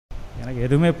எனக்கு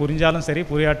எதுவுமே புரிஞ்சாலும் சரி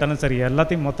புரியாட்டாலும் சரி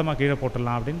எல்லாத்தையும் மொத்தமாக கீழே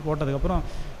போட்டுடலாம் அப்படின்னு போட்டதுக்கப்புறம்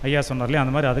ஐயா சொன்னார்லையே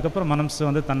அந்த மாதிரி அதுக்கப்புறம் மனசு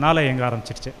வந்து தன்னால் இயங்க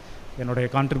ஆரம்பிச்சிருச்சு. என்னுடைய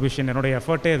கான்ட்ரிபியூஷன் என்னுடைய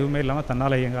எஃபர்ட்டே எதுவுமே இல்லாமல்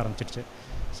தன்னால் இயங்க ஆரம்பிச்சிருச்சு.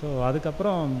 ஸோ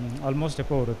அதுக்கப்புறம் ஆல்மோஸ்ட்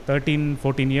இப்போ ஒரு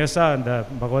 13-14 இயர்ஸாக இந்த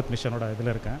பகவத் மிஷனோட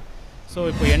இதில் இருக்கேன். ஸோ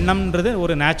இப்போ எண்ணம்ன்றது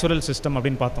ஒரு நேச்சுரல் சிஸ்டம்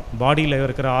அப்படின்னு பார்த்தோம். பாடியில்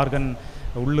இருக்கிற ஆர்கன்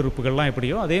உள்ளுறுப்புகள்லாம்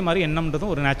எப்படியோ அதே மாதிரி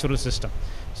எண்ணம்ன்றதும் ஒரு நேச்சுரல் சிஸ்டம்.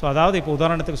 ஸோ அதாவது இப்போ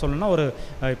உதாரணத்துக்கு சொல்லணும்னா ஒரு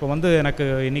இப்போ வந்து எனக்கு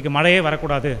இன்றைக்கி மழையே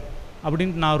வரக்கூடாது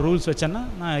அப்படின்ட்டு நான் ரூல்ஸ் வச்சேன்னா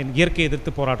நான் இயற்கையை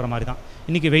எதிர்த்து போராடுற மாதிரி தான்.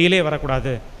 இன்றைக்கி வெயிலே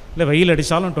வரக்கூடாது, இல்லை வெயில்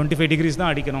அடித்தாலும் 25 டிகிரிஸ்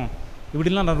தான் அடிக்கணும்,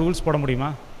 இப்படிலாம் நான் ரூல்ஸ் போட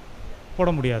முடியுமா? போட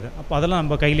முடியாது. அப்போ அதெல்லாம்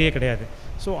நம்ம கையிலேயே கிடையாது.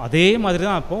 ஸோ அதே மாதிரி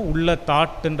தான் அப்போது உள்ள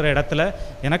தாட்டுன்ற இடத்துல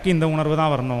எனக்கு இந்த உணர்வு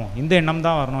தான் வரணும், இந்த எண்ணம்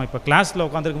தான் வரணும். இப்போ கிளாஸில்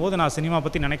உட்காந்துருக்கும் போது நான் சினிமா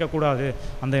பற்றி நினைக்கக்கூடாது,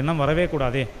 அந்த எண்ணம் வரவே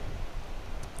கூடாது.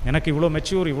 எனக்கு இவ்வளோ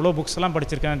மெச்சூர், இவ்வளோ புக்ஸ்லாம்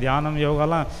படிச்சிருக்கேன், தியானம்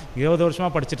யோகாலாம் 20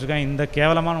 வருஷமாக படிச்சுட்ருக்கேன், இந்த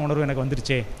கேவலமான உணர்வு எனக்கு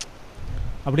வந்துருச்சே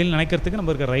அப்படின்னு நினைக்கிறதுக்கு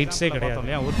நம்மளுக்கு ரைட்ஸே கிடையாது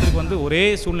இல்லையா? ஒருத்தருக்கு வந்து ஒரே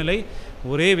சூழ்நிலை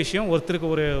ஒரே விஷயம் ஒருத்தருக்கு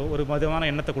ஒரு விதமான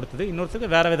எண்ணத்தை கொடுத்தது, இன்னொருத்தருக்கு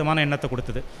வேறு விதமான எண்ணத்தை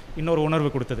கொடுத்தது, இன்னொரு உணர்வு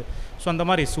கொடுத்தது. ஸோ அந்த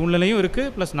மாதிரி சூழ்நிலையும்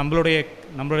இருக்குது, ப்ளஸ்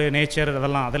நம்மளுடைய நேச்சர்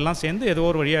அதெல்லாம் சேர்ந்து ஏதோ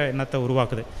ஒரு வழியாக எண்ணத்தை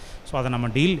உருவாக்குது. ஸோ அதை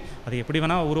நம்ம அது எப்படி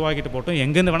வேணால் உருவாக்கிட்டு போட்டோம்,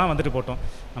 எங்கேருந்து வேணால் வந்துட்டு போட்டோம்,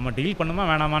 நம்ம டீல் பண்ணுமா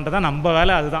வேணாமான்றதான் நம்ம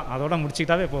வேலை. அதுதான், அதோட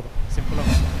முடிச்சுக்கிட்டாவே போதும்,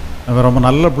 சிம்பிளாக. அவன் ரொம்ப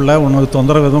நல்ல பிள்ளை, உனக்கு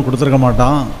தொந்தரவு எதுவும் கொடுத்துருக்க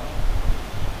மாட்டான்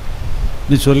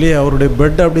நீ சொல்லி அவருடைய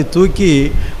பெட்டை அப்படி தூக்கி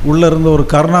உள்ளே இருந்த ஒரு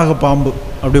கருணாக பாம்பு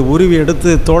அப்படி உருவி எடுத்து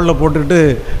தோளில் போட்டுக்கிட்டு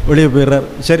வெளியே போயிடுறார்.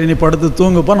 சரி நீ படுத்து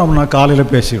தூங்குப்பா, நான்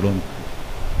காலையில் பேசிக்கிடுவோம்.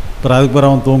 அப்புறம் அதுக்கு பிறகு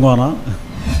அவன் தூங்குவானா?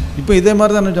 இப்போ இதே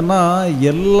மாதிரி தான் என்ன சொன்னால்,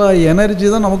 எல்லா எனர்ஜி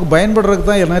தான் நமக்கு பயன்படுறதுக்கு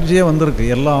தான் எனர்ஜியே வந்திருக்கு.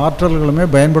 எல்லா ஆற்றல்களுமே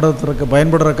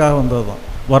பயன்படுறதுக்காக வந்தது தான்.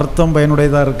 வருத்தம்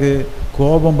பயனுடையதாக இருக்குது,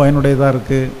 கோபம் பயனுடையதாக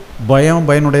இருக்குது, பயம்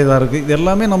பயனுடையதாக இருக்குது. இது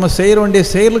எல்லாமே நம்ம செய்ய வேண்டிய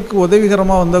செயலுக்கு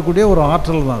உதவிகரமாக வந்தக்கூடிய ஒரு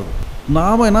ஆற்றல் தான் அது.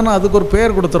 நாம் என்னென்னா அதுக்கு ஒரு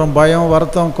பேர் கொடுத்துறோம், பயம்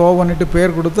வருத்தம் கோபம்னுட்டு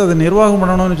பேர் கொடுத்து அதை நிர்வாகம்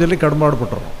பண்ணணும்னு சொல்லி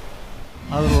கடும்பாடுபட்டுறோம்.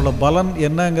 அதில் உள்ள பலன்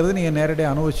என்னங்கிறது நீங்கள்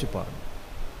நேரடியாக அனுபவிச்சு பாருங்கள்.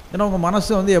 ஏன்னா உங்கள்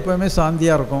மனசு வந்து எப்போவுமே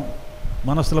சாந்தியாக இருக்கும்,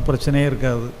 மனசில் பிரச்சனையே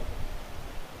இருக்காது.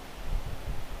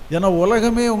 ஏன்னா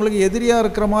உலகமே உங்களுக்கு எதிரியாக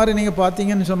இருக்கிற மாதிரி நீங்கள்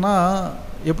பார்த்தீங்கன்னு சொன்னால்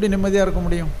எப்படி நிம்மதியாக இருக்க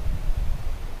முடியும்?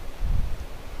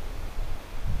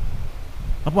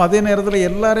 அப்போ அதே நேரத்தில்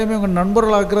எல்லாரையுமே உங்கள்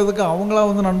நண்பர்கள் ஆக்கிறதுக்கு அவங்களா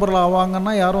வந்து நண்பர்கள்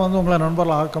ஆவாங்கன்னா யாரும் வந்து உங்களை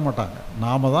நண்பர்கள் ஆக்க மாட்டாங்க.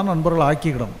 நாம் தான் நண்பர்கள்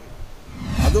ஆக்கிக்கிடணும்.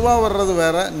 அதுவாக வர்றது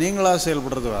வேறு, நீங்களாக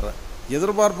செயல்படுறது வேறு.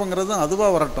 எதிர்பார்ப்புங்கிறது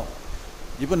அதுவாக வரட்டும்.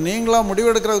 இப்போ நீங்களாக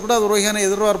முடிவெடுக்கிறது கூட அது ஒரு வகையான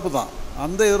எதிர்பார்ப்பு தான்.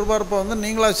 அந்த எதிர்பார்ப்பை வந்து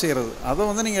நீங்களாக செய்கிறது, அதை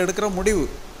வந்து நீங்கள் எடுக்கிற முடிவு.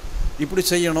 இப்படி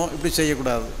செய்யணும், இப்படி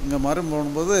செய்யக்கூடாது, இங்கே மாதிரி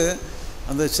போகும்போது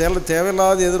அந்த செயல்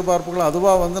தேவையில்லாத எதிர்பார்ப்புகள்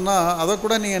அதுவாக வந்துன்னா அதை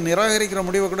கூட நீங்கள் நிராகரிக்கிற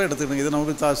முடிவை கூட எடுத்துக்கிடுங்க. இது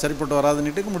நமக்கு சரிப்பட்டு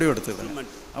வராதுன்னுட்டு முடிவு எடுத்துக்கிடுங்க.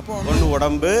 அப்போ ஒன்று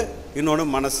உடம்பு, இன்னொன்று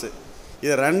மனசு.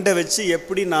 இதை ரெண்டை வச்சு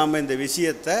எப்படி நாம் இந்த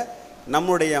விஷயத்தை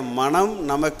நம்முடைய மனம்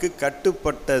நமக்கு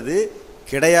கட்டுப்பட்டது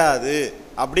கிடையாது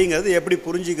அப்படிங்கிறது எப்படி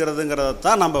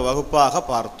புரிஞ்சுக்கிறதுங்கிறதான் நம்ம வகுப்பாக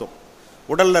பார்த்தோம்.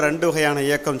 உடலில் 2 வகையான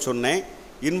இயக்கம் சொன்னேன்.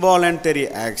 இன்வாலண்டரி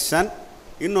ஆக்ஷன்,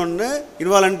 இன்னொன்று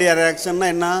இன்வாலண்டரி ஆக்ஷன்னா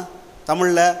என்ன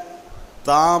தமிழில்?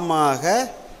 தாமாக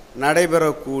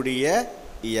நடைபெறக்கூடிய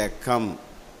இயக்கம்.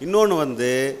 இன்னொன்று வந்து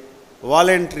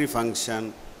வாலண்டரி ஃபங்க்ஷன்.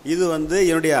 இது வந்து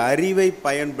என்னுடைய அறிவை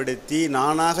பயன்படுத்தி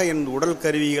நானாக என் உடல்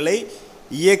கருவிகளை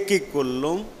இயக்கிக்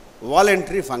கொள்ளும்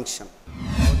வாலண்டரி ஃபங்க்ஷன்.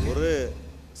 ஒரு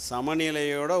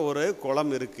சமநிலையோட ஒரு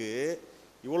குளம் இருக்குது,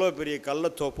 இவ்வளோ பெரிய கல்லை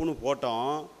தொப்புன்னு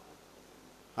போட்டோம்,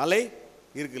 அலை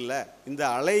இருக்குல்ல, இந்த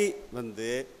அலை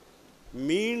வந்து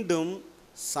மீண்டும்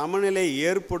சமநிலை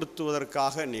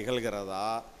ஏற்படுத்துவதற்காக நிகழ்கிறதா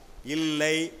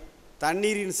இல்லை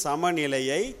தண்ணீரின்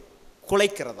சமநிலையை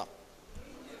குலைக்கிறதா?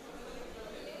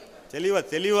 தெளிவா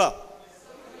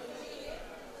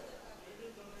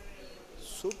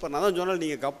சூப்பர். நான் தான் சொன்னால்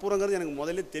நீங்கள் கப்புறங்கிறது எனக்கு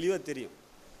முதல்ல தெளிவாக தெரியும்.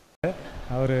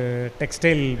 அவர்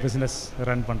டெக்ஸ்டைல் பிஸ்னஸ்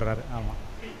ரன் பண்ணுறாரு. ஆமாம்,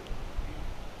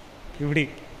 இப்படி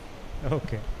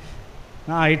ஓகே.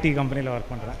 நான் ஐடி கம்பெனியில்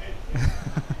ஒர்க் பண்ணுறேன்.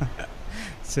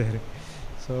 சரி.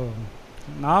 ஸோ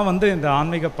நான் வந்து இந்த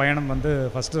ஆன்மீக பயணம் வந்து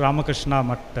ஃபஸ்ட்டு ராமகிருஷ்ணா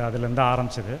மட் அதுலேருந்து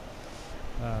ஆரம்பிச்சது.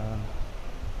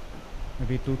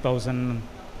 மேபி 2000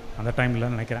 அந்த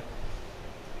டைமில் நினைக்கிறேன்.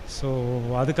 ஸோ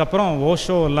அதுக்கப்புறம்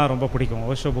ஓஷோ எல்லாம் ரொம்ப பிடிக்கும்.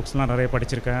 ஓஷோ புக்ஸ்லாம் நிறைய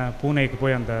படிச்சிருக்கேன். பூனேக்கு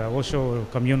போய் அந்த ஓஷோ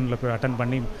கம்யூனில் போய் அட்டன்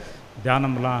பண்ணி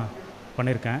தியானம்லாம்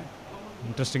பண்ணியிருக்கேன்.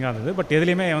 இன்ட்ரெஸ்டிங்காக இருந்தது. பட்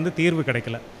எதுலேயுமே வந்து தீர்வு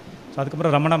கிடைக்கல. ஸோ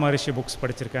அதுக்கப்புறம் ரமண மகரிஷி புக்ஸ்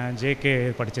படிச்சிருக்கேன், ஜேகே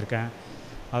படிச்சிருக்கேன்,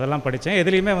 அதெல்லாம் படித்தேன்.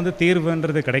 எதுலேயுமே வந்து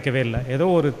தீர்வுன்றது கிடைக்கவே இல்லை. ஏதோ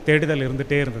ஒரு தேடுதல்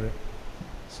இருந்துகிட்டே இருந்தது.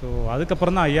 ஸோ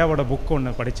அதுக்கப்புறம் தான் ஐயாவோட புக்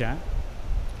ஒன்று படித்தேன்.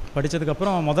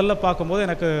 படித்ததுக்கப்புறம் முதல்ல பார்க்கும்போது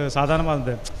எனக்கு சாதாரணமாக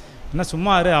இருந்தது. என்ன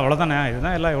சும்மா அவ்வளோதானே,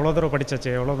 இதுதான் எல்லாம் எவ்வளோ தூரம் படித்தாச்சு,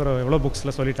 எவ்வளோ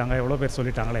புக்ஸில் சொல்லிட்டாங்க, எவ்வளோ பேர்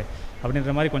சொல்லிட்டாங்களே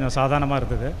அப்படின்ற மாதிரி கொஞ்சம் சாதாரணமாக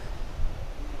இருந்தது.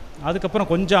 அதுக்கப்புறம்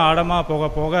கொஞ்சம் ஆழமாக போக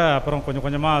போக அப்புறம் கொஞ்சம்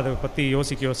கொஞ்சமாக அதை பற்றி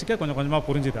யோசிக்க கொஞ்சம் கொஞ்சமாக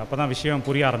புரிஞ்சுது. அப்போ தான் விஷயம்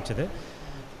புரிய ஆரம்பிச்சிது.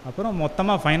 அப்புறம்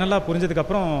மொத்தமாக ஃபைனலாக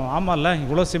புரிஞ்சதுக்கப்புறம் ஆமாம்ல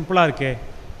இவ்வளோ சிம்பிளாக இருக்கே,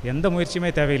 எந்த முயற்சியுமே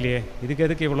தேவையில்லையே, இதுக்கு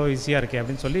எதுக்கு இவ்வளோ ஈஸியாக இருக்கே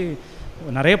அப்படின்னு சொல்லி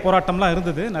நிறைய போராட்டம்லாம்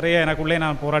இருந்தது. நிறைய எனக்குள்ளே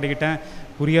நான் போராடிக்கிட்டேன்.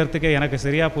 புரியறதுக்கு எனக்கு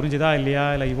சரியாக புரிஞ்சுதா இல்லையா,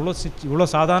 இல்லை இவ்வளோ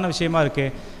சாதாரண விஷயமா இருக்கே,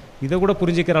 இதை கூட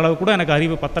புரிஞ்சிக்கிற அளவு கூட எனக்கு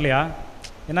அறிவு பத்தலையா.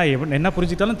 ஏன்னா என்ன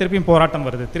புரிஞ்சுக்கிட்டாலும் திருப்பியும் போராட்டம்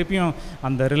வருது. திருப்பியும்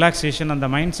அந்த ரிலாக்ஸேஷன், அந்த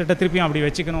மைண்ட் செட்டை திருப்பியும் அப்படி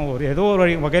வச்சுக்கணும், ஏதோ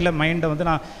ஒரு வகையில் மைண்டை வந்து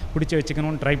நான் பிடிச்சி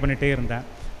வச்சுக்கணும்னு ட்ரை பண்ணிகிட்டே இருந்தேன்.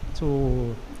 ஸோ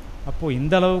அப்போது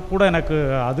இந்த அளவு கூட எனக்கு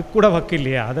அது கூட வக்கு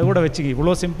இல்லையே, அதை கூட வச்சு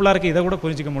இவ்வளோ சிம்பிளாக இருக்குது, இதை கூட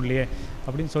புரிஞ்சிக்க முடியலையே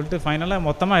அப்படின்னு சொல்லிட்டு ஃபைனலாக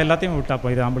மொத்தமாக எல்லாத்தையும் விட்டாப்போ,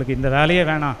 இது நம்மளுக்கு இந்த வேலையே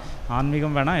வேணாம்,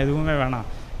 ஆன்மீகம் வேணாம், எதுவுமே வேணாம்,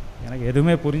 எனக்கு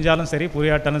எதுவுமே புரிஞ்சாலும் சரி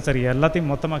புரியாட்டாலும் சரி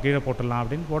எல்லாத்தையும் மொத்தமாக கீழே போட்டுடலாம்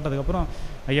அப்படின்னு போட்டதுக்கப்புறம்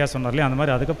ஐயா சொன்னார்லையே அந்த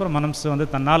மாதிரி அதுக்கப்புறம் மனசு வந்து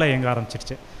தன்னால் இயங்க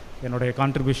ஆரம்பிச்சிருச்சு. என்னுடைய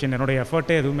கான்ட்ரிபியூஷன், என்னுடைய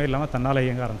எஃபர்ட்டே எதுவுமே இல்லாமல் தன்னால்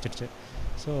இயங்க ஆரம்பிச்சிருச்சு.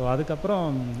 ஸோ அதுக்கப்புறம்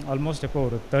ஆல்மோஸ்ட் இப்போ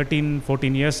ஒரு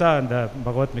 13-14 இயர்ஸாக இந்த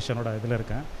பகவத் மிஷனோட இதில்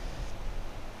இருக்கேன்.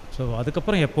 ஸோ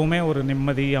அதுக்கப்புறம் எப்போவுமே ஒரு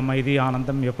நிம்மதி, அமைதி,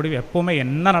 ஆனந்தம், எப்போவுமே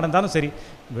என்ன நடந்தாலும் சரி,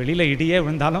 வெளியில் இடியே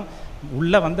விழுந்தாலும்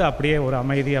உள்ளே வந்து அப்படியே ஒரு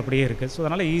அமைதி அப்படியே இருக்குது. ஸோ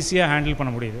அதனால் ஈஸியாக ஹேண்டில்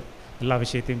பண்ண முடியுது எல்லா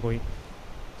விஷயத்தையும் போய்.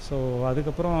 ஸோ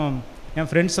அதுக்கப்புறம் என்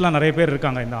ஃப்ரெண்ட்ஸ்லாம் நிறைய பேர்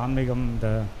இருக்காங்க இந்த ஆன்மீகம், இந்த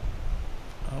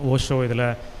ஓஷோ இதில்,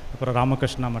 அப்புறம்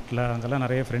ராமகிருஷ்ணா மட்டில், அங்கெல்லாம்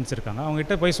நிறைய ஃப்ரெண்ட்ஸ் இருக்காங்க.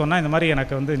 அவங்ககிட்ட போய் சொன்னால் இந்த மாதிரி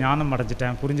எனக்கு வந்து ஞானம்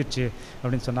அடைஞ்சிட்டேன், புரிஞ்சிடுச்சு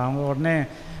அப்படின்னு சொன்னால் அவங்க உடனே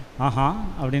ஆஹா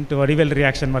அப்படின்ட்டு வடிவேல்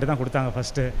ரியாக்ஷன் மாதிரி தான் கொடுத்தாங்க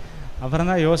ஃபஸ்ட்டு. அப்புறம்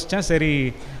தான் யோசித்தேன், சரி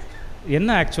என்ன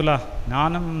ஆக்சுவலாக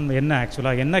ஞானம் என்ன,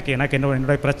 ஆக்சுவலாக எனக்கு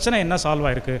என்னுடைய பிரச்சனை என்ன சால்வ்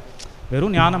ஆகிருக்கு,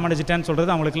 வெறும் ஞானம் அடைஞ்சிட்டேன்னு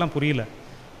சொல்கிறது அவங்களுக்குலாம் புரியல.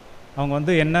 அவங்க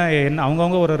வந்து என்ன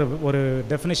அவங்கவுங்க ஒரு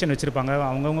டெஃபினேஷன் வச்சுருப்பாங்க,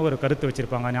 அவங்கவுங்க ஒரு கருத்து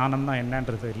வச்சுருப்பாங்க ஞானம்னா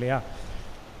என்னன்றது இல்லையா.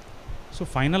 ஸோ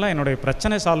ஃபைனலாக என்னுடைய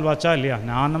பிரச்சனை சால்வ் ஆச்சா இல்லையா,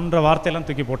 ஞானம்ன்ற வார்த்தையெல்லாம்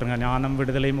தூக்கி போட்டுருங்க, ஞானம்,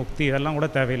 விடுதலை, முக்தி இதெல்லாம் கூட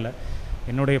தேவையில்லை.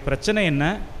 என்னுடைய பிரச்சனை என்ன,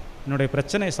 என்னுடைய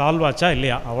பிரச்சனை சால்வ் ஆச்சா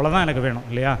இல்லையா, அவ்வளோதான் எனக்கு வேணும்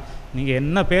இல்லையா. நீங்கள்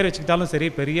என்ன பேர் வச்சுக்கிட்டாலும் சரி,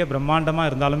 பெரிய பிரம்மாண்டமாக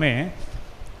இருந்தாலுமே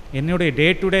என்னுடைய டே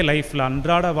டு டே லைஃப்பில்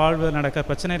அன்றாட வாழ்வு நடக்க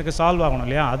பிரச்சனை எனக்கு சால்வ் ஆகணும்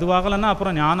இல்லையா. அதுவாகலைன்னா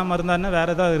அப்புறம் ஞானம் இருந்தால்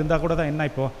வேறு ஏதாவது இருந்தால் கூட தான் என்ன,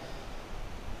 இப்போது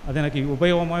அது எனக்கு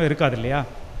உபயோகமாக இருக்காது இல்லையா.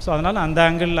 ஸோ அதனால் அந்த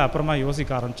ஆங்கிளில் அப்புறமா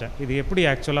யோசிக்க ஆரம்பித்தேன், இது எப்படி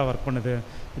ஆக்சுவலாக ஒர்க் பண்ணுது,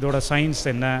 இதோட சயின்ஸ்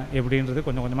என்ன எப்படின்றது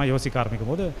கொஞ்சம் கொஞ்சமாக யோசிக்க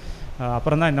ஆரம்பிக்கும் போது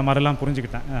அப்புறம் தான் இந்த மாதிரிலாம்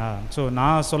புரிஞ்சுக்கிட்டேன். ஸோ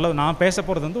நான் பேச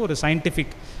போகிறது வந்து ஒரு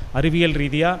சயின்டிஃபிக், அறிவியல்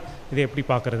ரீதியாக இதை எப்படி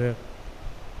பார்க்குறது,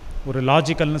 ஒரு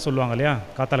லாஜிக்கல்னு சொல்லுவாங்க இல்லையா,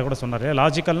 காத்தால கூட சொன்னார் இல்லையா.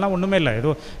 லாஜிக்கல்னால் ஒன்றுமே இல்லை, ஏதோ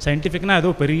சயின்டிஃபிக்னால்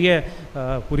ஏதோ பெரிய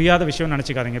புரியாத விஷயம்னு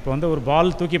நினச்சிக்காதீங்க. இப்போ வந்து ஒரு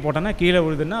பால் தூக்கி போட்டோன்னா கீழே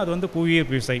விழுதுன்னா அது வந்து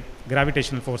புவியீர்ப்பு விசை,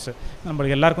 கிராவிடேஷனல் ஃபோர்ஸு,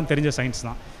 நம்மளுக்கு எல்லாருக்கும் தெரிஞ்ச சயின்ஸ்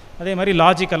தான். அதே மாதிரி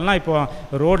லாஜிக்கல்னால் இப்போ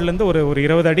ரோட்லேருந்து ஒரு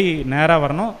 20 அடி நேராக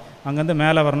வரணும், அங்கேருந்து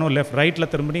மேலே வரணும்,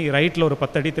 ரைட்டில் திரும்பி ரைட்டில் ஒரு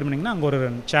 10 அடி திரும்பினீங்கன்னா அங்கே ஒரு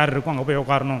சேர் இருக்கும், அங்கே போய்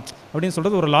உட்காரணும் அப்படின்னு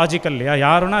சொல்கிறது ஒரு லாஜிக்கல் இல்லையா.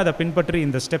 யாருன்னா அதை பின்பற்றி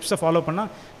இந்த ஸ்டெப்ஸை ஃபாலோ பண்ணால்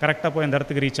கரெக்டாக போய் அந்த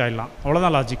இடத்துக்கு ரீச் ஆகிடலாம்,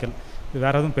 அவ்வளோதான் லாஜிக்கல். இது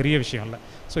வேறு எதுவும் பெரிய விஷயம் இல்லை.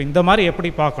 ஸோ இந்த மாதிரி எப்படி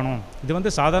பார்க்கணும், இது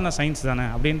வந்து சாதாரண சயின்ஸ் தானே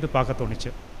அப்படின்ட்டு பார்க்க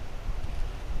தோணுச்சு.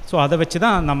 ஸோ அதை வச்சு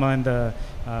தான் நம்ம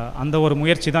அந்த ஒரு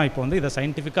முயற்சி தான் இப்போ வந்து இதை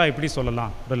சயின்டிஃபிக்காக எப்படி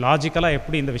சொல்லலாம், ஒரு லாஜிக்கலாக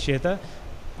எப்படி இந்த விஷயத்தை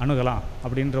அணுகலாம்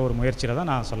அப்படின்ற ஒரு முயற்சியில் தான்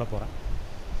நான் சொல்ல போகிறேன்.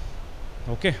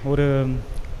 ஓகே, ஒரு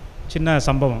சின்ன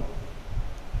சம்பவம்.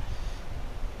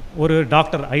 ஒரு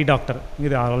டாக்டர், ஐ டாக்டர்,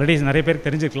 இது ஆல்ரெடி நிறைய பேருக்கு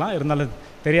தெரிஞ்சுக்கலாம், இருந்தாலும்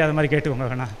தெரியாத மாதிரி கேட்டுக்கோங்க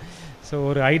வேணாம். ஸோ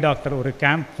ஒரு ஐ டாக்டர் ஒரு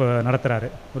கேம்ப் நடத்துகிறாரு,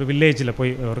 ஒரு வில்லேஜில்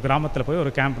போய், ஒரு கிராமத்தில் போய்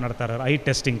ஒரு கேம்ப் நடத்துகிறாரு ஐ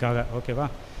டெஸ்டிங்காக. ஓகேவா.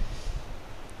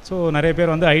 ஸோ நிறைய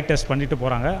பேர் வந்து ஐ டெஸ்ட் பண்ணிட்டு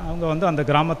போகிறாங்க. அவங்க வந்து அந்த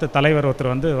கிராமத்து தலைவர்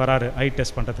ஒருத்தர் வந்து வராரு ஐ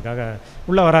டெஸ்ட் பண்ணுறதுக்காக,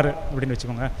 உள்ளே வராரு அப்படின்னு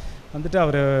வச்சுக்கோங்க. வந்துட்டு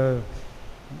அவர்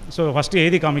ஸோ ஃபஸ்ட்டு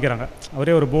எழுதி காமிக்கிறாங்க,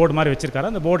 அவரே ஒரு போர்டு மாதிரி வச்சுருக்காரு,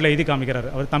 அந்த போர்டில் எழுதி காமிக்கிறாரு,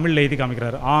 அவர் தமிழில் எழுதி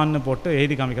காமிக்கிறாரு, ஆன்னு போட்டு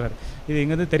எழுதி காமிக்கிறாரு. இது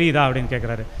இங்கேருந்து தெரியுதா அப்படின்னு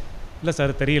கேட்குறாரு. இல்லை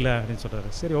சார் தெரியல அப்படின்னு சொல்கிறாரு.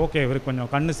 சரி ஓகே, இவருக்கு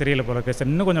கொஞ்சம் கண்ணு சரியில்லை போல இருக்கு, சார்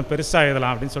இன்னும் கொஞ்சம் பெருசாக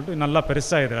எழுதலாம் அப்படின்னு சொல்லிட்டு நல்லா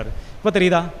பெருசாக எழுதுறாரு. இப்போ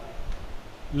தெரியுதா?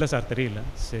 இல்லை சார் தெரியல.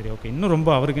 சரி ஓகே, இன்னும் ரொம்ப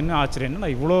அவருக்கு இன்னும் ஆச்சரியம்,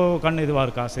 என்ன இவ்வளோ கண் இதுவாக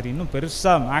இருக்கா, சரி இன்னும்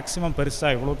பெருசாக, மேக்ஸிமம்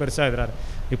பெருசாக, இவ்வளோ பெருசாக எழுதுறாரு.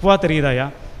 இப்போவா தெரியுதாயா?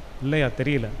 இல்லையா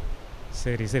தெரியல.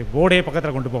 சரி சரி, போர்டே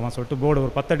பக்கத்தில் கொண்டு போவான் சொல்லிட்டு போர்டு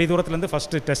ஒரு 10 அடி தூரத்துலேருந்து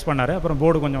ஃபஸ்ட்டு டெஸ்ட் பண்ணார். அப்புறம்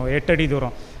போர்டு கொஞ்சம் 8 அடி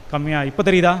தூரம் கம்மியாக, இப்போ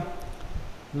தெரியுதா?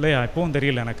 இல்லையா இப்போவும்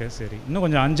தெரியல எனக்கு. சரி இன்னும்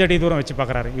கொஞ்சம் 5 அடி தூரம் வச்சு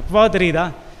பார்க்குறாரு. இப்போவா தெரியுதா?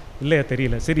 இல்லையா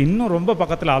தெரியல. சரி இன்னும் ரொம்ப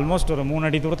பக்கத்தில், ஆல்மோஸ்ட் ஒரு 3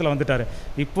 அடி தூரத்தில் வந்துட்டார்.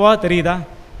 இப்போவா தெரியுதா?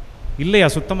 இல்லையா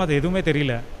சுத்தமாக அது எதுவுமே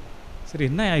தெரியல. சரி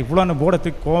என்ன இவ்வளோன்னு போர்டை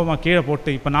தூக்கி கோவமாக கீழே போட்டு,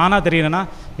 இப்போ நானாக தெரியலனா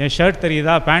என் ஷர்ட்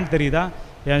தெரியுதா, பேண்ட் தெரியுதா,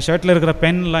 என் ஷர்ட்டில் இருக்கிற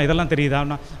பென்லாம் இதெல்லாம்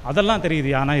தெரியுதான்னா அதெல்லாம்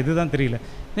தெரியுது, ஆனால் இதுதான் தெரியல.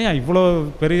 ஏன் இவ்வளோ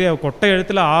பெரிய கொட்டை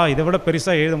எழுத்தில் இதை விட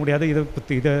பெருசாக எழுத முடியாது,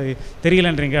 இதை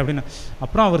தெரியலன்றீங்க அப்படின்னு.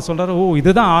 அப்புறம் அவர் சொல்கிறார், ஓ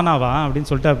இதுதான் ஆனாவா அப்படின்னு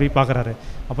சொல்லிட்டு அப்படி பார்க்குறாரு.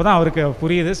 அப்போ தான் அவருக்கு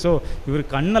புரியுது. ஸோ இவர்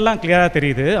கண்ணெல்லாம் கிளியராக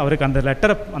தெரியுது, அவருக்கு அந்த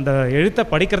லெட்டரை, அந்த எழுத்தை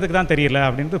படிக்கிறதுக்கு தான் தெரியல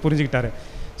அப்படின்ட்டு புரிஞ்சுக்கிட்டாரு.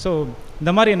 ஸோ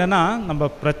இந்த மாதிரி என்னென்னா,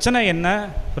 நம்ம பிரச்சனை என்ன,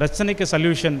 பிரச்சனைக்கு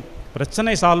சொல்யூஷன்,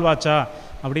 பிரச்சனை சால்வ் ஆச்சா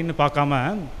அப்படின்னு பார்க்காம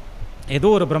ஏதோ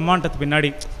ஒரு பிரம்மாண்டத்துக்கு பின்னாடி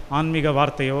ஆன்மீக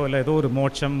வார்த்தையோ இல்லை ஏதோ ஒரு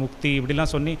மோட்சம், முக்தி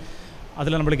இப்படிலாம் சொல்லி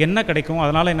அதில் நம்மளுக்கு என்ன கிடைக்கும்,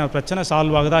 அதனால் என்ன பிரச்சனை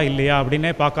சால்வ் ஆகுதா இல்லையா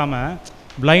அப்படின்னே பார்க்காம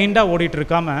பிளைண்டாக ஓடிட்டு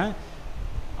இருக்காமல்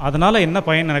அதனால் என்ன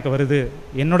பயன் எனக்கு வருது,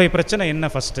 என்னுடைய பிரச்சனை என்ன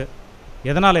ஃபஸ்ட்டு,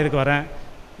 எதனால் இதுக்கு வரேன்,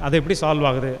 அது எப்படி சால்வ்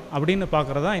ஆகுது அப்படின்னு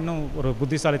பார்க்குறது தான் இன்னும் ஒரு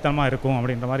புத்திசாலித்தனமாக இருக்கும்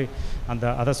அப்படின்ற மாதிரி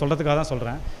அதை சொல்கிறதுக்காக தான்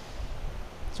சொல்கிறேன்.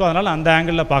 ஸோ அதனால் அந்த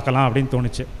ஆங்கிளில் பார்க்கலாம் அப்படின்னு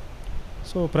தோணுச்சு.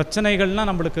 ஸோ பிரச்சனைகள்னால்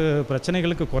நம்மளுக்கு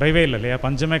பிரச்சனைகளுக்கு குறைவே இல்லை இல்லையா,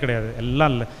 பஞ்சமே கிடையாது.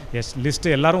 எல்லாம் இல்லை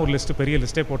லிஸ்ட்டு எல்லோரும் ஒரு லிஸ்ட்டு பெரிய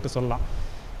லிஸ்ட்டே போட்டு சொல்லலாம்.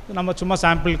 நம்ம சும்மா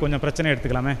சாம்பிள் கொஞ்சம் பிரச்சனை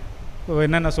எடுத்துக்கலாமே. இப்போ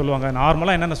என்னென்ன சொல்லுவாங்க,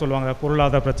 நார்மலாக என்னென்ன சொல்லுவாங்க,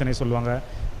 பொருளாதார பிரச்சனை சொல்லுவாங்க,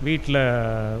 வீட்டில்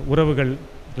உறவுகள்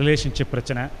ரிலேஷன்ஷிப்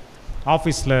பிரச்சனை,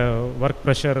 ஆஃபீஸில் ஒர்க்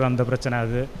ப்ரெஷர் அந்த பிரச்சனை,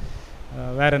 அது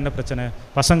வேறு என்ன பிரச்சனை,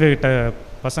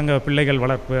 பசங்க பிள்ளைகள்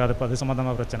வளர்ப்பு அது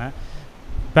சம்மந்தமாக பிரச்சனை,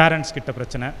 பேரண்ட்ஸ் கிட்ட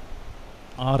பிரச்சனை,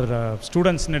 ஆர்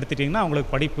ஸ்டூடெண்ட்ஸ்னு எடுத்துட்டிங்கன்னா அவங்களுக்கு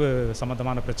படிப்பு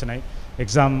சம்மந்தமான பிரச்சனை,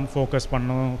 எக்ஸாம் ஃபோக்கஸ்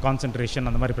பண்ணணும், கான்சன்ட்ரேஷன்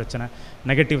அந்த மாதிரி பிரச்சனை,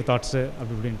 நெகட்டிவ் தாட்ஸு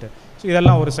அப்படி இப்படின்ட்டு. ஸோ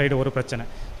இதெல்லாம் ஒரு சைடு ஒரு பிரச்சனை.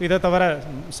 ஸோ இதை தவிர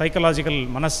சைக்கலாஜிக்கல்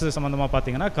மனசு சம்மந்தமாக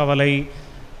பார்த்திங்கன்னா கவலை,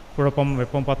 குழப்பம்,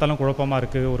 எப்போ பார்த்தாலும் குழப்பமாக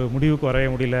இருக்குது, ஒரு முடிவுக்கு வரவே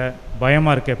முடியல,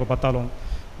 பயமாக இருக்குது, எப்போ பார்த்தாலும்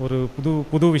ஒரு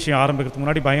புது விஷயம் ஆரம்பிக்கிறதுக்கு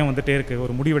முன்னாடி பயம் வந்துகிட்டே இருக்குது,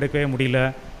 ஒரு முடிவெடுக்கவே முடியல,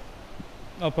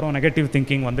 அப்புறம் நெகட்டிவ்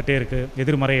திங்கிங் வந்துகிட்டே இருக்குது,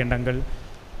 எதிர்மறை எண்ணங்கள்,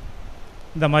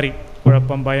 இந்த மாதிரி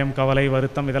குழப்பம், பயம், கவலை,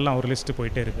 வருத்தம், இதெல்லாம் ஒரு லிஸ்ட்டு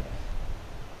போயிட்டே இருக்குது.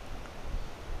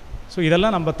 ஸோ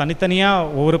இதெல்லாம் நம்ம தனித்தனியாக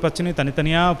ஒவ்வொரு பிரச்சனையும்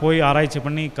தனித்தனியாக போய் ஆராய்ச்சி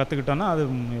பண்ணி கற்றுக்கிட்டோன்னா அது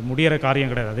முடிகிற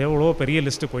காரியம் கிடையாது. அது எவ்வளோ பெரிய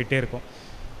லிஸ்ட்டு போயிட்டே இருக்கும்.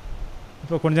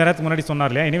 இப்போ கொஞ்ச நேரத்துக்கு முன்னாடி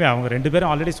சொன்னார் இல்லையா, இனிவே அவங்க 2 பேரும்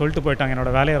ஆல்ரெடி சொல்லிட்டு போயிட்டாங்க,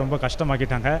 என்னோடய வேலையை ரொம்ப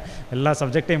கஷ்டமாக்கிட்டாங்க, எல்லா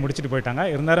சப்ஜெக்டையும் முடிச்சுட்டு போயிட்டாங்க.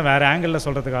 இருந்தாலும் வேறு ஆங்கிளில்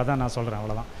சொல்கிறதுக்காக தான் நான் சொல்கிறேன்,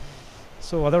 அவ்வளோதான்.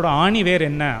 ஸோ அதோட ஆணி வேர்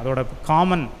என்ன, அதோட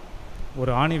காமன்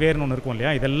ஒரு ஆணி வேர்னு ஒன்று இருக்கும்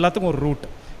இல்லையா, இது எல்லாத்துக்கும் ஒரு ரூட்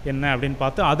என்ன அப்படின்னு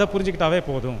பார்த்து அதை புரிஞ்சுக்கிட்டாவே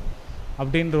போதும்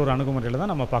அப்படின்ற ஒரு அணுகுமுறையில்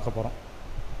தான் நம்ம பார்க்க போகிறோம்.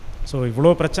 ஸோ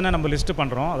இவ்வளோ பிரச்சனை நம்ம லிஸ்ட்டு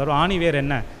பண்ணுறோம், அதோட ஆணி வேர்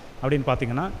என்ன அப்படின்னு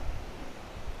பார்த்திங்கன்னா,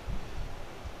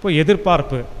 இப்போ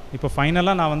எதிர்பார்ப்பு. இப்போ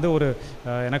ஃபைனலாக நான் வந்து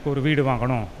எனக்கு ஒரு வீடு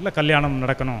வாங்கணும், இல்லை கல்யாணம்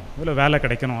நடக்கணும், இல்லை வேலை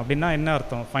கிடைக்கணும் அப்படின்னா என்ன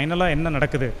அர்த்தம், ஃபைனலாக என்ன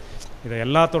நடக்குது, இது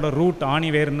எல்லாத்தோட ரூட் ஆணி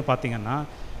வேர்னு பார்த்திங்கன்னா,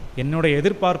 என்னோடய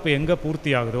எதிர்பார்ப்பு எங்கே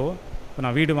பூர்த்தி ஆகுதோ, இப்போ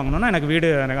நான் வீடு வாங்கணுன்னா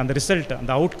எனக்கு அந்த ரிசல்ட்,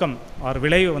 அந்த அவுட்கம் ஆர்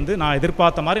விளைவு வந்து நான்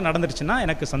எதிர்பார்த்த மாதிரி நடந்துருச்சுன்னா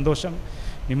எனக்கு சந்தோஷம்,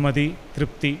 நிம்மதி,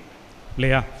 திருப்தி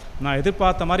இல்லையா. நான்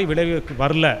எதிர்பார்த்த மாதிரி விளைவு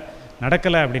வரல,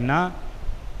 நடக்கலை அப்படின்னா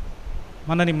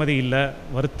மன நிம்மதி இல்லை,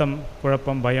 வருத்தம்,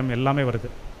 குழப்பம், பயம் எல்லாமே வருது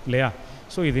இல்லையா.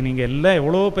 ஸோ இது நீங்கள் எல்லாம்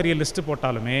எவ்வளோ பெரிய லிஸ்ட்டு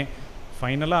போட்டாலுமே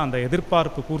ஃபைனலாக அந்த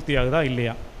எதிர்பார்ப்பு பூர்த்தி ஆகுதா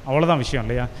இல்லையா, அவ்வளோதான் விஷயம்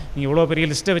இல்லையா. நீங்கள் இவ்வளோ பெரிய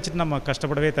லிஸ்ட்டை வச்சுட்டு நம்ம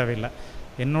கஷ்டப்படவே தேவையில்லை.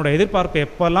 என்னோடய எதிர்பார்ப்பு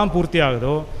எப்போல்லாம் பூர்த்தி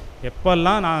ஆகுதோ,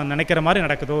 எப்போல்லாம் நான் நினைக்கிற மாதிரி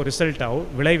நடக்குதோ,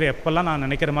 விளைவு எப்போல்லாம் நான்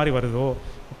நினைக்கிற மாதிரி வருதோ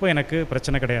அப்போ எனக்கு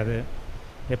பிரச்சனை கிடையாது.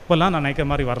 எப்போல்லாம் நான் நினைக்கிற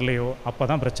மாதிரி வரலையோ அப்போ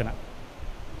தான் பிரச்சனை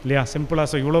இல்லையா, சிம்பிளாக.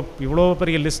 ஸோ இவ்வளோ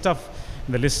பெரிய லிஸ்ட்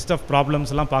ஆஃப்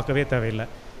ப்ராப்ளம்ஸ்லாம் பார்க்கவே தேவையில்லை.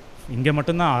 இங்கே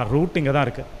மட்டும்தான் ரூட் இங்கே தான்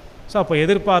இருக்குது. ஸோ அப்போ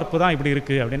எதிர்பார்ப்பு தான் இப்படி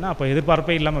இருக்குது அப்படின்னா அப்போ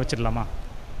எதிர்பார்ப்பே இல்லாமல் வச்சிடலாமா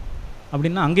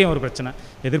அப்படின்னா அங்கேயும் ஒரு பிரச்சனை.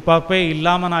 எதிர்பார்ப்பே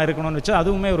இல்லாமல் நான் இருக்கணும்னு வச்சா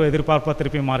அதுவுமே ஒரு எதிர்பார்ப்பாக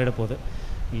திருப்பி மாறிட போகுது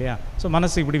இல்லையா. ஸோ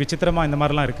மனசு இப்படி விசித்திரமாக இந்த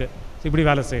மாதிரிலாம் இருக்குது, இப்படி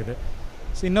வேலை செய்யுது.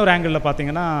 ஸோ இன்னொரு ஆங்கிளில்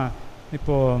பார்த்திங்கன்னா,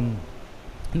 இப்போது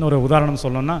இன்னொரு உதாரணம்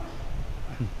சொல்லணும்னா,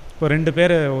 இப்போ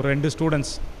 2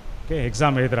 ஸ்டூடெண்ட்ஸ்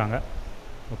எக்ஸாம் எழுதுகிறாங்க,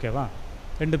 ஓகேவா.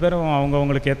 2 பேரும்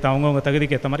அவங்கவுங்க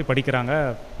தகுதிக்கு ஏற்ற மாதிரி படிக்கிறாங்க,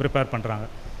 ப்ரிப்பேர் பண்ணுறாங்க.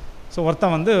 ஸோ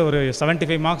ஒருத்தன் வந்து ஒரு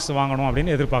 75 மார்க்ஸ் வாங்கணும்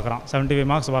அப்படின்னு எதிர்பார்க்குறான், 75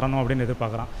 மார்க்ஸ் வரணும் அப்படின்னு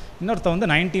எதிர்பார்க்குறான். இன்னொருத்தன் வந்து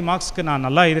 90 மார்க்ஸ்க்கு நான்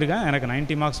நல்லா எழுதிருக்கேன், எனக்கு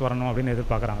 90 மார்க்ஸ் வரணும் அப்படின்னு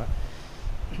எதிர்பார்க்குறாங்க.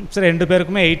 சரி, 2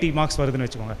 பேருக்குமே 80 மார்க்ஸ் வருதுன்னு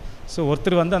வச்சுக்கோங்க. ஸோ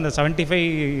ஒருத்தர் வந்து அந்த 75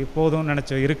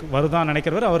 போதும்னு வருதான்னு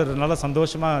நினைக்கிறவர் அவர் நல்லா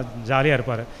சந்தோஷமாக ஜாலியாக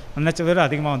இருப்பார். நினச்சவர்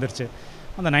அதிகமாக வந்துடுச்சு.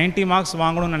 அந்த 90 மார்க்ஸ்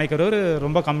வாங்கணும்னு நினைக்கிறவர்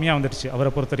ரொம்ப கம்மியாக வந்துடுச்சு அவரை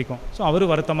பொறுத்த வரைக்கும். ஸோ அவர்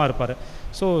வருத்தமாக இருப்பார்.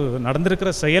 ஸோ நடந்திருக்கிற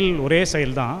ஒரே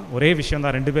செயல் தான், ஒரே விஷயம்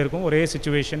தான், 2 பேருக்கும் ஒரே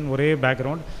சுச்சுவேஷன், ஒரே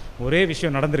பேக்ரவுண்ட், ஒரே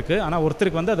விஷயம் நடந்திருக்கு. ஆனால்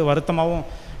ஒருத்தருக்கு வந்து அது வருத்தமாகவும்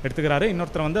எடுத்துக்கிறாரு,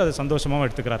 இன்னொருத்தர் வந்து அது சந்தோஷமாகவும்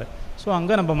எடுத்துக்கிறாரு. ஸோ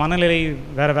அங்கே நம்ம மனநிலை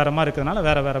வேறு மாதிரி இருக்கிறதுனால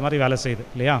வேறு மாதிரி வேலை செய்யுது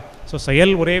இல்லையா. ஸோ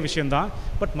செயல் ஒரே விஷயந்தான்,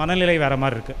 பட் மனநிலை வேறு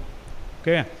மாதிரி இருக்குது.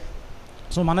 ஓகே.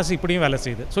 ஸோ மனசு இப்படியும் வேலை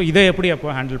செய்யுது. ஸோ இதை எப்படி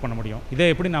அப்போ ஹேண்டில் பண்ண முடியும், இதை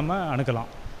எப்படி நம்ம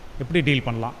அணுகலாம், எப்படி டீல்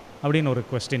பண்ணலாம் அப்படின்னு ஒரு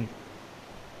கொஸ்டின்.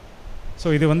 ஸோ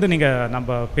இது வந்து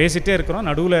நம்ம பேசிகிட்டே இருக்கிறோம்,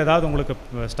 நடுவில் ஏதாவது உங்களுக்கு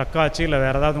ஸ்டக் ஆச்சு இல்லை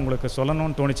வேறு ஏதாவது உங்களுக்கு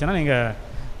சொல்லணும்னு தோணுச்சுன்னா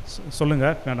நீங்கள்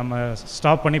சொல்லுங்கள், நம்ம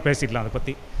ஸ்டாப் பண்ணி பேசிக்கலாம். அதை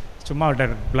பற்றி சும்மா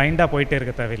பிளைண்டாக போயிட்டே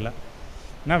இருக்க தேவையில்லை.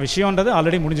 ஏன்னா விஷயன்றது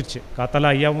ஆல்ரெடி முடிஞ்சிடுச்சு. காத்தால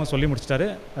ஐயாவும் சொல்லி முடிச்சிட்டாரு,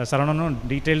 சரவணனும்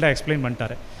டீட்டெயில்டாக எக்ஸ்பிளைன்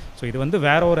பண்ணிட்டாரு. ஸோ இது வந்து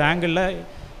வேறு ஒரு ஆங்கிளில்,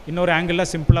 இன்னொரு ஆங்கிளில்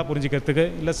சிம்பிளாக புரிஞ்சிக்கிறதுக்கு,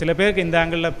 இல்லை சில பேருக்கு இந்த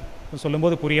ஆங்கிளில்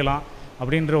சொல்லும்போது புரியலாம்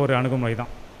அப்படின்ற ஒரு அணுகுமுறை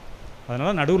தான்.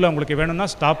 அதனால் நடுவில் உங்களுக்கு வேணும்னா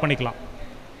ஸ்டாப் பண்ணிக்கலாம்.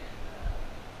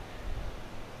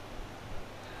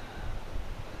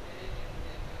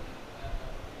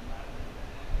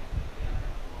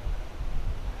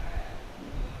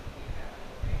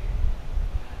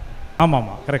 ஆமாம்,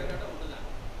 கரெக்ட்.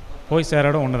 போய் சேர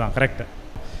இடம் ஒன்று தான், கரெக்டு.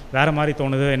 வேறு மாதிரி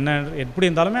தோணுது, என்ன எப்படி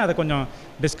இருந்தாலுமே அதை கொஞ்சம்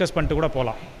டிஸ்கஸ் பண்ணிட்டு கூட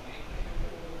போகலாம்.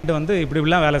 இது வந்து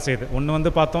இப்படிலாம் வேலை செய்யுது. ஒன்று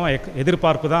வந்து பார்த்தோம்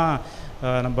எதிர்பார்ப்பு தான்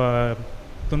நம்ம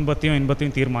துன்பத்தையும்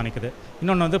இன்பத்தையும் தீர்மானிக்குது.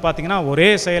 இன்னொன்று வந்து பார்த்திங்கன்னா ஒரே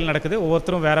செயல் நடக்குது,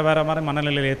 ஒவ்வொருத்தரும் வேறு வேறு மாதிரி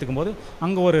மனநிலையில் ஏற்றுக்கும் போது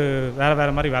அங்கே ஒரு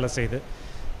வேறு மாதிரி வேலை செய்யுது.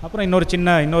 அப்புறம்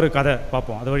இன்னொரு கதை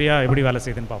பார்ப்போம், அது வழியாக எப்படி வேலை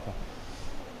செய்யுதுன்னு பார்ப்போம்.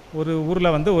 ஒரு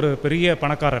ஊரில் வந்து ஒரு பெரிய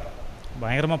பணக்காரர்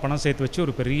பயங்கரமாக பணம் சேர்த்து வச்சு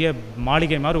ஒரு பெரிய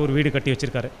மாளிகை மாதிரி ஒரு வீடு கட்டி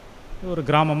வச்சுருக்காரு. ஒரு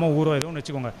கிராமமோ ஊரோ ஏதோ ஒன்று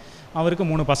வச்சுக்கோங்க. அவருக்கு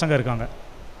 3 பசங்க இருக்காங்க.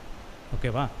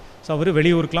 ஓகேவா? ஸோ அவர்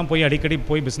வெளியூருக்கெலாம் போய் அடிக்கடி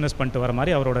போய் பிஸ்னஸ் பண்ணிட்டு வர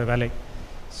மாதிரி அவரோட வேலை.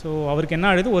 ஸோ அவருக்கு என்ன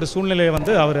ஆகுது, ஒரு சூழ்நிலையை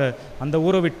வந்து அவர் அந்த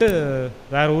ஊரை விட்டு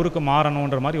வேறு ஊருக்கு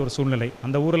மாறணுன்ற மாதிரி ஒரு சூழ்நிலை.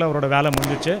 அந்த ஊரில் அவரோட வேலை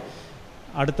முடிஞ்சிச்சு,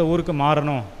 அடுத்த ஊருக்கு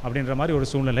மாறணும் அப்படின்ற மாதிரி ஒரு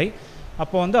சூழ்நிலை.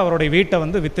 அப்போ வந்து அவருடைய வீட்டை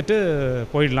வந்து விற்றுட்டு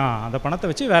போயிடலாம், அந்த பணத்தை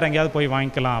வச்சு வேறு எங்கேயாவது போய்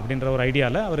வாங்கிக்கலாம் அப்படின்ற ஒரு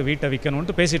ஐடியாவில் அவர் வீட்டை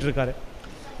விற்கணுன்ட்டு பேசிகிட்டு இருக்காரு.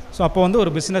 ஸோ அப்போ வந்து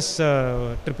ஒரு பிஸ்னஸ்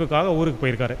ட்ரிப்புக்காக ஊருக்கு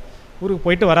போயிருக்காரு. ஊருக்கு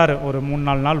போயிட்டு வராரு, ஒரு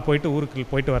 3-4 நாள் போயிட்டு ஊருக்கு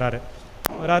போயிட்டு வராரு.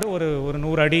 ஒரு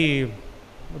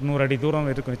 100 அடி தூரம்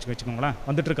இருக்குன்னு வச்சுக்கோங்களேன்.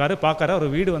 வந்துட்டுருக்காரு, பார்க்குற ஒரு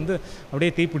வீடு வந்து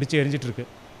அப்படியே தீப்பிடிச்சு எரிஞ்சிட்ருக்கு.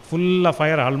 ஃபுல்லாக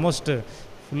ஃபயர், ஆல்மோஸ்ட்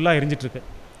ஃபுல்லாக எரிஞ்சிட்ருக்கு.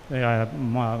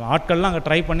 ஆட்கள்லாம் அங்கே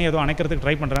ட்ரை பண்ணி ஏதோ அணைக்கிறதுக்கு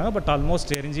ட்ரை பண்ணுறாங்க, பட்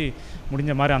ஆல்மோஸ்ட் எரிஞ்சு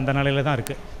முடிஞ்ச மாதிரி அந்த நிலையில் தான்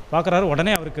இருக்குது. பார்க்குறாரு,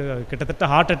 உடனே அவருக்கு கிட்டத்தட்ட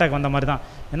ஹார்ட் அட்டாக் வந்த மாதிரி தான்.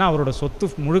 ஏன்னா அவரோட சொத்து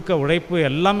முழுக்க உழைப்பு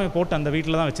எல்லாமே போட்டு அந்த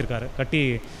வீட்டில் தான் வச்சுருக்காரு, கட்டி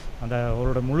அந்த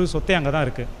அவரோட முழு சொத்தே அங்கே தான்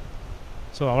இருக்குது.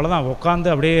 ஸோ அவ்வளோதான், உட்காந்து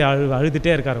அப்படியே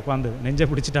அழுதுகிட்டே இருக்கார், உட்காந்து நெஞ்சை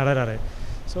பிடிச்சிட்டு அழறாரு.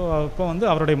 ஸோ அப்போ வந்து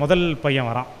அவருடைய முதல் பையன்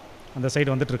வரான், அந்த சைடு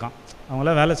வந்துட்டுருக்கான்.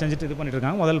 அவங்களாம் வேலை செஞ்சுட்டு இது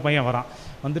பண்ணிட்டுருக்காங்க. முதல் பையன் வரான்,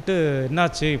 வந்துட்டு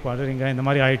என்னாச்சு இப்போ அழுறீங்க, இந்த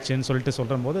மாதிரி ஆயிடுச்சுன்னு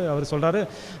சொல்கிற போது அவர் சொல்கிறாரு,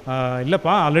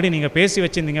 இல்லைப்பா ஆல்ரெடி நீங்கள் பேசி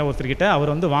வச்சுருந்தீங்க ஒருத்தர்கிட்ட,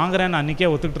 அவர் வந்து வாங்குறேன்னு அன்றைக்கே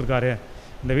ஒத்துக்கிட்டு இருக்காரு,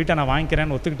 இந்த வீட்டை நான்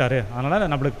வாங்கிக்கிறேன்னு ஒத்துக்கிட்டாரு, அதனால்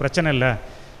நம்மளுக்கு பிரச்சனை இல்லை,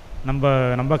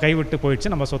 நம்ம கைவிட்டு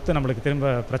போயிடுச்சு, நம்ம சொத்து நம்மளுக்கு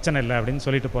திரும்ப பிரச்சனை இல்லை அப்படின்னு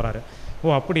சொல்லிட்டு போகிறாரு.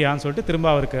 ஓ அப்படியான்னு சொல்லிட்டு திரும்ப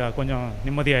அவருக்கு கொஞ்சம்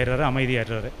நிம்மதியாகிடுறாரு,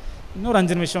 அமைதியாகிடுறாரு. இன்னொரு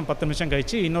 5 நிமிஷம் 10 நிமிஷம்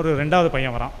கழிச்சு இன்னொரு 2வது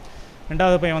பையன் வரான்.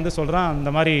 2வது பையன் வந்து சொல்கிறான்,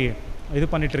 இந்த மாதிரி இது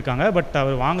பண்ணிகிட்ருக்காங்க, பட்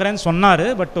அவர் வாங்குறேன்னு சொன்னார்,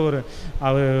 பட்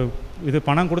அவர் இது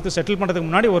பணம் கொடுத்து செட்டில் பண்ணுறதுக்கு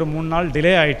முன்னாடி ஒரு 3 நாள்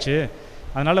டிலே ஆகிடுச்சு,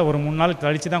 அதனால் ஒரு 3 நாள்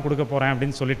கழித்து தான் கொடுக்க போகிறேன்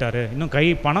அப்படின்னு சொல்லிட்டாரு, இன்னும்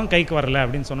பணம் கைக்கு வரல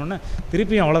அப்படின்னு சொன்னோன்னே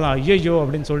திருப்பியும் அவ்வளோதான், ஐயோ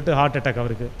அப்படின்னு சொல்லிட்டு ஹார்ட் அட்டாக்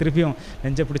அவருக்கு. திருப்பியும்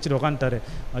நெஞ்சை பிடிச்சிட்டு உட்காந்துட்டாரு.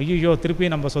 ஐயோ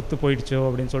திருப்பியும் நம்ம சொத்து போயிடுச்சோ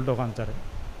அப்படின்னு சொல்லிட்டு உட்காந்துட்டாரு.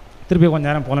 திருப்பியும்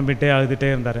கொஞ்சம் நேரம் புலம்பிகிட்டே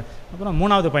அழுதுகிட்டே இருந்தார். அப்புறம்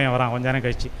 3வது பையன் வரான், கொஞ்சம் நேரம்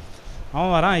கழிச்சு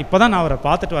அவன் வரான். இப்போ தான் நான் அவரை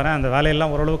பார்த்துட்டு வரேன், அந்த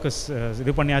வேலையெல்லாம் ஓரளவுக்கு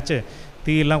இது பண்ணியாச்சு,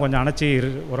 தீயெல்லாம் கொஞ்சம் அணைச்சி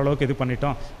ஓரளவுக்கு இது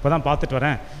பண்ணிட்டோம், இப்போ தான் பார்த்துட்டு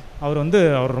வரேன்.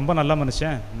 அவர் ரொம்ப நல்ல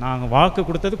மனுஷன், நாங்கள் வாக்கு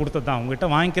கொடுத்தது தான், உங்கள்கிட்ட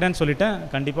வாங்கிக்கிறேன்னு சொல்லிட்டேன்,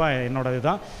 கண்டிப்பாக என்னோட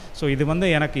இதுதான். ஸோ இது வந்து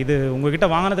எனக்கு இது உங்கள்கிட்ட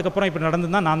வாங்கினதுக்கப்புறம் இப்படி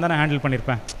நடந்துதான் நான் தானே ஹேண்டில்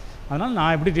பண்ணியிருப்பேன், அதனால்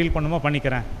நான் எப்படி டீல் பண்ணுமோ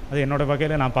பண்ணிக்கிறேன், அது என்னோடய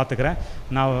வகையில் நான் பார்த்துக்கிறேன்,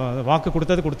 நான் வாக்கு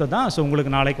கொடுத்தது தான், ஸோ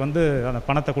உங்களுக்கு நாளைக்கு வந்து அந்த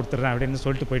பணத்தை கொடுத்துட்றேன் அப்படின்னு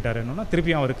சொல்லிட்டு போயிட்டார். என்னன்னா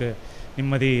திருப்பியும் அவருக்கு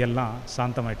நிம்மதி, எல்லாம்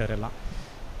சாந்தமாயிட்டார் எல்லாம்.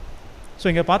 ஸோ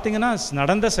இங்கே பார்த்தீங்கன்னா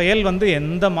நடந்த செயல் வந்து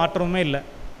எந்த மாற்றமுமே இல்லை.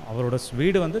 அவரோட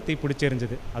வீடு வந்து தீப்பிடிச்சு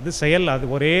எரிஞ்சுது, அது செயல், அது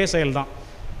ஒரே செயல் தான்.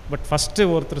 பட் ஃபஸ்ட்டு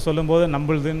ஒருத்தர் சொல்லும்போது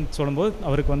நம்பளுதுன்னு சொல்லும்போது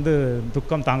அவருக்கு வந்து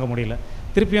துக்கம் தாங்க முடியல.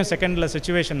 திருப்பியும் செகண்டில்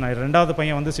சுச்சுவேஷன், 2வது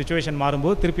பையன் வந்து சுச்சுவேஷன்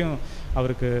மாறும்போது திருப்பியும்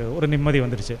அவருக்கு ஒரு நிம்மதி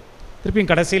வந்துடுச்சு.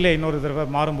 திருப்பியும் கடைசியில் இன்னொரு தடவை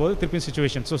மாறும்போது திருப்பியும்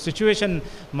சுச்சுவேஷன். ஸோ சுச்சுவேஷன்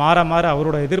மாற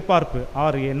அவரோட எதிர்பார்ப்பு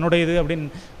என்னோட இது அப்படின்னு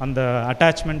அந்த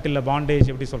அட்டாச்மெண்ட் இல்லை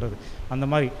பாண்டேஜ் எப்படி சொல்கிறது, அந்த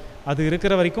மாதிரி அது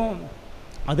இருக்கிற வரைக்கும்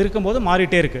அது இருக்கும்போது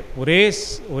மாறிட்டே இருக்குது.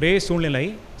 ஒரே சூழ்நிலை,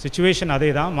 சுச்சுவேஷன் அதே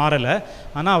தான், மாறலை.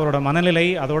 ஆனால் அவரோட மனநிலை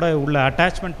அதோட உள்ள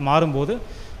அட்டாச்மெண்ட் மாறும்போது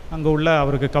அங்கே உள்ள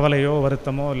அவருக்கு கவலையோ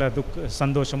வருத்தமோ இல்லை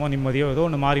சந்தோஷமோ நிம்மதியோ ஏதோ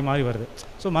ஒன்று மாறி வருது.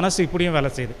 ஸோ மனசு இப்படியும் வேலை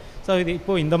செய்யுது. ஸோ இது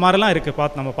இப்போது இந்த மாதிரிலாம்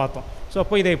இருக்குது நம்ம பார்த்தோம். ஸோ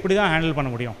அப்போ இதை இப்படி தான் ஹேண்டில் பண்ண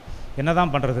முடியும், என்ன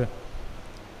தான் பண்ணுறது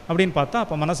அப்படின்னு பார்த்தா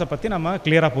அப்போ மனசை பற்றி நம்ம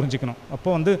கிளியராக புரிஞ்சுக்கணும்.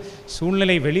 அப்போது வந்து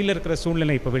சூழ்நிலை, வெளியில் இருக்கிற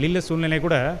சூழ்நிலை, இப்போ வெளியில் சூழ்நிலை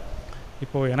கூட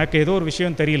இப்போது எனக்கு ஏதோ ஒரு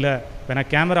விஷயம் தெரியல, இப்போ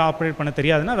எனக்கு கேமரா ஆப்ரேட் பண்ண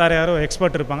தெரியாதுன்னா வேறு யாரோ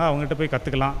எக்ஸ்பர்ட் இருப்பாங்க, அவங்ககிட்ட போய்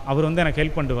கற்றுக்கலாம், அவர் வந்து எனக்கு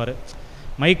ஹெல்ப் பண்ணுவார்.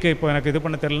 மைக்கு இப்போ எனக்கு இது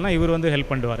பண்ண தெரியலனா இவர் வந்து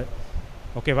ஹெல்ப் பண்ணுவார்.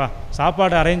 ஓகேவா?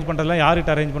 சாப்பாடு அரேஞ்ச் பண்ணுறதுலாம்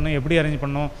யார்கிட்ட அரேஞ்ச் பண்ணணும், எப்படி அரேஞ்ச்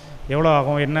பண்ணணும், எவ்வளோ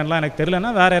ஆகும், என்னெல்லாம் எனக்கு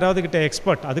தெரியலனா வேறு யாராவது கிட்ட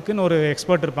எக்ஸ்பர்ட், அதுக்குன்னு ஒரு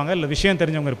எக்ஸ்பர்ட் இருப்பாங்க, இல்லை விஷயம்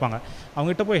தெரிஞ்சவங்க இருப்பாங்க,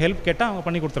 அவங்ககிட்ட போய் ஹெல்ப் கேட்டால் அவங்க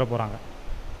பண்ணி கொடுத்துட போகிறாங்க.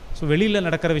 ஸோ வெளியில்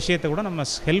நடக்கிற விஷயத்தை கூட நம்ம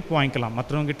ஹெல்ப் வாங்கிக்கலாம்,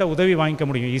 மற்றவங்ககிட்ட உதவி வாங்கிக்க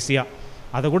முடியும் ஈஸியாக,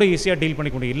 அதை கூட ஈஸியாக டீல்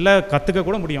பண்ணிக்க முடியும், இல்லை கற்றுக்க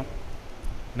கூட முடியும்.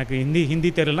 எனக்கு ஹிந்தி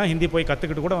தெரியலனா ஹிந்தி போய்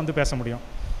கற்றுக்கிட்டு கூட வந்து பேச முடியும்.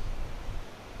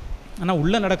 ஆனால்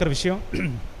உள்ளே நடக்கிற விஷயம்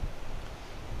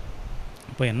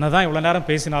இப்போ என்ன தான் இவ்வளோ நேரம்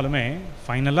பேசினாலுமே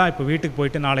ஃபைனலாக இப்போ வீட்டுக்கு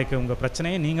போயிட்டு நாளைக்கு உங்கள்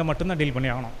பிரச்சனையை நீங்கள் மட்டும்தான் டீல் பண்ணி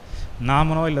ஆகணும்.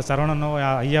 நாமனோ இல்லை சரவணனோ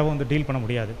ஐயாவோ வந்து டீல் பண்ண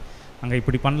முடியாது. அங்கே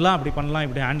இப்படி பண்ணலாம் அப்படி பண்ணலாம்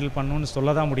இப்படி ஹேண்டில் பண்ணணும்னு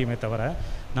சொல்ல தான் முடியுமே தவிர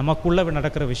நமக்குள்ளே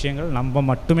நடக்கிற விஷயங்கள் நம்ம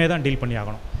மட்டுமே தான் டீல் பண்ணி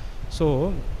ஆகணும். ஸோ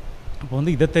இப்போ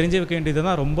வந்து இதை தெரிஞ்சு வைக்க வேண்டியது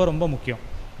தான் ரொம்ப ரொம்ப முக்கியம்.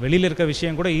 வெளியில் இருக்க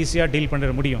விஷயம் கூட ஈஸியாக டீல்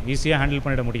பண்ணிட முடியும், ஈஸியாக ஹேண்டில்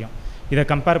பண்ணிட முடியும். இதை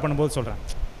கம்பேர் பண்ணும்போது சொல்கிறேன்,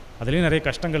 அதுலேயும் நிறைய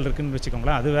கஷ்டங்கள் இருக்குதுன்னு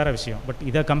வச்சுக்கோங்களேன், அது வேறு விஷயம். பட்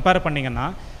இதை கம்பேர் பண்ணிங்கன்னா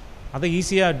அதை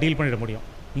ஈஸியாக டீல் பண்ணிட முடியும்.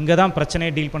 இங்கே தான்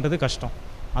பிரச்சனையை டீல் பண்ணுறது கஷ்டம்.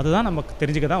 அதுதான் நமக்கு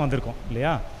தெரிஞ்சுக்க தான் வந்திருக்கோம்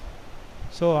இல்லையா?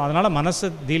 ஸோ அதனால் மனசை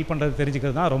டீல் பண்ணுறது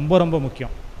தெரிஞ்சுக்கிறது தான் ரொம்ப ரொம்ப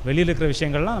முக்கியம். வெளியில் இருக்கிற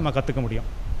விஷயங்கள்லாம் நம்ம கற்றுக்க முடியும்.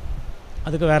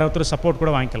 அதுக்கு வேறு ஒருத்தர் சப்போர்ட்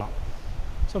கூட வாங்கிக்கலாம்.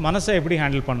 ஸோ மனசை எப்படி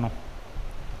ஹேண்டில் பண்ணணும்?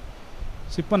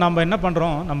 ஸோ இப்போ நம்ம என்ன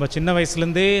பண்ணுறோம், நம்ம சின்ன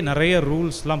வயசுலேருந்தே நிறைய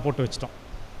ரூல்ஸ்லாம் போட்டு வச்சிட்டோம்.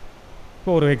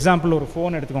 இப்போ ஒரு எக்ஸாம்பிள், ஒரு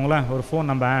ஃபோன் எடுத்துக்கோங்களேன். ஒரு ஃபோன்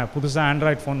நம்ம புதுசாக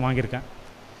ஆண்ட்ராய்டு ஃபோன் வாங்கியிருக்கேன்.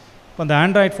 இப்போ அந்த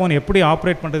ஆண்ட்ராய்டு ஃபோன் எப்படி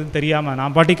ஆப்ரேட் பண்ணுறதுன்னு தெரியாமல்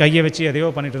நான் பாட்டி கையை வச்சு எதையோ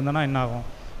பண்ணிகிட்டு இருந்தேன்னா என்ன ஆகும்?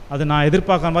 அது நான்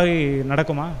எதிர்பார்க்குற மாதிரி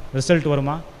நடக்குமா? ரிசல்ட்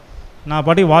வருமா? நான்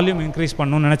பாட்டி வால்யூம் இன்க்ரீஸ்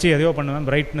பண்ணணும்னு நினச்சி எதையோ பண்ணுவேன்,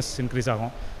 பிரைட்னஸ் இன்க்ரீஸ்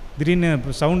ஆகும். திடீர்னு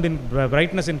சவுண்ட்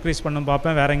பிரைட்னஸ் இன்க்ரீஸ் பண்ணணும்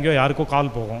பார்ப்பேன், வேறு எங்கேயோ யாருக்கோ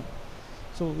கால் போகும்.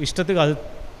 ஸோ இஷ்டத்துக்கு அது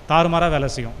தாறுமாறாக வேலை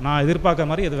செய்யும். நான் எதிர்பார்க்குற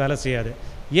மாதிரி அது வேலை செய்யாது.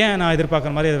 ஏன் நான்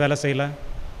எதிர்பார்க்குற மாதிரி அது வேலை செய்யலை?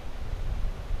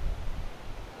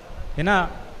 ஏன்னா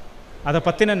அதை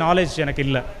பற்றின நாலேஜ் எனக்கு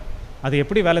இல்லை. அது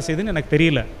எப்படி வேலை செய்யுதுன்னு எனக்கு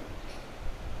தெரியல.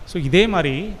 ஸோ இதே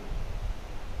மாதிரி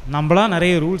நம்மளாம்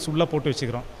நிறைய ரூல்ஸ் உள்ளே போட்டு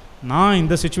வச்சுக்கிறோம். நான்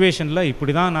இந்த சுச்சுவேஷனில்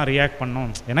இப்படி தான் நான் ரியாக்ட்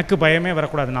பண்ணணும், எனக்கு பயமே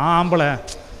வரக்கூடாது, நான் ஆம்பளை,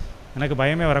 எனக்கு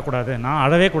பயமே வரக்கூடாது, நான்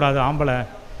அழவே கூடாது ஆம்பளை,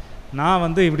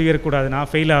 நான் இப்படி இருக்கக்கூடாது, நான்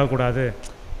ஃபெயில் ஆகக்கூடாது,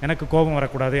 எனக்கு கோபம்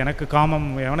வரக்கூடாது, எனக்கு காமம்,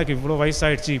 எனக்கு இவ்வளோ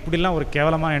வயசாகிடுச்சு, இப்படிலாம் ஒரு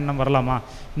கேவலமான எண்ணம் வரலாமா,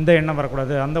 இந்த எண்ணம்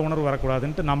வரக்கூடாது, அந்த உணர்வு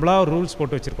வரக்கூடாதுன்ட்டு நம்மளா ஒரு ரூல்ஸ்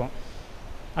போட்டு வச்சுருக்கோம்.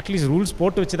 அட்லீஸ்ட் ரூல்ஸ்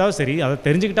போட்டு வச்சதாவது சரி, அதை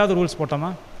தெரிஞ்சுக்கிட்டாவது ரூல்ஸ்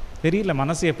போட்டோமா? தெரியல.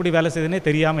 மனசு எப்படி வேலை செய்யுதுன்னே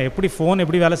தெரியாமல், எப்படி ஃபோன்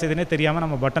எப்படி வேலை செய்யுதுன்னே தெரியாமல்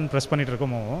நம்ம பட்டன் ப்ரெஸ் பண்ணிகிட்டு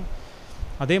இருக்கோமோ,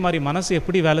 அதே மாதிரி மனசு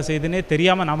எப்படி வேலை செய்யுதுன்னே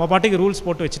தெரியாமல் நம்ம பாட்டுக்கு ரூல்ஸ்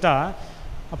போட்டு வச்சுட்டா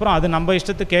அப்புறம் அது நம்ம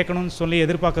இஷ்டத்துக்கு கேட்கணும்னு சொல்லி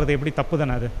எதிர்பார்க்குறது எப்படி தப்பு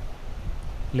தானே அது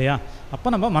இல்லையா? அப்போ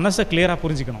நம்ம மனசை கிளியராக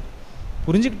புரிஞ்சுக்கணும்.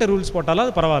 புரிஞ்சுக்கிட்ட ரூல்ஸ் போட்டாலும்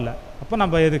அது பரவாயில்ல. அப்போ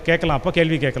நம்ம இது கேட்கலாம், அப்போ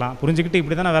கேள்வி கேட்கலாம். புரிஞ்சுக்கிட்டு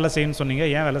இப்படி தானே வேலை செய்யணும்னு சொன்னீங்க,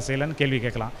 ஏன் வேலை செய்யலைன்னு கேள்வி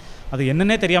கேட்கலாம். அது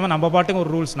என்னன்னே தெரியாமல் நம்ம பாட்டுக்கு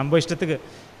ஒரு ரூல்ஸ் நம்ம இஷ்டத்துக்கு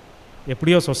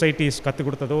எப்படியோ சொசைட்டிஸ் கற்றுக்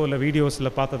கொடுத்ததோ இல்லை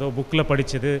வீடியோஸில் பார்த்ததோ புக்கில்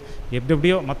படித்தது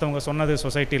எப்படியோ மற்றவங்க சொன்னது,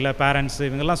 சொசைட்டியில் பேரண்ட்ஸு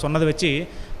இவங்கெல்லாம் சொன்னதை வச்சு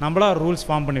நம்மளா ரூல்ஸ்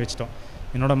ஃபார்ம் பண்ணி வச்சிட்டோம்.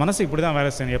 என்னோடய மனசு இப்படி தான் வேலை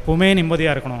செய்யணும், எப்போவுமே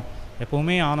நிம்மதியாக இருக்கணும்,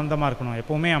 எப்போவுமே ஆனந்தமாக இருக்கணும்,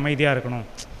 எப்போவுமே அமைதியாக இருக்கணும்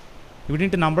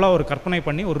இப்படின்ட்டு நம்மளா ஒரு கற்பனை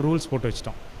பண்ணி ஒரு ரூல்ஸ் போட்டு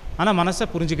வச்சிட்டோம். ஆனால் மனசை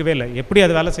புரிஞ்சிக்கவே இல்லை. எப்படி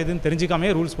அது வேலை செய்யுதுன்னு தெரிஞ்சிக்காமே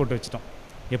ரூல்ஸ் போட்டு வச்சிட்டோம்.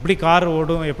 எப்படி கார்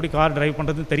ஓடும், எப்படி கார் டிரைவ்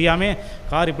பண்ணுறதுன்னு தெரியாமல்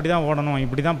கார் இப்படி தான் ஓடணும்,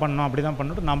 இப்படி தான் பண்ணணும், அப்படி தான்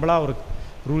பண்ணிட்டு நம்மளா ஒரு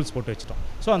ரூல்ஸ் போட்டு வச்சிட்டோம்.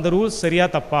 ஸோ அந்த ரூல்ஸ் சரியாக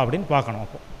தப்பா அப்படின்னு பார்க்கணும்.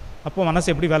 அப்போ மனசு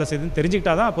எப்படி வேலை செய்யுதுன்னு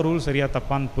தெரிஞ்சுக்கிட்டா தான் அப்போ ரூல்ஸ் சரியாக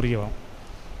தப்பான்னு புரியும்.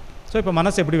 ஸோ இப்போ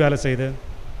மனசு எப்படி வேலை செய்யுது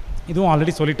இதுவும்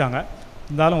ஆல்ரெடி சொல்லிட்டாங்க.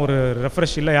 இருந்தாலும் ஒரு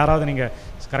ரெஃப்ரெஷ் இல்லை, யாராவது நீங்கள்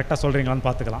கரெக்டாக சொல்கிறீங்களான்னு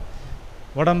பார்த்துக்கலாம்.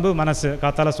 உடம்பு மனசு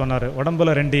காத்தால சொன்னார்,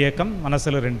 உடம்புல 2 இயக்கம்,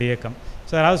 மனசில் 2 இயக்கம்.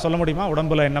 ஸோ யாராவது சொல்ல முடியுமா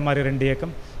உடம்புல என்ன மாதிரி 2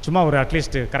 இயக்கம்? சும்மா ஒரு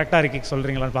அட்லீஸ்ட் கரெக்டாக இருக்கி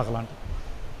சொல்கிறீங்களான்னு பார்க்கலான்ட்டு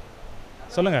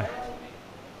சொல்லுங்கள்.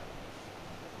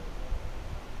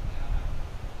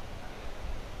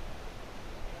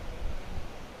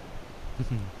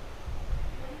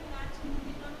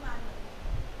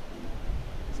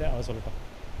 சரி அவ சொல்லட்டும்.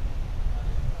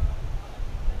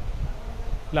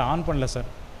 இல்லை ஆன் பண்ணல சார்.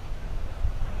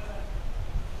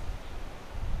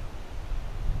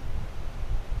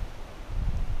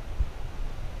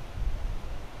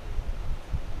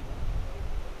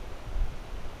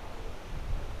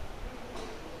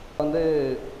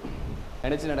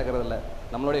 நினச்சி நடக்கிறதில்ல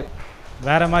நம்மளுடைய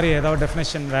வேறு மாதிரி ஏதாவது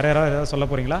டெஃபினேஷன் வேறு ஏதாவது சொல்ல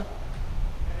போகிறீங்களா?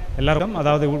 எல்லாருக்கும்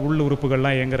அதாவது உள்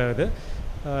உறுப்புகள்லாம் இயங்குறது,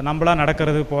 நம்மளாக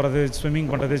நடக்கிறது, போகிறது, ஸ்விம்மிங்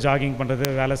பண்ணுறது, ஜாகிங் பண்ணுறது,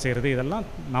 வேலை செய்கிறது, இதெல்லாம்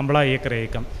நம்மளாக இயக்கிற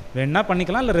இயக்கம். வேணா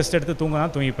பண்ணிக்கலாம், இல்லை ரெஸ்ட் எடுத்து தூங்க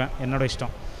தான் தூங்கிப்பேன், என்னோட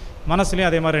இஷ்டம். மனசுலேயும்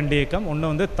அதே மாதிரி 2 இயக்கம்.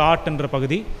 ஒன்று தாட்டுன்ற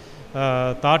பகுதி,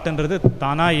 தாட்டுன்றது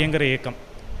தானாக இயங்குகிற இயக்கம்.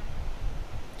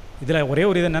 இதில் ஒரே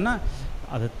ஒரு இது என்னென்னா,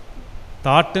 அது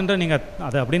தாட்டுன்ற நீங்கள்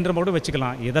அது அப்படின்ற மட்டும்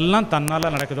வச்சுக்கலாம். எதெல்லாம்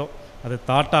தன்னால் நடக்குதோ, அது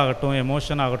தாட் ஆகட்டும்,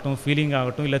 எமோஷன் ஆகட்டும், ஃபீலிங்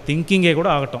ஆகட்டும், இல்லை திங்கிங்கே கூட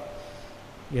ஆகட்டும்,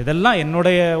 எதெல்லாம்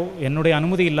என்னுடைய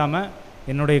அனுமதி இல்லாமல்,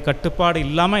 என்னுடைய கட்டுப்பாடு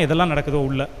இல்லாமல் எதெல்லாம் நடக்குதோ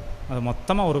உள்ள, அது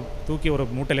மொத்தமாக தூக்கி ஒரு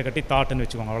மூட்டையில் கட்டி தாட்டுன்னு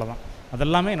வச்சுக்கோங்க, அவ்வளோதான்.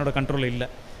 அதெல்லாமே என்னோடய கண்ட்ரோல் இல்லை.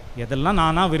 எதெல்லாம்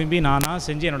நானாக விரும்பி நானாக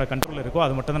செஞ்சு என்னோடய கண்ட்ரோல் இருக்கோ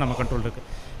அது மட்டும் தான் நம்ம கண்ட்ரோல் இருக்குது.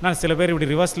 நான் சில பேர் இப்படி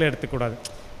ரிவர்ஸில் எடுத்துக்கூடாது.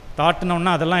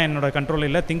 தாட்டுனோன்னா அதெல்லாம் என்னோடய கண்ட்ரோல்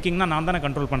இல்லை, திங்கிங்னா நான் தானே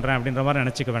கண்ட்ரோல் பண்ணுறேன் அப்படின்ற மாதிரி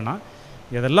நினச்சிக்க வேணாம்.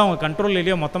 எதெல்லாம் உங்கள் கண்ட்ரோல்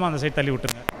இல்லையோ மொத்தமாக அந்த சைடு தள்ளி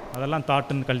விட்டுருங்க, அதெல்லாம்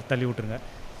தாட்டுன்னு தள்ளி விட்டுருங்க.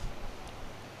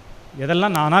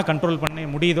 எதெல்லாம் நானாக கண்ட்ரோல் பண்ணி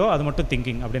முடியுதோ அது மட்டும்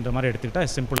திங்கிங் அப்படின்ற மாதிரி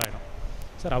எடுத்துக்கிட்டால் சிம்பிள் ஆகிடும்.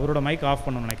 சார் அவரோட மைக் ஆஃப்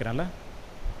பண்ணணும்னு நினைக்கிறேன்ல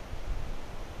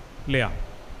இல்லையா?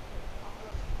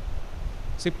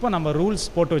 இப்போ நம்ம ரூல்ஸ்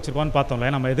போட்டு வச்சுருக்கோன்னு பார்த்தோம்ல,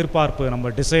 நம்ம எதிர்பார்ப்பு, நம்ம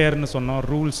டிசையர்னு சொன்னோம்,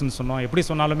 ரூல்ஸ்ன்னு சொன்னோம், எப்படி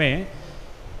சொன்னாலுமே.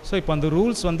 ஸோ இப்போ அந்த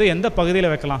ரூல்ஸ் எந்த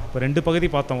பகுதியில் வைக்கலாம்? இப்போ 2 பகுதி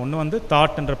பார்த்தோம். ஒன்று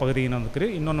தாட்ன்ற பகுதின்னு இருக்குது,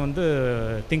 இன்னொன்று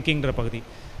திங்கிங்கிற பகுதி.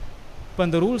 இப்போ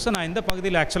இந்த ரூல்ஸை நான் எந்த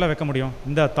பகுதியில் ஆக்சுவலாக வைக்க முடியும்?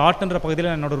 இந்த தாட்ன்ற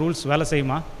பகுதியில் என்னோடய ரூல்ஸ் வேலை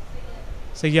செய்யுமா?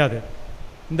 செய்யாது.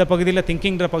 இந்த பகுதியில்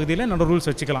திங்கிங்கிற பகுதியில் என்னோடய ரூல்ஸ்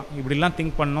வச்சுக்கலாம். இப்படிலாம்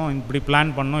திங்க் பண்ணணும், இப்படி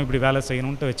பிளான் பண்ணணும், இப்படி வேலை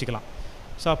செய்யணுன்ட்டு வச்சுக்கலாம்.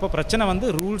 ஸோ அப்போ பிரச்சனை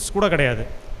ரூல்ஸ் கூட கிடையாது,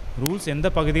 ரூல்ஸ் எந்த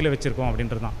பகுதியில் வச்சுருக்கோம்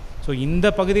அப்படின்றது தான். ஸோ இந்த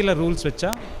பகுதியில் ரூல்ஸ்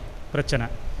வச்சா பிரச்சனை,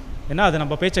 ஏன்னா அது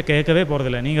நம்ம பேச்சை கேட்கவே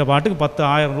போகிறதில்ல. நீங்கள் பாட்டுக்கு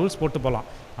 10,000 ரூல்ஸ் போட்டு போகலாம்,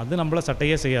 அது நம்மளை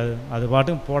சட்டையே செய்யாது, அது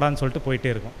பாட்டுக்கு போடான்னு சொல்லிட்டு போயிட்டே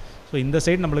இருக்கும். ஸோ இந்த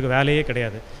சைடு நம்மளுக்கு வேலையே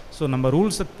கிடையாது. ஸோ நம்ம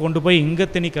ரூல்ஸை கொண்டு போய் இங்கே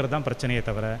திணிக்கிறது தான் பிரச்சனையே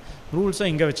தவிர, ரூல்ஸை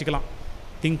இங்கே வச்சுக்கலாம்,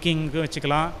 திங்கிங்க்கும்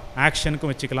வச்சுக்கலாம்,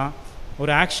 ஆக்ஷனுக்கும் வச்சுக்கலாம்.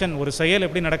 ஒரு ஆக்ஷன், ஒரு செயல்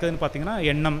எப்படி நடக்குதுன்னு பார்த்தீங்கன்னா,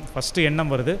 எண்ணம், ஃபஸ்ட்டு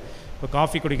எண்ணம் வருது. இப்போ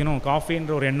காஃபி குடிக்கணும்,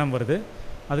 காஃபின்ற ஒரு எண்ணம் வருது.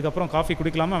 அதுக்கப்புறம் காஃபி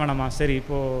குடிக்கலாமா வேணாமா, சரி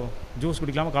இப்போது ஜூஸ்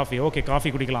குடிக்கலாமா, காஃபி, ஓகே காஃபி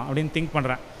குடிக்கலாம் அப்படின்னு திங்க்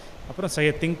பண்ணுறேன். அப்புறம்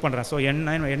திங்க் பண்ணுறேன். ஸோ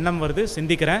எண்ணம் வருது,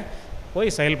 சிந்திக்கிறேன், போய்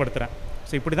செயல்படுத்துகிறேன்.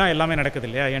 ஸோ இப்படி தான் எல்லாமே நடக்குது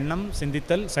இல்லையா? எண்ணம்,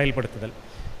 சிந்தித்தல், செயல்படுத்துதல்.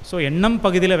 ஸோ எண்ணம்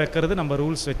பகுதியில் வைக்கிறது நம்ம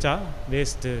ரூல்ஸ் வச்சா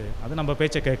வேஸ்ட்டு, அது நம்ம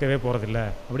பேச்சை கேட்கவே போகிறதில்ல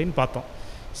அப்படின்னு பார்த்தோம்.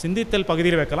 சிந்தித்தல்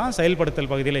பகுதியில் வைக்கலாம்,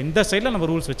 செயல்படுத்தல் பகுதியில் இந்த சைடில் நம்ம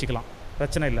ரூல்ஸ் வச்சுக்கலாம்,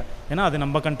 பிரச்சனை இல்லை. ஏன்னா அது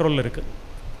நம்ம கண்ட்ரோலில் இருக்குது.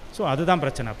 ஸோ அதுதான்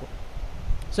பிரச்சனை அப்போது.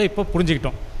 ஸோ இப்போ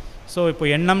புரிஞ்சுக்கிட்டோம். ஸோ இப்போ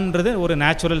எண்ணம்ன்றது ஒரு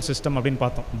நேச்சுரல் சிஸ்டம் அப்படின்னு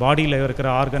பார்த்தோம். பாடியில் இருக்கிற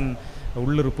ஆர்கன்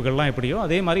உள்ளுறுப்புகள்லாம் எப்படியோ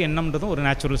அதே மாதிரி எண்ணம்ன்றதும் ஒரு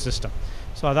நேச்சுரல் சிஸ்டம்.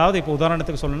 ஸோ அதாவது இப்போ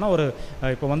உதாரணத்துக்கு சொல்லணும்னா, ஒரு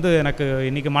இப்போ வந்து எனக்கு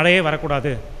இன்றைக்கி மழையே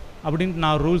வரக்கூடாது அப்படின்ட்டு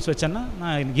நான் ரூல்ஸ் வச்சேன்னா,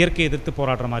 நான் இயற்கையை எதிர்த்து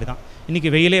போராடுற மாதிரி தான். இன்றைக்கி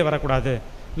வெயிலே வரக்கூடாது,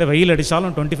 இல்லை வெயில்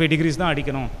அடித்தாலும் 25 டிகிரிஸ் தான்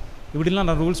அடிக்கணும், இப்படிலாம்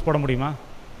நான் ரூல்ஸ் போட முடியுமா?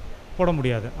 போட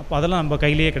முடியாது. அப்போ அதெல்லாம் நம்ம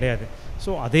கையிலேயே கிடையாது.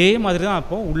 ஸோ அதே மாதிரி தான்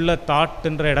அப்போது உள்ள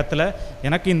தாட்டுன்ற இடத்துல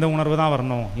எனக்கு இந்த உணர்வு தான்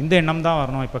வரணும், இந்த எண்ணம் தான்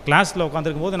வரணும். இப்போ கிளாஸில்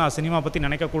உட்காந்துருக்கும் போது நான் சினிமா பற்றி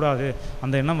நினைக்கக்கூடாது,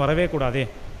 அந்த எண்ணம் வரவே கூடாது.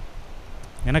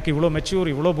 எனக்கு இவ்வளோ மெச்சூர்,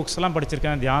 இவ்வளோ புக்ஸ்லாம்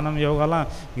படிச்சிருக்கேன், தியானம் யோகாலாம்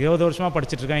 20 வருஷமாக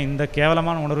படிச்சுட்ருக்கேன், இந்த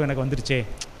கேவலமான உணர்வு எனக்கு வந்துருச்சே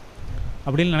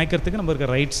அப்படின்னு நினைக்கிறதுக்கு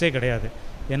நம்மளுக்கு ரைட்ஸே கிடையாது.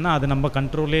 ஏன்னா அது நம்ம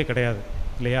கண்ட்ரோலே கிடையாது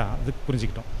இல்லையா? அதுக்கு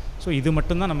புரிஞ்சுக்கிட்டோம். ஸோ இது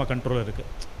மட்டும்தான் நம்ம கண்ட்ரோலில்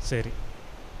இருக்குது. சரி,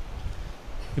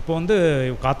 இப்போ வந்து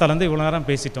காத்தாலேருந்து இவ்வளோ நேரம்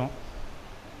பேசிட்டோம்,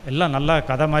 எல்லாம் நல்லா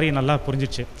கதை மாதிரி நல்லா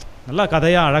புரிஞ்சிடுச்சு, நல்லா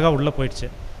கதையாக அழகாக உள்ளே போயிடுச்சு.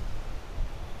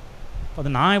 அது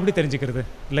நான் எப்படி தெரிஞ்சுக்கிறது?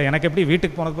 இல்லை எனக்கு எப்படி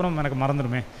வீட்டுக்கு போனதுக்கப்புறம் எனக்கு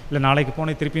மறந்துடுமே, இல்லை நாளைக்கு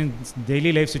போனே திருப்பியும்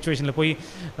டெய்லி லைஃப் சுச்சுவேஷனில் போய்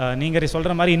நீங்கள்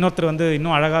சொல்கிற மாதிரி இன்னொருத்தர் வந்து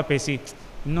இன்னும் அழகாக பேசி,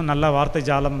 இன்னும் நல்லா வார்த்தை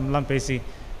ஜாலம்லாம் பேசி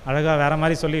அழகாக வேறு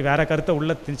மாதிரி சொல்லி வேறு கருத்தை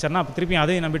உள்ளே திணிச்சர்னா, அப்போ திருப்பியும்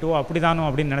அதையும் நம்பிட்டு ஓ அப்படி தானோ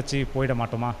அப்படின்னு நினச்சி போயிட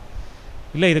மாட்டோமா?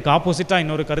 இல்லை இதுக்கு ஆப்போசிட்டாக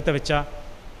இன்னொரு கருத்தை வச்சா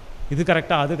இது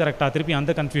கரெக்டாக அது கரெக்டாக திருப்பி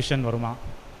அந்த கன்ஃபியூஷன் வருமா?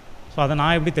 ஸோ அதை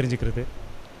நான் எப்படி தெரிஞ்சுக்கிறது?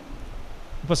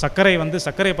 இப்போ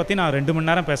சர்க்கரையை பற்றி நான் 2 மணி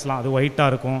நேரம் பேசலாம். அது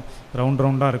ஒயிட்டாக இருக்கும்,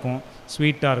 ரவுண்டாக இருக்கும்,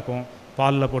 ஸ்வீட்டாக இருக்கும்,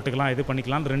 பாலில் போட்டுக்கலாம், இது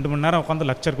பண்ணிக்கலாம், 2 மணி நேரம் உட்காந்து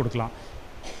லெக்சர் கொடுக்கலாம்.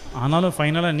 ஆனாலும்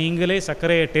ஃபைனலாக நீங்களே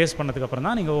சர்க்கரையை டேஸ்ட் பண்ணதுக்கப்புறம்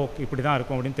தான் நீங்கள் ஓகே இப்படி தான்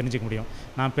இருக்கும் அப்படின்னு தெரிஞ்சிக்க முடியும்.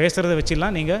 நான் பேசுகிறத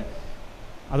வச்சுலாம் நீங்கள்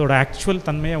அதோட ஆக்சுவல்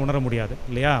தன்மையை உணர முடியாது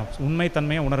இல்லையா? உண்மை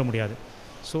தன்மையை உணர முடியாது.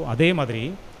 ஸோ அதே மாதிரி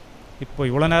இப்போ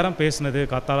இவ்வளோ நேரம் பேசுனது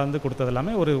காத்தாலேருந்து கொடுத்தது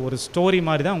எல்லாமே ஒரு ஸ்டோரி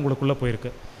மாதிரி தான் உங்களுக்குள்ளே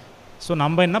போயிருக்கு. ஸோ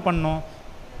நம்ம என்ன பண்ணோம்,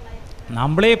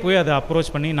 நம்மளே போய் அதை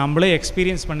அப்ரோச் பண்ணி நம்மளே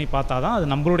எக்ஸ்பீரியன்ஸ் பண்ணி பார்த்தா தான் அது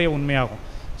நம்மளுடைய உண்மையாகும்.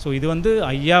 ஸோ இது வந்து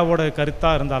ஐயாவோட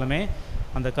கருத்தாக இருந்தாலுமே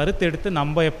அந்த கருத்தை எடுத்து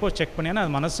நம்ம எப்போ செக் பண்ணியானா,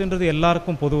 அது மனசுன்றது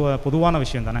எல்லாருக்கும் பொதுவான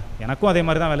விஷயம் தானே. எனக்கும் அதே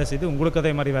மாதிரி தான் வேலை செய்யுது, உங்களுக்கு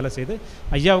அதே மாதிரி வேலை செய்யுது,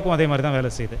 ஐயாவுக்கும் அதே மாதிரி தான்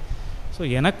வேலை செய்யுது. ஸோ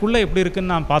எனக்குள்ளே எப்படி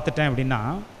இருக்குதுன்னு நான் பார்த்துட்டேன் அப்படின்னா,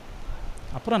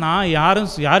 அப்புறம் நான்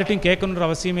யார்கிட்டையும் கேட்கணுன்ற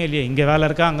அவசியமே இல்லையே. இங்கே வேலை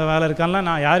இருக்கா அங்கே வேலை இருக்கான்லாம்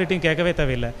நான் யார்கிட்டையும் கேட்கவே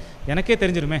தேவையில்லை, எனக்கே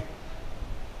தெரிஞ்சிருமே.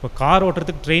 இப்போ கார்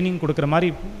ஓட்டுறதுக்கு ட்ரைனிங் கொடுக்குற மாதிரி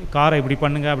காரை இப்படி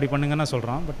பண்ணுங்க அப்படி பண்ணுங்கன்னு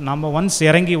சொல்கிறோம். பட் நம்ம ஒன்ஸ்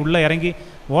உள்ளே இறங்கி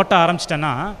ஓட்ட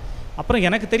ஆரம்பிச்சிட்டேன்னா அப்புறம்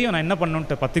எனக்கு தெரியும் நான் என்ன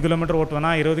பண்ணணுன்ட்டு. 10 கிலோமீட்டர் ஓட்டுவேனா,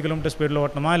 20 கிலோமீட்டர் ஸ்பீடில்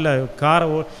ஓட்டணுமா, இல்லை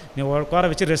காரை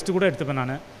வச்சு ரெஸ்ட்டு கூட எடுத்துப்பேன்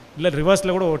நான், இல்லை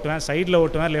ரிவர்ஸில் கூட ஓட்டுவேன், சைடில்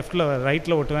ஓட்டுவேன்,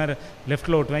 ரைட்டில் ஓட்டுவேன்,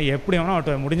 லெஃப்ட்டில் ஓட்டுவேன், எப்படி வேணால்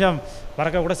ஓட்டுவேன், முடிஞ்சால்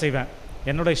பறக்க கூட செய்வேன்,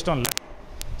 என்னோடய இஷ்டம் இல்லை.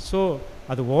 ஸோ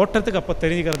அது ஓட்டுறதுக்கு அப்போ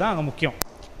தெரிஞ்சுக்கிறது தான் அங்கே முக்கியம்.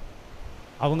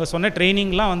 அவங்க சொன்ன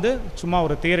ட்ரைனிங்லாம் வந்து சும்மா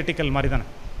ஒரு தியரிட்டிக்கல் மாதிரி தானே.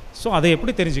 ஸோ அதை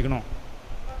எப்படி தெரிஞ்சுக்கணும்?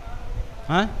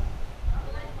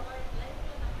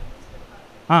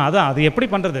 அதான் அது எப்படி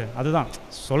பண்ணுறது, அதுதான்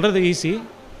சொல்கிறது ஈஸி.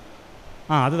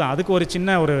 அதுதான் அதுக்கு ஒரு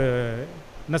சின்ன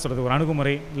என்ன சொல்கிறது, ஒரு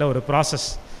அணுகுமுறை இல்லை ஒரு ப்ராசஸ்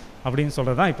அப்படின்னு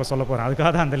சொல்கிறது தான் இப்போ சொல்ல போகிறேன்.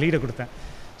 அதுக்காக தான் அந்த லீடை கொடுத்தேன்.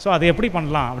 ஸோ அதை எப்படி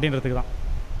பண்ணலாம் அப்படின்றதுக்கு தான்.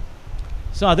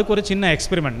 ஸோ அதுக்கு ஒரு சின்ன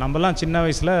எக்ஸ்பெரிமெண்ட், நம்மலாம் சின்ன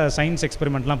வயசில் சயின்ஸ்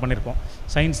எக்ஸ்பெரிமெண்ட்லாம் பண்ணியிருப்போம்.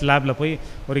 சயின்ஸ் லேபில் போய்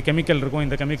ஒரு கெமிக்கல் இருக்கும்,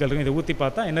 இந்த கெமிக்கல் இருக்கும், இதை ஊற்றி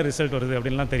பார்த்தா என்ன ரிசல்ட் வருது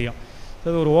அப்படின்லாம் தெரியும். ஸோ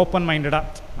அது ஒரு ஓப்பன் மைண்டடாக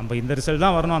நம்ம இந்த ரிசல்ட்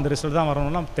தான் வரணும் அந்த ரிசல்ட் தான்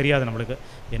வரணும்லாம் தெரியாது நம்மளுக்கு.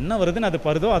 என்ன வருதுன்னு அது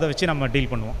பருதோ அதை வச்சு நம்ம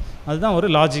டீல் பண்ணுவோம். அதுதான் ஒரு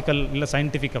லாஜிக்கல் இல்லை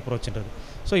சயின்டிஃபிக் அப்ரோச்ன்றது.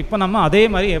 ஸோ இப்போ நம்ம அதே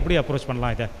மாதிரி எப்படி அப்ரோச்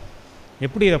பண்ணலாம்,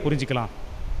 எப்படி இதை புரிஞ்சிக்கலாம்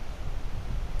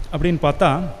அப்படின்னு பார்த்தா,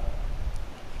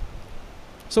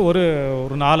 ஸோ ஒரு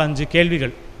 4-5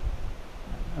 கேள்விகள்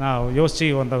நான் யோசித்து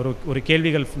அந்த ஒரு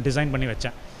கேள்விகள் டிசைன் பண்ணி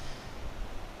வச்சேன்.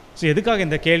 ஸோ எதுக்காக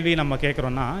இந்த கேள்வி நம்ம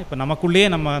கேட்குறோன்னா, இப்போ நமக்குள்ளேயே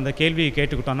நம்ம அந்த கேள்வியை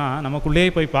கேட்டுக்கிட்டோன்னா நமக்குள்ளேயே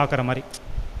போய் பார்க்குற மாதிரி.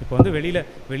 இப்போ வந்து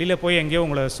வெளியில் போய் எங்கேயோ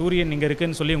உங்களை சூரியன் இங்கே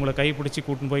இருக்குதுன்னு சொல்லி உங்களை கை பிடிச்சி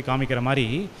கூட்டின்னு போய் காமிக்கிற மாதிரி,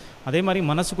 அதே மாதிரி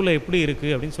மனசுக்குள்ளே எப்படி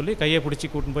இருக்குது அப்படின்னு சொல்லி கையை பிடிச்சி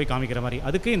கூட்டின்னு போய் காமிக்கிற மாதிரி.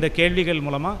 அதுக்கு இந்த கேள்விகள்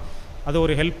மூலமாக அது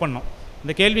ஒரு ஹெல்ப் பண்ணோம்.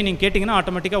 இந்த கேள்வி நீங்கள் கேட்டிங்கன்னா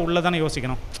ஆட்டோமேட்டிக்காக உள்ளே தானே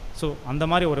யோசிக்கணும். ஸோ அந்த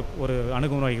மாதிரி ஒரு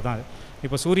அணுகுமுறைக்கு தான் அது.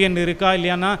 இப்போ சூரியன் இருக்கா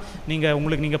இல்லையானா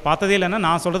உங்களுக்கு நீங்கள் பார்த்ததே இல்லைன்னா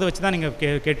நான் சொல்கிறத வச்சு தான் நீங்கள்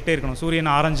கேட்டுகிட்டே இருக்கணும். சூரியன்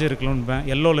ஆரஞ்சு இருக்குன்னுவேன்,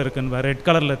 எல்லோவில் இருக்குன்னுவேன், ரெட்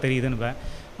கலரில் தெரியுதுன்னுவேன்.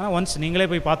 ஆனால் ஒன்ஸ் நீங்களே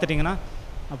போய் பார்த்துட்டிங்கன்னா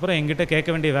அப்புறம் எங்கிட்ட கேட்க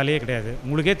வேண்டிய வேலையே கிடையாது.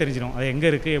 உங்களுக்கே தெரிஞ்சிடும் அது எங்கே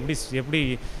இருக்குது, எப்படி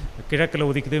கிழக்கில்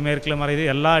உதிக்குது, மேற்கில் மறையுது,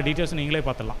 எல்லா டீட்டெயில்ஸும் நீங்களே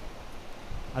பார்த்துடலாம்.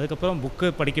 அதுக்கப்புறம் புக்கு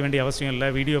படிக்க வேண்டிய அவசியம் இல்லை,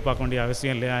 வீடியோ பார்க்க வேண்டிய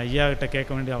அவசியம் இல்லை, ஐயாக்கிட்ட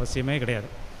கேட்க வேண்டிய அவசியமே கிடையாது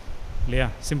இல்லையா?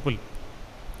 சிம்பிள்.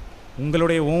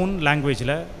 உங்களுடைய ஓன்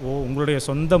லாங்குவேஜில் உங்களுடைய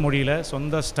சொந்த மொழியில்,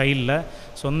 சொந்த ஸ்டைலில்,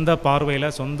 சொந்த பார்வையில்,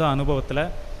 சொந்த அனுபவத்தில்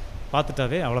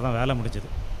பார்த்துட்டாவே அவ்வளோதான், வேலை முடிஞ்சது.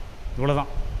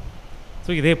 இவ்வளோதான்.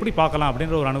 ஸோ இதை எப்படி பார்க்கலாம்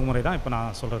அப்படின்ற ஒரு அணுகுமுறை தான் இப்போ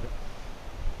நான் சொல்கிறது.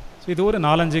 ஸோ இது ஒரு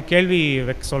 4-5 கேள்வி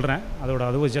சொல்கிறேன்.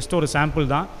 அது ஜஸ்ட் ஒரு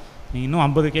சாம்பிள் தான். நீங்கள் இன்னும்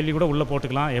 50 கேள்வி கூட உள்ளே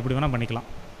போட்டுக்கலாம், எப்படி வேணால் பண்ணிக்கலாம்.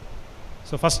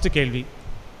 ஸோ ஃபஸ்ட்டு கேள்வி,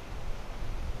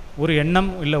 ஒரு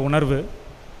எண்ணம் இல்லை உணர்வு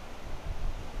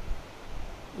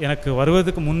எனக்கு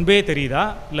வருவதுக்கு முன்பே தெரியுதா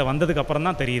இல்லை வந்ததுக்கு அப்புறம்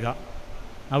தான் தெரியுதா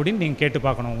அப்படின்னு நீங்கள் கேட்டு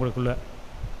பார்க்கணும். உங்களுக்குள்ளே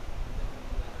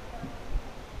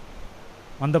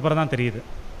வந்தப்புறம் தான் தெரியுது.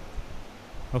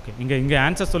 ஓகே, இங்கே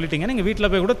ஆன்சர் சொல்லிட்டீங்க. நீங்கள் வீட்டில்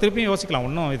போய் கூட திருப்பியும்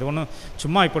யோசிக்கலாம். இது ஒன்றும்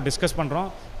சும்மா இப்போ டிஸ்கஸ் பண்ணுறோம்.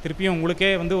 திருப்பியும் உங்களுக்கே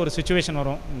ஒரு சுச்சுவேஷன்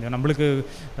வரும். நம்மளுக்கு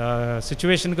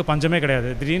சுச்சுவேஷனுக்கு பஞ்சமே கிடையாது.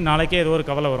 திடீர்னு நாளைக்கே ஏதோ ஒரு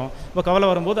கவலை வரும். இப்போ கவலை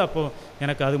வரும்போது அப்போது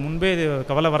எனக்கு அது முன்பே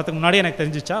கவலை வரதுக்கு முன்னாடியே எனக்கு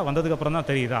தெரிஞ்சிச்சா, வந்ததுக்கப்புறம் தான்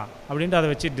தெரியுதா அப்படின்ட்டு அதை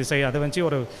வச்சு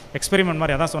ஒரு எக்ஸ்பெரிமெண்ட்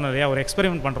மாதிரி, அதான் சொன்னது இல்லையா, ஒரு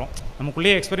எக்ஸ்பெரிமெண்ட் பண்ணுறோம்.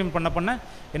 நமக்குள்ளேயே எக்ஸ்பெரிமெண்ட் பண்ண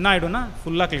என்ன ஆகிடும்னா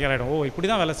ஃபுல்லாக கிளியர் ஆகிடும். இப்படி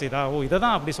தான் வேலை செய்தா, இதை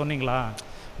தான் அப்படி சொன்னீங்களா,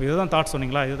 இதுதான் தாட்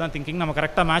சொன்னீங்களா, இதுதான் திங்கிங், நம்ம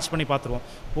கரெக்டாக மேட்ச் பண்ணி பார்த்துருவோம்.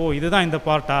 இதுதான் இந்த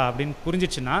பார்ட்டா அப்படின்னு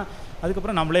புரிஞ்சிச்சுன்னா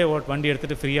அதுக்கப்புறம் நம்மளே வண்டி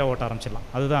எடுத்துகிட்டு ஃப்ரீயாக ஓட்ட ஆரம்பிச்சிடலாம்.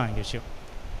 அதுதான் இங்கே விஷயம்.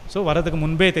 ஸோ வரதுக்கு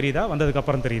முன்பே தெரியுதா,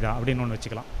 வந்ததுக்கப்புறம் தெரியுதா அப்படின்னு ஒன்று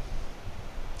வச்சுக்கலாம்.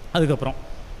 அதுக்கப்புறம்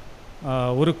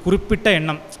ஒரு குறிப்பிட்ட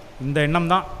எண்ணம், இந்த எண்ணம்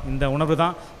தான், இந்த உணர்வு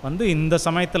தான் இந்த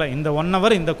சமயத்தில் இந்த 1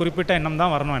 hour இந்த குறிப்பிட்ட எண்ணம்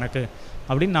தான் வரணும் எனக்கு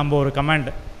அப்படின்னு நம்ம ஒரு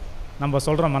கமாண்டு நம்ம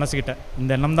சொல்கிறோம் மனசுக்கிட்ட.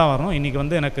 இந்த எண்ணம் தான் வரணும்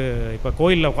இன்றைக்கி. எனக்கு இப்போ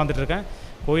கோயிலில் உட்காந்துட்ருக்கேன்,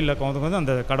 கோயிலில் உட்காந்து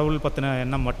அந்த கடவுள் பற்றின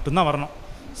எண்ணம் மட்டும்தான் வரணும்.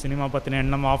 சினிமா பற்றின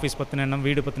எண்ணம், ஆஃபீஸ் பற்றின எண்ணம்,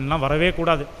 வீடு பற்றினலாம் வரவே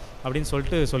கூடாது அப்படின்னு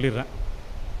சொல்லிடுறேன்.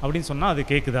 அப்படின்னு சொன்னால் அது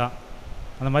கேட்குதா,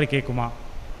 அந்த மாதிரி கேட்குமா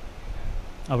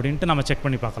அப்படின்ட்டு நம்ம செக்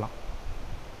பண்ணி பார்க்கலாம்.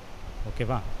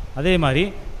 ஓகேவா? அதே மாதிரி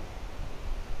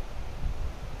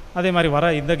வர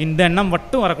இந்த எண்ணம்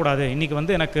மட்டும் வரக்கூடாது.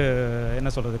 இன்றைக்கி எனக்கு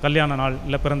என்ன சொல்கிறது, கல்யாண நாள்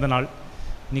இல்லை பிறந்த நாள்,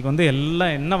 இன்றைக்கி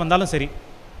எல்லாம் என்ன வந்தாலும் சரி,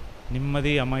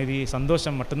 நிம்மதி, அமைதி,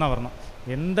 சந்தோஷம் மட்டும்தான் வரணும்.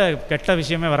 எந்த கெட்ட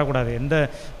விஷயமே வரக்கூடாது. எந்த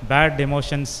பேட்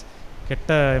எமோஷன்ஸ்,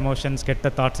 கெட்ட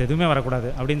தாட்ஸ் எதுவுமே வரக்கூடாது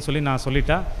அப்படின்னு நான்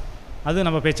சொல்லிட்டா அது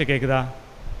நம்ம பேச்சை கேட்குதா?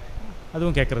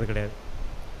 அதுவும் கேட்குறது கிடையாது.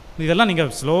 இதெல்லாம்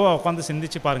நீங்கள் ஸ்லோவாக உட்காந்து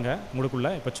சிந்திச்சு பாருங்கள்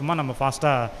உங்களுக்குள்ளே. இப்போ சும்மா நம்ம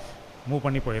ஃபாஸ்ட்டாக மூவ்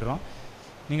பண்ணி போயிடுறோம்.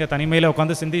 நீங்கள் தனிமையில்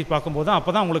உட்காந்து சிந்திச்சு பார்க்கும்போது தான்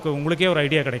அப்போ தான் உங்களுக்கே ஒரு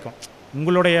ஐடியா கிடைக்கும்.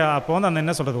 உங்களுடைய அப்போ அந்த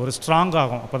என்ன சொல்கிறது, ஒரு ஸ்ட்ராங்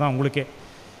ஆகும். அப்போ தான் உங்களுக்கே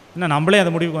நம்மளே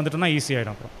அந்த முடிவுக்கு வந்துட்டோம்னா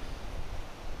ஈஸியாகிடும். அப்புறம்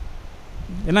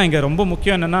ஏன்னா இங்கே ரொம்ப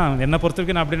முக்கியம் என்னென்னா, என்னை பொறுத்த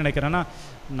வரைக்கும் நான் அப்படின்னு நினைக்கிறேன்னா,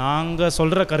 நாங்கள்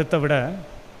சொல்கிற கருத்தை விட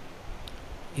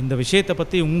இந்த விஷயத்தை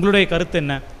பற்றி உங்களுடைய கருத்து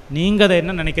என்ன, நீங்கள் அதை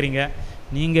என்ன நினைக்கிறீங்க,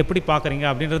 நீங்கள் எப்படி பார்க்குறீங்க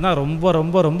அப்படின்றது தான் ரொம்ப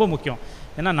ரொம்ப ரொம்ப முக்கியம்.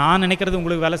 ஏன்னா நான் நினைக்கிறது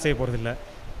உங்களுக்கு வேலை செய்ய போகிறதில்ல.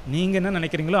 நீங்கள் என்ன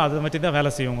நினைக்கிறீங்களோ அதை பற்றி தான் வேலை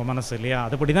செய்யும் உங்கள் மனசு இல்லையா?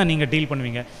 அதுபடி தான் நீங்கள் டீல்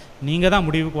பண்ணுவீங்க. நீங்கள் தான்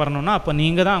முடிவுக்கு வரணும்னா அப்போ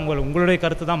நீங்கள் தான் உங்களுடைய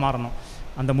கருத்து தான் மாறணும்.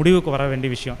 அந்த முடிவுக்கு வர வேண்டிய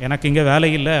விஷயம், எனக்கு இங்கே வேலை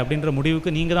இல்லை அப்படின்ற முடிவுக்கு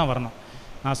நீங்கள் தான் வரணும்.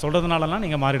 நான் சொல்கிறதுனாலலாம்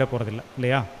நீங்கள் மாறிட போகிறதில்ல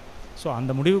இல்லையா? ஸோ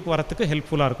அந்த முடிவுக்கு வரத்துக்கு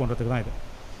ஹெல்ப்ஃபுல்லாக இருக்குன்றதுக்கு தான் இது.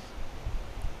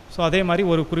 ஸோ அதே மாதிரி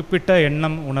ஒரு குறிப்பிட்ட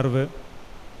எண்ணம், உணர்வு,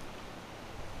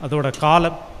 அதோட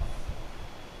காலம்.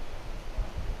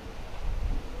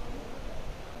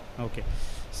 ஓகே,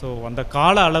 ஸோ அந்த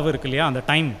கால அளவு இருக்கு இல்லையா, அந்த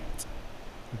டைம்.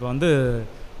 இப்போ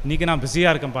இன்றைக்கி நான்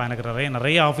பிஸியாக இருக்கேன்ப்பா, எனக்கு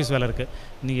நிறைய ஆஃபீஸ் வேலை இருக்குது.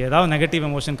 நீங்கள் ஏதாவது நெகட்டிவ்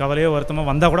எமோஷன், கவலையோ வருத்தமோ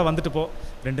வந்தால் கூட வந்துட்டு போ,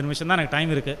 2 நிமிஷம் தான் எனக்கு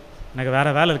டைம் இருக்குது, எனக்கு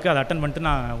வேறு வேலை இருக்குது, அதை அட்டன் பண்ணிட்டு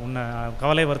நான் உன்னை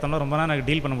கவலை வருத்தம்லாம் ரொம்ப நாள் எனக்கு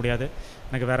டீல் பண்ண முடியாது,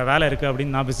 எனக்கு வேறு வேலை இருக்குது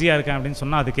அப்படின்னு நான் பிஸியாக இருக்கேன் அப்படின்னு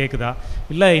சொன்னால் அது கேட்குதா?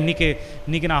 இல்லை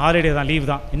இன்றைக்கி நான் ஹாலிடே தான், லீவ்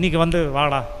தான், இன்றைக்கி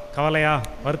வாடா, கவலையா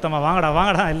வருத்தமா,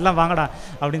 வாங்கடா எல்லாம் வாங்கடா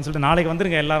அப்படின்னு சொல்லிட்டு நாளைக்கு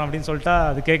வந்துருங்க எல்லோரும் அப்படின்னு சொல்லிட்டா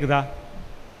அது கேட்குதா?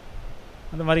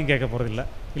 அந்த மாதிரியும் கேட்க போகிறதில்ல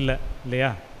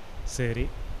இல்லையா? சரி,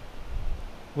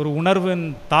 ஒரு உணர்வின்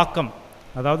தாக்கம்,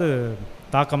 அதாவது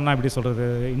தாக்கம்னா எப்படி சொல்கிறது,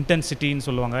 இன்டென்சிட்டின்னு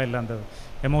சொல்லுவாங்க, இல்லை அந்த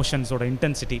எமோஷன்ஸோட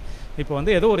இன்டென்சிட்டி. இப்போ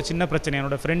ஏதோ ஒரு சின்ன பிரச்சனை,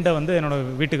 என்னோடய ஃப்ரெண்டை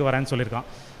என்னோடய வீட்டுக்கு வரேன்னு சொல்லியிருக்கான்.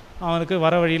 அவனுக்கு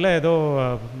வர வழியில் ஏதோ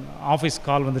ஆஃபீஸ்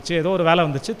கால் வந்துச்சு, ஏதோ ஒரு வேலை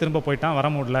வந்துச்சு, திரும்ப போயிட்டான், வர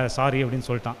முடியல, சாரி அப்படின்னு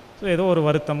சொல்லிட்டான். ஸோ ஏதோ ஒரு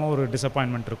வருத்தமோ ஒரு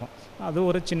டிசப்பாயின்மெண்ட் இருக்கும். அது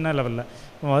ஒரு சின்ன லெவலில்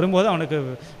வரும்போது அவனுக்கு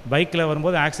பைக்கில்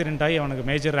வரும்போது ஆக்சிடென்ட் ஆகி அவனுக்கு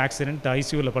மேஜர் ஆக்சிடென்ட்,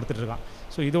 ஐசியூவில் படுத்துட்டு இருக்கான்.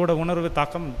 ஸோ இதோட உணர்வு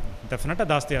தாக்கம் டெஃபினட்டாக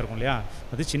ஜாஸ்தியாக இருக்கும் இல்லையா?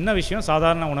 அது சின்ன விஷயம்,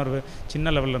 சாதாரண உணர்வு,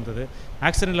 சின்ன லெவலில் இருந்தது.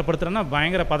 ஆக்சிடெண்ட்டில் படுத்துறோன்னா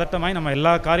பயங்கர பதட்டமாகி நம்ம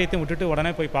எல்லா காரியத்தையும் விட்டுட்டு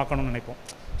உடனே போய் பார்க்கணும்னு நினைப்போம்.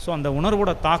 ஸோ அந்த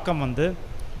உணர்வோட தாக்கம்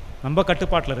நம்ம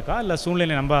கட்டுப்பாட்டில் இருக்கா, இல்லை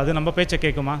சூழ்நிலை நம்ம பேச்சை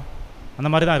கேட்குமா, அந்த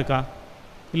மாதிரி தான் இருக்கா?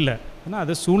 இல்லை. ஏன்னா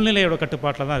அது சூழ்நிலையோட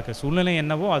கட்டுப்பாட்டில் தான் இருக்குது. சூழ்நிலை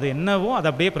என்னவோ அது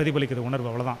அப்படியே பிரதிபலிக்குது உணர்வு,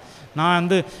 அவ்வளோதான். நான்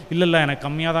வந்து இல்லை எனக்கு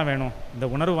கம்மியாக தான் வேணும், இந்த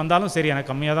உணர்வு வந்தாலும் சரி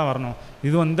எனக்கு கம்மியாக தான் வரணும்,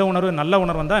 இது இந்த உணர்வு நல்ல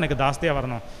உணர்வு வந்தால் எனக்கு ஜாஸ்தியாக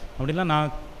வரணும் அப்படின்லாம்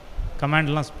நான்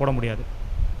கமாண்ட்லாம் போட முடியாது.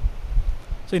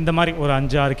 ஸோ இந்த மாதிரி ஒரு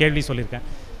 5-6 கேள்வி சொல்லியிருக்கேன்.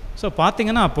 ஸோ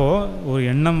பார்த்திங்கன்னா அப்போது ஒரு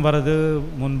எண்ணம் வர்றது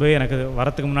முன்பே எனக்கு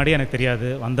வரத்துக்கு முன்னாடியே எனக்கு தெரியாது,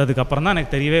 வந்ததுக்கப்புறம் தான்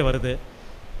எனக்கு தெரியவே வருது.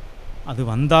 அது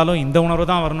வந்தாலும் இந்த உணர்வு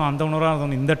தான் வரணும், அந்த உணர்வு தான்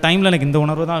வரணும், இந்த டைமில் எனக்கு இந்த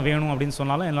உணர்வு தான் வேணும் அப்படின்னு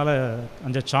சொன்னாலும் என்னால்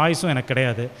அந்த சாய்ஸும் எனக்கு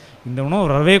கிடையாது. இந்த உணவு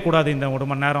வரவே கூடாது இந்த 1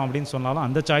 மணி நேரம் அப்படின்னு சொன்னாலும்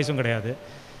அந்த சாய்ஸும் கிடையாது.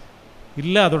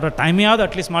 இல்லை அதோட டைமையாவது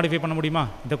அட்லீஸ்ட் மாடிஃபை பண்ண முடியுமா,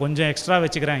 இதை கொஞ்சம் எக்ஸ்ட்ரா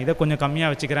வச்சுக்கிறேன், இதை கொஞ்சம்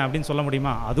கம்மியாக வச்சுக்கிறேன் அப்படின்னு சொல்ல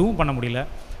முடியுமா, அதுவும் பண்ண முடியல.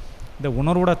 இந்த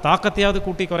உணர்வோட தாக்கத்தையாவது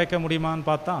கூட்டி குறைக்க முடியுமான்னு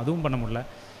பார்த்தா அதுவும் பண்ண முடியல.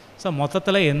 ஸோ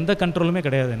மொத்தத்தில் எந்த கண்ட்ரோலுமே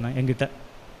கிடையாது என்கிட்ட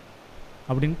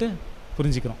அப்படின்ட்டு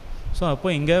புரிஞ்சுக்கிறோம். ஸோ அப்போ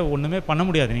இங்கே ஒன்றுமே பண்ண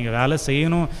முடியாது. நீங்கள் வேலை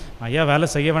செய்யணும், ஐயா வேலை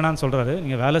செய்ய வேணான்னு சொல்கிறாரு,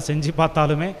 நீங்கள் வேலை செஞ்சு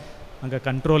பார்த்தாலுமே அங்கே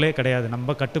கண்ட்ரோலே கிடையாது,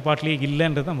 நம்ம கட்டுப்பாட்டிலே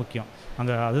இல்லைன்றது தான் முக்கியம்.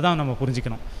 அங்கே அதுதான் நம்ம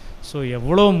புரிஞ்சுக்கணும். ஸோ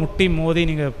எவ்வளோ முட்டி மோதி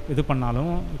நீங்கள் இது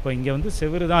பண்ணாலும், இப்போ இங்கே வந்து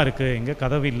செவுரு தான் இருக்குது, இங்கே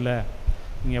கதவு இல்லை.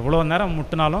 நீங்கள் எவ்வளோ நேரம்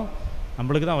முட்டினாலும்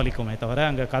நம்மளுக்கு தான் வலிக்குமே தவிர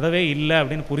அங்கே கதவே இல்லை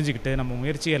அப்படின்னு புரிஞ்சுக்கிட்டு நம்ம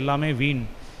முயற்சி எல்லாமே வீண்,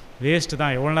 வேஸ்ட்டு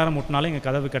தான். எவ்வளோ நேரம் முட்டினாலும் இங்கே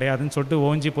கதவு கிடையாதுன்னு சொல்லிட்டு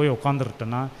ஓஞ்சி போய்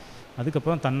உட்காந்துருட்டோன்னா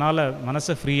அதுக்கப்புறம் தன்னால்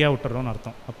மனசை ஃப்ரீயாக விட்டுறோன்னு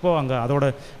அர்த்தம். அப்போது அங்கே அதோட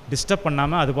டிஸ்டர்ப்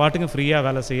பண்ணாமல் அது பாட்டுக்கு ஃப்ரீயாக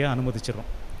வேலை செய்ய அனுமதிச்சிடும்.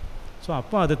 ஸோ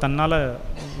அப்போ அது தன்னால்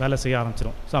வேலை செய்ய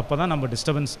ஆரம்பிச்சிடும். ஸோ அப்போ தான் நம்ம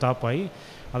டிஸ்டர்பன்ஸ் ஸ்டாப் ஆகி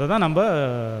அதை தான் நம்ம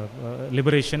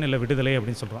லிபரேஷன் இல்லை விடுதலை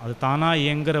அப்படின்னு சொல்கிறோம். அது தானாக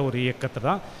இயங்குகிற ஒரு இயக்கத்தை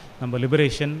தான் நம்ம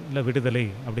லிபரேஷன் இல்லை விடுதலை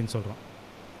அப்படின்னு சொல்கிறோம்.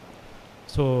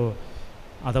 ஸோ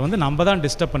அதை வந்து நம்ம தான்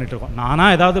டிஸ்டர்ப் பண்ணிகிட்ருக்கோம்.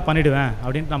 நானாக ஏதாவது பண்ணிவிடுவேன்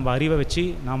அப்படின்ட்டு நம்ம அறிவை வச்சு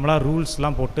நம்மளாக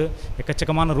ரூல்ஸ்லாம் போட்டு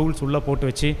எக்கச்சக்கமான ரூல்ஸ் உள்ளே போட்டு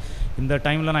வச்சு இந்த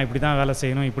டைமில் நான் இப்படி தான் வேலை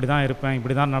செய்யணும், இப்படி தான் இருப்பேன்,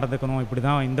 இப்படி தான் நடந்துக்கணும், இப்படி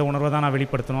தான் இந்த உணர்வை தான் நான்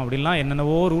வெளிப்படுத்தணும் அப்படின்லாம்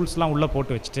என்னென்னவோ ரூல்ஸ்லாம் உள்ளே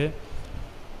போட்டு வச்சுட்டு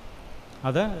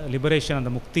அதை லிபரேஷன் அந்த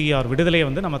முக்தி ஆர் விடுதலையை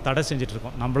வந்து நம்ம தடை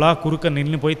செஞ்சிட்ருக்கோம். நம்மளாக குறுக்க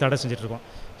நின்று போய் தடை செஞ்சிட்ருக்கோம்.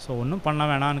 ஸோ ஒன்றும் பண்ண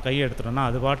வேணான்னு கையை எடுத்துட்டோம்னா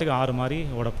அது பாட்டுக்கு 6 மாதிரி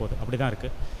ஓடப்போகுது. அப்படி தான்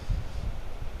இருக்குது.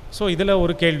 ஸோ இதில்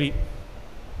ஒரு கேள்வி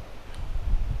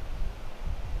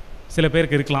சில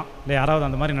பேருக்கு இருக்கலாம், இல்லை யாராவது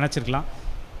அந்த மாதிரி நினச்சிருக்கலாம்,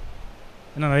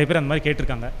 ஏன்னா நிறைய பேர் அந்த மாதிரி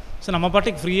கேட்டிருக்காங்க. ஸோ நம்ம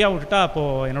பாட்டுக்கு ஃப்ரீயாக விட்டுட்டா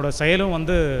அப்போது என்னோடய செயலும்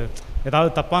வந்து ஏதாவது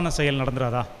தப்பான செயல்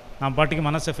நடந்துடாதா, நான் பாட்டுக்கு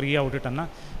மனசை ஃப்ரீயாக விட்டுட்டேன்னா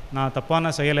நான்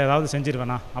தப்பான செயலை ஏதாவது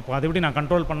செஞ்சிருவேனா, அப்போ அது எப்படி நான்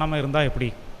கண்ட்ரோல் பண்ணாமல் இருந்தால் எப்படி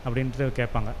அப்படின்ட்டு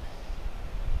கேட்பாங்க.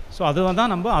 ஸோ அது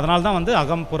தான் நம்ம அதனால தான் வந்து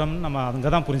அகம் புறம் நம்ம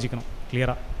அங்கே தான் புரிஞ்சிக்கணும்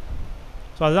கிளியராக.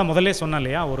 ஸோ அதுதான் முதல்ல சொன்னேன்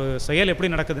இல்லையா, ஒரு செயல்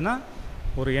எப்படி நடக்குதுன்னா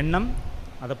ஒரு எண்ணம்,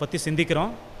 அதை பற்றி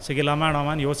சிந்திக்கிறோம், செய்யலாமா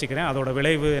வேணாமான்னு யோசிக்கிறேன், அதோட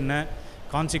விளைவு என்ன,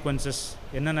 கான்சிக்வன்சஸ்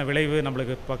என்னென்ன விளைவு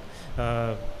நம்மளுக்கு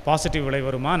பாசிட்டிவ் விளைவு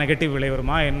வருமா, நெகட்டிவ் விளைவு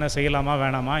வருமா, என்ன செய்யலாமா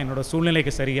வேணாமா, என்னோடய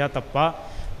சூழ்நிலைக்கு சரியா தப்பா,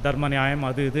 தர்ம நியாயம்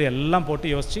அது இது எல்லாம் போட்டு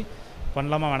யோசித்து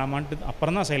பண்ணலாமா வேணாமான்ட்டு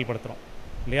அப்புறம் தான் செயல்படுத்துகிறோம்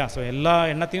இல்லையா. ஸோ எல்லா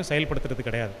எண்ணத்தையும் செயல்படுத்துறது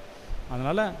கிடையாது.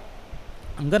 அதனால்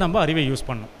அங்கே நம்ம அறிவை யூஸ்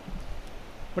பண்ணணும்.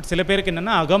 பட் சில பேருக்கு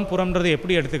என்னென்னா அகம் புறம்ன்றது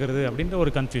எப்படி எடுத்துக்கிறது அப்படின்ற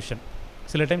ஒரு கன்ஃபியூஷன்.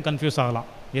 சில டைம் கன்ஃபியூஸ் ஆகலாம்,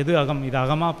 எது அகம், இது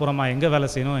அகமா புறமா, எங்கே வேலை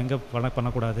செய்யணும் எங்கே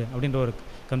பண்ணக்கூடாது அப்படின்ற ஒரு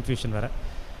கன்ஃபியூஷன் வேறு.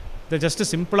 இதை ஜஸ்ட்டு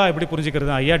சிம்பிளாக எப்படி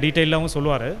புரிஞ்சுக்கிறது, ஐயா டீட்டெயிலாகவும்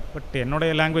சொல்லுவார், பட்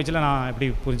என்னுடைய லாங்குவேஜில் நான் எப்படி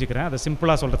புரிஞ்சுக்கிறேன் அதை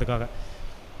சிம்பிளாக சொல்கிறதுக்காக.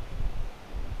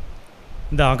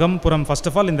 இந்த அகம் புறம் ஃபர்ஸ்ட்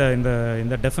ஆஃப் ஆல் இந்த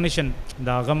இந்த டெஃபினிஷன்,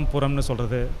 இந்த அகம் புறம்னு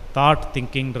சொல்கிறது தாட்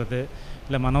திங்கிங்கிறது,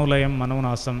 இல்லை மனோலயம்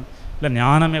மனோநாசம், இல்லை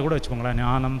ஞானமே கூட வச்சுக்கோங்களேன்,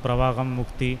 ஞானம் பிரவாகம்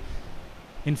முக்தி.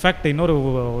 இன்ஃபேக்ட் இன்னொரு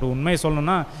உண்மையை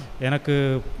சொல்லணும்னா எனக்கு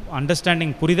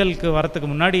அண்டர்ஸ்டாண்டிங் புரிதலுக்கு வரத்துக்கு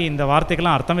முன்னாடி இந்த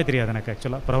வார்த்தைக்கெல்லாம் அர்த்தமே தெரியாது எனக்கு.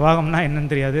 ஆக்சுவலாக பிரவாகம்னா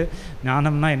என்னன்னு தெரியாது,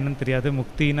 ஞானம்னா என்னன்னு தெரியாது,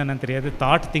 முக்தின்னு என்னன்னு தெரியாது,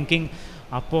 தாட் திங்கிங்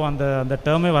அப்போது அந்த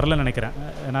டேர்மே வரலன்னு நினைக்கிறேன்.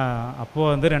 ஏன்னா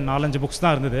அப்போது வந்து 4-5 புக்ஸ்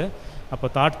தான் இருந்தது. அப்போ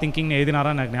தாட் திங்கிங்னு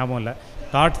எழுதினாரான்னு எனக்கு ஞாபகம் இல்லை.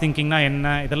 தாட் திங்கிங்னா என்ன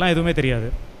இதெல்லாம் எதுவுமே தெரியாது.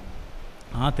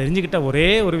 தெரிஞ்சுக்கிட்ட ஒரே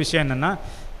ஒரு விஷயம் என்னென்னா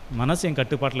மனசு என்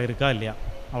கட்டுப்பாட்டில் இருக்கா இல்லையா,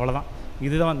 அவ்வளோதான்.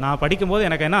 இதுதான் நான் படிக்கும்போது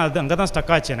எனக்கு என்ன அது அங்கே தான்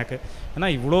ஸ்டக் ஆச்சு எனக்கு. ஏன்னா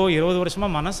இவ்வளோ 20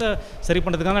 வருஷமாக மனசை சரி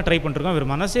பண்ணுறதுக்காக தான் ட்ரை பண்ணிருக்கோம், ஒரு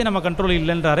மனசே நம்ம கண்ட்ரோல்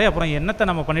இல்லைன்றாரே, அப்புறம் என்னத்தை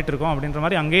நம்ம பண்ணிகிட்ருக்கோம் அப்படின்ற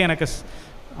மாதிரி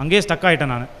அங்கேயே ஸ்டக்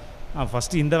ஆகிட்டேன் நான்.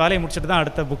 ஃபஸ்ட்டு இந்த வேலையை முடிச்சுட்டு தான்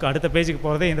அடுத்த பேஜுக்கு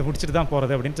போகிறதே, இந்த முடிச்சுட்டு தான்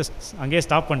போகிறது அப்படின்ட்டு அங்கேயே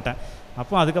ஸ்டாப் பண்ணிட்டேன்.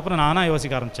 அப்போ அதுக்கப்புறம் நானாக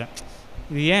யோசிக்க ஆரம்பித்தேன்,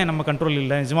 இது ஏன் நம்ம கண்ட்ரோல்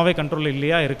இல்லை, நிஜமாவே கண்ட்ரோல்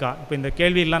இல்லையா இருக்கா. இப்போ இந்த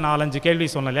கேள்வியெல்லாம் 4-5 கேள்வி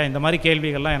சொன்னேன் இல்லையா, இந்த மாதிரி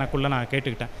கேள்விகள்லாம் எனக்குள்ளே நான்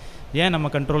கேட்டுக்கிட்டேன். ஏன் நம்ம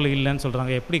கண்ட்ரோல் இல்லைன்னு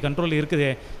சொல்கிறாங்க, எப்படி கண்ட்ரோல் இருக்குதே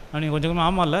அப்படின்னு கொஞ்சம் கொஞ்சமாக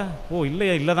ஆமாம் இல்லை,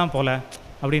 இல்லை தான் போல்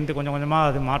அப்படின்ட்டு கொஞ்சம் கொஞ்சமாக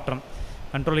அது மாற்றம்.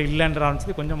 கண்ட்ரோல் இல்லைன்ற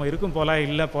ஆரம்பிச்சது கொஞ்சம் இருக்கும் போல்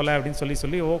இல்லை போல் அப்படின்னு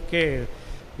சொல்லி ஓகே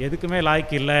எதுக்குமே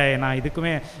லாய்க்கு இல்லை, நான்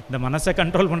இதுக்குமே இந்த மனசை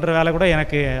கண்ட்ரோல் பண்ணுற வேலை கூட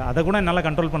எனக்கு அதை கூட என்னால்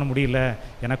கண்ட்ரோல் பண்ண முடியல,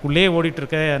 எனக்குள்ளேயே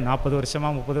ஓடிட்டுருக்க 40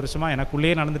 வருஷமாக 30 வருஷமாக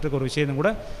எனக்குள்ளேயே நடந்துட்டுருக்க ஒரு விஷயம்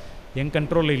கூட என்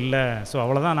கண்ட்ரோலில் இல்லை. ஸோ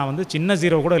அவ்வளோதான், நான் வந்து சின்ன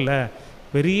ஜீரோ கூட இல்லை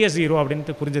பெரிய ஜீரோ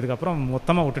அப்படின்ட்டு புரிஞ்சதுக்கப்புறம்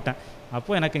மொத்தமாக விட்டுட்டேன்.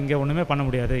 அப்போது எனக்கு இங்கே ஒன்றுமே பண்ண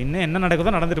முடியாது, இன்னும் என்ன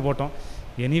நடக்குதோ நடந்துட்டு போட்டோம்,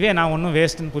 எனிவே நான் ஒன்றும்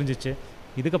வேஸ்ட்டுன்னு புரிஞ்சிச்சு.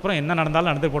 இதுக்கப்புறம் என்ன நடந்தாலும்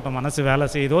நடந்து போட்டோம், மனசு வேலை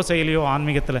செய்யுதோ செய்யலையோ,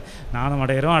 ஆன்மீகத்தில் நானும்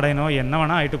அடையணும் என்ன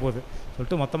வேணால் ஆகிட்டு போகுது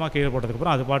சொல்லிட்டு மொத்தமாக கீழே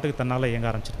போட்டதுக்கப்புறம் அது பாட்டுக்கு தன்னால் இயங்க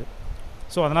ஆரம்பிச்சிடுது.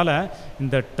 ஸோ அதனால்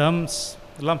இந்த டேர்ம்ஸ்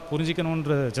எல்லாம்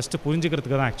புரிஞ்சிக்கணுன்ற ஜஸ்ட்டு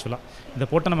புரிஞ்சுக்கிறதுக்கு தான் ஆக்சுவலாக இதை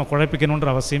போட்டு நம்ம குழப்பிக்கணுன்ற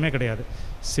அவசியமே கிடையாது.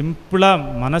 சிம்பிளாக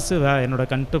மனசு என்னோட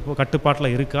கட்டுப்பாட்டில்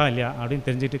இருக்கா இல்லையா அப்படின்னு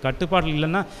தெரிஞ்சுக்கிட்டு, கட்டுப்பாட்டில்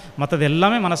இல்லைன்னா மற்றது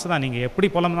எல்லாமே மனசு தான். நீங்கள் எப்படி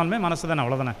புலம்பினாலுமே மனசு தானே,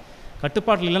 அவ்வளோதானே.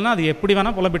 கட்டுப்பாட்டில் இல்லைன்னா அது எப்படி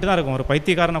வேணால் புலம்பிட்டு தான் இருக்கும். ஒரு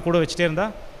பைத்தியக்காரனை கூட வச்சுட்டே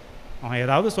இருந்தால் அவன்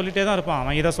ஏதாவது சொல்லிகிட்டே தான் இருப்பான்.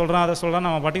 அவன் இதை சொல்கிறான் அதை சொல்கிறான்,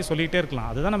 அவன் பாட்டிக்கு சொல்லிகிட்டே இருக்கலாம்.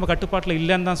 அதுதான் நம்ம கட்டுப்பாட்டில்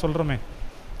இல்லைன்னு தான் சொல்கிறோமே.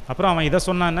 அப்புறம் அவன் இதை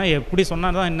சொன்னான்னா எப்படி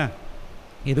சொன்னான் தான் என்ன,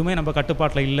 எதுவுமே நம்ம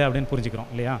கட்டுப்பாட்டில் இல்லை அப்படின்னு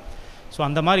புரிஞ்சுக்கிறோம் இல்லையா. ஸோ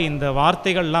அந்த மாதிரி இந்த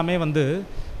வார்த்தைகள் எல்லாமே வந்து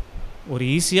ஒரு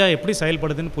ஈஸியாக எப்படி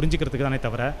செயல்படுதுன்னு புரிஞ்சுக்கிறதுக்கு தானே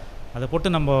தவிர அதை போட்டு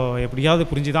நம்ம எப்படியாவது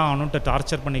புரிஞ்சு தான் ஆகணுன்ட்டு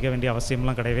டார்ச்சர் பண்ணிக்க வேண்டிய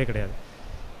அவசியம்லாம் கிடையவே கிடையாது.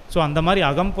 ஸோ அந்த மாதிரி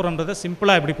அகம்புறன்றதை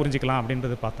சிம்பிளாக எப்படி புரிஞ்சிக்கலாம்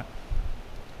அப்படின்றது பார்த்தேன்.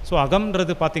 ஸோ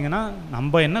அகம்ன்றது பார்த்திங்கன்னா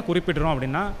நம்ம என்ன குறிப்பிடுறோம்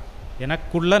அப்படின்னா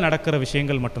எனக்குள்ளே நடக்கிற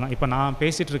விஷயங்கள் மட்டும்தான். இப்போ நான்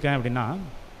பேசிகிட்டு இருக்கேன் அப்படின்னா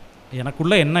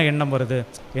எனக்குள்ளே என்ன எண்ணம் வருது,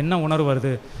 என்ன உணர்வு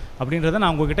வருது அப்படின்றத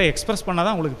நான் உங்கள்கிட்ட எக்ஸ்ப்ரெஸ் பண்ணால்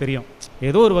தான் உங்களுக்கு தெரியும்.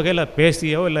 ஏதோ ஒரு வகையில்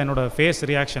பேசியோ இல்லை என்னோடய ஃபேஸ்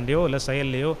ரியாக்ஷன்லையோ இல்லை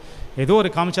செயல்லையோ ஏதோ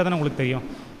ஒரு காமிச்சா தானே உங்களுக்கு தெரியும்.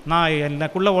 நான்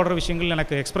எனக்குள்ளே ஓடுற விஷயங்கள்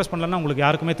எனக்கு எக்ஸ்ப்ரெஸ் பண்ணலன்னா உங்களுக்கு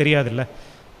யாருக்குமே தெரியாதுல்ல.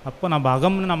 அப்போ நம்ம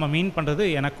அகம்னு நம்ம மீன் பண்ணுறது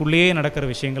எனக்குள்ளேயே நடக்கிற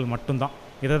விஷயங்கள் மட்டும்தான்.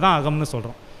 இதை தான் அகம்னு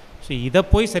சொல்கிறோம். ஸோ இதை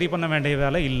போய் சரி பண்ண வேண்டிய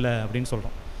வேலை இல்லை அப்படின்னு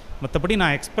சொல்கிறோம். மற்றபடி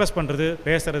நான் எக்ஸ்ப்ரெஸ் பண்ணுறது,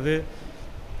 பேசுகிறது,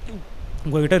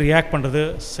 உங்கள்கிட்ட ரியாக்ட் பண்ணுறது,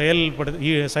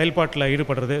 செயல்பாட்டில்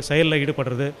ஈடுபடுறது, செயலில்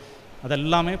ஈடுபடுறது,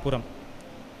 அதெல்லாமே புறம்.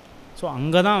 ஸோ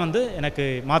அங்கே தான் வந்து எனக்கு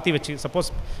மாற்றி வச்சு, சப்போஸ்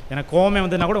எனக்கு கோவமே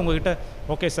வந்துன்னா கூட உங்கள்கிட்ட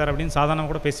ஓகே சார் அப்படின்னு சாதாரணமாக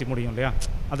கூட பேசி முடியும் இல்லையா.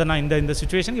 அதை நான் இந்த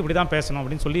சுச்சுவேஷனுக்கு இப்படி தான் பேசணும்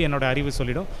அப்படின்னு சொல்லி என்னோடய அறிவு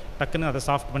சொல்லிவிடும். டக்குன்னு அதை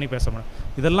சாஃப்ட் பண்ணி பேச முடியும்.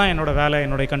 இதெல்லாம் என்னோடய வேலை,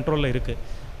 என்னுடைய கண்ட்ரோலில் இருக்குது.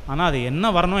 ஆனால் அது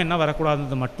என்ன வரணும் என்ன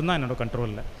வரக்கூடாது மட்டும்தான் என்னோடய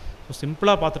கண்ட்ரோலில். ஸோ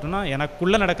சிம்பிளாக பார்த்துட்டோன்னா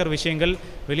எனக்குள்ளே நடக்கிற விஷயங்கள்,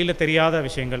 வெளியில் தெரியாத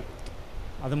விஷயங்கள்,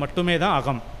 அது மட்டுமே தான்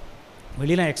அகம்.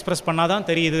 வெளியில் எக்ஸ்ப்ரெஸ் பண்ணால் தான்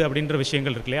தெரியுது அப்படின்ற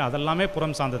விஷயங்கள் இருக்கு இல்லையா, அதெல்லாமே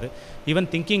புறம் சார்ந்தது. ஈவன்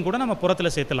திங்கிங் கூட நம்ம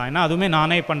புறத்தில் சேர்த்துலாம். ஏன்னா அதுவுமே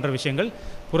நானே பண்ணுற விஷயங்கள்,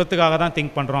 புறத்துக்காக தான்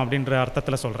திங்க் பண்ணுறோம் அப்படின்ற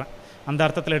அர்த்தத்தில் சொல்கிறேன். அந்த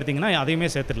அர்த்தத்தில் எடுத்திங்கன்னா அதையுமே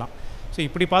சேர்த்துடலாம். ஸோ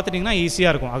இப்படி பார்த்துட்டிங்கன்னா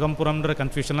ஈஸியாக இருக்கும். அகம்புறம்ன்ற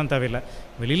கன்ஃபியூஷன்லாம் தேவையில்லை.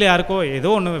 வெளியில் யாருக்கோ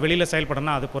ஏதோ ஒன்று வெளியில்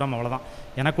செயல்படனா அது புறம், அவ்வளோதான்.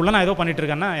 எனக்குள்ளே நான் ஏதோ பண்ணிகிட்டு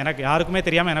இருக்கேன்னா எனக்கு யாருக்குமே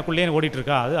தெரியாமல் எனக்குள்ளேயே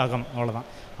ஓடிட்டுருக்கா, அது அகம், அவ்வளோதான்.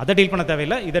 அதை டீல் பண்ண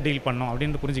தேவையில்லை, இதை டீல் பண்ணணும்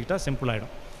அப்படின்னு புரிஞ்சுக்கிட்டால்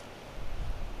சிம்பிளாகிடும்.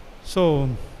 ஸோ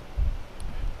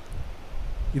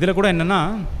இதில் கூட என்னென்னா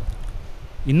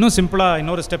இன்னும் சிம்பிளாக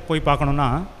இன்னொரு ஸ்டெப் போய் பார்க்கணுன்னா,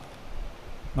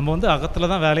 நம்ம வந்து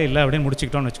அகத்தில் தான் வேலை இல்லை அப்படின்னு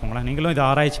முடிச்சுக்கிட்டோன்னு வச்சுக்கோங்களேன். நீங்களும் இதை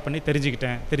ஆராய்ச்சி பண்ணி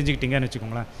தெரிஞ்சுக்கிட்டீங்கன்னு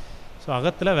வச்சுக்கோங்களேன். ஸோ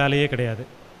அகத்தில் வேலையே கிடையாது.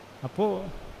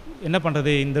 அப்போது என்ன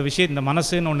பண்ணுறது, இந்த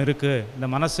மனசுன்னு ஒன்று இருக்குது, இந்த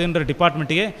மனசுன்ற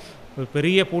டிபார்ட்மெண்ட்டையே ஒரு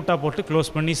பெரிய பூட்டாக போட்டு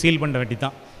க்ளோஸ் பண்ணி சீல் பண்ண வேண்டி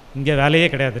தான். இங்கே வேலையே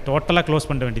கிடையாது, டோட்டலாக க்ளோஸ்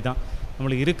பண்ண வேண்டி தான்.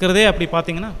 நம்மளுக்கு இருக்கிறதே அப்படி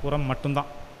பார்த்தீங்கன்னா புறம்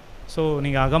மட்டும்தான். ஸோ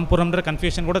நீங்கள் அகம்புறம்ன்ற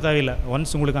கன்ஃபியூஷன் கூட தேவையில்லை.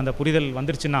 ஒன்ஸ் உங்களுக்கு அந்த புரிதல்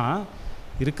வந்துருச்சுன்னா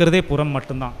இருக்கிறதே புறம்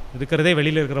மட்டும்தான், இருக்கிறதே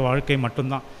வெளியில் இருக்கிற வாழ்க்கை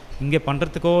மட்டும்தான். இங்கே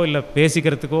பண்ணுறதுக்கோ இல்லை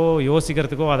பேசிக்கிறதுக்கோ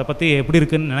யோசிக்கிறதுக்கோ அதை பற்றி எப்படி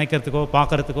இருக்குதுன்னு நினைக்கிறதுக்கோ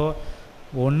பார்க்குறதுக்கோ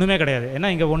ஒன்றுமே கிடையாது. ஏன்னா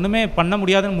இங்கே ஒன்றுமே பண்ண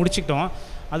முடியாதுன்னு முடிச்சுக்கிட்டோம்.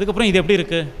 அதுக்கப்புறம் இது எப்படி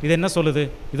இருக்குது, இது என்ன சொல்லுது,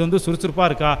 இது வந்து சுறுசுறுப்பாக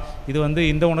இருக்கா, இது வந்து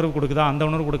இந்த உணர்வு கொடுக்குதா அந்த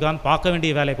உணர்வு கொடுக்குதான்னு பார்க்க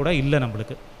வேண்டிய வேலை கூட இல்லை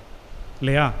நம்மளுக்கு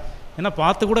இல்லையா. ஏன்னா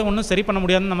பார்த்து கூட ஒன்றும் சரி பண்ண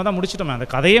முடியாதுன்னு நம்ம தான் முடிச்சிட்டோமே, அந்த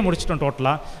கதையே முடிச்சிட்டோம்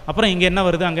டோட்டலாக. அப்புறம் இங்கே என்ன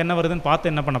வருது அங்கே என்ன வருதுன்னு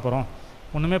பார்த்து என்ன பண்ண போகிறோம்,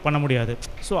 ஒன்றுமே பண்ண முடியாது.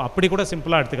 ஸோ அப்படி கூட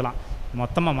சிம்பிளாக எடுத்துக்கலாம்.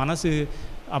 மொத்தமாக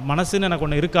மனசுன்னு எனக்கு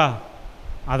ஒன்று இருக்கா,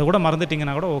 அதை கூட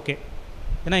மறந்துட்டிங்கன்னா கூட ஓகே.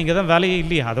 ஏன்னா இங்கே தான் வேலையே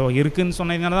இல்லையா, அதோ இருக்குதுன்னு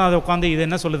சொன்னீங்கன்னா தான் அதை உட்காந்து இது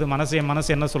என்ன சொல்லுது,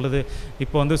 மனசு என்ன சொல்லுது,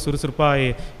 இப்போ வந்து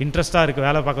சுறுசுறுப்பாக இன்ட்ரெஸ்ட்டாக இருக்குது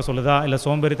வேலை பார்க்க சொல்லுதா, இல்லை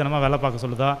சோம்பேறித்தனமாக வேலை பார்க்க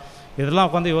சொல்லுதா, இதெல்லாம்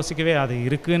உட்காந்து யோசிக்கவே, அது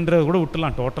இருக்குன்றத கூட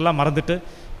விட்டுலாம், டோட்டலாக மறந்துட்டு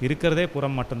இருக்கிறதே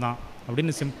புறம் மட்டும்தான்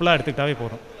அப்படின்னு சிம்பிளாக எடுத்துக்கிட்டாவே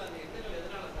போதும்.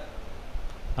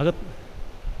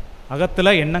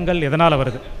 அகத்தில் எண்ணங்கள் எதனால்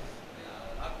வருது,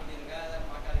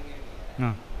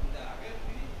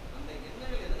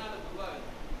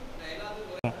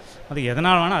 அது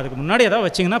எதனால் வேணால் அதுக்கு முன்னாடி எதாவது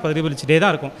வச்சிங்கன்னா பிரதிபலிச்சுட்டே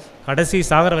தான் இருக்கும், கடைசி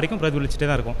சாகர வரைக்கும் பிரதிபலிச்சுட்டே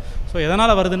தான் இருக்கும். ஸோ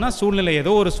எதனால் வருதுன்னா சூழ்நிலை,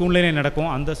 ஏதோ ஒரு சூழ்நிலை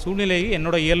நடக்கும். அந்த சூழ்நிலையை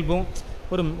என்னோடய இயல்பும்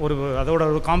ஒரு அதோட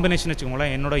ஒரு காம்பினேஷன்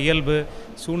வச்சுக்கோங்களேன். என்னோடய இயல்பு,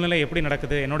 சூழ்நிலை எப்படி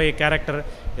நடக்குது, என்னுடைய கேரக்டர்,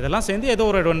 இதெல்லாம் சேர்ந்து ஏதோ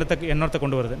ஒரு எண்ணத்தை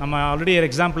கொண்டு வருது. நம்ம ஆல்ரெடி ஒரு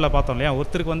எக்ஸாம்பிளில் பார்த்தோம் இல்லையா,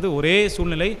 ஒருத்தருக்கு வந்து ஒரே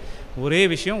சூழ்நிலை ஒரே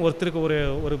விஷயம் ஒருத்தருக்கு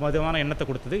ஒரு விதமான எண்ணத்தை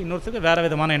கொடுத்தது, இன்னொருத்தருக்கு வேறு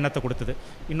விதமான எண்ணத்தை கொடுத்தது,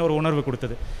 இன்னொரு உணர்வு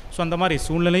கொடுத்தது. ஸோ அந்த மாதிரி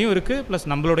சூழ்நிலையும் இருக்குது, ப்ளஸ்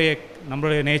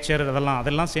நம்மளுடைய நேச்சர்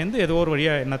அதெல்லாம் சேர்ந்து ஏதோ ஒரு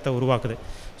வழியாக எண்ணத்தை உருவாக்குது.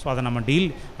 ஸோ அதை நம்ம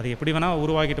அது எப்படி வேணால்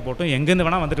உருவாக்கிட்டு போட்டோம், எங்கேருந்து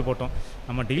வேணால் வந்துட்டு போட்டோம்,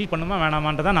 நம்ம டீல் பண்ணுமா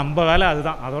வேணாமான்றதான் நம்ம வேலை.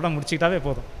 அதுதான், அதோட முடிச்சுக்கிட்டாவே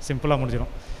போதும், சிம்பிளாக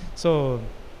முடிஞ்சிடும். ஸோ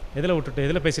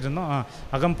எதில் பேசிகிட்டு இருந்தோம்,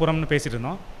 அகம்புறம்னு பேசிகிட்டு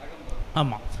இருந்தோம்.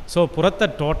 ஆமாம். ஸோ புறத்தை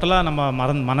டோட்டலாக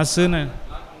நம்ம மனசுன்னு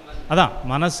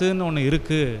மனசுன்னு ஒன்று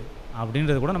இருக்குது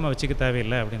அப்படின்றது கூட நம்ம வச்சுக்க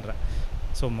தேவையில்லை அப்படின்ற.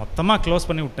 ஸோ மொத்தமாக க்ளோஸ்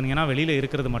பண்ணி விட்டீங்கன்னா வெளியில்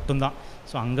இருக்கிறது மட்டும்தான்.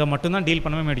 ஸோ அங்கே மட்டும்தான் டீல்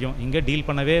பண்ணவே முடியும், இங்கே டீல்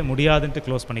பண்ணவே முடியாதுன்ட்டு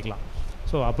க்ளோஸ் பண்ணிக்கலாம்.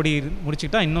 ஸோ அப்படி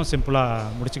முடிச்சுக்கிட்டால் இன்னும் சிம்பிளாக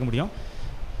முடிச்சிக்க முடியும்.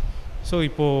 ஸோ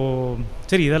இப்போது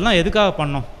சரி இதெல்லாம் எதுக்காக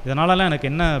பண்ணோம், இதனாலலாம் எனக்கு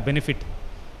என்ன பெனிஃபிட்,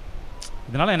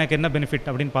 இதனால் எனக்கு என்ன பெனிஃபிட்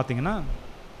அப்படின்னு பார்த்தீங்கன்னா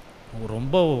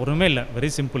ரொம்ப ஒன்றுமே இல்லை, வெரி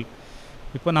சிம்பிள்.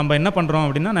 இப்போ நம்ம என்ன பண்ணுறோம்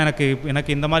அப்படின்னா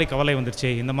எனக்கு இந்த மாதிரி கவலை வந்துருச்சு,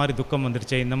 இந்த மாதிரி துக்கம்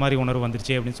வந்துருச்சு, இந்த மாதிரி உணர்வு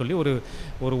வந்துருச்சு அப்படின்னு சொல்லி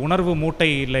ஒரு உணர்வு மூட்டை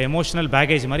இல்லை எமோஷனல்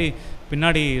பேகேஜ் மாதிரி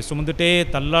பின்னாடி சுமந்துட்டே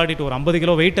தள்ளாடிட்டு ஒரு 50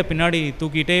 கிலோ வெயிட்டை பின்னாடி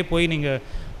தூக்கிட்டே போய் நீங்கள்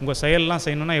உங்கள் செயலெலாம்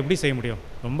செய்யணுன்னா எப்படி செய்ய முடியும்?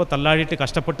 ரொம்ப தள்ளாடிட்டு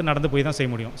கஷ்டப்பட்டு நடந்து போய் தான்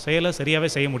செய்ய முடியும். செயலை சரியாகவே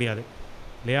செய்ய முடியாது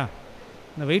இல்லையா?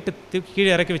 இந்த வெயிட்டை தூக்கி கீழே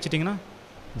இறக்கி வச்சிட்டிங்கன்னா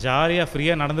ஜாலியாக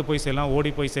ஃப்ரீயாக நடந்து போய் செய்யலாம், ஓடி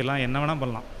போய் செய்யலாம், என்ன வேணால்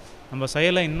பண்ணலாம். நம்ம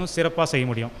செயலை இன்னும் சிறப்பாக செய்ய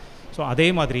முடியும். ஸோ அதே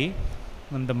மாதிரி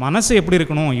இந்த மனசு எப்படி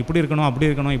இருக்கணும், இப்படி இருக்கணும், அப்படி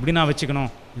இருக்கணும், இப்படி நான் வச்சுக்கணும்,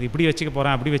 இது இப்படி வச்சுக்க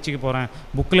போகிறேன், அப்படி வச்சுக்க போகிறேன்,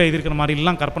 புக்கில் இருக்கிற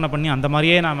மாதிரிலாம் கற்பனை பண்ணி அந்த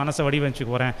மாதிரியே நான் மனசை வடிவமைச்சுக்க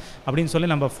போகிறேன் அப்படின்னு சொல்லி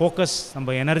நம்ம ஃபோக்கஸ்,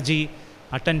 நம்ம எனர்ஜி,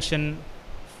 அட்டென்ஷன்,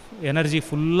 எனர்ஜி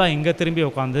ஃபுல்லாக இங்கே திரும்பி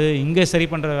உட்காந்து இங்கே சரி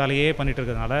பண்ணுற வேலையே பண்ணிகிட்டு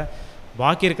இருக்கிறதுனால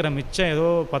பாக்கி இருக்கிற மிச்சம் ஏதோ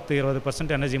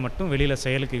 10-20% எனர்ஜி மட்டும் வெளியில்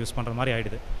செயலுக்கு யூஸ் பண்ணுற மாதிரி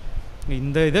ஆகிடுது.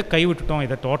 இந்த இதை கைவிட்டுட்டோம்,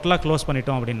 இதை டோட்டலாக க்ளோஸ்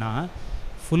பண்ணிட்டோம் அப்படின்னா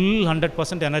ஃபுல்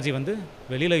 100% எனர்ஜி வந்து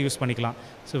வெளியில் யூஸ் பண்ணிக்கலாம்.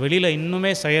 ஸோ வெளியில்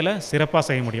இன்னுமே செயலை சிறப்பாக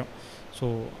செய்ய முடியும். ஸோ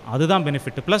அதுதான்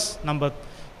பெனிஃபிட். ப்ளஸ் நம்ம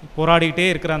போராடிக்கிட்டே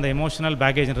இருக்கிற அந்த எமோஷனல்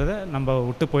பேக்கேஜ்ன்றதை நம்ம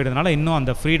விட்டு போயிடுறதுனால இன்னும்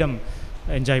அந்த ஃப்ரீடம்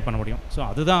என்ஜாய் பண்ண முடியும். ஸோ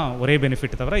அதுதான் ஒரே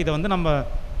பெனிஃபிட். தவிர இதை வந்து நம்ம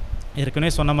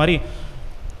ஏற்கனவே சொன்ன மாதிரி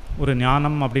ஒரு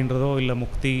ஞானம் அப்படின்றதோ இல்லை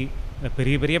முக்தி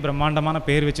பெரிய பெரிய பிரம்மாண்டமான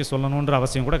பேர் வச்சு சொல்லணுன்ற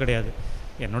அவசியம் கூட கிடையாது.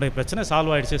 என்னுடைய பிரச்சனை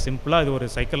சால்வ் ஆகிடுச்சு, சிம்பிளாக இது ஒரு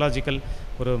சைக்கலாஜிக்கல்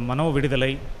ஒரு மனோ விடுதலை,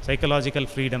 சைக்கலாஜிக்கல்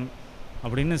ஃப்ரீடம்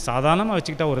அப்படின்னு சாதாரணமாக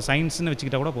வச்சுக்கிட்டா, ஒரு சயின்ஸ்னு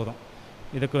வச்சுக்கிட்டா கூட போதும்.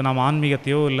 இதுக்கு நம்ம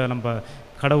ஆன்மீகத்தையோ இல்லை நம்ம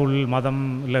கடவுள் மதம்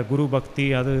இல்லை குரு பக்தி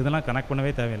இதெல்லாம் கனெக்ட்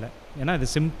பண்ணவே தேவையில்லை. ஏன்னா இது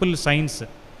சிம்பிள் சயின்ஸு.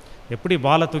 எப்படி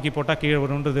பாலை தூக்கி போட்டால் கீழே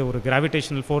வரும்ன்றது ஒரு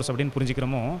கிராவிடேஷனல் ஃபோர்ஸ் அப்படின்னு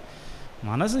புரிஞ்சுக்கிறோமோ,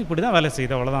 மனசு இப்படி தான் வேலை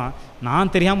செய்யுது, அவ்வளோதான்.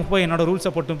 நான் தெரியாமல் போய் என்னோடய ரூல்ஸை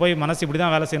போட்டு போய் மனசு இப்படி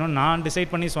தான் வேலை செய்யணும்னு நான்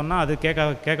டிசைட் பண்ணி சொன்னால் அது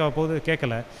கேட்க போகுது,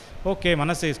 கேட்கல. ஓகே,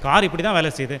 மனசு கார் இப்படி தான்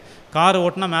வேலை செய்யுது, கார்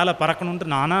ஓட்டினா மேலே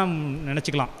பறக்கணுன்ட்டு நானாக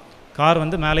நினச்சிக்கலாம், கார்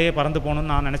வந்து மேலேயே பறந்து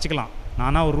போகணுன்னு நான் நினச்சிக்கலாம்,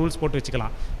 நானாக ஒரு ரூல்ஸ் போட்டு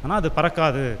வச்சுக்கலாம். ஆனால் அது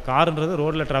பறக்காது, காருன்றது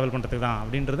ரோட்டில் ட்ராவல் பண்ணுறதுக்கு தான்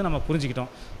அப்படின்றது நம்ம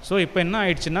புரிஞ்சுக்கிட்டோம். ஸோ இப்போ என்ன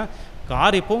ஆயிடுச்சுன்னா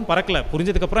கார் இப்போவும் பறக்கலை,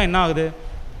 புரிஞ்சதுக்கப்புறம் என்ன ஆகுது,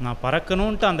 நான்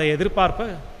பறக்கணுன்ட்டு அந்த எதிர்பார்ப்பை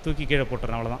தூக்கி கீழே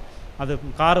போட்டுறேன், அவ்வளோதான். அது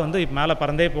கார் வந்து இப்போ மேலே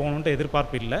பறந்தே போகணுன்ட்டு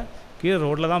எதிர்பார்ப்பு இல்லை, கீழே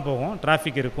ரோட்டில் தான் போகும்,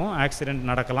 டிராஃபிக் இருக்கும், ஆக்சிடெண்ட்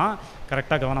நடக்கலாம்,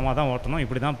 கரெக்டாக கவனமாக தான் ஓட்டணும்,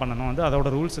 இப்படி தான் பண்ணணும், வந்து அதோட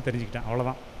ரூல்ஸை தெரிஞ்சுக்கிட்டேன்,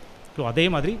 அவ்வளோதான். ஸோ அதே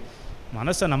மாதிரி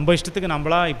மனசை நம்ம இஷ்டத்துக்கு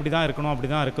நம்மளா இப்படி தான் இருக்கணும், அப்படி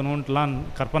தான் இருக்கணுன்ட்டுலாம்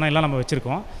கற்பனையெல்லாம் நம்ம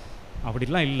வச்சுருக்கோம்.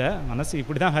 அப்படிலாம் இல்லை, மனசு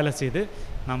இப்படி தான் வேலை செய்யுது.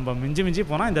 நம்ம மிஞ்சி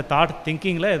போனால் இந்த தாட்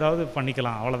திங்கிங்கில் ஏதாவது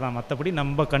பண்ணிக்கலாம், அவ்வளோதான். மற்றபடி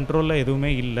நம்ம கண்ட்ரோலில்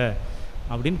எதுவுமே இல்லை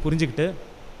அப்படின்னு புரிஞ்சுக்கிட்டு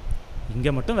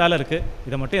இங்கே மட்டும் வேலை இருக்குது,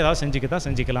 இதை மட்டும் ஏதாவது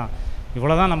செஞ்சுக்கலாம்,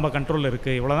 இவ்வளோ தான் நம்ம கண்ட்ரோலில்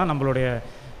இருக்குது, இவ்வளோ தான் நம்மளுடைய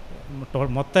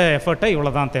மொத்த எஃபர்ட்டை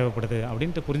இவ்வளோ தான் தேவைப்படுது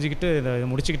அப்படின்ட்டு புரிஞ்சுக்கிட்டு இதை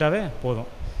முடிச்சுக்கிட்டாவே போதும்.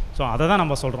 ஸோ அதை தான்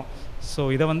நம்ம சொல்கிறோம். ஸோ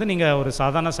இதை வந்து நீங்கள் ஒரு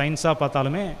சாதாரண சயின்ஸாக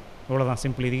பார்த்தாலுமே இவ்வளோ தான்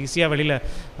சிம்பிள். இது ஈஸியாக வெளியில்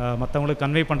மற்றவங்களுக்கு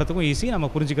கன்வே பண்ணுறதுக்கும் ஈஸி, நம்ம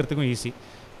புரிஞ்சுக்கிறதுக்கும் ஈஸி.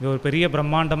 இது ஒரு பெரிய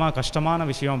பிரம்மாண்டமாக கஷ்டமான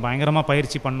விஷயம், பயங்கரமாக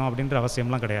பயிற்சி பண்ணோம் அப்படின்ற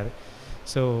அவசியம்லாம் கிடையாது.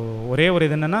 ஸோ ஒரே ஒரு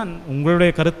இது என்னென்னா,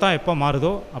 உங்களுடைய கருத்தாக எப்போ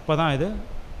மாறுதோ அப்போ தான் இது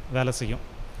வேலை செய்யும்.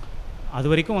 அது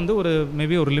வரைக்கும் வந்து ஒரு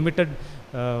மேபி ஒரு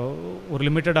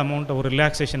லிமிட்டட் அமௌண்ட் ஒரு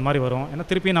ரிலாக்ஸேஷன் மாதிரி வரும். ஏன்னா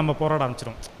திருப்பி நம்ம போராட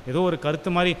ஆரம்பிச்சிடும். ஏதோ ஒரு கருத்து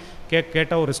மாதிரி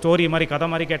கேட்டால் ஒரு ஸ்டோரி மாதிரி கதை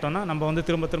மாதிரி கேட்டோம்னா நம்ம வந்து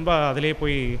திரும்ப அதிலே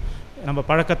போய் நம்ம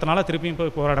பழக்கத்தினால திருப்பியும்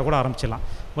போய் போராட கூட ஆரம்பிச்சிடலாம்.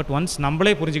 பட் ஒன்ஸ்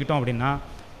நம்மளே புரிஞ்சுக்கிட்டோம் அப்படின்னா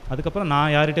அதுக்கப்புறம்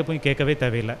நான் யார்கிட்டே போய் கேட்கவே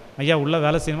தேவையில்லை, ஐயா உள்ளே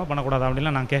வேலை செய்யணுமா பண்ணக்கூடாது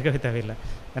அப்படின்லாம் நான் கேட்கவே தேவையில்லை.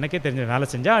 எனக்கே தெரிஞ்ச வேலை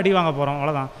செஞ்சால் அடி வாங்க போகிறோம்,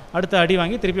 அவ்வளோதான். அடுத்து அடி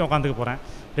வாங்கி திருப்பி உட்காந்துக்க போகிறேன்.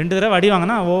 2 தடவை அடி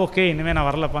வாங்கினா ஓகே இனிமேல் நான்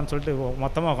வரலப்பான்னு சொல்லிட்டு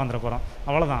மொத்தமாக உட்காந்துட போகிறோம்,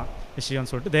 அவ்வளோதான்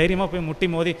விஷயம்னு சொல்லிட்டு தைரியமாக போய் முட்டி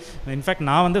மோதி. இன்ஃபேக்ட்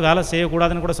நான் வந்து வேலை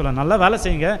செய்யக்கூடாதுன்னு கூட சொல்ல, நல்லா வேலை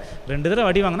செய்யுங்க, 2 தடவை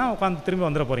அடி வாங்கினா உட்காந்து திரும்பி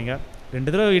வந்துட போகிறீங்க,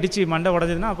 2 தடவை இடித்து மண்டை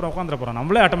உடஞ்சதுன்னா அப்புறம் உட்காந்துட போகிறோம்,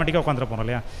 நம்மளே ஆட்டோமேட்டிக்காக உட்காந்துட போகிறோம்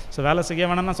இல்லையா. ஸோ வேலை செய்ய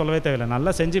வேணாம்னா சொல்லவே தேவையில்லை,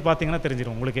 நல்லா செஞ்சு பார்த்தீங்கன்னா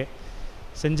தெரிஞ்சிடும் உங்களுக்கே,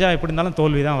 செஞ்சால் எப்படி இருந்தாலும்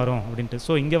தோல்வி தான் வரும் அப்படின்ட்டு.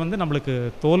 ஸோ இங்கே வந்து நம்மளுக்கு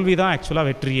தோல்வி தான் ஆக்சுவலாக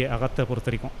வெற்றியே அகத்தை பொறுத்த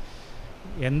வரைக்கும்.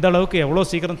 எந்த அளவுக்கு எவ்வளோ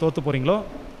சீக்கிரம் தோற்று போகிறீங்களோ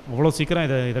அவ்வளோ சீக்கிரம்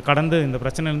இதை கடந்து இந்த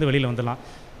பிரச்சனையிலேருந்து வெளியில் வந்துடலாம்.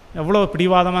 எவ்வளோ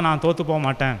பிடிவாதமாக நான் தோற்று போக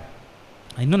மாட்டேன்,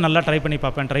 இன்னும் நல்லா ட்ரை பண்ணி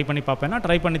பார்ப்பேன்னா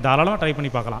தாராளமாக ட்ரை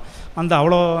பண்ணி பார்க்கலாம். அந்த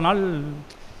அவ்வளோ நாள்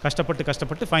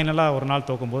கஷ்டப்பட்டு ஃபைனலாக ஒரு நாள்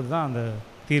தோக்கும்போது தான் அந்த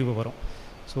தீர்வு வரும்.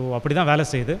 ஸோ அப்படி தான் வேலை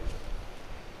செய்யுது.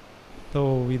 ஸோ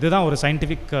இதுதான் ஒரு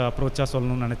சயின்டிஃபிக் அப்ரோச்சாக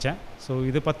சொல்லணும்னு நினச்சேன். ஸோ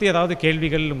இது பற்றி ஏதாவது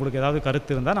கேள்விகள் உங்களுக்கு ஏதாவது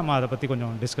கருத்து இருந்தால் நம்ம அதை பற்றி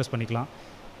கொஞ்சம் டிஸ்கஸ் பண்ணிக்கலாம்.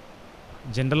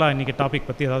 ஜென்ரலாக இன்றைக்கி டாபிக்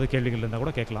பற்றி ஏதாவது கேள்விகள் இருந்தால்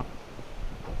கூட கேட்கலாம்.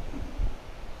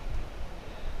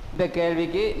 இந்த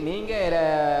கேள்விக்கு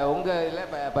நீங்கள் உங்கள்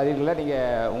இதில் பதிவுகளில்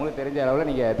நீங்கள் உங்களுக்கு தெரிஞ்ச அளவில்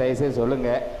நீங்கள் தயவுசெய்து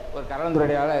சொல்லுங்கள், ஒரு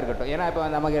கலந்துரையாடலாக இருக்கட்டும். ஏன்னா இப்போ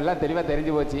நமக்கு எல்லாம் தெளிவாக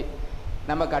தெரிஞ்சு போச்சு,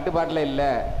 நம்ம கட்டுப்பாட்டில் இல்லை,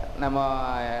 நம்ம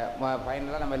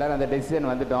ஃபைனலாக நம்ம எல்லோரும் அந்த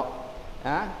டெசிஷன் வந்துட்டோம்.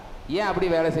 ஏன் அப்படி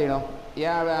வேலை செய்யணும்?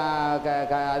 ஏன்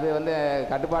அது வந்து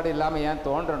கட்டுப்பாடு இல்லாமல் ஏன்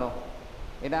தோன்றணும்?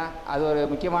 ஏன்னா அது ஒரு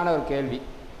முக்கியமான ஒரு கேள்வி.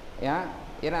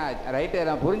 ஏன்னா ரைட்டு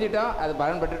நான் புரிஞ்சிட்டோம், அது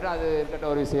பலன்பட்டுட்டோம், அது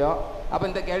இருக்கட்டும் ஒரு விஷயம். அப்போ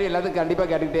இந்த கேள்வி எல்லாத்துக்கும் கண்டிப்பாக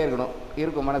கேட்டுக்கிட்டே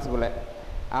இருக்கும் மனசுக்குள்ளே.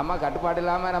 ஆமாம், கட்டுப்பாடு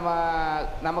இல்லாமல்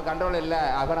நம்ம கண்ட்ரோல் இல்லை,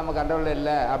 நம்ம கண்ட்ரோலில்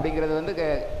இல்லை அப்படிங்கிறது வந்து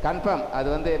கன்ஃபார்ம். அது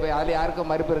வந்து இப்போ அதில்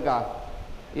யாருக்கும் மறுப்பு இருக்கா?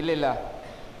 இல்லை.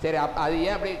 சரி, அது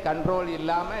ஏன் அப்படி கண்ட்ரோல்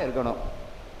இல்லாமல் இருக்கணும்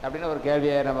அப்படின்னு ஒரு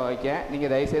கேள்வியை நம்ம வைக்க.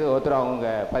 நீங்கள் தயவுசெய்து ஒருத்தர் அவங்க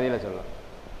பதிலை சொல்லலாம்.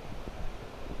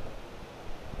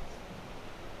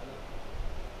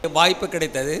 வாய்ப்பு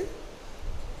கிடைத்தது.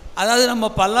 அதாவது நம்ம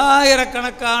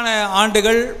பல்லாயிரக்கணக்கான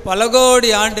ஆண்டுகள், பல கோடி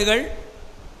ஆண்டுகள்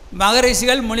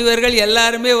மகரிஷிகள், முனிவர்கள்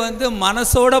எல்லாருமே வந்து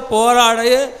மனசோட போராட,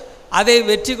 அதை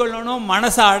வெற்றி கொள்ளணும்,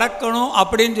 மனசை அடக்கணும்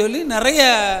அப்படின்னு சொல்லி நிறைய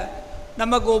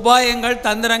நமக்கு உபாயங்கள்,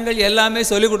 தந்திரங்கள் எல்லாமே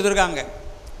சொல்லி கொடுத்துருக்காங்க.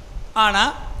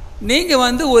 ஆனால் நீங்கள்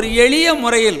வந்து ஒரு எளிய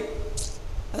முறையில்,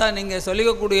 அதான் நீங்கள்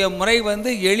சொல்லிக்கக்கூடிய முறை வந்து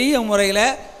எளிய முறையில்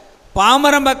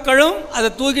பாமர மக்களும் அதை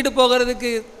தூக்கிட்டு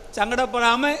போகிறதுக்கு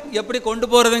சங்கடப்படாமல் எப்படி கொண்டு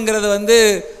போகிறதுங்கிறது வந்து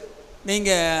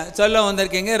நீங்கள் சொல்ல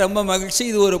வந்திருக்கீங்க. ரொம்ப மகிழ்ச்சி.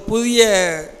 இது ஒரு புதிய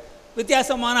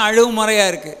வித்தியாசமான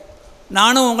அணுகுமுறையாக இருக்குது.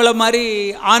 நானும் உங்களை மாதிரி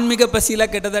ஆன்மீக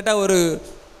பசியில் கிட்டத்தட்ட ஒரு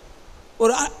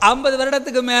 50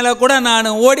 வருடத்துக்கு மேலே கூட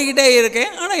நான் ஓடிக்கிட்டே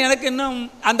இருக்கேன். ஆனால் எனக்கு இன்னும்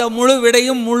அந்த முழு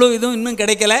விடையும் முழு இதுவும் இன்னும்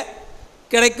கிடைக்கல.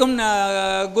 கிடைக்கும்,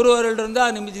 குருவர்கள்ட்ட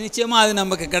அது நிச்சயமாக அது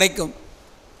நமக்கு கிடைக்கும்.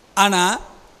 ஆனால்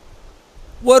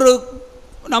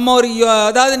நம்ம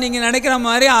அதாவது நீங்கள் நினைக்கிற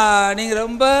மாதிரி நீங்கள்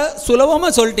ரொம்ப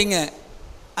சுலபமாக சொல்லிட்டீங்க.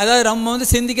 அதாவது நம்ம வந்து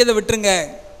சிந்திக்கிறதை விட்டுருங்க,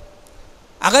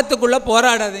 அகத்துக்குள்ளே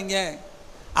போராடாதீங்க,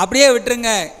 அப்படியே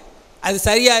விட்டுருங்க, அது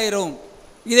சரியாயிரும்,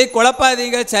 இதை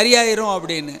குழப்பாதீங்க, சரியாயிரும்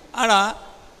அப்படின்னு. ஆனால்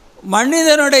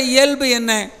மனிதனுடைய இயல்பு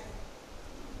என்ன?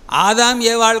 ஆதாம்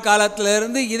ஏவாள்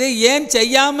காலத்திலேருந்து இதை ஏன்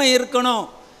செய்யாமல் இருக்கணும்,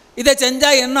 இதை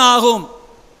செஞ்சால் என்ன ஆகும்,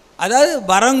 அதாவது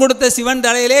வரம் கொடுத்த சிவன்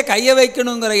தலையிலே கையை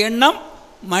வைக்கணுங்கிற எண்ணம்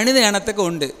மனித இனத்துக்கு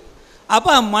உண்டு.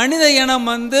 அப்போ மனித இனம்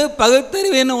வந்து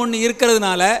பகுத்தறிவுன்னு ஒன்று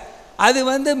இருக்கிறதுனால அது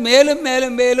வந்து மேலும்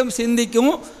மேலும் மேலும்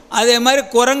சிந்திக்கும். அதே மாதிரி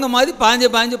குரங்கு மாதிரி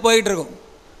பாஞ்சு போயிட்டுருக்கும்.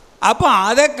 அப்போ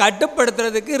அதை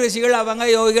கட்டுப்படுத்துறதுக்கு ரிஷிகள், அவங்க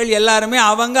யோகிகள் எல்லாருமே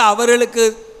அவர்களுக்கு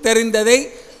தெரிந்ததை,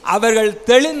 அவர்கள்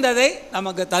தெளிந்ததை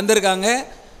நமக்கு தந்திருக்காங்க.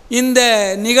 இந்த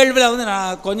நிகழ்வில் வந்து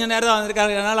நான் கொஞ்ச நேரம் தான்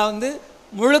வந்திருக்காங்க. அதனால் வந்து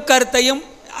முழு கருத்தையும்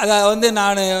அதை வந்து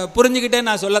நான் புரிஞ்சுக்கிட்டே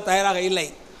நான் சொல்ல தயாராக இல்லை.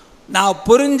 நான்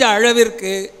புரிஞ்ச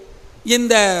அளவிற்கு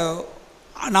இந்த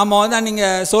நம்ம வந்து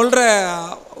நீங்கள் சொல்கிற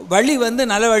வழி வந்து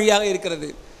நல்ல வழியாக இருக்கிறது.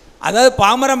 அதாவது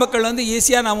பாமர மக்கள் வந்து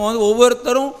ஈஸியாக நம்ம வந்து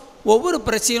ஒவ்வொருத்தரும் ஒவ்வொரு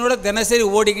பிரச்சனையோட தினசரி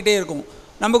ஓடிக்கிட்டே இருக்கும்.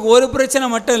 நமக்கு ஒரு பிரச்சனை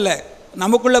மட்டும் இல்லை,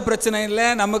 நமக்குள்ள பிரச்சனை இல்லை,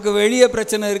 நமக்கு வெளியே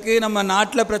பிரச்சனை இருக்குது, நம்ம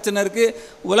நாட்டில் பிரச்சனை இருக்குது,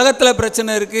 உலகத்தில்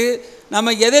பிரச்சனை இருக்குது.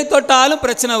 நம்ம எதை தொட்டாலும்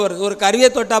பிரச்சனை வருது. ஒரு கருவியை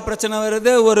தொட்டால் பிரச்சனை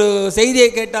வருது, ஒரு செய்தியை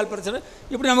கேட்டால் பிரச்சனை,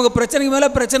 இப்படி நமக்கு பிரச்சனைக்கு மேலே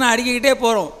பிரச்சனை அடிக்கிக்கிட்டே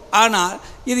போகிறோம். ஆனால்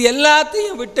இது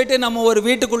எல்லாத்தையும் விட்டுட்டு நம்ம ஒரு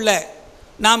வீட்டுக்குள்ளே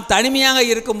நாம் தனிமையாக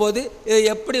இருக்கும்போது இதை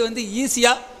எப்படி வந்து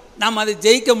ஈஸியாக நாம் அதை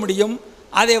ஜெயிக்க முடியும்,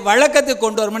 அதை வழக்கத்துக்கு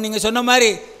கொண்டு வரணும். நீங்கள் சொன்ன மாதிரி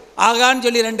ஆகான்னு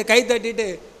சொல்லி 2 கை தட்டிட்டு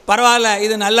பரவாயில்ல,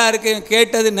 இது நல்லா இருக்குது,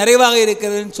 கேட்டது நிறைவாக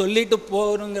இருக்கிறதுன்னு சொல்லிட்டு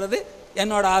போகணுங்கிறது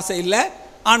என்னோட ஆசை இல்லை.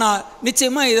 ஆனால்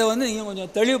நிச்சயமாக இதை வந்து நீங்கள்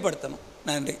கொஞ்சம் தெளிவுபடுத்தணும்.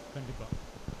 நன்றி. கண்டிப்பாக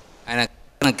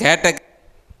எனக்கு கேட்ட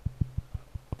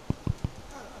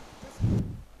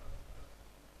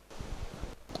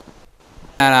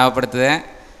நான் ஞாபகப்படுத்துவேன்.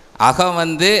 அகம்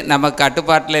வந்து நம்ம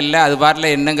கட்டுப்பாட்டில் இல்லை, அது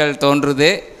பாட்டில் எண்ணங்கள் தோன்றுது.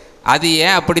 அது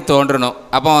ஏன் அப்படி தோன்றணும்?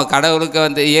 அப்போ கடவுளுக்கு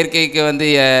வந்து இயற்கைக்கு வந்து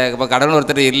இப்போ கடவுள்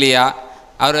ஒருத்தர் இல்லையா?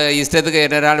 அவர் இஷ்டத்துக்கு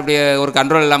என்ன இப்படி ஒரு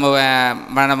கண்ட்ரோல்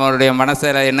இல்லாமல் நம்மளுடைய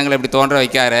மனசில் எண்ணங்களை இப்படி தோன்ற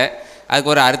வைக்காரு.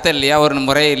 அதுக்கு ஒரு அர்த்தம் இல்லையா? ஒரு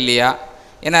முறை இல்லையா?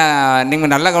 ஏன்னா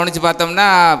நீங்கள் நல்லா கவனித்து பார்த்தோம்னா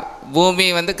பூமி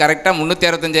வந்து கரெக்டாக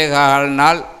 365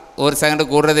 நாள் ஒரு செகண்டு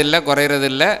கூடுறதில்லை,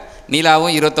 குறையிறதில்லை.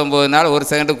 நீலாவும் 29 நாள் ஒரு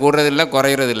செகண்டு கூடுறதில்லை,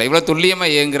 குறையிறதில்லை. இவ்வளோ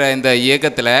துல்லியமாக இயங்குகிற இந்த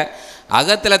இயக்கத்தில்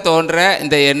அகத்தில் தோன்ற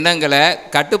இந்த எண்ணங்களை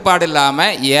கட்டுப்பாடு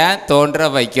இல்லாமல் ஏன் தோன்ற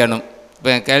வைக்கணும்?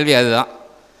 இப்போ கேள்வி அதுதான்.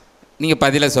 நீங்கள்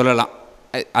பதிலை சொல்லலாம்.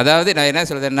 அதாவது நான் என்ன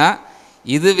சொல்கிறேன்னா,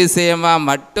 இது விஷயமாக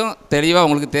மட்டும் தெளிவாக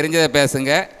உங்களுக்கு தெரிஞ்சதை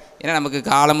பேசுங்க. ஏன்னா நமக்கு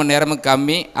காலமும் நேரமும்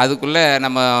கம்மி. அதுக்குள்ளே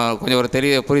நம்ம கொஞ்சம் ஒரு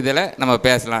புரிதலை நம்ம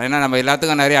பேசலாம். ஏன்னா நம்ம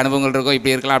எல்லாத்துக்கும் நிறைய அனுபவங்கள் இருக்கும்,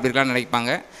 இப்படி இருக்கலாம் அப்படி இருக்கலாம்னு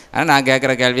நினைப்பாங்க. ஆனால் நான்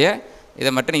கேட்குற கேள்வியை இதை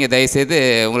மட்டும் நீங்கள் தயவுசெய்து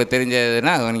உங்களுக்கு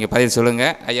தெரிஞ்சதுன்னா நீங்கள் பதில்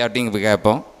சொல்லுங்கள். ஐயாட்டையும் இப்போ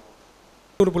கேட்போம்.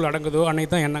 உறுப்புகள் அடங்குதோ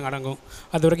அன்னைக்கு தான் எண்ணம் அடங்கும்.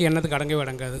 அது வரைக்கும் எண்ணத்துக்கு அடங்கவே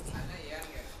அடங்காது.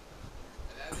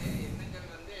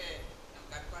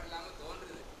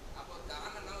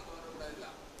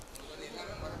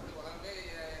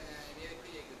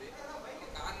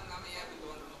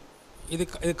 இது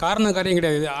காரணம் காரியம்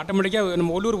கிடையாது. இது ஆட்டோமேட்டிக்காக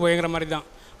நம்ம உள்ளூர் போய்ங்கிற மாதிரி தான்,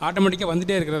 ஆட்டோமேட்டிக்காக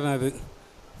வந்துகிட்டே இருக்கிறது தான். அது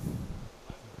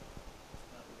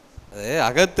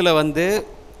அகத்தில் வந்து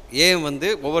ஏன் வந்து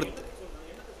ஒவ்வொரு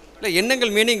இல்லை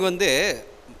எண்ணங்கள் மீனிங் வந்து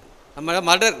நம்ம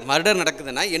மர்டர்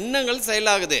நடக்குதுன்னா எண்ணங்கள்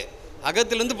செயலாகுது,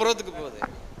 அகத்திலேருந்து புறத்துக்கு போகுது.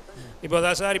 இப்போ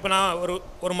தான் சார், இப்போ நான்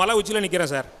ஒரு மலை உச்சியில்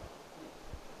நிற்கிறேன் சார்,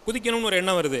 குதிக்கணும்னு ஒரு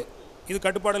எண்ணம் வருது, இது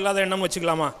கட்டுப்பாடு இல்லாத எண்ணம்னு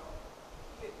வச்சுக்கலாமா?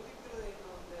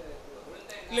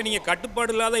 இல்லை, நீங்கள்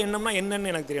கட்டுப்பாடு இல்லாத எண்ணம்னா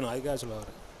என்னன்னு எனக்கு தெரியணும், அதுக்காக சொல்ல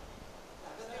வரேன்.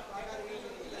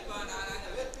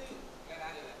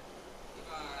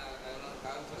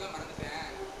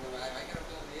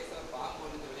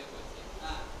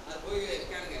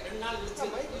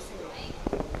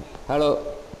 ஹலோ,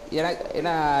 எனக்கு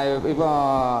என்ன இப்போ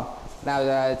நான்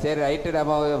சரி ரைட்டு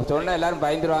நம்ம சொன்னால் எல்லோரும்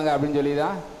பயந்துருவாங்க அப்படின்னு சொல்லி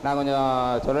தான் நான்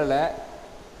கொஞ்சம் சொல்லலை.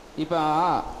 இப்போ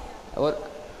ஒரு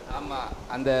ஆமாம்,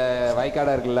 அந்த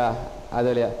வயக்காடாக இருக்குல்ல அது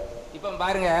இல்லையா, இப்போ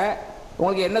பாருங்கள்,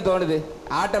 உங்களுக்கு என்ன தோணுது?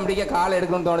 ஆட்டோமேட்டிக்காக காலை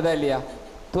எடுக்கணும்னு தோணுதா இல்லையா?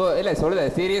 இல்லை சொல்லுதா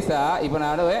சீரியஸாக? இப்போ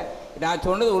நான்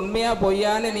சொன்னது உண்மையாக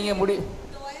பொய்யான்னு நீங்கள்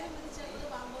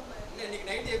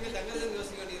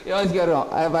யோசிக்க வரும்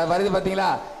வருது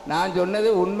பார்த்தீங்களா? நான் சொன்னது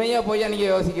உண்மையாக பொய்யா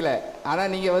நீங்கள் யோசிக்கலை.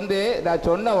 ஆனால் நீங்கள் நான்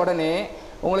சொன்ன உடனே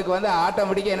உங்களுக்கு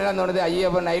ஆட்டோமேட்டிக்காக என்னென்ன தோணுது? ஐயோ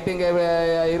இப்போ நைட்டு இங்கே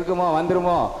இருக்குமோ,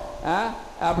 வந்துடுமோ,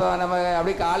 அப்புறம் நம்ம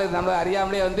அப்படியே காலு நம்மளை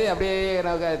அறியாமலே அப்படியே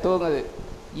நமக்கு தூங்குது.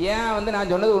 ஏன்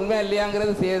நான் சொன்னது உண்மையாக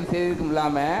இல்லையாங்கிறது செய்திருக்கும்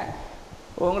இல்லாமல்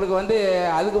உங்களுக்கு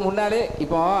அதுக்கு முன்னாலே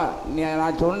இப்போ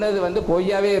நான் சொன்னது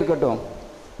பொய்யாவே இருக்கட்டும்,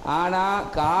 ஆனால்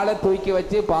காலை தூக்கி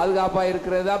வச்சு பாதுகாப்பாக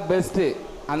இருக்கிறது தான் பெஸ்ட்டு.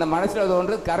 அந்த மனசில்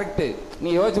தோன்றது கரெக்டு.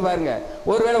 நீங்கள் யோசிச்சு பாருங்கள்,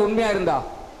 ஒருவேளை உண்மையாக இருந்தா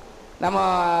நம்ம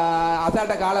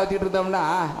அசால்ட்டை காலை வச்சுக்கிட்டு இருந்தோம்னா,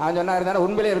 அவன் சொன்னா இருந்தாலும்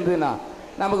உண்மையிலே இருந்ததுன்னா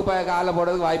நமக்கு இப்போ காலை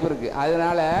போடுறதுக்கு வாய்ப்பு இருக்குது.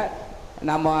 அதனால்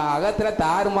நம்ம அகத்தில்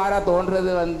தாறுமாறாக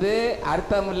தோன்றது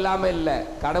அர்த்தம் இல்லாமல் இல்லை,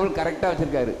 கடவுள் கரெக்டாக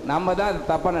வச்சுருக்காரு. நம்ம தான்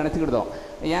அது தப்பாக நினச்சிக்கிட்டோம்.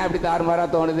 ஏன் இப்படி தாறுமாறாக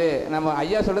தோணுது? நம்ம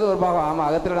ஐயா சொல்கிறது ஒரு பாகம், ஆமாம்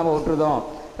அகத்தில் நம்ம விட்டுருதோம்,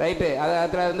 ரைட்டு. அது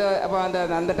அதில் அப்போ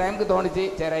அந்த டைமுக்கு தோணுச்சு,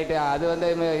 சரி ரைட்டு அது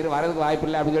வரதுக்கு வாய்ப்பு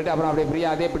இல்லை அப்படின்னு சொல்லிட்டு அப்புறம் அப்படியே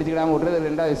ஃப்ரீயாக அதே பிடிச்சிக்கிடாமல் விட்றது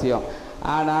ரெண்டாவது விஷயம்.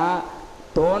 ஆனால்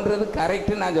தோன்றது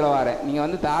கரெக்டுன்னு நான் சொல்ல வரேன்.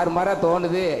 நீங்கள் தாறுமாறாக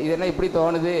தோணுது, இது என்ன இப்படி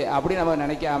தோணுது அப்படின்னு நம்ம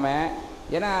நினைக்காம,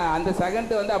 ஏன்னா அந்த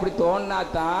செகண்ட் அப்படி தோணுனா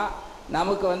தான்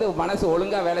நமக்கு மனசு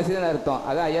ஒழுங்காக வேலை செய்யுதுன்னு அர்த்தம்.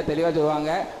 அதான் ஐயா தெளிவாக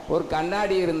சொல்லுவாங்க, ஒரு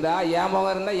கண்ணாடி இருந்தால்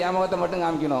ஏமுகம் இருந்தால் ஏமுகத்தை மட்டும்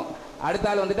காமிக்கணும், அடுத்த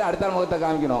ஆள் அடுத்த ஆள் முகத்தை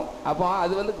காமிக்கணும். அப்போ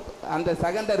அது அந்த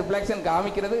செகண்டை ரிஃப்ளெக்ஷன்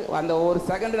காமிக்கிறது. அந்த ஒரு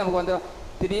செகண்டு நமக்கு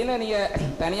திடீர்னு நீங்கள்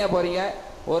தனியாக போகிறீங்க,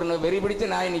 ஒரு வெறி பிடிச்ச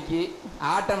நாய் நிற்கி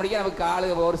ஆட்டோமேட்டிக்காக நமக்கு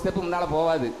காலு ஒரு ஸ்டெப்பு முன்னால்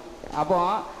போகாது. அப்போ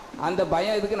அந்த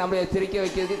பயம் இதுக்கு நம்மளை எச்சரிக்கை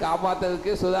வைக்கிறதுக்கு,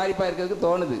 காப்பாற்றுறதுக்கு, சுதாரிப்பாக இருக்கிறதுக்கு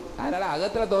தோணுது. அதனால்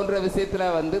அகத்தில் தோன்ற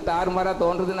விஷயத்தில் தாறுமாறாக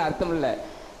தோன்றுறதுன்னு அர்த்தம் இல்லை.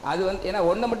 அது ஏன்னா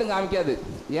ஒன்றை மட்டும் காமிக்காது,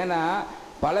 ஏன்னா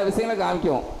பல விஷயங்களை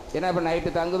காமிக்கும். ஏன்னா இப்போ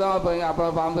நைட்டு தங்குதோம், இப்போ அப்போ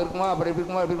பாம்பு இருக்குமோ, அப்படி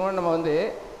இருக்குமோ அப்படி இருக்குமோ,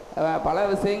 நம்ம பல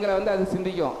விஷயங்களை அது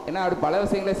சிந்திக்கும். ஏன்னா அப்படி பல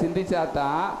விஷயங்களை சிந்திச்சா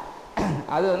தான்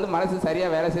அது மனசு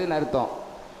சரியாக வேலை செய்யுதுன்னு அர்த்தம்.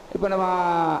 இப்போ நம்ம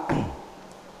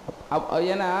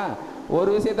ஏன்னா ஒரு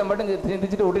விஷயத்தை மட்டும்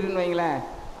சிந்திச்சுட்டு விட்டுட்டுன்னு வைங்களேன்,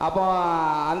 அப்போ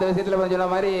அந்த விஷயத்தில் கொஞ்சம்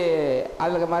சொன்ன மாதிரி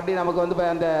அதில் மறுபடியும் நமக்கு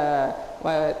அந்த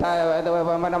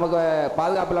நமக்கு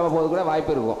பாதுகாப்பு இல்லாமல் போகிறது கூட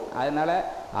வாய்ப்பு இருக்கும். அதனால்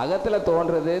அகத்தில்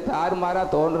தோன்றுறது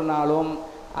தாறுமாறாக தோன்றினாலும்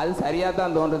அது சரியாக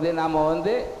தான் தோன்றுது. நம்ம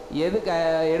எது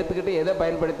எடுத்துக்கிட்டு எதை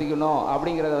பயன்படுத்திக்கணும்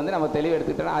அப்படிங்கிறத நம்ம தெளிவு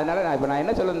எடுத்துக்கிட்டோம். அதனால் நான்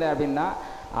என்ன சொல்லியிருந்தேன் அப்படின்னா,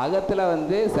 அகத்தில்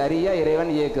சரியாக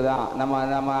இறைவன் இயக்குதான்.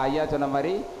 நம்ம ஐயா சொன்ன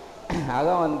மாதிரி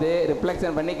அகம்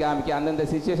ரிஃப்ளெக்ஷன் பண்ணி காமிக்கி, அந்தந்த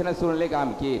சுச்சுவேஷனை சூழ்நிலையை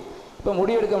காமிக்கி. இப்போ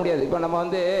முடிவு எடுக்க முடியாது. இப்போ நம்ம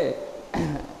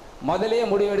முதலையே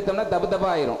முடிவு எடுத்தோம்னா தப்பாக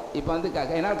ஆயிரும். இப்போ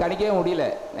என்னால் கணிக்கவே முடியல,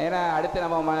 ஏன்னா அடுத்து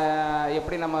நம்ம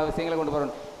எப்படி நம்ம விஷயங்களை கொண்டு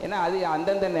போகிறோம். ஏன்னா அது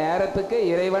அந்தந்த நேரத்துக்கு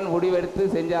இறைவன் முடிவெடுத்து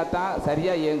செஞ்சால் தான்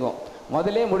சரியாக இயங்கும்.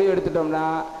 முதலே முடிவு எடுத்துட்டோம்னா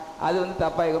அது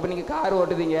தப்பாக. இப்போ நீங்கள் கார்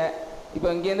ஓட்டுதீங்க, இப்போ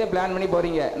இங்கேருந்தே பிளான் பண்ணி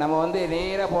போகிறீங்க, நம்ம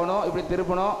நேராக போகணும், இப்படி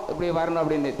திருப்பணும், இப்படி வரணும்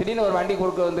அப்படின்னு, திடீர்னு ஒரு வண்டி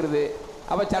குறுக்க வந்துடுது,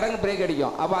 அப்போ சடங்கு பிரேக்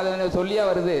அடிக்கும். அப்போ அது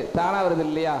சொல்லியாக வருது, தானாக வருது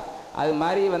இல்லையா? அது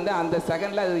மாதிரி அந்த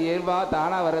செகண்டில் அது இயல்பாக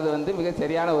தானாக வர்றது மிக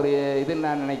சரியான ஒரு இதுன்னு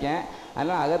நான் நினைக்கிறேன்.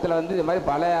 அதனால் அகத்தில் இது மாதிரி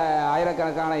பல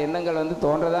ஆயிரக்கணக்கான எண்ணங்கள்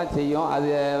தோன்றதான் செய்யும்.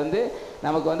 அது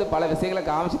நமக்கு பல விஷயங்களை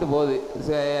காமிச்சிட்டு போகுது.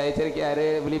 எச்சரிக்கையாரு,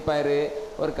 விழிப்பாரு,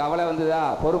 ஒரு கவலை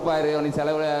பொறுப்பாரு, உனக்கு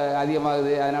செலவு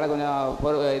அதிகமாகுது, அதனால் கொஞ்சம்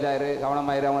இதாயிரு,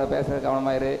 கவனமாயிரு, அவங்கள பேசுகிறது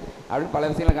கவனமாயிரு அப்படின்னு பல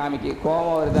விஷயங்களை காமிக்கி.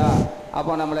 கோபம் வருதா,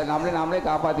 அப்போ நாமளே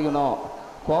காப்பாற்றிக்கணும்.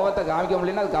 கோபத்தை காமிக்க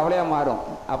முடியலன்னா அது கவலையாக மாறும்.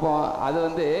 அப்போ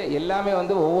அது எல்லாமே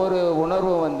ஒவ்வொரு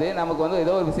உணர்வும் நமக்கு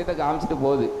ஏதோ ஒரு விஷயத்தை காமிச்சிட்டு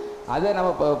போகுது. அதை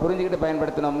நம்ம புரிஞ்சுக்கிட்டு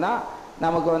பயன்படுத்தினோம்னா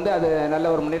நமக்கு அது நல்ல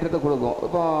ஒரு முன்னேற்றத்தை கொடுக்கும்.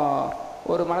 இப்போ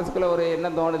ஒரு மனசுக்குள்ளே ஒரு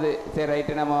எண்ணம் தோணுது, சரி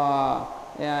ரைட்டு நம்ம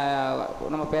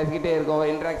பேசிக்கிட்டே இருக்கோம்,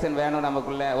 இன்ட்ராக்ஷன் வேணும்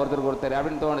நமக்குள்ளே ஒருத்தருக்கு ஒருத்தர்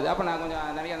அப்படின்னு தோணுது. அப்போ நான் கொஞ்சம்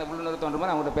நிறைய அந்த புள்ளுணர்வு தோன்றும்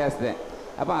போது அவங்கள்ட்ட பேசுகிறேன்.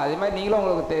 அப்போ அதே மாதிரி நீங்களும்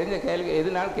உங்களுக்கு தெரிஞ்ச கேள்வி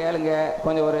எதுனாலும் கேளுங்க,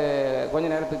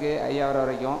 கொஞ்சம் நேரத்துக்கு ஐயா வர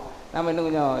வரைக்கும் நம்ம இன்னும்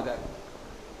கொஞ்சம் இதாக.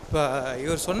 இப்போ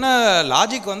இவர் சொன்ன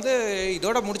லாஜிக்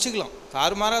இதோட முடிச்சுக்கலாம்.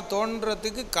 தாறுமாறாக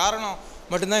தோன்றதுக்கு காரணம்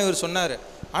மட்டும்தான் இவர் சொன்னார்.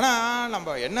 ஆனால்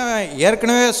நம்ம என்ன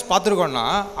ஏற்கனவே பார்த்துருக்கோன்னா,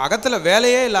 அகத்தில்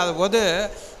வேலையே இல்லாத போது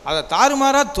அதை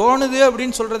தாறுமாறாக தோணுது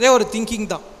அப்படின்னு சொல்கிறதே ஒரு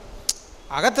திங்கிங் தான்.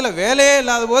 அகத்தில் வேலையே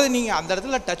இல்லாத போது நீங்கள் அந்த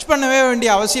இடத்துல டச் பண்ணவே வேண்டிய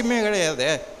அவசியமே கிடையாது.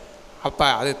 அப்போ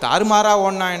அது தாறுமாறாக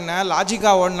ஓடனா என்ன,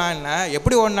 லாஜிக்காக ஓடனா என்ன,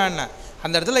 எப்படி ஓடனா என்ன,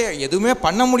 அந்த இடத்துல எதுவுமே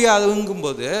பண்ண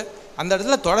முடியாதுங்கும்போது அந்த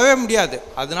இடத்துல தொடவே முடியாது.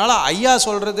 அதனால ஐயா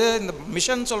சொல்கிறது, இந்த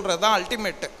மிஷன் சொல்கிறது தான்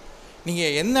அல்டிமேட்டு.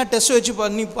 நீங்கள் என்ன டெஸ்ட் வச்சு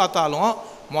பண்ணி பார்த்தாலும்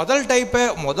முதல்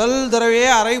தடவையே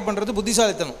அரைவ் பண்ணுறது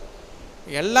புத்திசாலித்தனம்.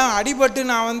 எல்லாம் அடிபட்டு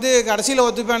நான் கடைசியில்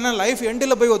ஒத்துப்பேன்னா லைஃப்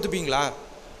எண்டில் போய் ஒத்துப்பீங்களா?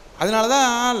 அதனால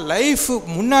தான் லைஃப்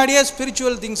முன்னாடியே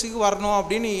ஸ்பிரிச்சுவல் திங்ஸுக்கு வரணும்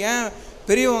அப்படின்னு ஏன்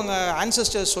பெரியவங்க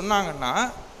ஆன்சஸ்டர்ஸ் சொன்னாங்கன்னா,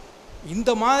 இந்த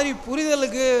மாதிரி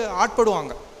புரிதலுக்கு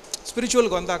ஆட்படுவாங்க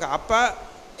ஸ்பிரிச்சுவலுக்கு வந்தாக்க. அப்போ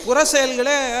புற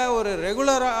செயல்களே ஒரு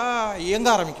ரெகுலராக இயங்க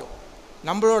ஆரம்பிக்கும்.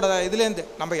 நம்மளோட இதுலேருந்து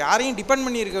நம்ம யாரையும் டிபெண்ட்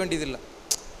பண்ணி இருக்க வேண்டியதில்லை.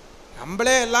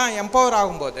 நம்மளே எல்லாம் எம்பவர்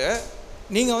ஆகும்போது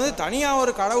நீங்கள் தனியாக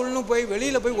ஒரு கடவுள்னு போய்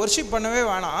வெளியில் போய் ஒர்ஷிப் பண்ணவே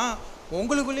வேணாம்,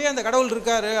 உங்களுக்குள்ளேயே அந்த கடவுள்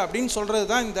இருக்கார் அப்படின்னு சொல்கிறது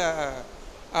தான்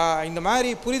இந்த மாதிரி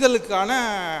புரிதலுக்கான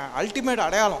அல்டிமேட்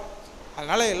அடையாளம்.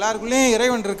 அதனால் எல்லாருக்குள்ளேயும்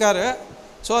இறைவன் இருக்கார்.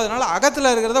 ஸோ அதனால்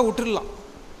அகத்தில் இருக்கிறத விட்டுடலாம்.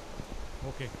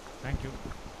 Okay, thank you.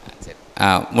 சரி,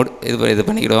 இது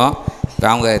பண்ணிக்கிடுவோம். இப்போ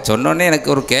அவங்க சொன்னோன்னே எனக்கு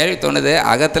ஒரு கேள்வி தோணுது.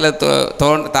 அகத்தில்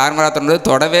தாறுமாறாக தோணுது,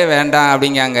 தொடவே வேண்டாம்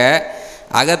அப்படிங்காங்க.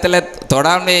 அகத்தில்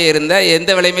தொடாமே இருந்தால் எந்த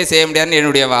வேலையுமே செய்ய முடியாதுன்னு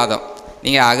என்னுடைய வாதம்.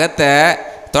 நீங்கள் அகத்தை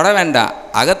தொட வேண்டாம்,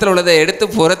 அகத்தில் உள்ளதை எடுத்து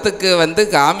புறத்துக்கு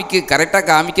கரெக்டாக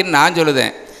காமிக்குன்னு நான்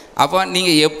சொல்லுதேன். அப்போ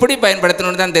நீங்கள் எப்படி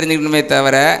பயன்படுத்தணுன்னு தான் தெரிஞ்சுக்கணுமே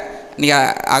தவிர, நீங்கள்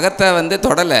அகத்தை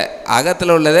தொடலை,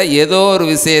 அகத்தில் உள்ளதை ஏதோ ஒரு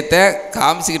விஷயத்தை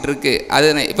காமிச்சிக்கிட்டு இருக்குது. அது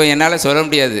இப்போ என்னால் சொல்ல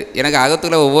முடியாது. எனக்கு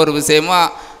அகத்தில் ஒவ்வொரு விஷயமும்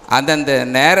அந்தந்த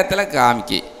நேரத்தில்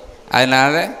காமிக்கி.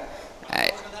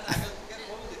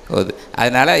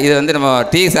 அதனால் இது நம்ம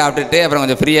டீ சாப்பிட்டுட்டு அப்புறம்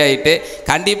கொஞ்சம் ஃப்ரீ ஆகிட்டு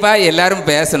கண்டிப்பாக எல்லோரும்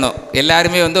பேசணும்.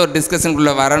 எல்லாருமே ஒரு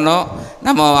டிஸ்கஷனுக்குள்ளே வரணும்.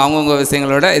 நம்ம அவங்கவுங்க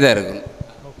விஷயங்களோட இதாக இருக்கணும்.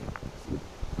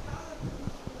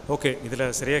 ஓகே, இதில்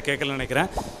சரியாக கேட்கலன்னு நினைக்கிறேன்.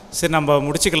 சரி, நம்ம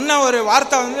முடிச்சுக்கலாம். இன்னும் ஒரு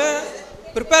வார்த்தை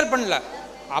ப்ரிப்பேர் பண்ணல,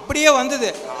 அப்படியே வந்தது.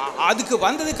 அதுக்கு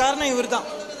வந்தது காரணம் இவர் தான்.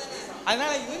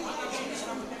 அதனால்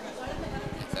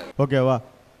ஓகேவா?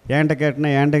 என்கிட்ட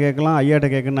கேட்கலாம், ஐயாட்ட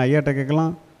கேட்கணும் ஐயாட்ட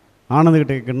கேட்கலாம்,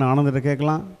 ஆனந்தக்கிட்ட கேட்கணும் ஆனந்திட்ட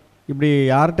கேட்கலாம். இப்படி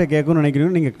யார்கிட்ட கேட்கணும்னு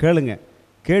நினைக்கிறீங்களோ நீங்கள் கேளுங்க.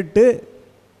 கேட்டு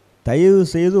தயவு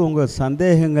செய்து உங்கள்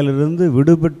சந்தேகங்களிலிருந்து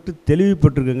விடுபட்டு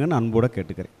தெளிவுபட்டுருக்குங்கன்னு அன்போடு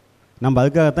கேட்டுக்கிறேன். நம்ம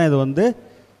அதுக்காகத்தான் இது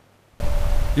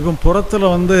இப்போ புறத்தில்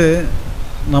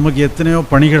நமக்கு எத்தனையோ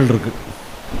பணிகள் இருக்குது.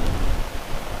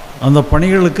 அந்த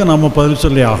பணிகளுக்கு நம்ம பதில்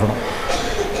சொல்லி ஆகணும்.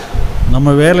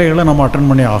 நம்ம வேலைகளை நம்ம அட்டன்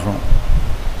பண்ணி ஆகணும்.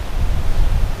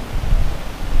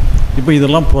 இப்போ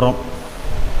இதெல்லாம் புறம்.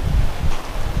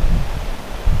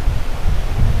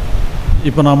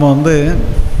 இப்போ நாம்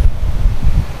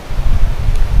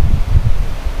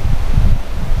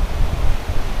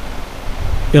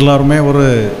எல்லாருமே ஒரு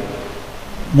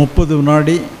 30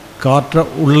 வினாடி காற்றை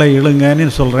உள்ளே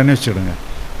இழுங்கன்னு சொல்கிறேன்னு வச்சுடுங்க.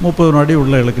 30 வினாடி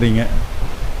உள்ளே இழுக்கிறீங்க,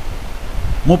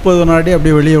 30 வினாடி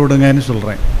அப்படியே வெளியே விடுங்கன்னு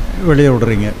சொல்கிறேன், வெளியே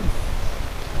விடுறீங்க.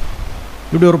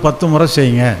 இப்படி ஒரு 10 முறை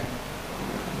செய்யுங்க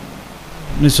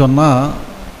நீ சொன்னால்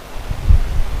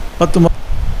 10 முறை.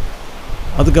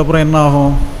 அதுக்கப்புறம் என்ன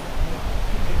ஆகும்?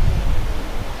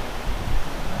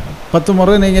 10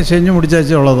 முறை நீங்கள் செஞ்சு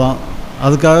முடிச்சாச்சு, அவ்வளோதான்.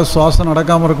 அதுக்காக சுவாசம்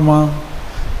நடக்காமல் இருக்குமா?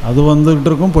 அது வந்துக்கிட்டு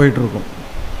இருக்கும், போயிட்டுருக்கும்.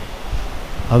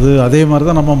 அது அதே மாதிரி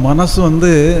தான் நம்ம மனசு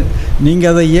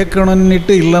நீங்கள் அதை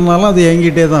இயக்கணுன்னுட்டு இல்லைனாலும் அது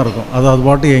இயங்கிட்டே தான் இருக்கும். அது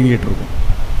பாட்டு இயங்கிட்டு இருக்கும்.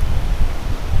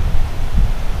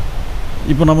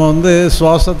 இப்போ நம்ம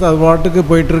சுவாசத்தை அது பாட்டுக்கு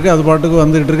போயிட்டுருக்கு, அது பாட்டுக்கு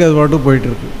வந்துக்கிட்டு இருக்கு, அது பாட்டுக்கு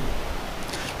போயிட்டுருக்கு.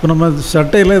 இப்போ நம்ம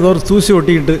சட்டையில் ஏதோ ஒரு தூசி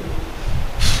ஒட்டிக்கிட்டு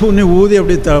நீ ஊதி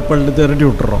அப்படி திரட்டி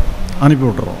விட்டுறோம், அனுப்பி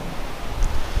விட்டுறோம்.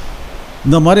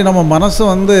 இந்த மாதிரி நம்ம மனசை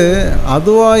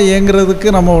அதுவாக இயங்குறதுக்கு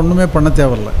நம்ம ஒன்றுமே பண்ண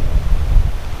தேவையில்லை.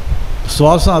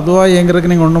 சுவாசம் அதுவாக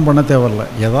இயங்குறதுக்கு நீங்கள் ஒன்றும் பண்ண தேவையில்லை.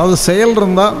 ஏதாவது செயல்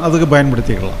இருந்தால் அதுக்கு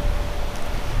பயன்படுத்திக்கலாம்.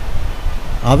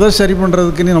 அதை சரி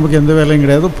பண்ணுறதுக்குன்னு நமக்கு எந்த வேலையும்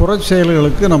கிடையாது. புற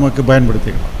செயல்களுக்கு நமக்கு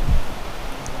பயன்படுத்திக்கலாம்.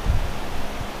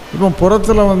 இப்போ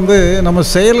புறத்தில் நம்ம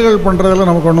செயல்கள் பண்ணுறதுல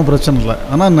நமக்கு ஒன்றும் பிரச்சனை இல்லை.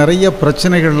 ஆனால் நிறைய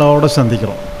பிரச்சனைகளோடு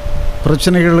சந்திக்கிறோம்.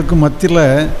 பிரச்சனைகளுக்கு மத்தியில்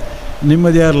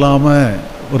நிம்மதியாக இல்லாமல்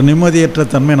ஒரு நிம்மதியற்ற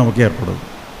தன்மை நமக்கு ஏற்படுது.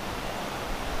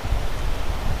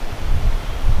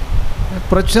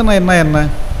 பிரச்சனை என்ன?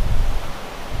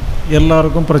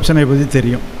 எல்லாருக்கும் பிரச்சனையை பற்றி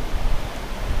தெரியும்.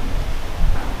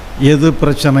 எது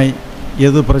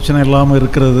பிரச்சனை இல்லாமல்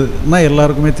இருக்கிறதுனா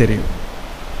எல்லாருக்குமே தெரியும்.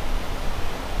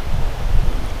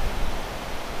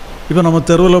 இப்போ நம்ம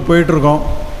தெருவில் போயிட்டுருக்கோம்,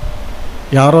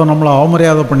 யாரோ நம்மளை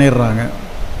அவமரியாதை பண்ணிடுறாங்க,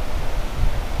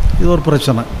 இது ஒரு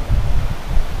பிரச்சனை.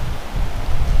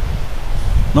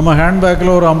 நம்ம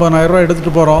ஹேண்ட்பேக்கில் ஒரு 50,000 ரூபா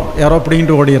எடுத்துகிட்டு போகிறோம், யாரோ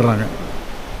பிடிங்கிட்டு ஓடிடுறாங்க,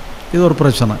 இது ஒரு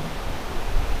பிரச்சனை.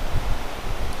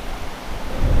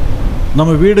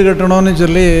 நம்ம வீடு கட்டணும்னு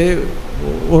சொல்லி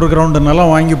ஒரு கிரவுண்டு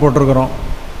நிலம் வாங்கி போட்டிருக்கிறோம்.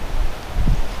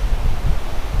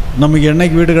 நமக்கு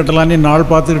என்னைக்கு வீடு கட்டலான்னு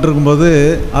நாள் பார்த்துக்கிட்டு இருக்கும்போது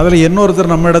அதில்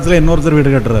இன்னொருத்தர் நம்ம இடத்துல இன்னொருத்தர்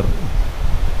வீடு கட்டுறாரு.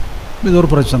 இது ஒரு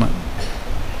பிரச்சனை.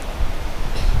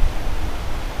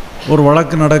 ஒரு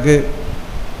வழக்கு நடக்கு,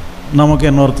 நமக்கு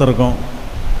இன்னொருத்தருக்கும்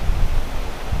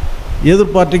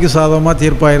எதிர்பார்ட்டிக்கு சாதகமாக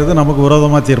தீர்ப்பாயிருது, நமக்கு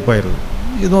விரோதமாக தீர்ப்பாயிருது.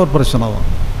 இதுவும் ஒரு பிரச்சனை தான்.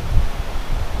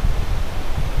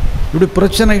 இப்படி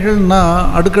பிரச்சனைகள்னா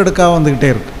அடுக்கடுக்காக வந்துக்கிட்டே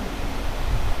இருக்கு.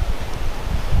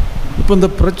 இப்போ இந்த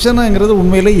பிரச்சனைங்கிறது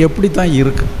உண்மையிலே எப்படி தான்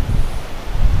இருக்குது?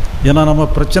 ஏன்னா நம்ம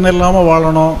பிரச்சனை இல்லாமல்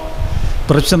வாழணும்,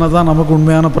 பிரச்சனை தான் நமக்கு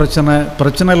உண்மையான பிரச்சனை,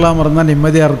 பிரச்சனை இல்லாமல் இருந்தால்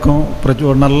நிம்மதியாக இருக்கும்,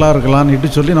 நல்லா இருக்கலாம்னுட்டு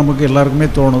சொல்லி நமக்கு எல்லாருக்குமே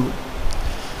தோணுது.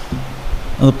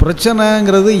 அந்த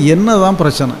பிரச்சனைங்கிறது என்ன தான்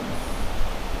பிரச்சனை?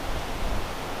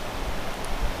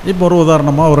 இப்போ ஒரு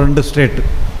உதாரணமாக ஒரு 2 ஸ்டேட்டு.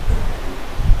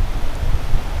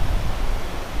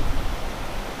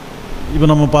 இப்போ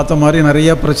நம்ம பார்த்த மாதிரி நிறைய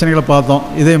பிரச்சனைகளை பார்த்தோம்.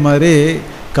 இதே மாதிரி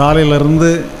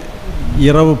காலையிலேருந்து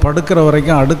இரவு படுக்கிற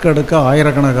வரைக்கும் அடுக்கடுக்காக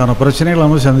ஆயிரக்கணக்கான பிரச்சனைகளை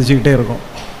நம்ம சந்திச்சுக்கிட்டே இருக்கோம்.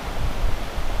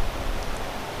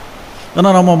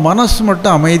 ஆனால் நம்ம மனசு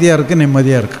மட்டும் அமைதியாக இருக்குது,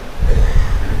 நிம்மதியாக இருக்குது.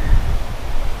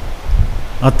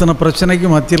 அத்தனை பிரச்சனைக்கு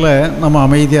மத்தியில் நம்ம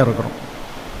அமைதியாக இருக்கிறோம்.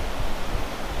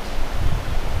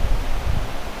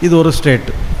 இது ஒரு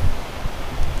ஸ்டேட்டு.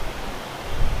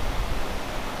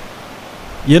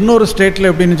 இன்னொரு ஸ்டேட்டில்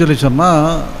எப்படின்னு சொல்லி சொன்னால்,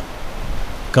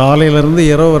 காலையிலேருந்து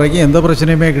இரவு வரைக்கும் எந்த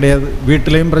பிரச்சனையுமே கிடையாது.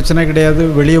 வீட்டிலையும் பிரச்சனை கிடையாது,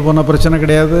 வெளியே போன பிரச்சனை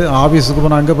கிடையாது, ஆஃபீஸுக்கு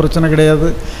போனால் அங்கே பிரச்சனை கிடையாது,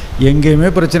 எங்கேயுமே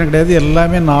பிரச்சனை கிடையாது,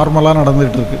 எல்லாமே நார்மலாக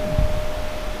நடந்துகிட்டு இருக்கு.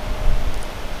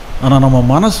 ஆனால் நம்ம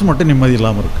மனசு மட்டும் நிம்மதி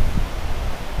இல்லாமல் இருக்குது.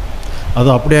 அது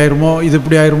அப்படி ஆயிருமோ இது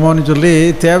இப்படி ஆயிருமோன்னு சொல்லி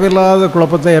தேவையில்லாத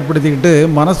குழப்பத்தை ஏற்படுத்திக்கிட்டு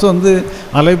மனசு வந்து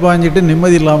அலைபாஞ்சிட்டு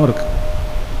நிம்மதி இல்லாமல் இருக்குது.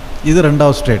 இது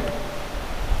 2வது ஸ்டேட்.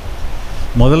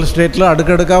 முதல் ஸ்டேட்டில்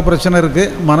அடுக்கடுக்காக பிரச்சனை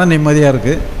இருக்குது, மன நிம்மதியாக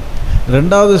இருக்குது.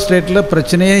 2வது ஸ்டேட்டில்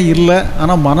பிரச்சனையே இல்லை,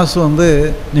 ஆனால் மனசு வந்து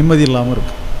நிம்மதி இல்லாமல்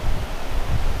இருக்குது.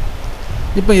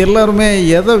 இப்போ எல்லாருமே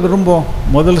எதை விரும்புவோம்?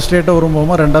 முதல் ஸ்டேட்டை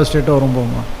விரும்புவோமா, 2வது ஸ்டேட்டை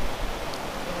விரும்புவோமா?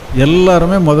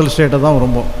 எல்லாருமே முதல் ஸ்டேட்டை தான்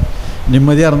விரும்புவோம்.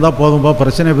 நிம்மதியாக இருந்தால் போதும்பா,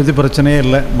 பிரச்சனையை பற்றி பிரச்சனையே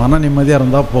இல்லை, மன நிம்மதியாக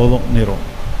இருந்தால் போதும் நீரும்.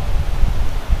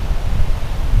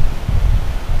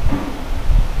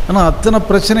 ஆனால் அத்தனை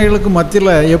பிரச்சனைகளுக்கு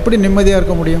மத்தியில் எப்படி நிம்மதியாக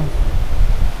இருக்க முடியும்?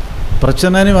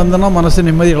 பிரச்சனைன்னு வந்தோன்னா மனசு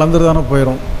நிம்மதி இழந்துட்டு தானே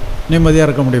போயிடும். நிம்மதியாக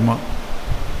இருக்க முடியுமா?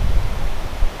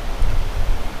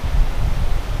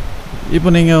 இப்போ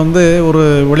நீங்கள் வந்து ஒரு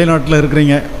வெளிநாட்டில்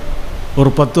இருக்கிறீங்க, ஒரு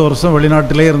 10 வருஷம்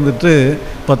வெளிநாட்டிலே இருந்துட்டு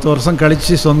 10 வருஷம்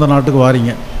கழித்து சொந்த நாட்டுக்கு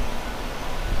வாரீங்க.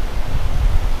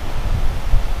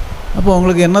 அப்போ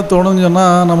உங்களுக்கு என்ன தோணுன்னு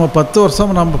சொன்னால், நம்ம 10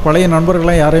 வருஷம் நம்ம பழைய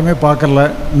நண்பர்களெலாம் யாரையுமே பார்க்கல,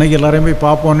 இன்றைக்கி எல்லாரையும் போய்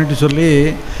பார்ப்போன்னுட்டு சொல்லி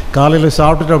காலையில்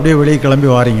சாப்பிட்டுட்டு அப்படியே வெளியே கிளம்பி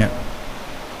வாரீங்க.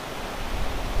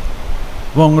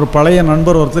 இப்போ உங்கள் பழைய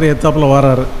நண்பர் ஒருத்தர் ஏத்தாப்பில்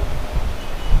வராரு,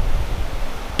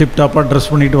 டிப்டாப்பாக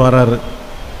ட்ரெஸ் பண்ணிட்டு வராரு.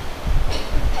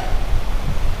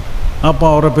 அப்போ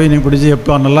அவரை போய் நீ பிடிச்சி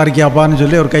எப்போ நல்லா இருக்கியாப்பான்னு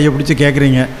சொல்லி அவர் கையை பிடிச்சி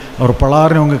கேட்குறீங்க. அவர்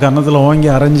பலாருன்னு உங்கள் கன்னத்தில் ஓங்கி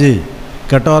அரைஞ்சி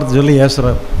கெட்ட வார்த்தை சொல்லி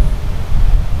ஏசுறார்.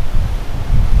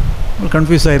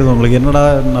 கன்ஃபியூஸ் ஆகிடுது உங்களுக்கு. என்னடா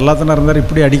நல்லா தானே இருந்தார்,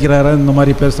 இப்படி அடிக்கிறாரா, இந்த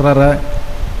மாதிரி பேசுகிறாரா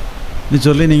நீ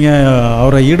சொல்லி நீங்கள்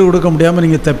அவரை ஈடு கொடுக்க முடியாமல்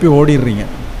நீங்கள் தப்பி ஓடிடுறீங்க.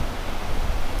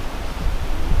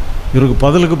 இவருக்கு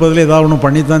பதிலுக்கு பதில் ஏதாவது ஒன்று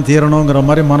பண்ணித்தான் தீரணுங்கிற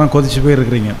மாதிரி மனம் கொதிச்சு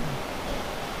போயிருக்கிறீங்க.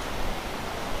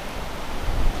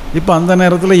 இப்போ அந்த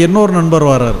நேரத்தில் இன்னொரு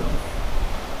நண்பர் வர்றார்.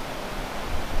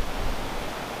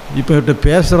 இப்போ இவர்கிட்ட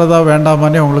பேசுகிறதா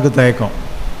வேண்டாமான்னே உங்களுக்கு தயக்கம்.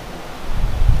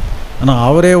 ஆனால்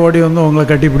அவரே ஓடி வந்து உங்களை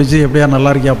கட்டி பிடிச்சி எப்படியா நல்லா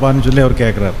இருக்கியாப்பான்னு சொல்லி அவர்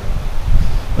கேட்குறாரு.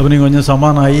 அப்போ நீங்கள் கொஞ்சம்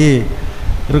சமாதானம் ஆகி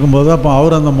இருக்கும்போது அப்போ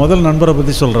அவர் அந்த முதல் நண்பரை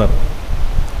பற்றி சொல்கிறார்.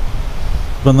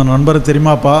 இப்போ அந்த நண்பர்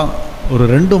தெரியுமாப்பா, ஒரு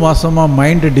 2 மாதமாக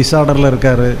மைண்டு டிஸார்டரில்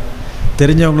இருக்கார்,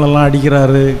 தெரிஞ்சவங்களெல்லாம்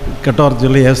அடிக்கிறாரு, கெட்ட வார்த்தை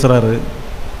சொல்லி ஏசுகிறாரு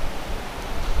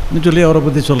சொல்லி அவரை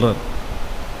பற்றி சொல்கிறார்.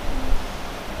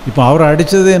 இப்போ அவரை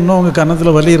அடித்தது இன்னும் உங்கள்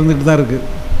கன்னத்தில் வலி இருந்துகிட்டு தான் இருக்குது.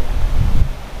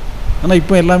 ஆனால்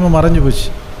இப்போ எல்லாமே மறைஞ்சு போச்சு.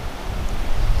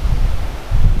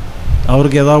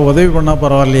 அவருக்கு ஏதாவது உதவி பண்ணால்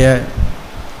பரவாயில்லையே,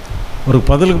 ஒரு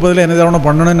பதிலுக்கு பதில் என்ன ஏதாவது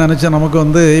பண்ணணும்னு நினச்சா நமக்கு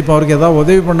வந்து இப்போ அவருக்கு ஏதாவது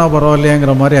உதவி பண்ணால்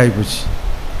பரவாயில்லையேங்கிற மாதிரி ஆகிப்போச்சு.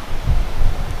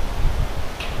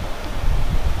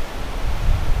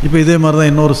 இப்போ இதே மாதிரி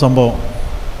தான் இன்னொரு சம்பவம்.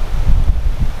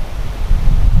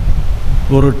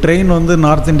 ஒரு ட்ரெயின் வந்து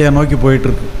நார்த் இந்தியா நோக்கி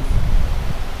போயிட்டுருக்கு.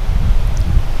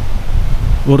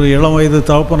 ஒரு இளம் வயது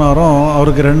தகப்பனாரும்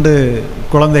அவருக்கு 2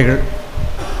 குழந்தைகள்,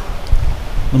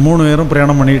 3 பேரும்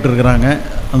பிரயாணம் பண்ணிக்கிட்டு இருக்கிறாங்க.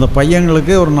 அந்த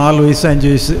பையங்களுக்கு ஒரு 4 வயசு 5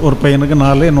 வயசு, ஒரு பையனுக்கு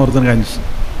 4, இன்னொருத்தனுக்கு 5.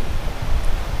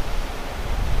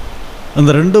 அந்த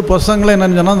 2 பசங்களும்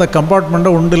என்னன்னு சொன்னால் அந்த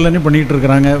கம்பார்ட்மெண்ட்டை உண்டு இல்லைன்னு பண்ணிகிட்டு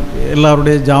இருக்கிறாங்க.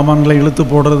 எல்லாருடைய ஜாமான்களை இழுத்து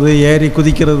போடுறது, ஏறி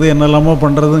குதிக்கிறது, என்னெல்லாமோ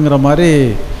பண்ணுறதுங்கிற மாதிரி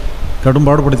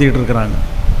கடும்பாடுபடுத்திக்கிட்டு இருக்கிறாங்க.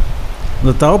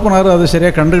 இந்த தகப்பனார் அதை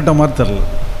சரியாக கண்டுக்கிட்ட மாதிரி தெரில.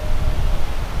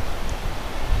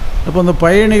 அப்போ அந்த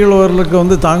பயணிகளுக்கு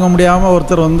வந்து தாங்க முடியாமல்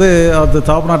ஒருத்தர் வந்து அந்த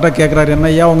தகப்பனார்ட்ட கேட்குறாரு, என்ன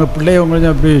ஐயா உங்கள் பிள்ளைய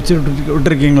கொஞ்சம் இப்படி வச்சுட்டு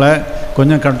விட்டுருக்கீங்களே,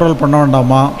 கொஞ்சம் கண்ட்ரோல் பண்ண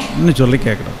வேண்டாமான்னு சொல்லி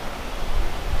கேட்குறாரு.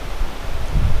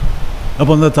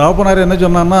 அப்போ அந்த தகப்பனார் என்ன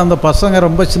சொன்னான்னா, அந்த பசங்க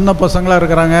ரொம்ப சின்ன பசங்களாக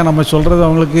இருக்கிறாங்க, நம்ம சொல்கிறது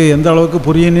அவங்களுக்கு எந்த அளவுக்கு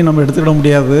புரியுன்னு நம்ம எடுத்துக்கிட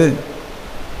முடியாது.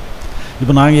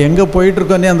 இப்போ நாங்கள் எங்கே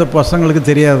போயிட்டுருக்கோன்னே அந்த பசங்களுக்கு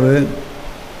தெரியாது.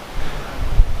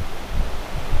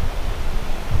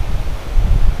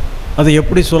 அது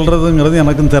எப்படி சொல்கிறதுங்கிறது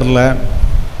எனக்கும் தெரில.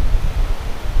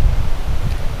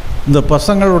 இந்த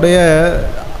பசங்களுடைய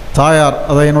தாயார்,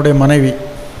 அதை என்னுடைய மனைவி,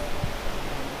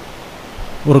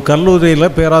 ஒரு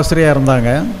கல்லூரியில் பேராசிரியராக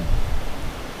இருந்தாங்க.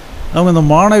 அவங்க இந்த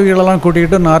மாணவிகளெல்லாம்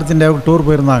கூட்டிகிட்டு நார்த் இந்தியாவுக்கு டூர்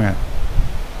போயிருந்தாங்க.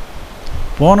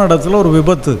 போன இடத்துல ஒரு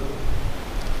விபத்து.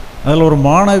 அதில் ஒரு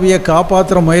மாணவியை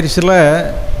காப்பாற்றுற முயற்சியில்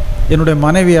என்னுடைய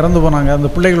மனைவி இறந்து போனாங்க. அந்த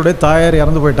பிள்ளைகளுடைய தாயார்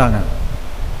இறந்து போயிட்டாங்க.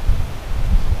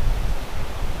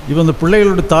 இப்போ இந்த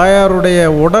பிள்ளைகளுடைய தாயாருடைய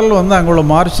உடல் வந்து அங்கே உள்ள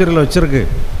மார்ச்சரியில் வச்சுருக்கு.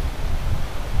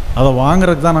 அதை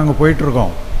வாங்குறதுக்கு தான் நாங்கள்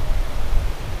போயிட்டுருக்கோம்.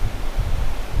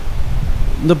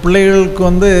 இந்த பிள்ளைகளுக்கு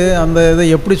வந்து அந்த இதை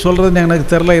எப்படி சொல்கிறதுன்னு எனக்கு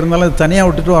தெரில. இருந்தாலும் தனியாக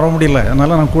விட்டுட்டு வர முடியல,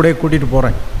 அதனால் நான் கூட கூட்டிகிட்டு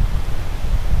போகிறேன்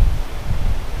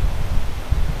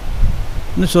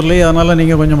இன்னும் சொல்லி, அதனால்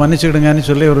நீங்கள் கொஞ்சம் மன்னிச்சுக்கிடுங்கன்னு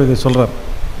சொல்லி அவர் சொல்கிறார்.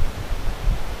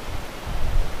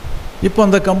 இப்போ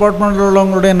அந்த கம்பார்ட்மெண்ட்டில்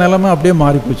உள்ளவங்களுடைய நிலைமை அப்படியே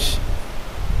மாறிப்போச்சு.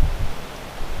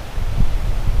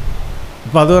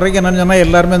 இப்போ அது வரைக்கும் என்னென்னு சொன்னால்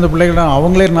எல்லாருமே அந்த பிள்ளைகள்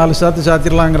அவங்களே 4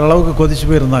 சாத்திடலாங்கிற அளவுக்கு கொதிச்சு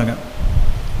போயிருந்தாங்க.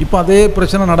 இப்போ அதே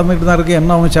பிரச்சனை நடந்துக்கிட்டு தான் இருக்குது.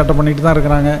 என்ன அவங்க சேட்டை பண்ணிக்கிட்டு தான்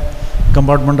இருக்கிறாங்க.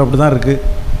 கம்பார்ட்மெண்ட் அப்படி தான் இருக்குது.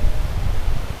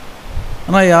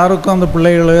 ஆனால் யாருக்கும் அந்த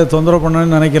பிள்ளைகளை தொந்தரவு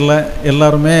பண்ணணும்னு நினைக்கல.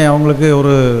 எல்லாருமே அவங்களுக்கு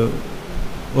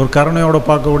ஒரு கருணையோடு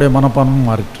பார்க்கக்கூடிய மனப்பான்மை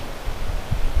மாறிட்டு.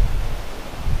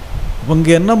 இப்போ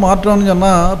இங்கே என்ன மாற்றம்னு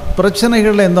சொன்னால்,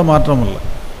 பிரச்சனைகளில் எந்த மாற்றமும் இல்லை.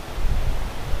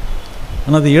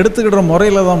 ஆனால் அது எடுத்துக்கிற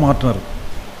முறையில் தான் மாற்றம் இருக்குது.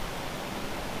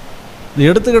 இது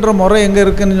எடுத்துக்கிற முறை எங்கே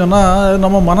இருக்குதுன்னு சொன்னால்,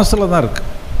 நம்ம மனசில் தான் இருக்குது.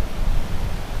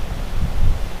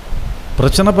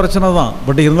 பிரச்சனை தான்,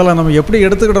 பட் இருந்தாலும் நம்ம எப்படி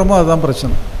எடுத்துக்கிட்டோமோ அதுதான்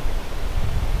பிரச்சனை.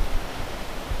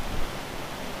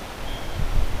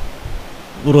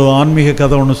 ஒரு ஆன்மீக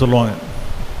கதை ஒன்று சொல்லுவாங்க.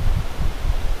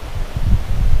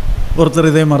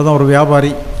 ஒருத்தர் இதே மாதிரி தான், ஒரு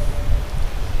வியாபாரி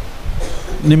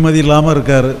நிம்மதி இல்லாமல்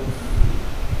இருக்கார்.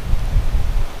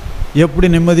 எப்படி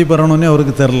நிம்மதி பெறணும்னே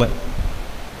அவருக்கு தெரில.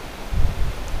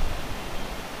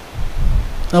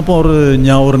 அப்போ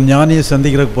ஒரு ஞானியை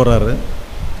சந்திக்கிறதுக்கு போகிறாரு.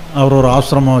 அவர் ஒரு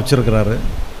ஆசிரமம் வச்சுருக்கிறாரு.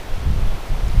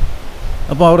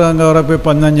 அப்போ அவர் அங்கே வர போய்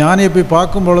அந்த ஞானியை போய்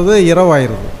பார்க்கும் பொழுது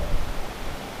இரவாயிருது.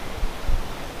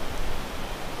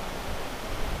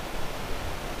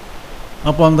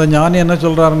 அப்போ அந்த ஞானி என்ன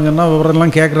சொல்கிறாருன்னு சொன்னால்,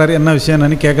 இவரெல்லாம் கேட்குறாரு, என்ன விஷயம்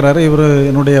என்னன்னு கேட்குறாரு. இவர்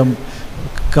என்னுடைய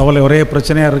கவலை, ஒரே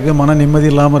பிரச்சனையாக இருக்குது, மன நிம்மதி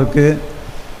இல்லாமல் இருக்குது,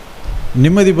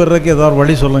 நிம்மதி பெறதுக்கு ஏதாவது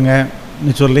வழி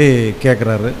சொல்லுங்கன்னு சொல்லி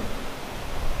கேட்குறாரு.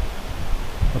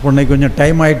 அப்போ இன்னைக்கு கொஞ்சம்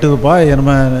டைம் ஆகிட்டுதுப்பா,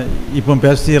 நம்ம இப்போ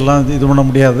பேசி எல்லாம் இது பண்ண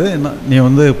முடியாது, நீ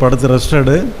வந்து படுத்து ரெஸ்ட்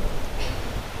எடு,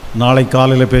 நாளைக்கு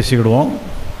காலையில் பேசிக்கிடுவோம்.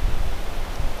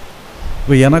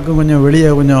 இப்போ எனக்கும் கொஞ்சம்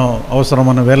வெளியே கொஞ்சம்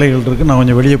அவசரமான வேலைகள் இருக்குது, நான்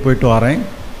கொஞ்சம் வெளியே போயிட்டு வரேன்.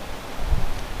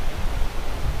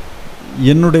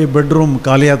 என்னுடைய பெட்ரூம்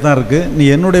காலியாக தான் இருக்குது, நீ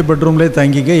என்னுடைய பெட்ரூம்லேயே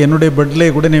தங்கிக்க, என்னுடைய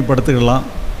பெட்லேயே கூட நீ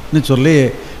படுத்துக்கலாம்னு சொல்லி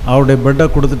அவருடைய பெட்டை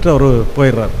கொடுத்துட்டு அவர்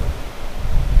போயிடுறார்.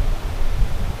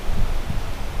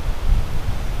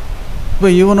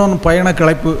 இப்போ இவனும் பயண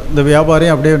களைப்பு, இந்த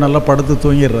வியாபாரியும் அப்படியே நல்லா படுத்து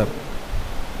தூங்கிடுறார்.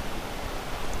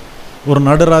 ஒரு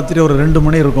நடுராத்திரி ஒரு 2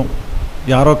 மணி இருக்கும்,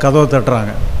 யாரோ கதவை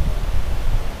தட்டுறாங்க.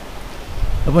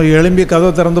 அப்போ எழும்பி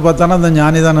கதவை திறந்து பார்த்தானா அந்த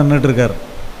ஞானி தான் நின்றுட்டுருக்கார்.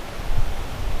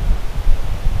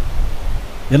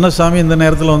 என்ன சாமி இந்த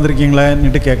நேரத்தில்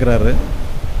வந்திருக்கீங்களேன்னுட்டு கேட்குறாரு.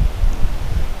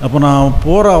 அப்போ நான்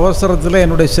போகிற அவசரத்தில்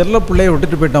என்னுடைய செல்ல பிள்ளையை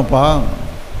விட்டுட்டு போயிட்டான்ப்பா,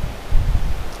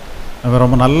 அவன்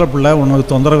ரொம்ப நல்ல பிள்ளை,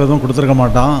 உனக்கு தொந்தரவு எதுவும் கொடுத்துருக்க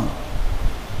மாட்டான்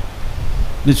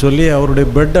நீ சொல்லி அவருடைய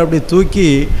பெட்டை அப்படி தூக்கி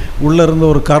உள்ளே இருந்த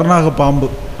ஒரு கருணாக பாம்பு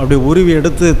அப்படி உருவி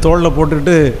எடுத்து தோளில்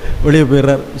போட்டுக்கிட்டு வெளியே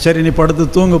போயிடுறார். சரி நீ படுத்து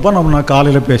தூங்குப்பா, நான்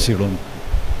காலையில் பேசிக்கிடுவோம்.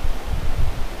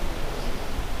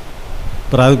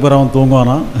 அப்புறம் அதுக்கு பிறகு அவன்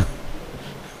தூங்குவானா?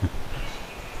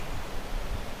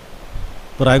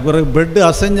 அப்புறம் அதுக்கு பிறகு பெட்டு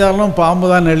அசைஞ்சாலும்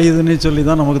பாம்பு தான் நெளியுதுன்னு சொல்லி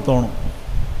தான் நமக்கு தோணும்.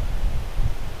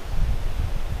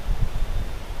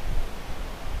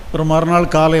 அப்புறம்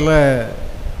மறுநாள் காலையில்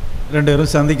 2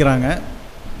 பேரும் சந்திக்கிறாங்க.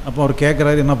 அப்போ அவர்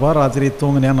கேட்குறாரு, என்னப்பா ராத்திரி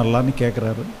தூங்குனியா நல்லான்னு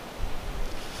கேட்குறாரு.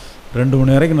 2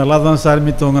 மணி வரைக்கும் நல்லா தான்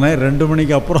சாமி தூங்கினேன், 2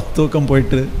 மணிக்கு அப்புறம் தூக்கம்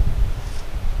போயிட்டு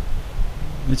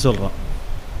நீ சொல்கிறான்.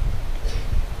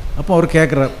 அப்போ அவர்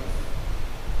கேட்குறார்,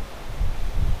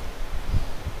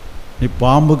 நீ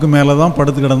பாம்புக்கு மேலே தான்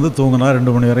படுத்து கிடந்து தூங்கினா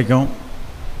 2 மணி வரைக்கும்.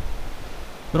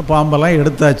 அப்புறம் பாம்பெல்லாம்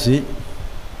எடுத்தாச்சு,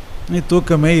 நீ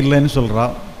தூக்கமே இல்லைன்னு சொல்கிறா.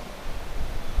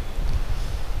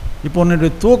 இப்போ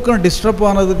உன்னுடைய தூக்கம் டிஸ்டர்ப்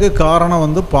ஆனதுக்கு காரணம்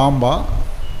வந்து பாம்பா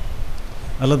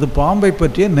அல்லது பாம்பை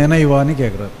பற்றிய நினைவான்னு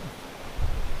கேட்குறாரு.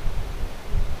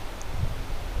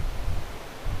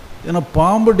 ஏன்னா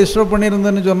பாம்பு டிஸ்டர்ப்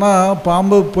பண்ணியிருந்தேன்னு சொன்னால்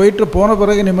பாம்பு போயிட்டு போன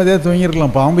பிறகு நிம்மதியாக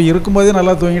தூங்கியிருக்கலாம். பாம்பு இருக்கும்போதே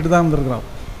நல்லா தூங்கிட்டு தான் இருந்திருக்கிறான்.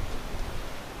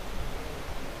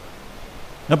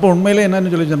 அப்போ உண்மையில்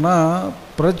என்னன்னு சொல்லி சொன்னால்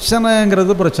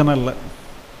பிரச்சனைங்கிறது பிரச்சனை இல்லை,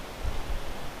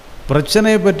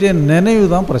 பிரச்சனையை பற்றிய நினைவு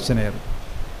தான் பிரச்சனையாக இருக்குது.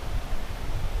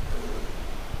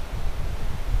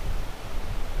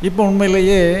 இப்போ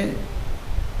உண்மையிலேயே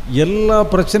எல்லா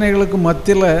பிரச்சனைகளுக்கும்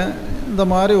மத்தியில் இந்த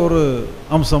மாதிரி ஒரு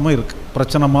அம்சமும் இருக்குது.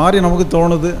 பிரச்சனை மாதிரி நமக்கு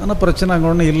தோணுது, ஆனால் பிரச்சனை அங்கே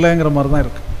ஒன்றும் இல்லைங்கிற மாதிரி தான்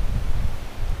இருக்குது.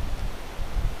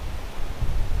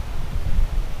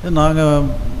 நாங்கள்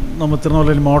நம்ம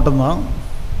திருநெல்வேலி மாவட்டம்தான்.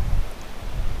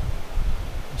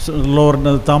 லோவர்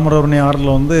தாமிரபரணி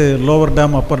ஆறில் வந்து லோவர்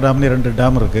டேம் அப்பர் டேம்னு 2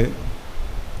 டேம் இருக்குது.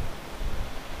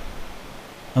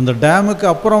 அந்த டேமுக்கு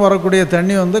அப்புறம் வரக்கூடிய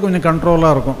தண்ணி வந்து கொஞ்சம்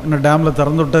கண்ட்ரோலாக இருக்கும். இன்னும் டேமில்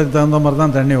திறந்து விட்டதுக்கு தகுந்த மாதிரி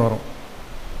தான் தண்ணி வரும்.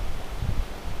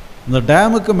 இந்த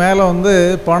டேமுக்கு மேலே வந்து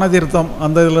பணதீர்த்தம்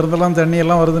அந்த இதிலிருந்தெல்லாம்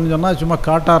தண்ணியெல்லாம் வருதுன்னு சொன்னால் சும்மா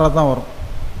காட்டாராக தான் வரும்.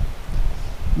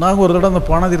 நாங்கள் ஒரு தடவை அந்த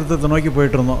பணதீர்த்தத்தை நோக்கி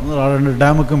போயிட்டுருந்தோம் 2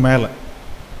 டேமுக்கு மேலே.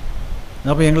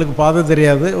 அப்போ எங்களுக்கு பாதை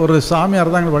தெரியாது, ஒரு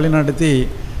சாமியார் தான் எங்களை வழிநடத்தி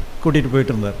கூட்டிகிட்டு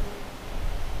போயிட்டு இருந்தார்.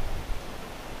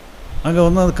 அங்கே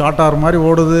வந்து அது காட்டாறு மாதிரி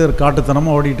ஓடுது,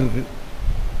 காட்டுத்தனமாக ஓடிட்டுருக்கு.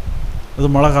 அது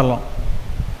மழை காலம்,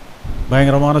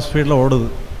 பயங்கரமான ஸ்பீடில் ஓடுது.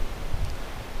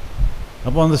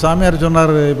 அப்போ அந்த சாமியார்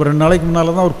சொன்னார், இப்போ 2 நாளைக்கு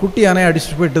முன்னால் தான் ஒரு குட்டி யானையை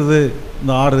அடிச்சுட்டு போயிட்டுது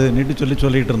இந்த ஆறு நீட்டு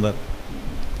சொல்லிகிட்டு இருந்தார்.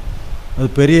 அது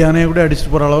பெரிய யானையை கூட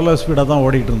அடிச்சுட்டு போகிற அளவில் ஸ்பீடாக தான்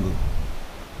ஓடிக்கிட்டு இருந்தது.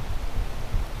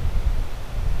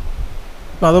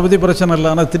 இப்போ அதை பற்றி பிரச்சனை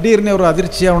இல்லை. ஆனால் திடீர்னு ஒரு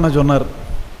அதிர்ச்சியாக ஒன்று சொன்னார்,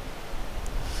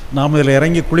 நாம் இதில்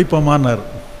இறங்கி குளிப்போமான்னார்.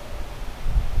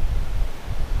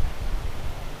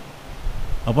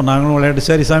 அப்போ நாங்களும் விளையாட்டு,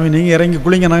 சரி சாமி நீங்கள் இறங்கி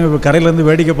குளிங்க, நாங்கள் இப்போ கரையிலேருந்து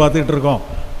வேடிக்கை பார்த்துக்கிட்டு இருக்கோம்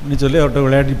அப்படின்னு சொல்லி அவர்கிட்ட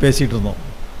விளையாட்டி பேசிகிட்டு இருந்தோம்.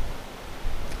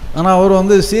 ஆனால் அவர்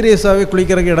வந்து சீரியஸாகவே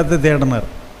குளிக்கிறதுக்கு இடத்த தேடினார்.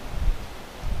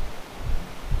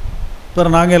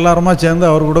 அப்புறம் நாங்கள் எல்லாருமா சேர்ந்து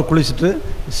அவர் கூட குளிச்சுட்டு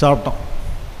சாப்பிட்டோம்.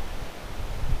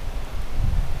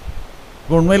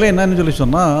 இப்போ உண்மையில் என்னன்னு சொல்லி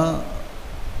சொன்னால்,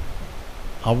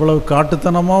 அவ்வளவு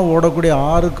காட்டுத்தனமாக ஓடக்கூடிய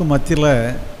ஆறுக்கு மத்தியில்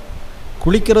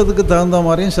குளிக்கிறதுக்கு தகுந்த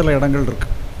மாதிரியும் சில இடங்கள்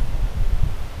இருக்குது.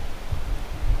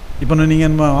 இப்போ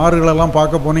நீங்கள் ஆறுகளெல்லாம்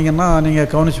பார்க்க போனீங்கன்னா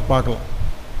நீங்கள் கவனித்து பார்க்கலாம்.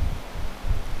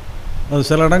 அது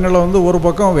சில இடங்களில் வந்து ஒரு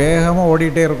பக்கம் வேகமாக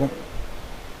ஓடிக்கிட்டே இருக்கும்.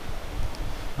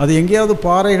 அது எங்கேயாவது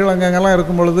பாறைகள் அங்கங்கெல்லாம்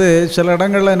இருக்கும் பொழுது சில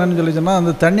இடங்களில் என்னென்னு சொல்லிச்சுன்னா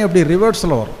அந்த தண்ணி அப்படி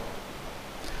ரிவர்ஸில் வரும்.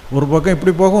 ஒரு பக்கம்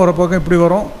இப்படி போகும், ஒரு பக்கம் இப்படி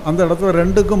வரும். அந்த இடத்துல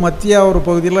 2க்கும் மத்தியாக ஒரு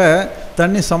பகுதியில்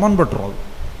தண்ணி சமன்பட்டுரும். அது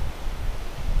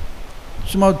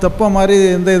சும்மா தெப்ப மாதிரி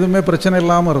எந்த இதுவுமே பிரச்சனை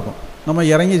இல்லாமல் இருக்கும். நம்ம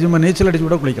இறங்கி சும்மா நீச்சல் அடித்து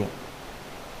கூட குளிக்கலாம்.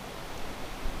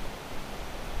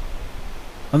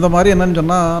 அந்த மாதிரி என்னன்னு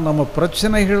சொன்னால் நம்ம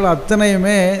பிரச்சனைகள்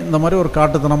அத்தனையுமே இந்த மாதிரி ஒரு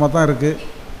காட்டுத்தனமாக தான் இருக்குது.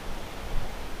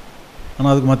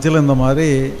 ஆனால் அதுக்கு மத்தியில் இந்த மாதிரி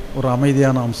ஒரு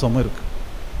அமைதியான அம்சமும் இருக்குது.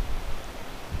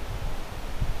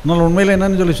 அதனால் உண்மையில்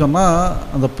என்னன்னு சொல்லி சொன்னால்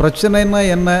அந்த பிரச்சனைன்னா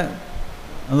என்ன,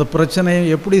 அந்த பிரச்சனை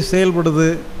எப்படி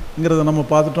செயல்படுதுங்கிறத நம்ம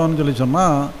பார்த்துட்டோம்னு சொல்லி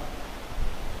சொன்னால்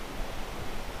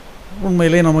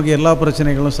உண்மையிலே நமக்கு எல்லா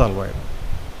பிரச்சனைகளும் சால்வ் ஆகிடும்.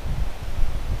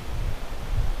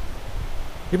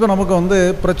 இப்போ நமக்கு வந்து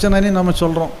பிரச்சனைன்னு நம்ம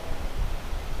சொல்கிறோம்.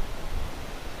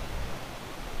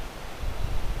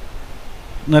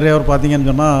 நிறைய பேர் பார்த்தீங்கன்னு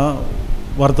சொன்னால்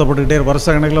வருத்தப்பட்டுக்கிட்டே வருஷ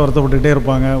கணக்கில் வருத்தப்பட்டுக்கிட்டே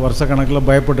இருப்பாங்க, வருஷ கணக்கில்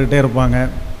பயப்பட்டுக்கிட்டே இருப்பாங்க.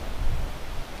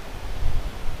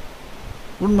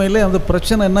 உண்மையிலே அந்த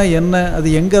பிரச்சனைன்னா என்ன, அது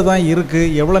எங்கே தான்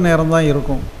இருக்குது, எவ்வளோ நேரம் தான்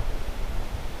இருக்கும்?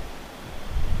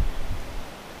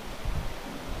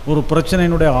 ஒரு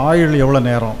பிரச்சனையினுடைய ஆயுள் எவ்வளோ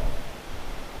நேரம்?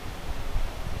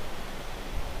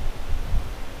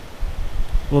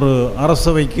 ஒரு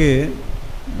அரசவைக்கு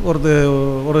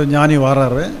ஒரு ஞானி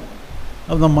வராரு.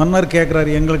 அந்த மன்னர் கேட்குறாரு,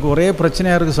 எங்களுக்கு ஒரே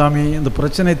பிரச்சனையாக இருக்குது சாமி, இந்த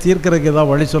பிரச்சனையை தீர்க்கறதுக்கு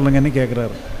ஏதாவது வழி சொல்லுங்கன்னு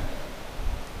கேட்குறாரு.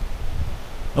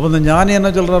 அப்போ இந்த ஞானி என்ன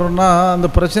சொல்கிறாருன்னா, அந்த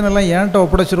பிரச்சனைலாம் ஏன்ட்ட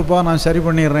ஒப்படைச்சிருப்பா, நான் சரி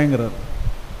பண்ணிடுறேங்கிறார்.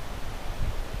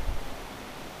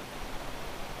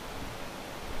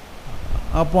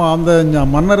 அப்போ அந்த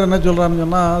மன்னர் என்ன சொல்கிறாருன்னு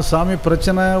சொன்னால், சாமி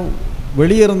பிரச்சனை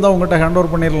வெளியே இருந்தால் உங்கள்கிட்ட ஹேண்ட்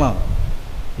ஓவர் பண்ணிடலாம்,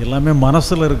 எல்லாமே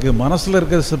மனசில் இருக்குது, மனசில்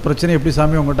இருக்க பிரச்சனை எப்படி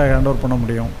சாமி உங்கள்கிட்ட ஹேண்ட் ஓவர் பண்ண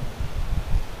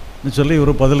முடியும்னு சொல்லி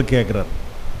இவர் பதில் கேட்குறார்.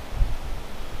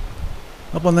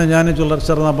 அப்போ அந்த ஞானி சொல்கிறார்,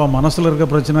 சார் தான்ப்பா மனசில் இருக்க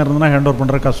பிரச்சனை இருந்ததுன்னா ஹேண்ட் ஓவர்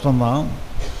பண்ணுற கஷ்டம்தான்,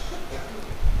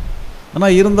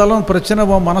 ஆனால் இருந்தாலும் பிரச்சனை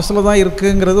மனசில் தான்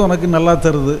இருக்குங்கிறது உனக்கு நல்லா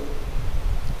தருது.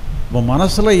 இப்போ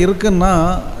மனசில் இருக்குன்னா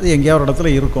அது எங்கேயாவது ஒரு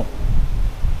இடத்துல இருக்கும்.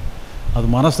 அது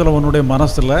மனசில்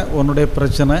உன்னுடைய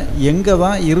பிரச்சனை எங்கே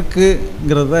தான்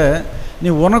இருக்குங்கிறத நீ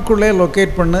உனக்குள்ளே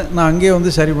லொக்கேட் பண்ணு, நான் அங்கேயே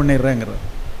வந்து சரி பண்ணிடுறேங்கிற.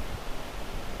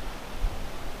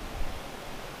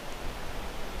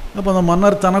 அப்போ அந்த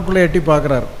மன்னர் தனக்குள்ளே எட்டி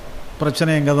பார்க்குறார்,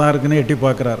 பிரச்சனை எங்கே தான் இருக்குன்னு எட்டி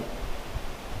பார்க்குறார்.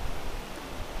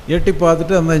 எட்டி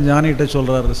பார்த்துட்டு அந்த ஞானிகிட்ட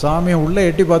சொல்கிறாரு, சாமியை உள்ளே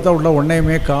எட்டி பார்த்தா உள்ள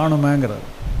ஒன்றையுமே காணுமேங்கிறார்.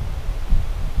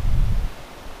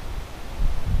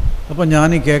 அப்போ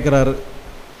ஞானி கேட்குறாரு,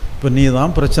 இப்போ நீ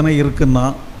தான் பிரச்சனை இருக்குன்னா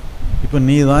இப்போ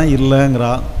நீ தான்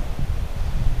இல்லைங்கிறா,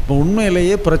 இப்போ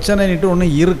உண்மையிலேயே பிரச்சனைன்ட்டு ஒன்று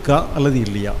இருக்கா அல்லது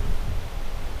இல்லையா?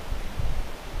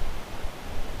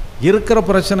 இருக்கிற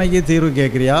பிரச்சனைக்கு தீர்வு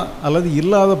கேட்குறியா அல்லது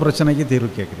இல்லாத பிரச்சனைக்கு தீர்வு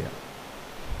கேட்குறியா?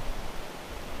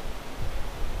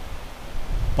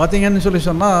 பார்த்தீங்கன்னு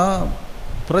சொன்னால்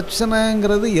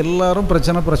பிரச்சனைங்கிறது எல்லாரும்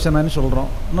பிரச்சனைன்னு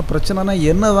சொல்கிறோம். ஆனால் பிரச்சனைனா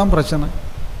என்ன தான் பிரச்சனை,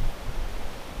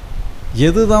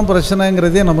 எது தான்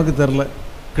பிரச்சனைங்கிறதே நமக்கு தெரில.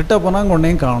 கிட்ட போனால் அங்கே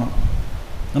ஒன்றையும் காணும்,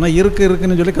 ஆனால்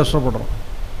இருக்குன்னு சொல்லி கஷ்டப்படுறோம்.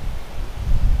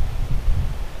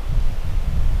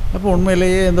 அப்போ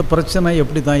உண்மையிலேயே இந்த பிரச்சனை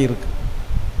எப்படி தான் இருக்குது?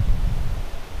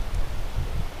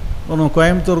 ஒன்று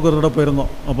கோயம்புத்தூருக்கு ஒரு தடவை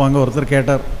போயிருந்தோம். அப்போ அங்கே ஒருத்தர்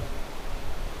கேட்டார்,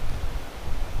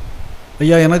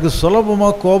 ஐயா எனக்கு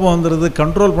சுலபமாக கோபம் வந்துடுது,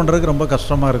 கண்ட்ரோல் பண்ணுறதுக்கு ரொம்ப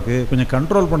கஷ்டமாக இருக்குது, கொஞ்சம்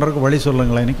கண்ட்ரோல் பண்ணுறதுக்கு வழி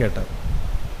சொல்லுங்களேன்னு கேட்டார்.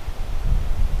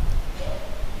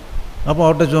 அப்போ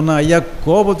அவர்கிட்ட சொன்னேன், ஐயா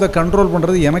கோபத்தை கண்ட்ரோல்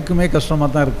பண்ணுறது எனக்குமே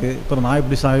கஷ்டமாக தான் இருக்குது, இப்போ நான்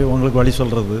எப்படி உங்களுக்கு வழி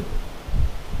சொல்கிறது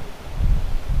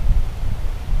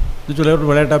சொல்லி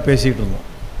விளையாட்டாக பேசிகிட்டு இருந்தோம்.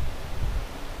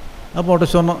 அப்போ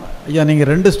அவர்கிட்ட சொன்னோம், ஐயா நீங்கள்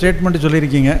 2 ஸ்டேட்மெண்ட்டு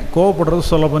சொல்லியிருக்கீங்க, கோவப்படுறது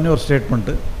சுலபம்னு ஒரு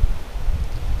ஸ்டேட்மெண்ட்டு,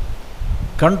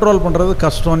 கண்ட்ரோல் பண்ணுறது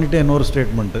கஷ்டம்னுட்டு இன்னொரு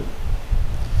ஸ்டேட்மெண்ட்டு.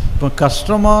 இப்போ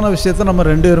கஷ்டமான விஷயத்தை நம்ம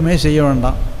 2 பேருமே செய்ய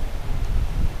வேண்டாம்,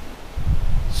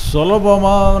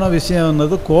 சுலபமான விஷயம்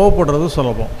என்னது கோவப்படுறது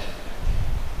சுலபம்.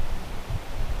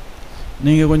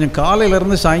 நீங்கள் கொஞ்சம்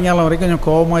காலையிலேருந்து சாயங்காலம் வரைக்கும் கொஞ்சம்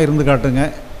கோபமாக இருந்து காட்டுங்க,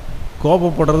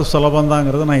 கோபப்படுறது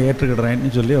சுலபந்தாங்கிறத நான்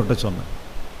ஏற்றுக்கிடுறேன்னு சொல்லி அவர்கிட்ட சொன்னேன்.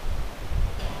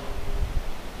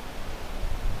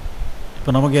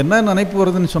 இப்போ நமக்கு என்ன நினைப்பு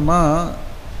வருதுன்னு சொன்னால்,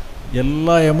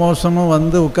 எல்லா எமோஷனும்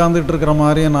வந்து உட்காந்துட்டு இருக்கிற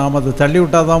மாதிரி நாம் அதை தள்ளி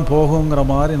விட்டால் தான் போகுங்கிற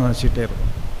மாதிரி நினச்சிட்டே இருக்கோம்.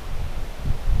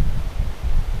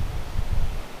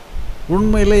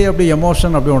 உண்மையிலேயே அப்படி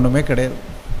எமோஷன் அப்படி ஒன்றுமே கிடையாது.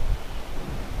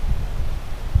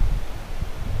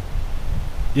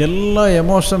 எல்லா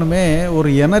எமோஷனுமே ஒரு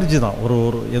எனர்ஜி தான், ஒரு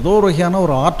ஏதோ ஒரு வகையான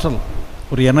ஒரு ஆற்றல்,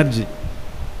 ஒரு எனர்ஜி,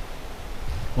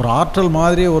 ஒரு ஆற்றல்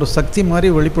மாதிரி, ஒரு சக்தி மாதிரி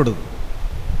வெளிப்படுது.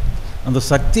 அந்த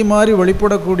சக்தி மாதிரி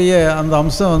வெளிப்படக்கூடிய அந்த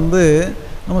அம்சம் வந்து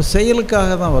நம்ம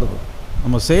செயலுக்காக தான் வருது.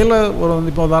 நம்ம செயலை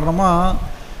இப்போ உதாரணமாக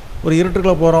ஒரு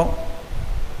இருட்டுக்குள்ளே போகிறோம்,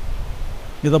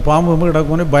 இதை பாம்பு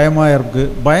கிடக்கும்போது பயமாக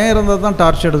இருக்குது, பயம் இருந்தால் தான்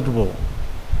டார்ச் எடுத்துகிட்டு போவோம்.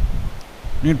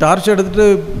 நீங்கள் டார்ச் எடுத்துகிட்டு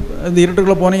இந்த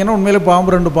இருட்டுக்குள்ளே போனீங்கன்னா உண்மையிலே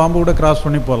 2 பாம்பு கூட கிராஸ்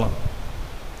பண்ணி போகலாம்.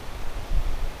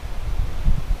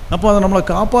 அப்போ அதை நம்மளை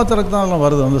காப்பாற்றுறதுக்கு தான் அதெல்லாம்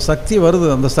வருது, அந்த சக்தி வருது.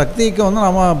 அந்த சக்திக்கு வந்து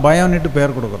நம்ம பயம்னுட்டு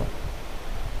பேர் கொடுக்குறோம்.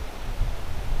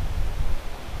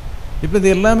 இப்போ இது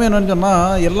எல்லாமே என்னன்னு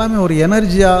சொன்னால், எல்லாமே ஒரு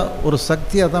எனர்ஜியாக, ஒரு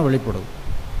சக்தியாக தான் வெளிப்படுது.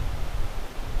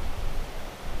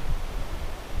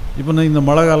 இப்போ இந்த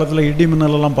மழை காலத்தில் இடி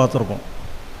மின்னலெல்லாம் பார்த்துருப்போம்.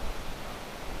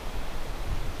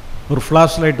 ஒரு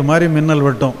ஃப்ளாஷ் லைட்டு மாதிரி மின்னல்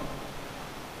வெட்டும்,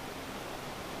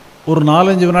 ஒரு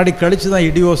 4-5 வினாடி கழித்து தான்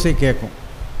இடி ஓசை கேட்கும்.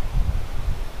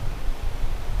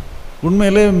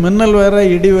 உண்மையிலே மின்னல் வேறு,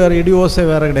 இடி ஓசை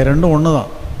வேறு கிடையாது, ரெண்டும் ஒன்று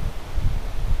தான்.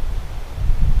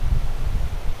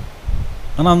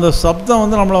 ஆனால் அந்த சப்தம்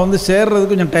வந்து நம்மளை வந்து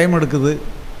சேர்றதுக்கு கொஞ்சம் டைம் எடுக்குது.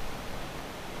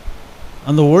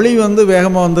 அந்த ஒளி வந்து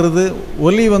வேகமாக வந்துடுது,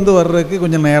 ஒலி வந்து வர்றதுக்கு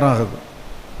கொஞ்சம் நேரம் ஆகுது.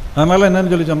 அதனால்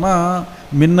என்னென்னு சொல்லி சொன்னால்,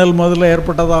 மின்னல் முதல்ல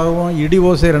ஏற்பட்டதாகவும் இடி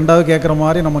ஓசை 2வது கேட்குற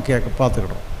மாதிரி நம்ம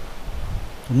பார்த்துக்கிட்டோம்.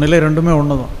 உண்மையிலே ரெண்டுமே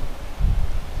ஒன்று தான்.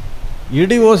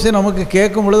 இடி ஓசை நமக்கு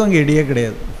கேட்கும் பொழுது அங்கே இடியே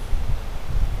கிடையாது,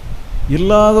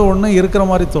 இல்லாத ஒன்று இருக்கிற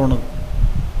மாதிரி தோணுது.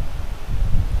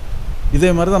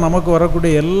 இதே மாதிரி தான் நமக்கு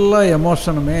வரக்கூடிய எல்லா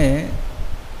எமோஷனுமே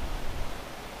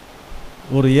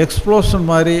ஒரு எக்ஸ்ப்ளோஷன்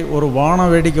மாதிரி, ஒரு வானம்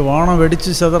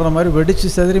வெடித்து சிதற மாதிரி வெடித்து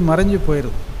சிதறி மறைஞ்சு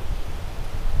போயிடுது.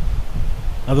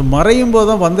 அது மறையும் போது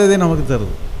தான் வந்ததே நமக்கு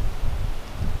தருது.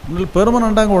 உங்களுக்கு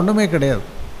பெர்மனண்ட்டாக அங்கே ஒன்றுமே கிடையாது.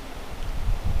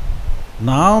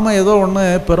 நாம் ஏதோ ஒன்று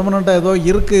பெர்மனண்ட்டாக ஏதோ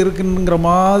இருக்குங்கிற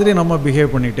மாதிரி நம்ம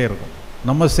பிஹேவ் பண்ணிகிட்டே இருக்கோம்.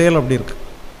 நம்ம செயல் அப்படி இருக்கு.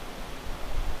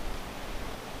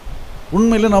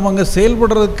 உண்மையில் நம்ம அங்கே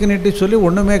செயல்படுறதுக்குன்னுட்டு சொல்லி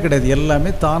ஒன்றுமே கிடையாது,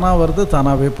 எல்லாமே தானாக வருது,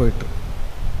 தானாகவே போயிட்டு.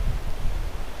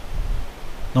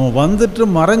 நம்ம வந்துட்டு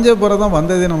மறைஞ்ச பிறகு தான்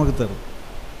வந்ததே நமக்கு தரும்.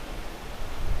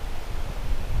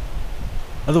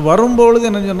 அது வரும்பொழுது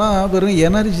என்ன சொன்னால், வெறும்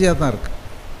எனர்ஜியாக தான் இருக்குது,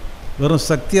 வெறும்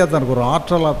சக்தியாக தான் இருக்குது, ஒரு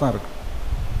ஆற்றலாக தான் இருக்குது.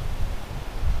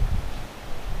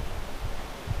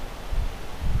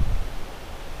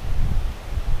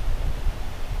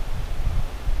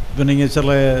 இப்போ நீங்கள்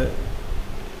சில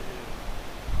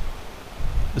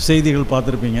செய்திகள்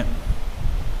பார்த்துருப்பீங்க.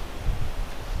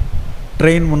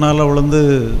 ட்ரெயின் முன்னால் விழுந்து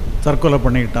தற்கொலை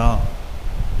பண்ணிக்கிட்டான்,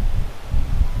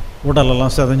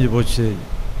 உடலெல்லாம் செதஞ்சு போச்சுங்கிற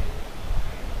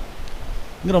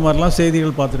மாதிரிலாம்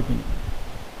செய்திகள் பார்த்துருப்பீங்க.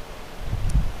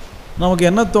 நமக்கு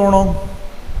என்ன தோணும்?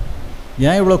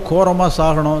 ஏன் இவ்வளோ கோரமாக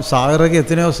சாகணும்? சாகிறதுக்கு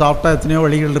எத்தனையோ சாப்பிட்டா எத்தனையோ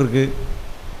வழிகள் இருக்குது.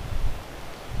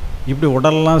 இப்படி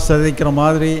உடலெல்லாம் சிதைக்கிற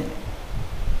மாதிரி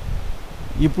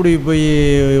இப்படி போய்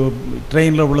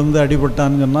ட்ரெயினில் விழுந்து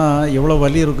அடிபட்டான்னு சொன்னால் எவ்வளோ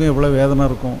வலி இருக்கும், எவ்வளோ வேதனை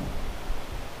இருக்கும்.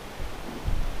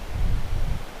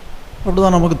 அப்படி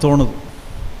தான் நமக்கு தோணுது.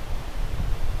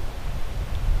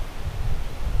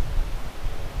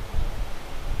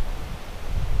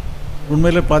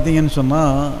 உண்மையில் பார்த்தீங்கன்னு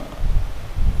சொன்னால்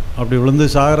அப்படி விழுந்து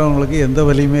சாகிறவங்களுக்கு எந்த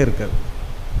வலியுமே இருக்காது.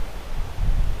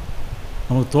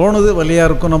 நமக்கு தோணுது வலியாக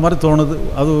இருக்குன்ற மாதிரி தோணுது.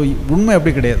 அது உண்மை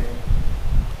அப்படி கிடையாது.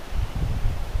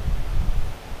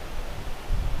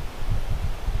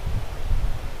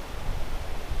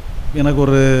 எனக்கு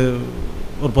ஒரு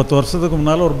 10 வருஷத்துக்கு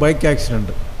முன்னால் ஒரு பைக்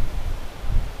ஆக்சிடெண்ட்டு.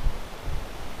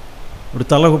 இப்படி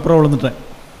தலை குப்புற விழுந்துட்டேன்.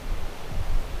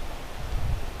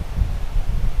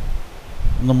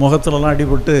 இந்த முகத்துலலாம்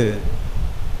அடிபட்டு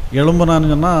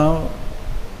எலும்புனான்னு சொன்னால்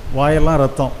வாயெல்லாம்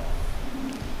ரத்தம்.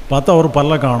 பார்த்தா ஒரு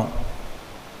பல்லை காணும்.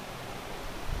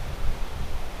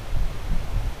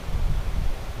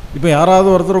 இப்போ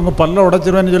யாராவது ஒருத்தர் உங்கள் பல்லை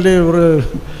உடைச்சிருவேன்னு சொல்லி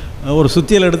ஒரு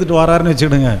சுத்தியல் எடுத்துகிட்டு வராருன்னு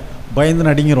வச்சுக்கிடுங்க, பயந்து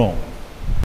நடிங்கிறோம்.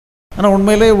 ஆனால்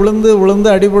உண்மையிலே விழுந்து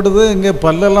அடிபடுது, இங்கே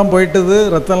பல்லெல்லாம் போயிட்டுது,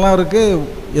 ரத்தம்லாம் இருக்குது,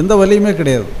 எந்த வலியுமே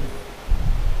கிடையாது.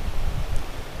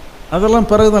 அதெல்லாம்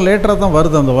பிறகு தான் லேட்டாக தான்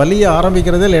வருது. அந்த வலியை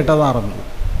ஆரம்பிக்கிறதே லேட்டாக தான் ஆரம்பிக்குது.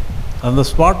 அந்த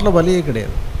ஸ்பாட்டில் வலியே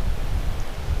கிடையாது,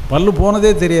 பல்லு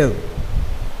போனதே தெரியாது.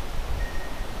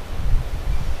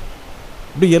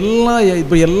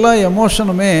 இப்போ எல்லா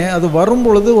எமோஷனுமே அது வரும்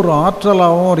பொழுது ஒரு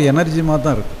ஆற்றலாகவும் ஒரு எனர்ஜியுமாக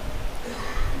தான் இருக்குது.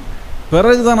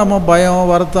 பிறகு தான் நம்ம பயம்,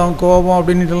 வருத்தம், கோபம்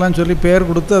அப்படின்ட்டுலாம் சொல்லி பேர்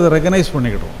கொடுத்து அதை ரெகனைஸ்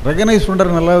பண்ணிக்கிடுவோம். ரெகனைஸ்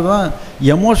பண்ணுறது நல்லது தான்.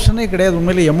 எமோஷனே கிடையாது.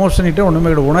 உண்மையில் எமோஷனிட்டே ஒன்றுமே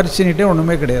கிடையாது, உணர்ச்சினிட்டே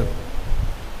ஒன்றுமே கிடையாது.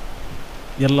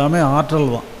 எல்லாமே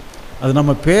ஆற்றல் தான். அது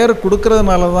நம்ம பேர்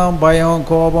கொடுக்கறதுனால தான் பயம்,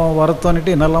 கோபம்,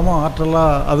 வருத்தம்னுட்டு என்னெல்லாமோ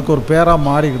ஆற்றலாக அதுக்கு ஒரு பேராக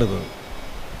மாறிக்கிடுது.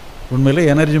 உண்மையில்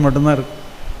எனர்ஜி மட்டும்தான் இருக்குது.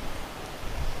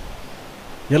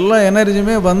 எல்லா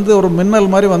எனர்ஜியுமே வந்து ஒரு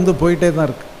மின்னல் மாதிரி வந்து போயிட்டே தான்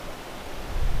இருக்குது.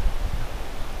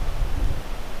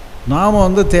 நாம்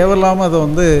வந்து தேவையில்லாமல்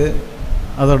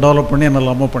அதை டெவலப் பண்ணி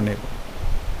என்னெல்லாமோ பண்ணிடுறோம்.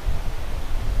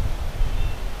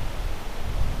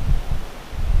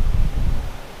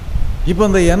 இப்போ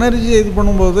இந்த எனர்ஜியை இது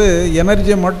பண்ணும்போது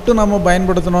எனர்ஜியை மட்டும் நம்ம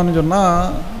பயன்படுத்தணும்னு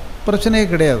சொன்னால் பிரச்சனையே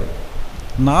கிடையாது.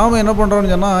 நாம் என்ன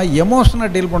பண்ணுறோம்னு சொன்னால் எமோஷனை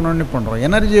டீல் பண்ணணும்னு பண்ணுறோம்.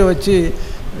 எனர்ஜியை வச்சு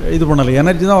இது பண்ணலை.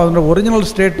 எனர்ஜி தான் அதோட ஒரிஜினல்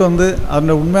ஸ்டேட்.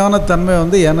 அதோட உண்மையான தன்மை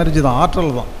எனர்ஜி தான்,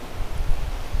 ஆற்றல் தான்.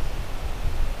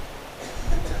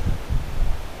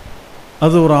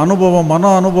 அது ஒரு அனுபவம், மன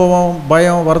அனுபவம்,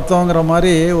 பயம், வருத்தங்கிற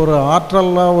மாதிரி ஒரு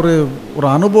ஆற்றலாக ஒரு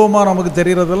அனுபவமாக நமக்கு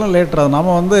தெரிகிறதெல்லாம் லேட்டர். அது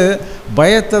நம்ம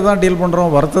பயத்தை தான் டீல்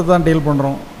பண்ணுறோம், வருத்தத்தை தான் டீல்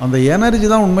பண்ணுறோம். அந்த எனர்ஜி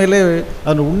தான் உண்மையிலே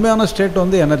அதில் உண்மையான ஸ்டேட்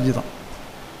எனர்ஜி தான்,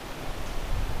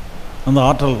 அந்த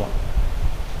ஆற்றல் தான்.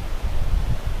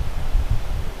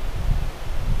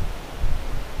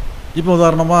 இப்போ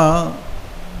உதாரணமாக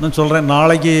நான் சொல்கிறேன்,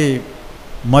 நாளைக்கு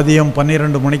மதியம்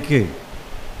 12 மணிக்கு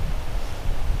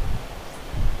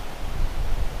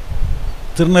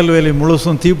திருநெல்வேலி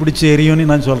முழுசும் தீப்பிடிச்சு எரியும்னு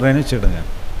நான் சொல்கிறேன்னு வச்சுடுங்க.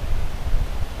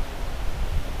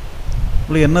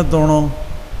 உங்களுக்கு என்ன தோணும்?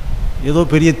 ஏதோ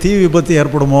பெரிய தீ விபத்து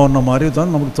ஏற்படுமோன்ற மாதிரி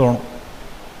தான் நமக்கு தோணும்.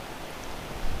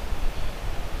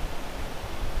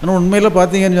 ஆனால் உண்மையில்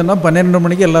பார்த்தீங்கன்னு சொன்னால் 12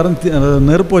 மணிக்கு எல்லோரும்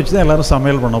நெருப்பு வச்சு தான் எல்லோரும்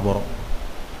சமையல் பண்ண போகிறோம்.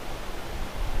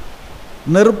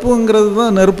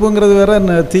 நெருப்புங்கிறது வேறு,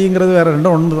 தீங்கிறது வேறு,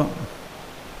 ரெண்டும் ஒன்று தான்.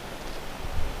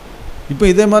 இப்போ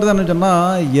இதே மாதிரி தான்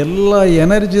சொன்னால் எல்லா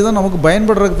எனர்ஜி தான் நமக்கு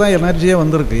பயன்படுறதுக்கு தான் எனர்ஜியே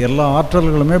வந்திருக்கு. எல்லா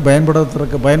ஆற்றல்களுமே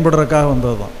பயன்படுறதுக்காக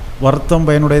வந்தது தான். வருத்தம்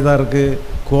பயனுடையதாக இருக்குது,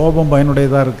 கோபம்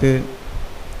பயனுடையதாக இருக்குது,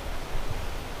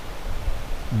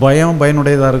 பயம்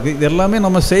பயனுடையதாக இருக்குது. இது எல்லாமே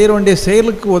நம்ம செய்ய வேண்டிய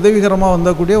செயலுக்கு உதவிகரமாக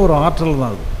வந்தக்கூடிய ஒரு ஆற்றல்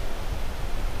தான் அது.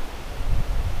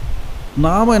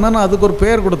 நாம் என்னென்னா அதுக்கு ஒரு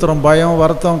பேர் கொடுத்துறோம். பயம்,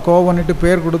 வருத்தம், கோபம்னுட்டு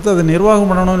பேர் கொடுத்து அதை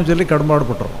நிர்வாகம் பண்ணணும்னு சொல்லி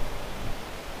கடன்பாடுபட்டுறோம்.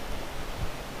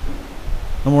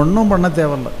 நம்ம ஒன்றும் பண்ண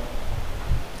தேவையில்ல.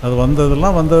 அது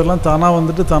வந்ததெல்லாம்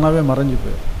தானாக தானாகவே மறைஞ்சு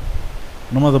போயிடும்.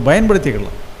 நம்ம அதை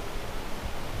பயன்படுத்திக்கலாம்.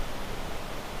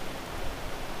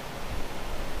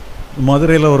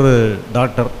 மதுரையில் ஒரு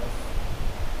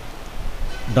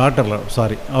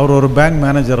அவர் ஒரு பேங்க்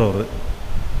மேனேஜர்.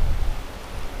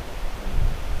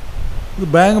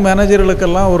 பேங்க்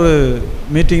மேனேஜர்களுக்கெல்லாம் ஒரு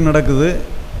மீட்டிங் நடக்குது.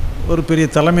 ஒரு பெரிய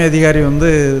தலைமை அதிகாரி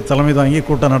தலைமை தாங்கி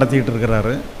கூட்டம் நடத்திக்கிட்டு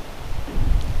இருக்கிறாரு.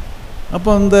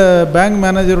 அப்போ இந்த பேங்க்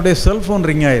மேனேஜருடைய செல்ஃபோன்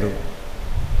ரிங் ஆயிடுது.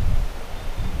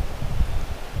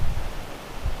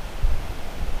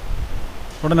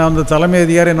 உடனே அந்த தலைமை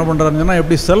அதிகாரி என்ன பண்ணுறாருன்னா,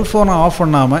 எப்படி செல்ஃபோனை ஆஃப்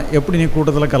பண்ணாமல் எப்படி நீ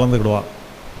கூட்டத்தில் கலந்துக்கிடுவா,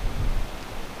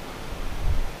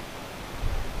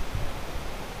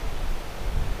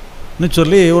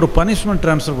 சொல்லி ஒரு பனிஷ்மெண்ட்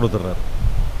ட்ரான்ஸ்ஃபர் கொடுத்துட்றாரு.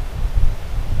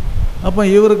 அப்போ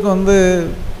இவருக்கு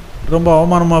ரொம்ப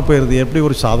அவமானமாக போயிடுது. எப்படி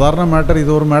ஒரு சாதாரண மேட்டர்,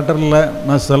 இது ஒரு மேட்டர் இல்லை,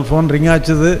 நான் செல்ஃபோன் ரிங்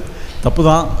ஆச்சுது தப்பு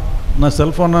தான், நான்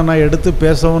செல்ஃபோனை நான் எடுத்து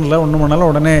பேசவும் இல்லை, ஒன்றும்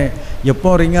பண்ணாலும் உடனே எப்போ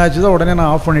ரிங் ஆச்சுதோ உடனே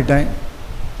நான் ஆஃப் பண்ணிட்டேன்.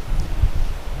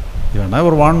 இவனா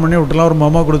ஒரு வார்ன் பண்ணி விட்டுலாம், ஒரு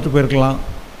மெமோ கொடுத்துட்டு போயிருக்கலாம்.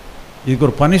 இதுக்கு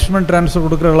ஒரு பனிஷ்மெண்ட் ட்ரான்ஸ்ஃபர்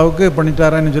கொடுக்குற அளவுக்கு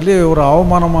பண்ணிட்டாரேன்னு சொல்லி ஒரு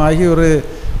அவமானமாக ஆகி ஒரு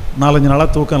 4-5 நாளாக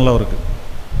தூக்கம் இல்லை அவருக்கு.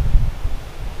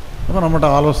 அப்போ நம்மகிட்ட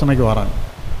ஆலோசனைக்கு வராங்க.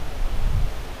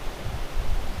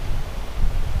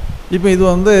 இப்போ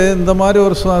இது இந்த மாதிரி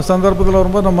ஒரு சந்தர்ப்பத்தில்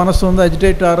வரும்போது நம்ம மனசு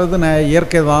அஜிடேட் ஆகிறது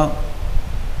இயற்கை தான்,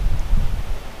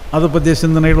 அதை பற்றிய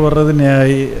சிந்தனைகள் வர்றது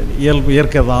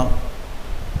இயற்கை தான்.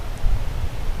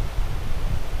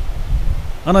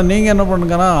 ஆனால் நீங்கள் என்ன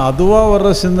பண்ணுங்கன்னா, அதுவாக வர்ற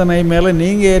சிந்தனை மேலே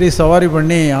நீங்கள் ஏறி சவாரி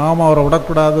பண்ணி, ஆமாம் அவரை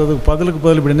விடக்கூடாது, அதுக்கு பதிலுக்கு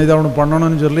பதில் இப்படி என்ன ஒன்று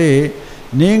பண்ணணும்னு சொல்லி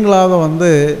நீங்களாக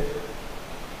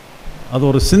அது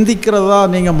ஒரு சிந்திக்கிறதா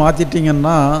நீங்கள்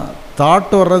மாற்றிட்டீங்கன்னா,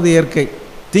 தாட் வர்றது இயற்கை,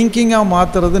 திங்கிங்காக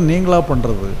மாற்றுறது நீங்களாக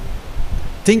பண்ணுறது.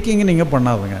 திங்கிங் நீங்கள்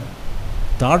பண்ணாதுங்க.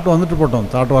 தாட் வந்துட்டு போட்டோம்,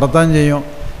 தாட் வரத்தான் செய்யும்.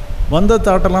 வந்த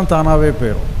தாட்டெல்லாம் தானாகவே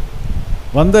போயிடும்,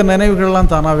 வந்த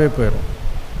நினைவுகள்லாம் தானாகவே போயிடும்.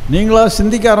 நீங்களாக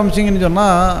சிந்திக்க ஆரம்பிச்சிங்கன்னு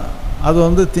சொன்னால் அது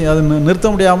அது நிறுத்த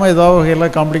முடியாமல் ஏதோ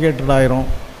வகையில் காம்ப்ளிகேட்டட் ஆயிரும்,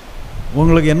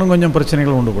 உங்களுக்கு இன்னும் கொஞ்சம்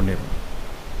பிரச்சனைகள் உண்டு பண்ணிடும்.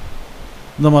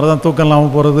 இந்த மாதிரி தான் தூக்கம்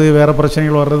இல்லாமல் போகிறது, வேறு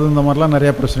பிரச்சனைகள் வர்றது, இந்த மாதிரிலாம்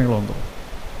நிறையா பிரச்சனைகள் வந்துடும்.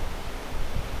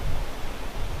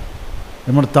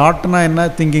 இது மாதிரி தாட்னா என்ன,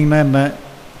 திங்கிங்னா என்ன,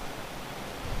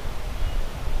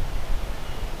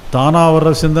 தானாக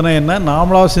வர்ற சிந்தனை என்ன,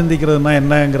 நாமளாக சிந்திக்கிறதுனா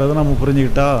என்னங்கிறத நம்ம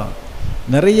புரிஞ்சுக்கிட்டால்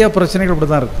நிறைய பிரச்சனைகள் இப்படி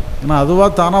தான் இருக்குது. ஏன்னா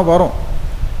அதுவாக தானாக வரும்,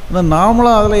 ஆனால்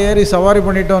நாமளும் அதில் ஏறி சவாரி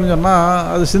பண்ணிட்டோம்னு சொன்னால்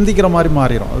அது சிந்திக்கிற மாதிரி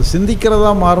மாறிடும். அது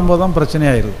சிந்திக்கிறதா மாறும்போது தான்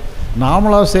பிரச்சனையாயிருது.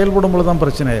 நாமளாக செயல்படும் பொழுது தான்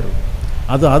பிரச்சனை ஆயிடுது.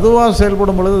 அது அதுவாக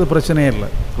செயல்படும் பொழுது அது பிரச்சனையே இல்லை,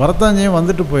 வரத்தான் செய்யும்,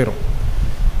 வந்துட்டு போயிடும்.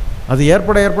 அது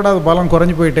ஏற்பட ஏற்பட அது பலம்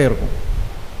குறைஞ்சி போயிட்டே இருக்கும்.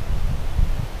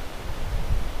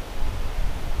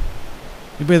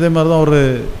 இப்போ இதே மாதிரி தான்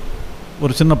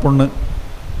ஒரு சின்ன பொண்ணு,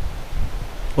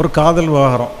 ஒரு காதல்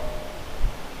விவகாரம்,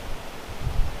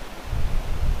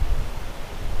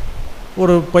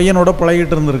 ஒரு பையனோட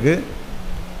பழகிட்டு இருந்திருக்கு,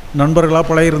 நண்பர்களாக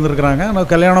பழகி இருந்திருக்கிறாங்க.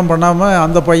 ஆனால் கல்யாணம் பண்ணாமல்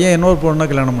அந்த பையன் இன்னொரு பொண்ணை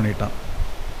கல்யாணம் பண்ணிட்டான்.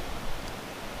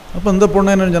 அப்போ இந்த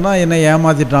பொண்ணு என்னன்னு சொன்னால், என்னை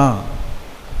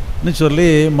ஏமாற்றிட்டான்னு சொல்லி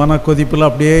மன கொதிப்பில்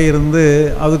அப்படியே இருந்து,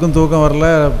 அதுக்கும் தூக்கம் வரல,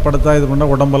 படுத்தா இது பண்ண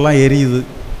உடம்பெல்லாம் எரியுது,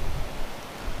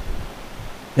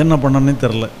 என்ன பண்ணணுன்னு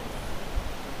தெரில.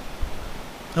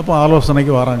 அப்போ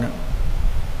ஆலோசனைக்கு வராங்க.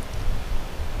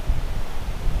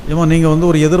 ஏமா நீங்கள்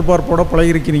ஒரு எதிர்பார்ப்போடு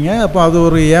பழகிருக்கிறீங்க, அப்போ அது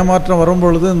ஒரு ஏமாற்றம்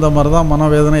வரும்பொழுது இந்த மாதிரி தான்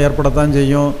மனவேதனை ஏற்படத்தான்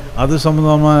செய்யும். அது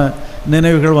சம்மந்தமாக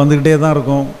நினைவுகள் வந்துக்கிட்டே தான்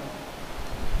இருக்கும்.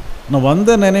 நான்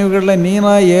வந்த நினைவுகளில்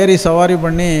நீனா ஏறி சவாரி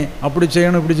பண்ணி அப்படி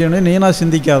செய்யணும் இப்படி செய்யணும் நீனா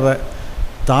சிந்திக்காத,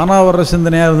 தானாக வர்ற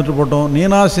சிந்தனையாக இருந்துட்டு போட்டோம்,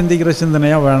 நீனா சிந்திக்கிற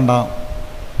சிந்தனையாக வேண்டாம்,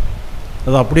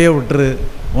 அதை அப்படியே விட்டுரு.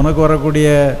 உனக்கு வரக்கூடிய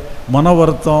மன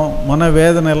வருத்தம் மன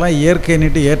வேதனையெல்லாம்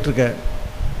இயற்கைன்னுட்டு ஏற்றுக்க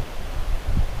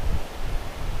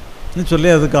சொல்லி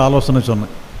அதுக்கு ஆலோசனை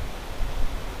சொன்னேன்.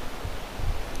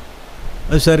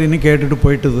 அது சரின்னு கேட்டுட்டு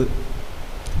போயிட்டுது.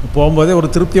 போகும்போதே ஒரு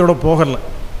திருப்தியோடு போகலை.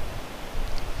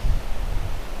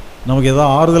 நமக்கு ஏதோ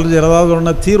ஆறுதல் ஏதாவது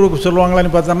ஒன்று தீர்வுக்கு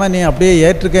சொல்லுவாங்களான்னு பார்த்தோன்னா, நீ அப்படியே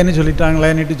ஏற்றுக்கன்னு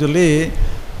சொல்லிட்டாங்களேன்னுட்டு சொல்லி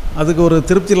அதுக்கு ஒரு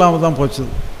திருப்தி இல்லாமல் தான் போச்சு.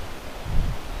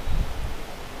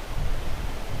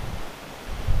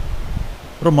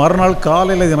 அப்புறம் மறுநாள்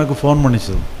காலையில் எனக்கு ஃபோன்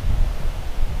பண்ணிச்சு.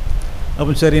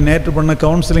 அப்போ சரி, நேற்று பண்ண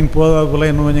கவுன்சிலிங் போக போல்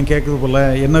இன்னும் கொஞ்சம் கேட்குது போல்,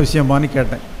 என்ன விஷயமானு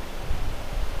கேட்டேன்.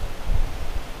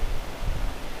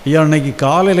 ஐயா, அன்னைக்கு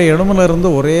காலையில் எழும்புல இருந்து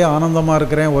ஒரே ஆனந்தமாக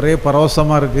இருக்கிறேன், ஒரே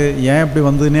பரவசமாக இருக்குது, ஏன் இப்படி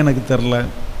வந்ததுன்னு எனக்கு தெரில.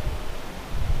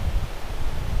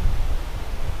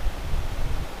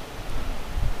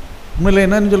 உண்மையில்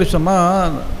என்னன்னு சொல்லி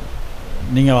சொன்னால்,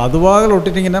 நீங்கள் அதுவாக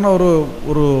விட்டுட்டிங்கன்னா ஒரு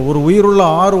ஒரு ஒரு உயிருள்ள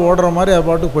ஆறு ஓடுற மாதிரி அது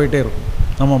பாட்டுக்கு போயிட்டே இருக்கும்.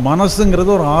 நம்ம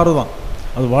மனசுங்கிறது ஒரு ஆறு தான்,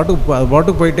 அது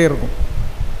பாட்டுக்கு போயிட்டே இருக்கும்.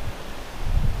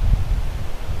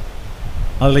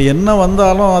 அதில் என்ன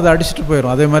வந்தாலும் அதை அடிச்சுட்டு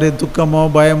போயிடும். அதே மாதிரி துக்கமோ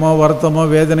பயமோ வருத்தமோ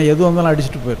வேதனை எது வந்தாலும்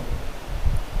அடிச்சுட்டு போயிடும்.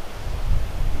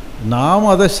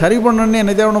 நாம் அதை சரி பண்ணணுன்னு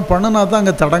என்ன தேவனும் பண்ணுனா தான்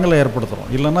அங்கே தடங்களை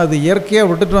ஏற்படுத்துகிறோம். இல்லைன்னா அது இயற்கையாக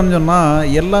விட்டுட்டோன்னு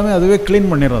சொன்னால் எல்லாமே அதுவே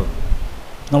க்ளீன் பண்ணிடுறது,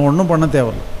 நம்ம ஒன்றும் பண்ண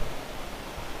தேவையில்லை.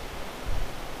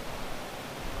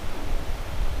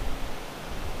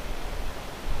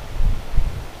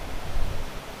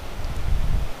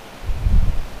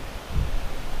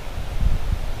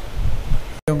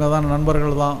 இவங்க தான்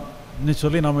நண்பர்கள் தான் நீ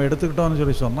சொல்லி நம்ம எடுத்துக்கிட்டோம்னு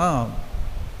சொல்லி சொன்னால்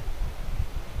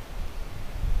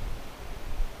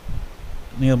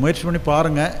நீங்கள் முயற்சி பண்ணி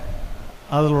பாருங்கள்.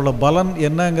 அதில் உள்ள பலன்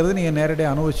என்னங்கிறது நீங்கள்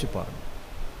நேரடியாக அனுபவிச்சு பாருங்கள்.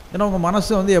 ஏன்னா உங்கள்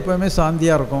மனசு வந்து எப்போவுமே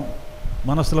சாந்தியாக இருக்கும்,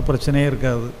 மனசில் பிரச்சனையே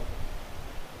இருக்காது.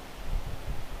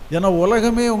 ஏன்னா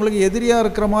உலகமே உங்களுக்கு எதிரியாக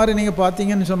இருக்கிற மாதிரி நீங்கள்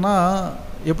பார்த்தீங்கன்னு சொன்னால்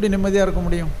எப்படி நிம்மதியாக இருக்க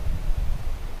முடியும்?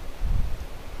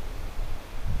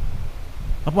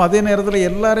 அப்போ அதே நேரத்தில்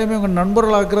எல்லாரையுமே உங்கள்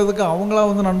நண்பர்கள் ஆக்கிறதுக்கு அவங்களா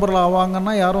வந்து நண்பர்கள்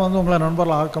ஆவாங்கன்னா யாரும் வந்து உங்களை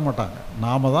நண்பர்கள் ஆக்க மாட்டாங்க.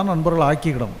 நாம் தான் நண்பர்கள்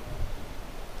ஆக்கிக்கிடணும்.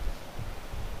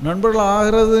 நண்பர்கள்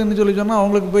ஆகிறதுன்னு சொல்லி சொன்னால்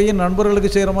அவங்களுக்கு போய்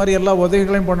நண்பர்களுக்கு செய்கிற மாதிரி எல்லா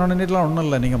உதவிகளையும் பண்ணணுன்னுலாம் ஒன்றும்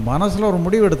இல்லை. நீங்கள் மனசில் ஒரு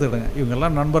முடிவு எடுத்துக்கிடுங்க.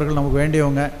 இவங்கெல்லாம் நண்பர்கள், நமக்கு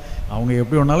வேண்டியவங்க, அவங்க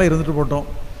எப்படி வேணாலும் இருந்துட்டு போட்டோம்,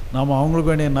 நாம்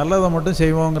அவங்களுக்கு வேண்டிய நல்லதை மட்டும்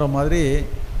செய்வோங்கிற மாதிரி.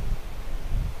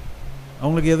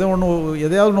 அவங்களுக்கு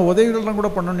எதையாவது ஒன்று உதவிகள்லாம்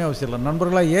கூட பண்ணணும்னு அவசியம் இல்லை,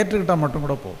 நண்பர்களாக ஏற்றுக்கிட்டால் மட்டும்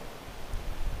கூட போகும்.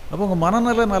 அப்போ உங்கள்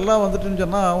மனநிலை நல்லா வந்துட்டுன்னு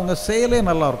சொன்னால் அவங்க செயலே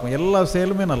நல்லாயிருக்கும், எல்லா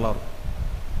செயலுமே நல்லாயிருக்கும்.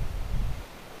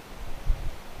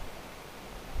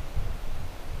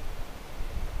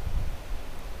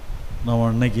 நம்ம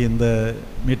இன்னைக்கு இந்த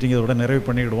மீட்டிங் இதோட நிறைவு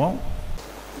பண்ணிவிடுவோம்.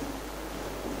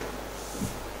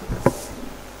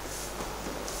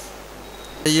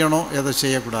 செய்யணும், எதை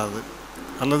செய்யக்கூடாது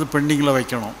அல்லது பெண்டிங்கில்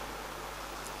வைக்கணும்.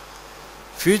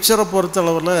 ஃப்யூச்சரை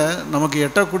பொறுத்தளவில் நமக்கு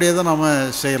எட்டக்கூடியதை நம்ம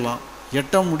செய்யலாம்,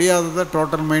 எட்ட முடியாததை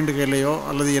டோட்டல் மைண்டு கையிலையோ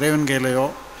அல்லது இறைவன் கையிலையோ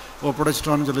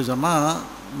ஒப்படைச்சிட்டோன்னு சொல்லி சொன்னால்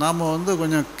நாம் வந்து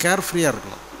கொஞ்சம் கேர்ஃப்ரீயாக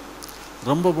இருக்கலாம்,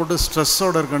 ரொம்ப போட்டு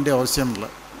ஸ்ட்ரெஸ்ஸோடு இருக்க வேண்டிய அவசியம் இல்லை.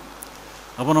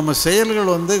 அப்போ நம்ம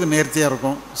செயல்கள் வந்து நேர்த்தியாக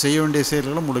இருக்கும், செய்ய வேண்டிய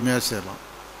செயல்களை முழுமையாக செய்யலாம்.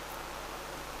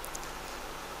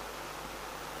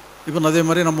 இப்போ அதே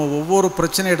மாதிரி நம்ம ஒவ்வொரு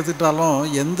பிரச்சனை எடுத்துக்கிட்டாலும்,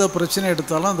 எந்த பிரச்சனை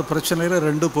எடுத்தாலும் அந்த பிரச்சனையில்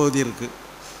 2 பகுதி இருக்குது.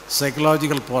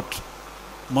 சைக்கலாஜிக்கல் பார்ட்,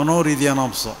 மனோ ரீதியான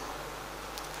அம்சம்,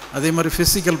 அதே மாதிரி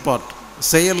ஃபிசிக்கல் பார்ட்,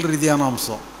 செயல் ரீதியான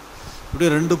அம்சம். இப்படி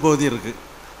 2 பகுதி இருக்குது.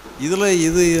 இதில்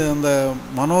இது அந்த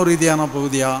மனோ ரீதியான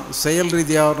பகுதியா செயல்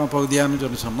ரீதியான பகுதியான்னு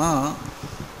சொல்லி சொன்னால்,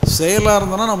 செயலாக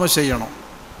இருந்தோன்னா நம்ம செய்யணும்.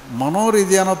 மனோ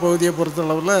ரீதியான பகுதியை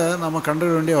பொறுத்தளவில் நம்ம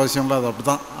கண்டுக்க வேண்டிய அவசியம் இல்லை. அது அப்படி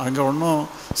தான், அங்கே ஒன்றும்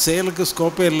செயலுக்கு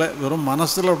ஸ்கோப்பே இல்லை, வெறும்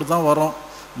மனசில் அப்படி தான் வரும்.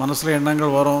 மனசில்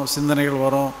எண்ணங்கள் வரும், சிந்தனைகள்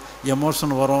வரும்,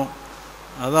 எமோஷன் வரும்,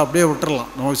 அதை அப்படியே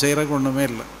விட்டுறலாம், நமக்கு செய்கிறதுக்கு ஒன்றுமே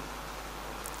இல்லை.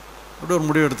 அப்படி ஒரு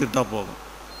முடிவு எடுத்துக்கிட்டால் போதும்.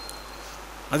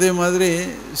 அதே மாதிரி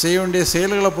செய்ய வேண்டிய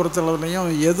செயல்களை பொறுத்தளவுலையும்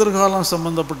எதிர்காலம்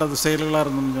சம்மந்தப்பட்டது செயல்களாக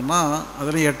இருந்தோம்னு சொன்னால்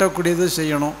அதில் எட்டக்கூடியது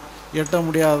செய்யணும், எட்ட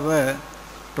முடியாத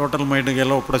டோட்டல் மைண்டுக்கு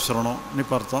எல்லாம் ஒப்படைச்சிடணும் நீ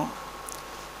பார்த்தோம்.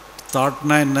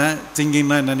 தாட்னா என்ன,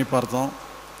 திங்கிங்னா என்னன்னு பார்த்தோம்.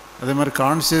 அதே மாதிரி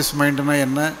கான்சியஸ் மைண்டுனா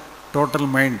என்ன, டோட்டல்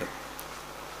மைண்டு,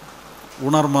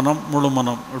 உணர்மனம், முழு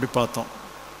மனம், அப்படி பார்த்தோம்.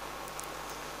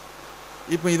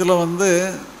 இப்போ இதில் வந்து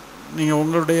நீங்கள்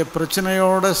உங்களுடைய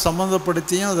பிரச்சனையோடு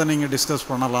சம்மந்தப்படுத்தியும் அதை நீங்கள் டிஸ்கஸ்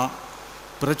பண்ணலாம்.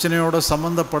 பிரச்சனையோடு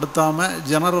சம்மந்தப்படுத்தாமல்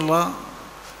ஜெனரலாக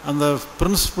அந்த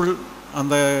பிரின்சிபிள்,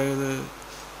 அந்த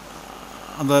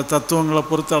அந்த தத்துவங்களை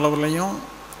பொறுத்த அளவுலையும்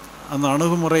அந்த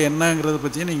அணுகுமுறை என்னங்கிறத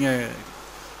பற்றியும் நீங்கள்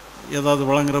ஏதாவது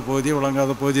வழங்குகிற பகுதி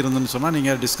வழங்காத பகுதி இருந்துன்னு சொன்னால்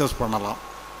நீங்கள் டிஸ்கஸ் பண்ணலாம்.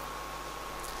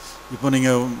 இப்போ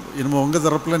நீங்கள் இனிமேல் உங்கள்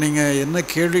தரப்பில் நீங்கள் என்ன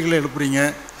கேள்விகளை எழுப்புறீங்க,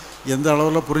 எந்த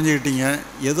அளவில் புரிஞ்சுக்கிட்டீங்க,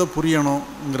 எதை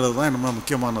புரியணுங்கிறது தான் இனிமேல்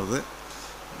முக்கியமானது.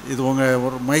 இது உங்கள்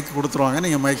ஒரு மைக் கொடுத்துருவாங்க,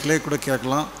 நீங்கள் மைக்கிலே கூட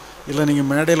கேட்கலாம், இல்லை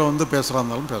நீங்கள் மேடையில் வந்து பேசுகிறா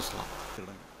இருந்தாலும் பேசலாம்.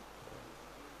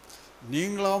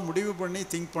 நீங்களாக முடிவு பண்ணி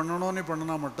திங்க் பண்ணணும்னு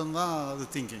பண்ணினா மட்டும்தான் அது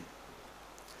திங்கிங்.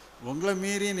 உங்களை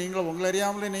மீறி நீங்கள் உங்களை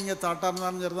அறியாமலே நீங்கள் தாட்டாக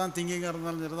இருந்தாலும் சரி தான், திங்கிங்காக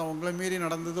இருந்தாலும் சரி தான், உங்களை மீறி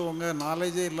நடந்தது, உங்கள்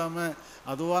நாலேஜே இல்லாமல்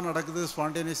அதுவாக நடக்குது,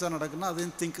 ஸ்பான்டேனியஸாக நடக்குதுன்னா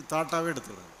அதையும் தாட்டாகவே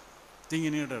எடுத்துடுங்க,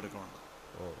 திங்கிங்கிட்ட எடுக்க வேண்டாம்.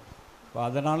 இப்போ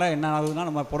அதனால் என்ன ஆகுதுன்னா,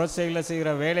 நம்ம புறச்செயலில்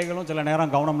செய்கிற வேலைகளும் சில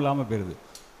நேரம் கவனம் இல்லாமல் போயிடுது.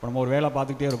 இப்போ நம்ம ஒரு வேலை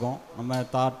பார்த்துக்கிட்டே இருக்கோம், நம்ம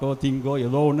தாட்டோ திங்கோ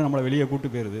ஏதோ ஒன்று நம்மளை வெளியே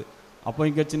கூட்டு போயிடுது. அப்போ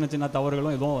இங்கே சின்ன சின்ன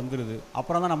தவறுகளும் ஏதோ வந்துடுது.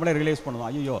 அப்புறம் தான் நம்மளே ரியலைஸ் பண்ணுவோம்,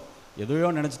 ஐயோ எதையோ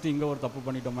நினச்சிட்டு இங்கே ஒரு தப்பு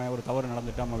பண்ணிட்டோமே, ஒரு தவறு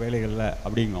நடந்துட்டோம் நம்ம வேலைகளில்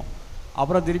அப்படிங்கும்.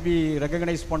 அப்புறம் திருப்பி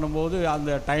ரெக்கக்னைஸ் பண்ணும்போது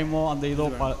அந்த டைமோ அந்த இதோ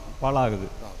பாழாகுது.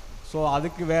 ஸோ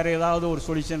அதுக்கு வேறு ஏதாவது ஒரு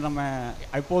சொல்யூஷன், நம்ம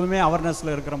எப்போதுமே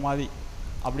அவேர்னஸில் இருக்கிற மாதிரி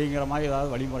அப்படிங்கிற மாதிரி ஏதாவது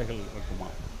வழிமுறைகள் இருக்குமா?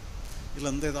 இல்லை,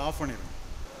 இந்த இதை ஆஃப் பண்ணிடுங்க.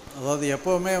 அதாவது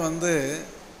எப்போவுமே வந்து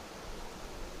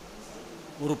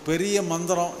ஒரு பெரிய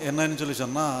மந்திரம் என்னன்னு சொல்லி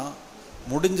சொன்னால்,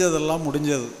 முடிஞ்சதெல்லாம்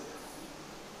முடிஞ்சது,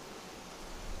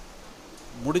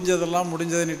 முடிஞ்சதெல்லாம்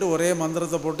முடிஞ்சதுன்னுட்டு ஒரே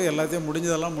மந்திரத்தை போட்டு எல்லாத்தையும்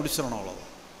முடிஞ்சதெல்லாம் முடிச்சிடணும், அவ்வளோதான்.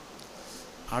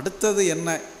 அடுத்தது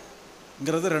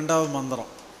என்னங்கிறது 2வது மந்திரம்.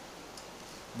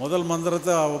 முதல்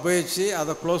மந்திரத்தை உபயோகித்து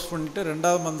அதை க்ளோஸ் பண்ணிவிட்டு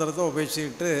 2வது மந்திரத்தை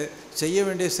உபயோகிச்சுக்கிட்டு செய்ய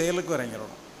வேண்டிய செயலுக்கு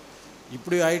இறங்கிடணும்.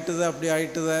 இப்படி ஆயிட்டுதா, அப்படி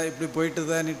ஆயிட்டுதா, இப்படி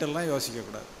போயிட்டுதான்னுட்டெல்லாம்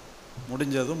யோசிக்கக்கூடாது.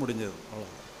 முடிஞ்சது முடிஞ்சது,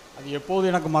 அவ்வளோதான். அது எப்போது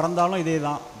எனக்கு மறந்தாலும் இதே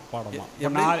தான் பாடமா.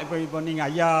 இப்போ நீங்கள்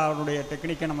ஐயாவுடைய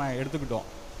டெக்னிக்கை நம்ம எடுத்துக்கிட்டோம்,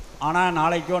 ஆனால்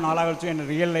நாளைக்கோ நாளாகச்சோ என்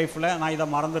ரியல் லைஃப்பில் நான் இதை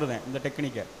மறந்துடுவேன், இந்த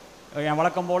டெக்னிக்கை. என்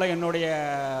வழக்கம் போல் என்னுடைய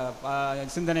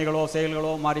சிந்தனைகளோ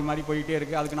செயல்களோ மாறி மாறி போயிட்டே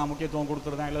இருக்குது. அதுக்கு நான் முக்கியத்துவம்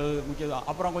கொடுத்துருந்தேன் இல்லை முக்கியத்துவம்.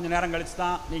 அப்புறம் கொஞ்சம் நேரம் கழிச்சு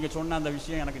தான் நீங்கள் சொன்ன அந்த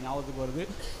விஷயம் எனக்கு ஞாபகத்துக்கு வருது.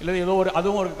 இல்லை ஏதோ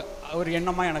அதுவும் ஒரு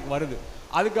எண்ணமாக எனக்கு வருது.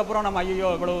 அதுக்கப்புறம் நம்ம ஐயோ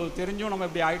இவ்வளவு தெரிஞ்சும் நம்ம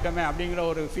இப்படி ஆகிட்டோமே அப்படிங்கிற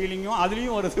ஒரு ஃபீலிங்கும்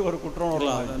அதுலேயும் ஒரு குற்றம்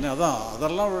வரலாம்.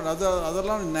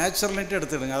 அதெல்லாம் நேச்சுரல்ட்டு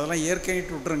எடுத்துடுங்க, அதெல்லாம்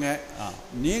இயற்கைட்டு விட்டுருங்க.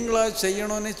 நீங்களாக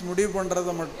செய்யணும்னு முடிவு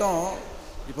பண்ணுறதை மட்டும்,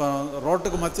 இப்போ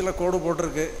ரோட்டுக்கு மத்தியில் கோடு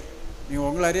போட்டிருக்கு, நீங்கள்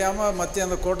உங்களை அறியாமல் மத்திய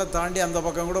அந்த கோட்டை தாண்டி அந்த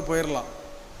பக்கம் கூட போயிடலாம்.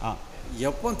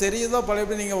 எப்போ தெரியுதோ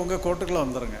பழையபடி நீங்கள் உங்கள் கோட்டுக்குள்ளே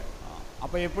வந்துடுங்க.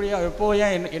 அப்போ எப்போ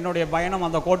ஏன் என்னுடைய பயணம்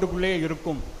அந்த கோட்டுக்குள்ளேயே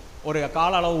இருக்கும்? ஒரு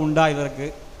கால அளவு உண்டா இதற்கு?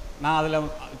 நான்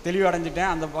அதில்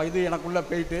தெளிவடைஞ்சிட்டேன். அந்த இது எனக்குள்ளே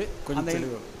போயிட்டு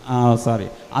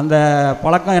அந்த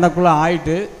பழக்கம் எனக்குள்ளே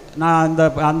ஆயிட்டு நான்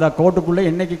அந்த கோட்டுக்குள்ளே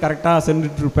என்றைக்கு கரெக்டாக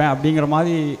சென்றுட்டுருப்பேன் அப்படிங்கிற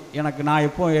மாதிரி எனக்கு நான்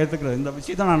எப்போ ஏற்றுக்கிறது? இந்த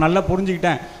விஷயத்தை நான் நல்லா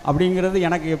புரிஞ்சுக்கிட்டேன் அப்படிங்கிறது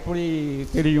எனக்கு எப்படி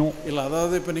தெரியும்? இல்லை,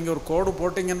 அதாவது இப்போ நீங்கள் ஒரு கோடு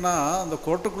போட்டிங்கன்னா அந்த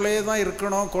கோட்டுக்குள்ளேயே தான்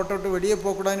இருக்கணும், கோட்டை விட்டு வெளியே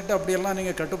போகக்கூடாதுன்ட்டு அப்படியெல்லாம்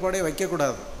நீங்கள் கட்டுப்பாடே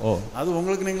வைக்கக்கூடாது. அது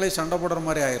உங்களுக்கு நீங்களே சண்டை போடுற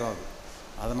மாதிரி ஆயிரும்.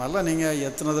 அதனால் நீங்கள்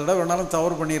எத்தனை தடவை வேணாலும்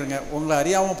தவறு பண்ணிடுங்க, உங்களை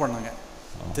அறியாமல் பண்ணுங்கள்.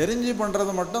 தெரிஞ்சு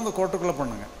பண்ணுறது மட்டும் அந்த கோட்டுக்குள்ளே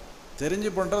பண்ணுங்கள். தெரிஞ்சு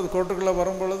பண்ணுறது கோட்டுக்குள்ளே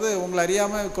வரும்பொழுது உங்களை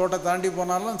அறியாமல் கோட்டை தாண்டி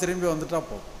போனாலும் திரும்பி வந்துட்டா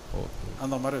போகும்.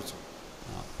 அந்த மாதிரி வச்சு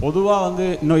பொதுவாக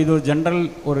இன்னும் இது ஒரு ஜென்ரல்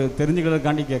ஒரு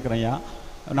தெரிஞ்சுக்கிறதுக்காண்டி கேட்குறேன்யா.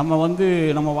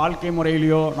 நம்ம வாழ்க்கை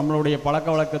முறையிலையோ நம்மளுடைய பழக்க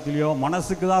வழக்கத்திலையோ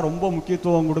மனசுக்கு தான் ரொம்ப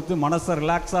முக்கியத்துவம் கொடுத்து மனசை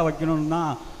ரிலாக்ஸாக வைக்கணும்னா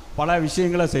பல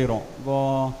விஷயங்களை செய்கிறோம்.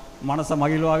 இப்போது மனசை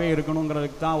மகிழ்வாகவே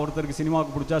இருக்கணுங்கிறதுக்கு தான் ஒருத்தருக்கு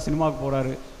சினிமாவுக்கு பிடிச்சா சினிமாவுக்கு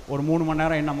போகிறாரு, ஒரு 3 மணி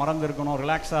நேரம் என்ன மறந்து இருக்கணும்,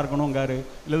 ரிலாக்ஸாக இருக்கணுங்காரு,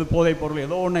 இல்லை போதைப் பொருள்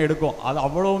ஏதோ ஒன்று எடுக்கும். அது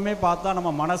அவ்வளவுமே பார்த்தா நம்ம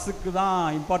மனசுக்கு தான்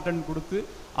இம்பார்ட்டன்ட் கொடுத்து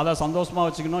அதை சந்தோஷமாக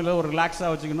வச்சுக்கணும், இல்லை ஒரு ரிலாக்ஸாக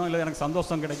வச்சுக்கணும், இல்லை எனக்கு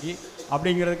சந்தோஷம் கிடைக்கி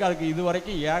அப்படிங்கிறதுக்கு அதுக்கு இது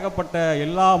வரைக்கும் ஏகப்பட்ட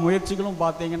எல்லா முயற்சிகளும்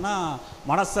பார்த்திங்கன்னா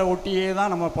மனசை ஒட்டியே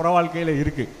தான் நம்ம புற வாழ்க்கையில்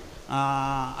இருக்குது.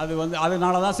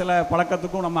 அதனால தான் சில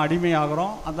பழக்கத்துக்கும் நம்ம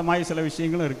அடிமையாகிறோம். அந்த மாதிரி சில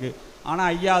விஷயங்களும் இருக்குது. ஆனால்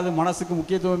ஐயா அது மனசுக்கு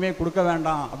முக்கியத்துவமே கொடுக்க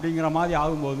வேண்டாம் அப்படிங்கிற மாதிரி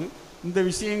ஆகும்போது இந்த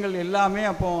விஷயங்கள் எல்லாமே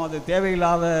அப்போ அது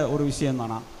தேவையில்லாத ஒரு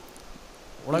விஷயந்தானா?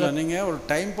 நீங்கள் ஒரு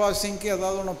டைம் பாஸிங்க்கு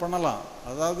ஏதாவது ஒன்று பண்ணலாம்.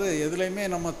 அதாவது எதுலேயுமே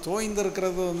நம்ம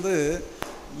தோய்ந்திருக்கிறது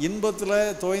இன்பத்தில்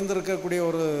தோய்ந்திருக்கக்கூடிய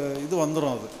ஒரு இது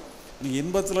வந்துடும். அது நீங்கள்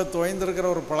இன்பத்தில் தோய்ந்திருக்கிற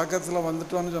ஒரு பழக்கத்தில்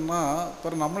வந்துட்டோன்னு சொன்னால்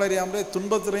அப்புறம் நம்மளறியாமலே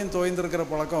துன்பத்துலேயும் தோய்ந்திருக்கிற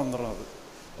பழக்கம் வந்துடும். அது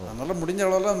அதனால் முடிஞ்ச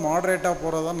அளவில் மாடரேட்டாக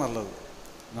போகிறது தான் நல்லது.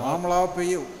 நார்மலாக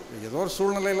போய் ஏதோ ஒரு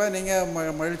சூழ்நிலையில்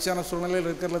நீங்கள் மகிழ்ச்சியான சூழ்நிலையில்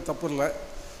இருக்கிறதுல தப்பு இல்லை,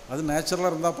 அது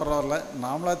நேச்சுரலாக இருந்தால் பரவாயில்ல.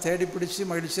 நாமளாக தேடி பிடிச்சி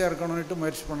மகிழ்ச்சியாக இருக்கணும்னுட்டு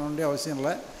முயற்சி பண்ண வேண்டிய அவசியம்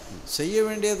இல்லை. செய்ய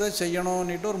வேண்டியதை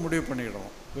செய்யணும்னுட்டு ஒரு முடிவு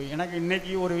பண்ணிக்கிடுவோம். இப்போ எனக்கு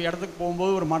இன்றைக்கி ஒரு இடத்துக்கு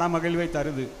போகும்போது ஒரு மன மகிழ்வை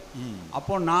தருது,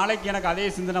 அப்போது நாளைக்கு எனக்கு அதே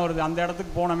சிந்தனை வருது, அந்த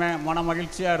இடத்துக்கு போனோமே மன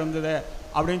மகிழ்ச்சியாக இருந்தது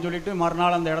அப்படின்னு சொல்லிட்டு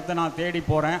மறுநாள் அந்த இடத்த நான் தேடி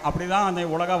போகிறேன். அப்படி தான் அந்த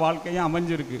உலக வாழ்க்கையும்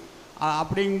அமைஞ்சிருக்கு.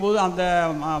 அப்படிங்கும்போது அந்த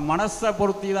மனசை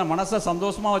பொருத்தி தான் மனசை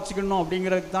சந்தோஷமாக வச்சுக்கணும்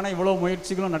அப்படிங்கிறதுக்கு தானே இவ்வளோ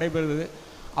முயற்சிகளும் நடைபெறுது.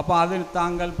 அப்போ அது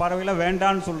தாங்கள் பறவையில்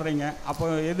வேண்டான்னு சொல்கிறீங்க. அப்போ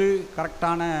எது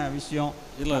கரெக்டான விஷயம்?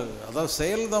 இல்லை, அதாவது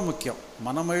செயல் தான் முக்கியம்.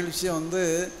 மன மகிழ்ச்சியை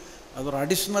அது ஒரு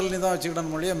அடிஷ்னல்னு தான்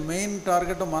வச்சுக்கிட்டோம் மொழியே. மெயின்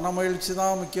டார்கெட்டு மன மகிழ்ச்சி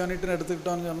தான் முக்கியம்னுட்டு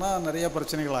எடுத்துக்கிட்டோன்னு சொன்னால் நிறைய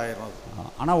பிரச்சனைகள் ஆயிரும்.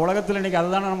 ஆனால் உலகத்தில் இன்றைக்கி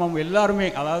அதுதானே நம்ம எல்லாருமே,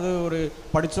 அதாவது ஒரு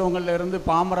படித்தவங்கள்லேருந்து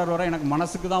பாமரர் வரை எனக்கு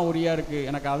மனசுக்கு தான் உரியாக இருக்குது,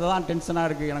 எனக்கு அதுதான் டென்ஷனாக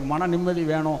இருக்குது, எனக்கு மன நிம்மதி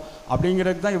வேணும்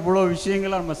அப்படிங்கிறதுக்கு தான் இவ்வளோ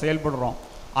விஷயங்களை நம்ம செயல்படுறோம்.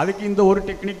 அதுக்கு இந்த ஒரு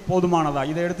டெக்னிக் போதுமானதா?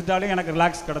 இதை எடுத்துட்டாலே எனக்கு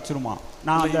ரிலாக்ஸ் கிடச்சிருமா?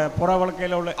 நான் அந்த புற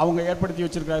வாழ்க்கையில் உள்ள அவங்க ஏற்படுத்தி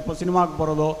வச்சுருக்க இப்போ சினிமாவுக்கு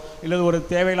போகிறதோ இல்லை ஒரு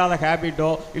தேவையில்லாத ஹேபிட்டோ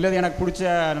இல்லை எனக்கு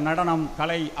பிடிச்ச நடனம்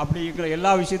கலை அப்படிங்கிற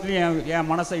எல்லா விஷயத்துலையும் என்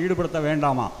மனசை ஈடுபடுத்த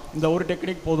வேண்டாமா? இந்த ஒரு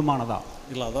டெக்னிக் போதுமானதா?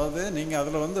 இல்லை, அதாவது நீங்கள்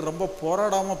அதில் ரொம்ப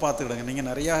போராடாமல் பார்த்துக்கிடுங்க. நீங்கள்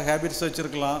நிறையா ஹேபிட்ஸ்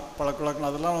வச்சுருக்கலாம், பழக்கம்,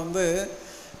 அதெல்லாம்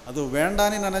அது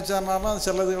வேண்டான்னு நினச்சானாலும்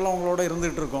சிலதுகளும் அவங்களோட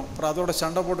இருந்துகிட்டு இருக்கும். அப்புறம் அதோட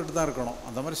சண்டை போட்டுட்டு தான் இருக்கணும்.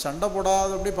 அந்த மாதிரி சண்டை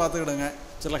போடாதபடி பார்த்துக்கிடுங்க.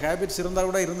 சில ஹேபிட்ஸ் இருந்தால்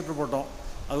கூட இருந்துட்டு போட்டோம்,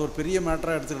 அது ஒரு பெரிய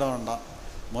மேட்டராக எடுத்துக்கிட வேண்டாம்.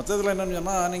 மொத்தத்தில் என்னென்னு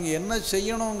சொன்னால் நீங்கள் என்ன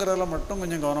செய்யணுங்கிறதுல மட்டும்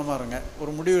கொஞ்சம் கவனமாக இருங்க.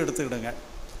 ஒரு முடிவு எடுத்துக்கிடுங்க.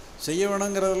 செய்ய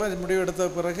வேணுங்கிறதுல முடிவு எடுத்த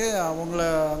பிறகு அவங்கள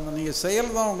நீங்கள்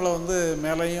செயல் தான் உங்களை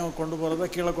மேலேயும் கொண்டு போகிறதோ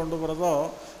கீழே கொண்டு போகிறதோ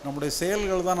நம்முடைய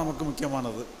செயல்கள் தான் நமக்கு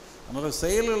முக்கியமானது. அதனால்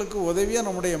செயல்களுக்கு உதவியாக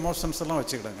நம்முடைய எமோஷன்ஸ் எல்லாம்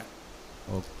வச்சுக்கிடுங்க.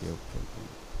 ஓகே ஓகே ஓகே,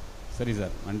 சரி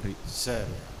சார், நன்றி.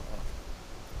 சரி,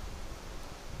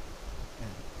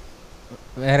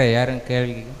 வேறு யாரும்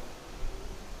கேள்வி?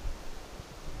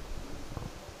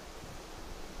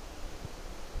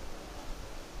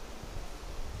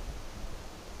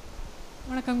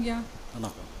 வணக்கம் ஐயா.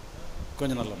 வணக்கம்.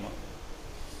 கொஞ்சம் நல்லம்மா.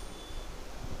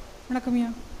 வணக்கம்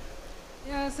ஐயா.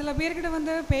 சில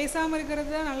பேர்கிட்ட பேசாமல்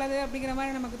இருக்கிறது தான் நல்லது அப்படிங்கிற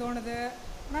மாதிரி நமக்கு தோணுது.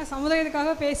 ஆனால்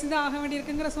சமுதாயத்துக்காக பேசி தான் ஆக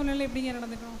வேண்டியிருக்குங்கிற சூழ்நிலை எப்படிங்க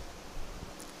நடந்துக்கணும்?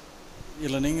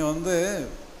 இல்லை, நீங்கள்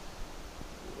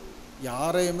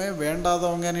யாரையுமே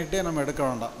வேண்டாதவங்கன்னுட்டே நம்ம எடுக்க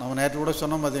வேண்டாம். நம்ம நேற்று கூட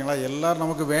சொன்னோம் பார்த்தீங்களா, எல்லோரும்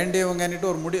நமக்கு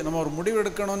வேண்டியவங்கன்னுட்டு நம்ம ஒரு முடிவு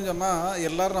எடுக்கணும்னு சொன்னால்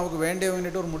எல்லோரும் நமக்கு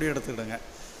வேண்டியவங்கன்னுட்டு ஒரு முடிவு எடுத்துக்கிடுங்க.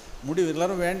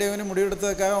 எல்லோரும் வேண்டியவனே முடிவு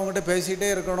எடுத்ததுக்காக அவங்ககிட்ட பேசிக்கிட்டே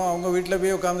இருக்கணும், அவங்க வீட்டில்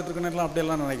போய் உட்காந்துட்டு இருக்கணும்லாம்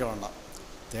அப்படியெல்லாம் நினைக்க வேண்டாம்.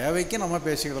 தேவைக்கு நம்ம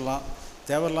பேசிக்கிடலாம்,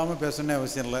 தேவையில்லாமல் பேசணுன்னே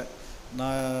அவசியம் இல்லை.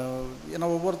 ஏன்னா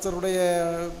ஒவ்வொருத்தருடைய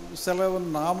செலவு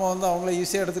நாம் அவங்கள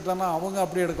ஈஸியாக எடுத்துக்கிட்டோன்னா அவங்க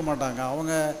அப்படி எடுக்க மாட்டாங்க,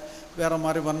 அவங்க வேறு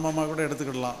மாதிரி வன்மமாக கூட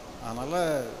எடுத்துக்கிடலாம். அதனால்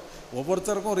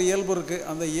ஒவ்வொருத்தருக்கும் ஒரு இயல்பு இருக்குது,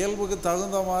 அந்த இயல்புக்கு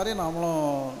தகுந்த மாதிரி நாமளும்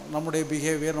நம்முடைய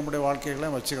பிஹேவியர் நம்முடைய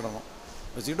வாழ்க்கைகளையும் வச்சுக்கிடணும்.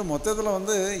 வச்சுக்கிட்டு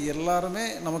மொத்தத்தில் எல்லாருமே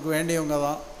நமக்கு வேண்டியவங்க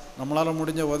தான், நம்மளால்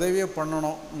முடிஞ்ச உதவியை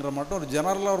பண்ணணுங்கிற மட்டும் ஒரு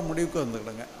ஜெனரலாக ஒரு முடிவுக்கு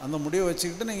வந்துக்கிடுங்க. அந்த முடிவை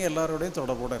வச்சுக்கிட்டு நீங்கள் எல்லாரோடையும்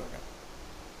தொடர்போடு இருங்க.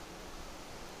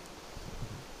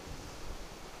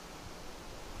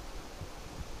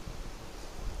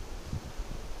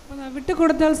 விட்டு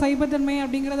கொடுத்தால் சைபத்தன்மை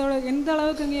அப்படிங்கிறதோட எந்த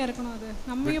அளவுக்கு இங்கே இருக்கணும், அது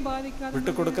நம்மையும் பாதிக்காது.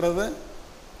 விட்டு கொடுக்கறது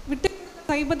விட்டு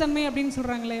சைபத்தன்மை அப்படின்னு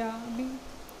சொல்கிறாங்க இல்லையா, அப்படி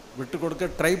விட்டு கொடுக்க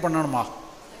ட்ரை பண்ணணுமா?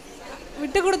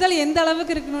 விட்டு கொடுத்தால் எந்த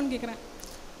அளவுக்கு இருக்கணும்னு கேட்குறேன்.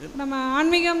 நம்ம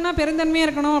ஆன்மீகம்னா பெருந்தன்மையாக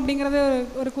இருக்கணும் அப்படிங்கிறது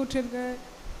ஒரு கூற்று இருக்கு,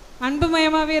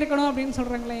 அன்புமயமாகவே இருக்கணும் அப்படின்னு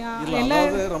சொல்கிறாங்க இல்லையா.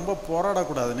 அதாவது ரொம்ப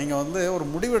போராடக்கூடாது. நீங்கள் ஒரு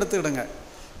முடிவு எடுத்துக்கிடுங்க.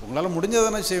 உங்களால்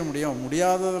முடிஞ்சதானே செய்ய முடியும்,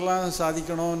 முடியாததெல்லாம்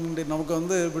சாதிக்கணும்னு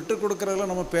நமக்கு விட்டு கொடுக்குறதுல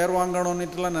நம்ம பேர்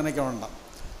வாங்கணும்னுட்டுலாம் நினைக்க வேண்டாம்.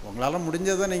 உங்களால்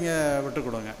முடிஞ்சதை நீங்கள் விட்டு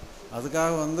கொடுங்க.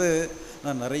 அதுக்காக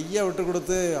நான் நிறைய விட்டு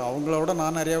கொடுத்து அவங்களோட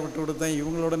நான் நிறையா விட்டு கொடுத்தேன்,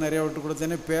 இவங்களோட நிறையா விட்டு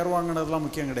கொடுத்தேன்னு பேர் வாங்கினதெல்லாம்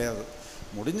முக்கியம் கிடையாது.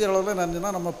 முடிஞ்ச அளவில்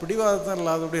நினச்சுன்னா நம்ம பிடிவாதத்தை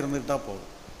இல்லாதபடி இருந்துக்கிட்டால் போதும்.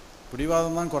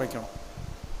 பிடிவாதம் தான் குறைக்கணும்.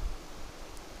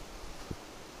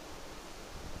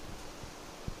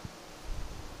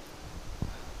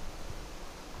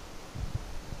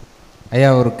 ஐயா,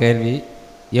 ஒரு கேள்வி.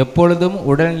 எப்பொழுதும்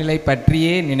உடல்நிலை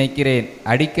பற்றியே நினைக்கிறேன்,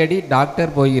 அடிக்கடி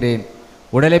டாக்டர் போகிறேன்,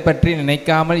 உடலை பற்றி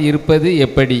நினைக்காமல் இருப்பது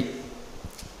எப்படி?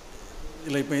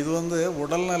 இல்லை, இப்போ இது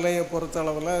உடல்நிலையை பொறுத்த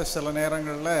அளவில் சில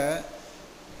நேரங்களில்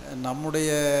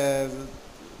நம்முடைய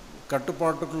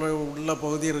கட்டுப்பாட்டுக்குள்ளே உள்ள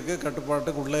பகுதி இருக்குது,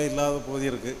 கட்டுப்பாட்டுக்கு உள்ளே இல்லாத பகுதி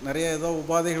இருக்குது. நிறைய ஏதோ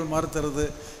உபாதைகள் மாதிரி தருது,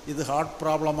 இது ஹார்ட்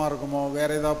ப்ராப்ளமாக இருக்குமோ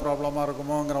வேறு ஏதாவது ப்ராப்ளமாக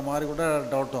இருக்குமோங்கிற மாதிரி கூட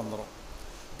டவுட் வந்துடும்.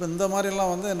 இப்போ இந்த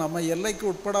மாதிரிலாம் நம்ம எல்லைக்கு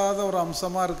உட்படாத ஒரு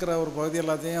அம்சமாக இருக்கிற ஒரு பகுதி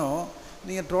எல்லாத்தையும்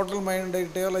நீங்கள் டோட்டல்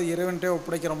மைண்டுகிட்டேயோ இல்லை இறைவன்கிட்டயோ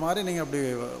ஒப்படைக்கிற மாதிரி நீங்கள் அப்படி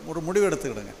ஒரு முடிவு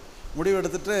எடுத்துக்கிடுங்க. முடிவு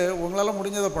எடுத்துகிட்டு உங்களால்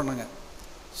முடிஞ்சதை பண்ணுங்கள்.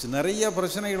 நிறைய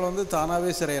பிரச்சனைகள்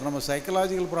தானாகவே சரியாயிடும். நம்ம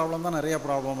சைக்கலாஜிக்கல் ப்ராப்ளம் தான் நிறையா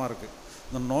ப்ராப்ளமாக இருக்குது.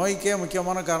 இந்த நோய்க்கே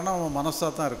முக்கியமான காரணம் நம்ம மனசாக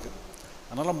தான் இருக்குது.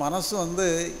 அதனால் மனசு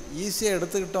ஈஸியாக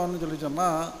எடுத்துக்கிட்டோம்னு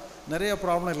சொன்னால் நிறைய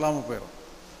ப்ராப்ளம் இல்லாமல் போயிடும்.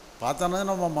 பார்த்தோன்னா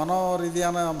நம்ம மனோ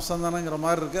ரீதியான அம்சம் தானேங்கிற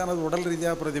மாதிரி இருக்குது, ஆனால் உடல்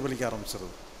ரீதியாக பிரதிபலிக்க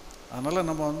ஆரம்பிச்சிருது. அதனால்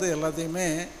நம்ம எல்லாத்தையுமே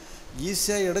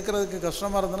ஈஸியாக எடுக்கிறதுக்கு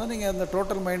கஷ்டமாக இருந்ததுன்னா நீங்கள் அந்த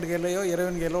டோட்டல் மைண்ட் கையிலையோ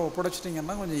இறைவன் கையிலோ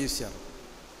ஒப்படைச்சிட்டிங்கன்னா கொஞ்சம் ஈஸியாக இருக்கும்.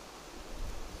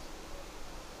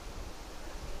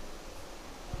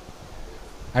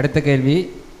 அடுத்த கேள்வி.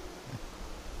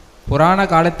 புராண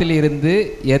காலத்தில் இருந்து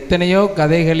எத்தனையோ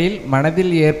கதைகளில்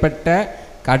மனதில் ஏற்பட்ட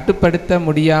கட்டுப்படுத்த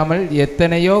முடியாமல்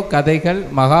எத்தனையோ கதைகள்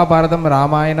மகாபாரதம்,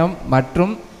 ராமாயணம்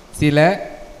மற்றும் சில.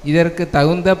 இதற்கு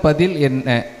தகுந்த பதில் என்ன?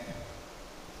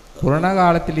 புராண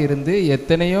காலத்தில் இருந்து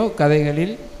எத்தனையோ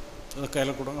கதைகளில்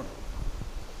கையில் கொடுங்க.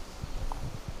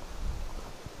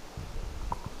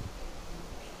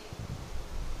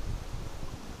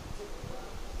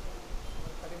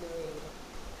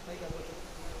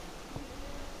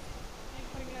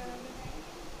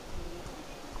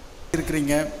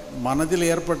 இருக்கிறீங்க, மனதில்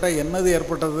ஏற்பட்ட என்னது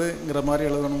ஏற்பட்டதுங்கிற மாதிரி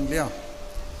எழுதணும் இல்லையா?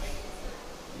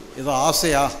 இது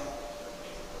ஆசையா?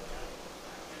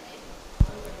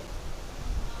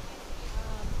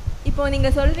 இப்போ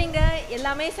நீங்கள் சொல்வீங்க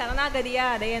எல்லாமே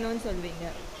சரணாகதியாக அடையணும்னு சொல்வீங்க.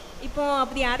 இப்போ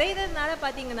அப்படி அடையிறதுனால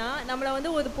பார்த்தீங்கன்னா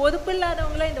நம்மளை ஒரு பொறுப்பு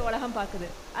இல்லாதவங்கள இந்த உலகம் பார்க்குது.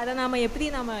 அதை நாம் எப்படி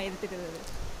எடுத்துக்கிறது?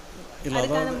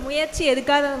 அதுக்கான முயற்சி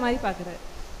எடுக்காத மாதிரி பார்க்குறது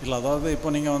இல்லை. அதாவது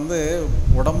இப்போ நீங்கள்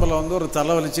உடம்பில் ஒரு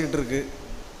தலை வலிச்சிக்கிட்டு இருக்கு,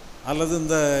 அல்லது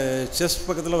இந்த செஸ்ட்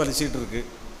பக்கத்தில் வலிச்சிக்கிட்டு இருக்கு.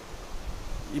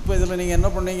 இப்போ இதில் நீங்கள் என்ன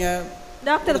பண்ணீங்க?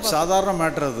 டாக்டர் சாதாரண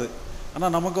மேட்ரு அது.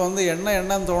 ஆனால் நமக்கு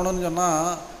என்னன்னு தோணுன்னு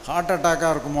சொன்னால் ஹார்ட்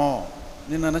அட்டாக்காக இருக்குமோ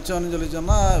நீ நினச்சோன்னு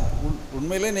சொன்னால்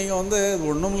உண்மையிலே நீங்கள்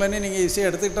ஒன்றும் இல்லைன்னு நீங்கள் ஈஸியாக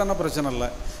எடுத்துக்கிட்டான்னா பிரச்சனை இல்லை.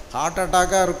 ஹார்ட்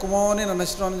அட்டாக்காக இருக்குமோன்னு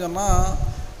நினச்சிட்டோன்னு சொன்னால்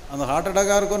அந்த ஹார்ட்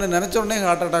அட்டாக்காக இருக்கும்னு நினச்ச உடனே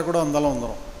ஹார்ட் அட்டாக் கூட வந்தாலும்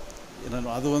வந்துடும்.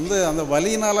 அது அந்த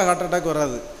வலியினால் ஹார்ட் அட்டாக்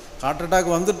வராது, ஹார்ட்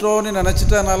அட்டாக் வந்துட்டோன்னு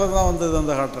நினச்சிட்டனால தான் வந்தது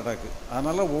அந்த ஹார்ட் அட்டாக்கு.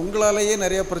 அதனால் உங்களாலேயே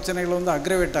நிறைய பிரச்சனைகள்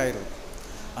அக்ரவேட் ஆகிடுது.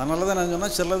 அதனால தான் நான்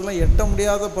சொன்னால் சிலதெல்லாம் எட்ட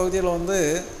முடியாத பகுதியில்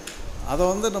அதை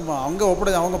நம்ம அவங்க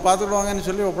பார்த்துக்கிடுவாங்கன்னு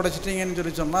சொல்லி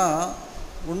ஒப்படைச்சிட்டிங்கன்னு சொன்னால்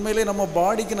உண்மையிலே நம்ம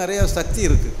பாடிக்கு நிறையா சக்தி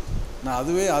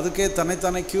இருக்குது. அதுக்கே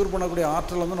தன்னைத்தானே க்யூர் பண்ணக்கூடிய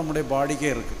ஆற்றல் நம்முடைய பாடிக்கே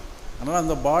இருக்குது. அதனால்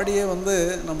அந்த பாடியை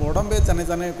நம்ம உடம்பே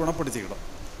தன்னைத்தானே குணப்படுத்திக்கிடும்.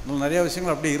 நிறையா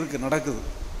விஷயங்கள் அப்படி இருக்குது, நடக்குது.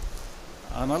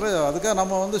 அதனால் அதுக்காக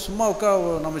நம்ம வந்து சும்மா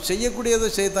நம்ம செய்யக்கூடியதை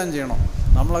செய்யத்தான் செய்யணும்.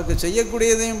 நம்மளுக்கு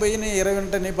செய்யக்கூடியதையும் போய் நீ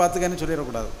இறைவன்கிட்ட நீ பார்த்துக்கன்னு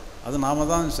சொல்லிடக்கூடாது. அது நாம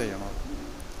தான் செய்யணும்.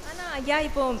 ஆனால் ஐயா,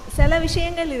 இப்போ சில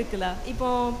விஷயங்கள் இருக்குல்ல, இப்போ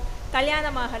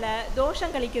கல்யாணமாகலை,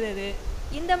 தோஷம் கழிக்கிறது,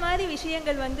 இந்த மாதிரி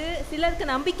விஷயங்கள் வந்து சிலருக்கு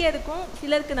நம்பிக்கை இருக்கும்,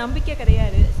 சிலருக்கு நம்பிக்கை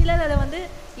கிடையாது. சிலர் அதை வந்து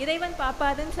இறைவன்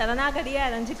பாப்பாதுன்னு சரணாகதியாக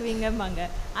அடைஞ்சிக்குவீங்கம்பாங்க.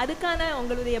 அதுக்கான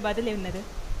உங்களுடைய பதில் என்னது?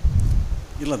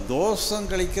 இல்லை, தோஷம்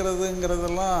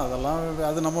கழிக்கிறதுங்கிறதெல்லாம் அதெல்லாம்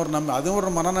அது நம்ம ஒரு அதுவும் ஒரு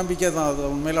மனநம்பிக்கை தான். அது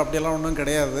உண்மையில் அப்படியெல்லாம் ஒன்றும்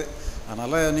கிடையாது.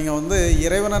 அதனால் நீங்கள் வந்து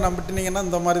இறைவனை நம்பிட்டுனீங்கன்னா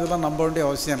இந்த மாதிரி இதெல்லாம் நம்ப வேண்டிய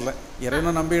அவசியம் இல்லை.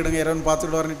 இறைவனை நம்பிடுங்க, இறைவன்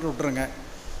பார்த்துட்டு வரணிட்டு விட்டுருங்க.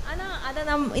 ஆனால் அதை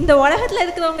இந்த உலகத்தில்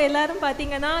இருக்கிறவங்க எல்லாரும்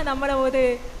பார்த்தீங்கன்னா நம்மளை ஒரு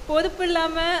பொறுப்பு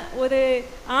இல்லாமல் ஒரு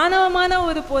ஆணவமான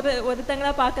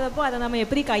ஒருத்தங்களாக பார்க்குறப்போ அதை நம்ம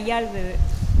எப்படி கையாளுறது?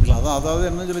 இல்லை, அதாவது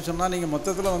என்ன சொல்லி சொன்னால், நீங்கள்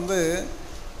மொத்தத்தில் வந்து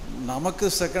நமக்கு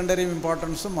செகண்டரி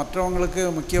இம்பார்ட்டன்ஸும் மற்றவங்களுக்கு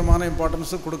முக்கியமான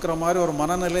இம்பார்ட்டன்ஸும் கொடுக்குற மாதிரி ஒரு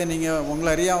மனநிலை நீங்கள் உங்களை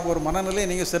அறியாமல் ஒரு மனநிலையை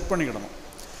நீங்கள் செட் பண்ணிக்கிடணும்.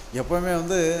 எப்போவுமே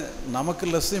வந்து நமக்கு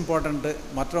லெஸ் இம்பார்ட்டண்ட்டு,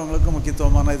 மற்றவங்களுக்கு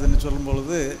முக்கியத்துவமான இதுன்னு சொல்லும்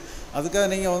பொழுது அதுக்காக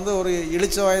நீங்கள் வந்து ஒரு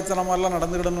இழிச்ச வாயத்தனமாரெலாம்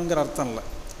நடந்துக்கிடணுங்கிற அர்த்தம் இல்லை.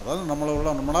 அதாவது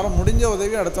நம்மளால் முடிஞ்ச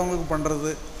உதவி அடுத்தவங்களுக்கு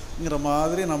பண்ணுறதுங்கிற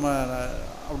மாதிரி நம்ம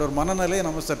அப்படி ஒரு மனநிலையை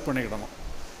நம்ம செட் பண்ணிக்கிடணும்.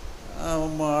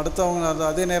 அடுத்தவங்க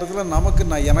அதே நேரத்தில் நமக்கு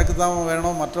எனக்கு தான்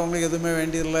வேணும், மற்றவங்களுக்கு எதுவுமே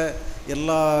வேண்டியதில்லை,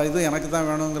 எல்லா இதுவும் எனக்கு தான்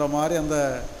வேணுங்கிற மாதிரி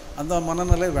அந்த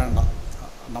மனநிலை வேண்டாம்.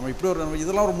 நம்ம இப்படி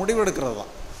இதெல்லாம் ஒரு முடிவு எடுக்கிறது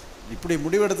தான். இப்படி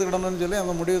முடிவு எடுத்துக்கிடணும்னு சொல்லி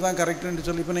அந்த முடிவு தான் கரெக்டுன்னு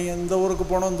சொல்லி, இப்போ நீங்கள் இந்த ஊருக்கு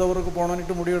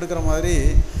போகணுன்ட்டு முடிவு எடுக்கிற மாதிரி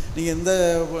நீங்கள்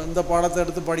இந்த பாடத்தை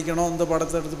எடுத்து படிக்கணும், இந்த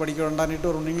பாடத்தை எடுத்து படிக்க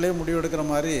வேண்டான்ட்டு நீங்களே முடிவு எடுக்கிற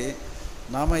மாதிரி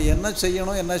நாம் என்ன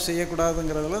செய்யணும் என்ன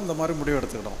செய்யக்கூடாதுங்கிறதுல இந்த மாதிரி முடிவு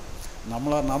எடுத்துக்கிடணும்.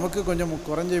 நமக்கு கொஞ்சம்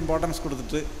குறைஞ்ச இம்பார்ட்டன்ஸ்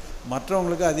கொடுத்துட்டு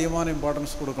மற்றவங்களுக்கு அதிகமான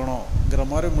இம்பார்ட்டன்ஸ் கொடுக்கணுங்கிற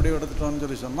மாதிரி முடிவு எடுத்துட்டோம்னு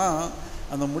சொல்லி சொன்னால்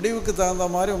அந்த முடிவுக்கு தகுந்த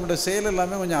மாதிரி உங்களுடைய செயல்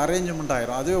எல்லாமே கொஞ்சம் அரேஞ்ச்மெண்ட்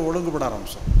ஆகிரும். அதுவே ஒழுங்குபட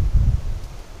ஆரம்பிச்சோம்.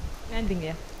 நன்றிங்க.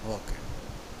 ஓகே.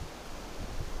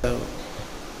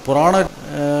 புராண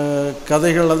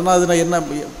கதைகள் அதுனா அதில் என்ன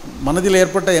மனதில்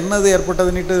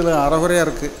ஏற்பட்டதுன்னுட்டு இதில் அறகுறையாக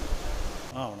இருக்குது.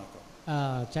 வணக்கம்.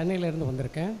 சென்னையிலேருந்து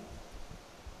வந்திருக்கேன்.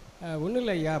 ஒன்றும்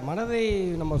இல்லை ஐயா, மனதை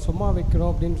நம்ம சும்மா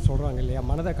வைக்கணும் அப்படின்னு சொல்கிறாங்க இல்லையா,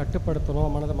 மனதை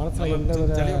கட்டுப்படுத்தணும், மனசில் எந்த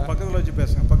பக்கத்தில் வச்சு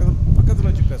பேசுங்க, பக்கத்தில்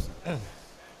வச்சு பேசுங்க.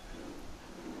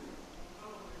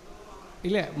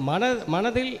 இல்லை,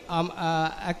 மனதில்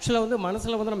ஆக்சுவலாக வந்து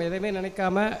மனசில் வந்து நம்ம எதையுமே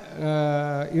நினைக்காம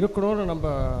இருக்கணும்னு நம்ம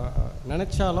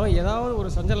நினச்சாலும் ஏதாவது ஒரு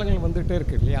சஞ்சலங்கள் வந்துகிட்டே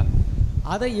இருக்குது இல்லையா,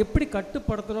 அதை எப்படி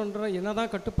கட்டுப்படுத்தணுன்ற என்ன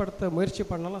தான் கட்டுப்படுத்த முயற்சி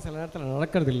பண்ணாலும் சில நேரத்தில்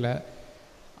நடக்கிறது இல்லை.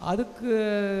 அதுக்கு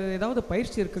ஏதாவது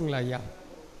பயிற்சி இருக்குங்களா ஐயா?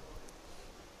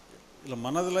 இல்லை,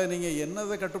 மனதில் நீங்கள்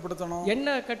என்ன கட்டுப்படுத்தணும்?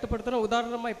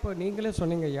 உதாரணமாக இப்போ நீங்களே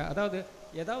சொன்னீங்க ஐயா, அதாவது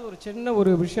ஏதாவது ஒரு சின்ன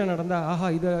ஒரு விஷயம் நடந்தால் ஆஹா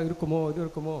இது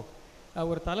இருக்குமோ,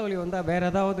 ஒரு தலைவலி வந்தால் வேறு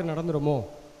ஏதாவது நடந்துருமோ,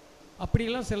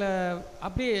 அப்படிலாம்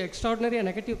அப்படியே எக்ஸ்ட்ராடினரியாக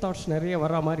நெகட்டிவ் தாட்ஸ் நிறைய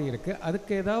வர்ற மாதிரி இருக்குது.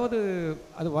 அதுக்கு ஏதாவது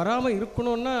அது வராமல்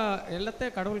இருக்கணும்னா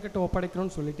எல்லாத்தையும் கடவுள்கிட்ட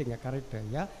ஒப்படைக்கணும்னு சொல்லிட்டீங்க, கரெக்டு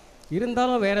ஐயா.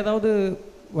 இருந்தாலும் வேறு ஏதாவது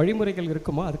வழிமுறைகள்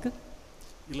இருக்குமா அதுக்கு?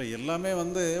 இல்லை, எல்லாமே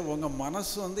வந்து உங்கள்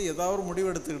மனசு வந்து ஏதாவது ஒரு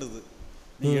முடிவு எடுத்துக்கிடுது.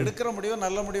 நீங்கள் எடுக்கிற முடிவை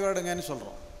நல்ல முடிவாக எடுங்கன்னு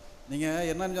சொல்கிறோம். நீங்கள்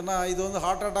என்னன்னு சொன்னால் இது வந்து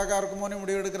ஹார்ட் அட்டாக்காக இருக்குமோன்னு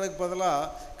முடிவு எடுக்கிறதுக்கு பதிலாக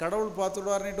கடவுள்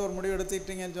பார்த்துடுவார்னிட்டு ஒரு முடிவு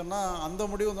எடுத்துக்கிட்டீங்கன்னு சொன்னால் அந்த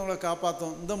முடிவு வந்து உங்களை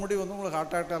காப்பாற்றும், இந்த முடிவு வந்து உங்களுக்கு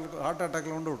ஹார்ட்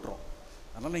அட்டாக்கில் கொண்டு விட்டுரும்.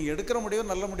 அதனால் நீங்கள் எடுக்கிற முடிவை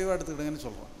நல்ல முடிவாக எடுத்துக்கிடுங்கன்னு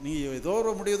சொல்கிறோம். நீங்கள் ஏதோ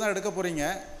ஒரு முடிவு தான் எடுக்க போகிறீங்க,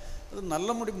 அது நல்ல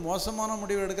முடிவு, மோசமான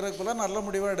முடிவு எடுக்கிறதுக்கு பதிலாக நல்ல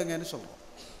முடிவாக எடுங்கன்னு சொல்கிறோம்.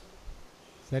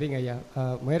 சரிங்க ஐயா,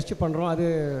 முயற்சி பண்ணுறோம்.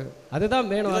 அதுதான்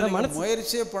வேணும். அதை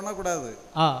முயற்சியே பண்ணக்கூடாது.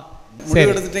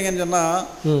 முடிவு எடுத்துட்டீங்கன்னு சொன்னால்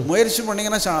முயற்சி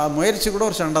பண்ணிங்கன்னா முயற்சி கூட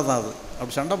ஒரு சண்டை தான். அது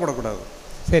அப்படி சண்டை போடக்கூடாது.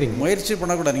 சரிங்க, முயற்சி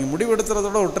பண்ணக்கூடாது. நீங்கள் முடிவு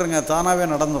எடுத்துறதோட விட்டுருங்க, தானாகவே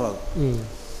நடந்துடும்.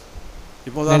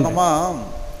 இப்போ உதாரணமாக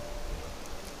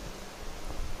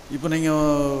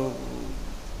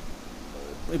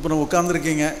நீங்கள்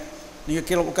உட்காந்துருக்கீங்க, நீங்கள்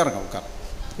கீழே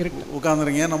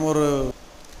உட்காந்துருக்கீங்க, நம்ம ஒரு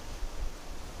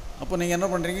அப்போ நீங்கள் என்ன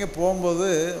பண்ணுறீங்க, போகும்போது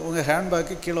உங்கள்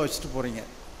ஹேண்ட்பேக்கு கீழே வச்சுட்டு போகிறீங்க.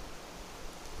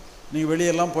 நீங்கள்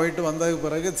வெளியெல்லாம் போயிட்டு வந்ததுக்கு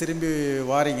பிறகு திரும்பி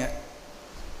வாரீங்க.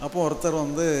 அப்போ ஒருத்தர்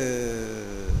வந்து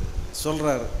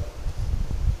சொல்கிறாரு,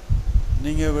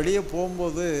 நீங்கள் வெளியே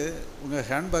போகும்போது உங்கள்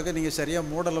ஹேண்ட்பேக்கை நீங்கள் சரியாக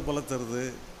மூடலை போல தருது,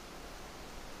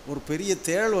 ஒரு பெரிய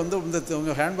தேள் வந்து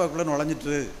உங்கள் ஹேண்ட்பேக்குள்ளே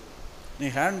நுழைஞ்சிட்டு,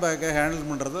 நீங்கள் ஹேண்ட்பேக்கை ஹேண்டில்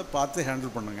பண்ணுறத பார்த்து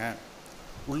ஹேண்டில் பண்ணுங்கள்,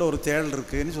 உள்ளே ஒரு தேள்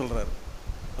இருக்குதுன்னு சொல்கிறாரு.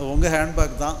 அது உங்கள்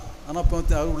ஹேண்ட்பேக் தான், ஆனால்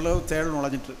இப்போ உள்ளே தேள்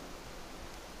நுழைஞ்சிட்டு.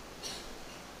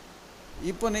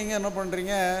 இப்போ நீங்கள் என்ன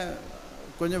பண்ணுறீங்க,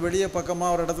 கொஞ்சம் வெளியே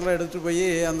பக்கமாக ஒரு இடத்துல எடுத்துகிட்டு போய்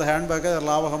அந்த ஹேண்ட்பேக்கை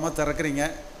லாபகமாக திறக்கிறீங்க.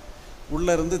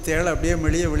 உள்ளே இருந்து தேள் அப்படியே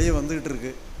வெளியே வந்துக்கிட்டு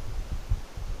இருக்கு.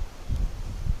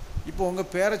 இப்போ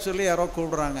உங்கள் பேரை சொல்லி யாரோ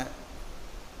கூப்பிடுறாங்க,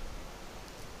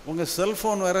 உங்கள்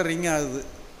செல்ஃபோன் வேறு ரிங் ஆகுது.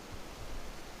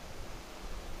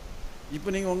 இப்போ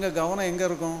நீங்கள் உங்கள் கவனம் எங்கே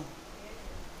இருக்கும்?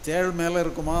 தேள் மேலே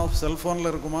இருக்குமா,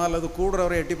 செல்ஃபோனில் இருக்குமா, அல்லது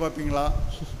கூடுறவரை எட்டி பார்ப்பீங்களா?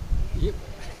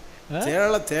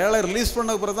 தேளை ரிலீஸ்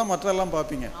பண்ண பிறகு தான் மற்றெல்லாம்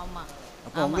பார்ப்பீங்க.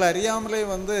 அப்போ உங்களை அறியாமலே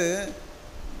வந்து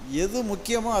எது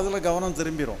முக்கியமோ அதில் கவனம்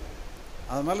திரும்பிடும்.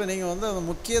 அதனால் நீங்கள் வந்து அந்த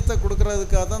முக்கியத்தை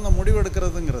கொடுக்கறதுக்காக தான் அந்த முடிவு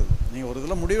எடுக்கிறதுங்கிறது. நீங்கள் ஒரு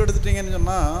இதில் முடிவு எடுத்துட்டீங்கன்னு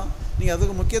சொன்னால் நீங்கள்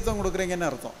அதுக்கு முக்கியத்துவம் கொடுக்குறீங்கன்னு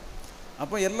அர்த்தம்.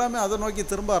 அப்போ எல்லாமே அதை நோக்கி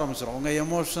திரும்ப ஆரம்பிச்சிடும். உங்கள்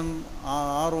எமோஷன்,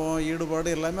 ஆர்வம்,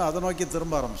 ஈடுபாடு எல்லாமே அதை நோக்கி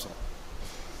திரும்ப ஆரம்பிச்சிடும்.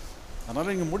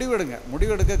 அதனால் நீங்கள்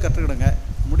முடிவெடுக்க கற்றுக்கிடுங்க.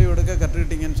 முடிவெடுக்க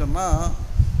கற்றுக்கிட்டீங்கன்னு சொன்னால்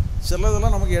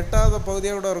சிலதெல்லாம் நமக்கு எட்டாத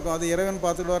பகுதியாக கூட இருக்கும். அது இறைவன்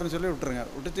பார்த்துக்கிடுவாருன்னு சொல்லி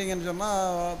விட்டுட்டீங்கன்னு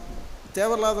சொன்னால்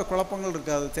தேவையில்லாத குழப்பங்கள்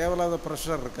இருக்காது, தேவையில்லாத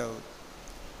ப்ரெஷர் இருக்காது,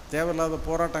 தேவையில்லாத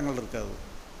போராட்டங்கள் இருக்காது.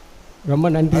 ரொம்ப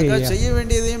நன்றி. செய்ய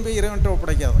வேண்டியதையும் போய் இறைவன்கிட்ட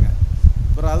ஒப்படைக்காதுங்க.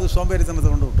 அப்புறம் அது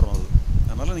சோம்பேறித்தனத்தை கொண்டு விட்டுரும் அது.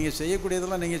 அதனால் நீங்கள்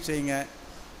செய்யக்கூடியதெல்லாம் நீங்கள் செய்யுங்க.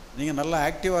 நீங்கள் நல்லா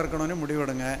ஆக்டிவாக இருக்கணும்னு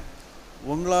முடிவெடுங்க.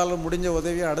 உங்களால் முடிஞ்ச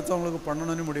உதவியை அடுத்தவங்களுக்கு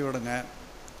பண்ணணும்னு முடிவெடுங்க.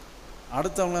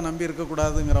 அடுத்தவங்கள நம்பி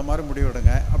இருக்கக்கூடாதுங்கிற மாதிரி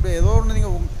முடிவெடுங்க. அப்படியே ஏதோ ஒன்று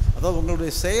நீங்கள் அதாவது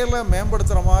உங்களுடைய செயலை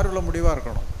மேம்படுத்துகிற மாதிரி உள்ள முடிவாக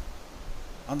இருக்கணும்.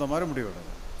 அந்த மாதிரி முடிவெடுங்க.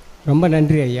 ரொம்ப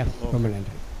நன்றி ஐயா, ரொம்ப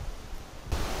நன்றி.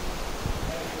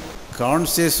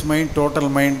 கான்சியஸ் மைண்ட், டோட்டல்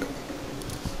மைண்ட்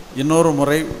இன்னொரு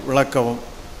முறை விளக்கவும்.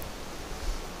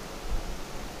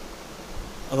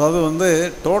 அதாவது வந்து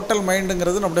டோட்டல்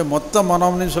மைண்டுங்கிறது நம்முடைய மொத்த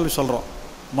மனம்னு சொல்கிறோம்.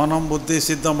 மனம், புத்தி,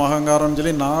 சித்தம், அகங்காரம்னு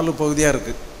சொல்லி 4 பகுதியாக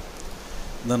இருக்குது.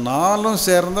 இந்த 4ம்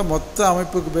சேர்ந்த மொத்த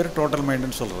அமைப்புக்கு பேர் டோட்டல்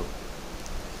மைண்டுன்னு சொல்கிறது.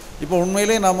 இப்போ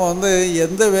உண்மையிலே நம்ம வந்து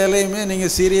எந்த வேலையுமே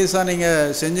நீங்கள் சீரியஸாக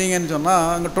நீங்கள் செஞ்சீங்கன்னு சொன்னால்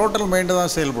அங்கே டோட்டல் மைண்டு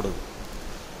தான் செயல்படுது.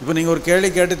 இப்போ நீங்கள் ஒரு கேள்வி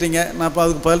கேட்டுட்டீங்க, நான் இப்போ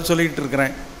அதுக்கு பதில் சொல்லிக்கிட்டு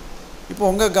இருக்கிறேன். இப்போ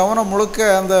உங்கள் கவனம் முழுக்க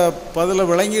அந்த பதிலை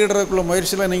விளங்கிடுறதுக்குள்ள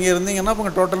முயற்சியில் நீங்கள் இருந்தீங்கன்னா இப்போ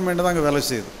உங்கள் டோட்டல் மைண்டு தான் அங்கே வேலை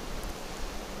செய்யுது.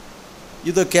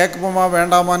 இதை கேட்கணுமா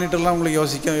வேண்டாமான்னுட்டுலாம்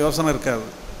உங்களுக்கு யோசனை இருக்காது.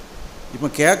 இப்போ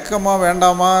கேட்கமா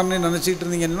வேண்டாமான்னு நினச்சிக்கிட்டு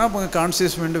இருந்தீங்கன்னா இப்போ உங்கள்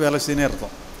கான்சியஸ் மைண்டு வேலை செய்யணும்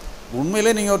அர்த்தம்.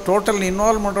 உண்மையிலே நீங்கள் ஒரு டோட்டல்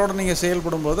இன்வால்மெண்ட்டோடு நீங்கள்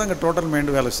செயல்படும் போது அங்கே டோட்டல்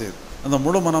மைண்டு வேலை செய்யுது, அந்த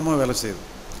முழு மனமும் வேலை செய்யுது.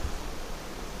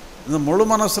 இந்த முழு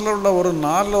மனசில் உள்ள ஒரு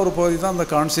 4ல் ஒரு பகுதி தான் அந்த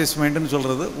கான்சியஸ் மைண்டுன்னு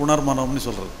சொல்கிறது, உணர்மனம்னு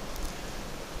சொல்கிறது.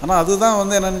 ஆனால் அதுதான்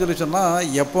வந்து என்னென்னு சொல்லி சொன்னால்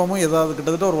எப்போவும் ஏதாவது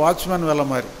கிட்டத்தட்ட ஒரு வாட்ச்மேன் வேலை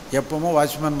மாதிரி, எப்போவும்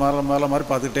வாட்ச்மேன் வேலை மாதிரி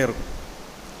பார்த்துக்கிட்டே இருக்கும்.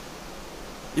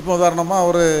 இப்போ உதாரணமாக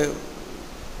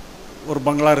ஒரு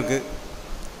பங்களா இருக்குது.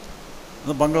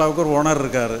 அந்த பங்களாவுக்கு ஒரு ஓனர்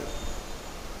இருக்கார்,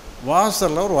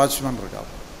 வாசலில் ஒரு வாட்ச்மேன் இருக்கார்.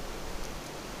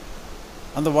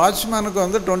 அந்த வாட்ச்மேனுக்கு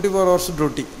வந்து 24 hours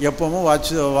டியூட்டி, எப்போவும்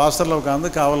வாசலில் உட்காந்து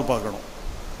காவல் பார்க்கணும்.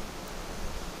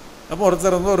 அப்போ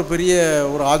ஒருத்தர் வந்து ஒரு பெரிய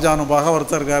ஒரு ஆஜானுபாக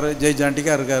ஒருத்தர் இருக்கார்,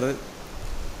 ஜெய்ஜாண்டிக்காக இருக்கார்,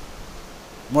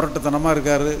 முரட்டுத்தனமாக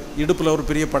இருக்கார், இடுப்பில் ஒரு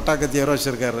பெரிய பட்டாக்கத்தி யாரோ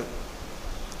வச்சுருக்காரு.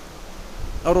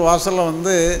 அவர் வாசலில்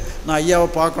வந்து நான் ஐயாவை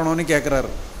பார்க்கணுன்னு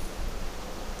கேட்குறாரு.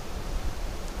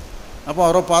 அப்போ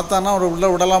அவரை பார்த்தான்னா அவரை உள்ளே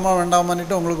விடலாமா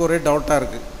வேண்டாமான்னுட்டு உங்களுக்கு ஒரே டவுட்டாக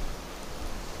இருக்குது.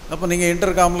 அப்போ நீங்கள்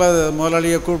இன்டர்காமில்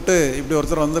முதலாளியை கூப்பிட்டு இப்படி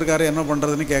ஒருத்தர் வந்திருக்காரு என்ன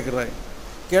பண்ணுறதுன்னு கேட்குறாரு.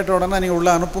 கேட்ட உடனே நீங்கள்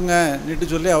உள்ளே அனுப்புங்க நீட்டு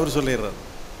சொல்லி அவர் சொல்லிடுறாரு.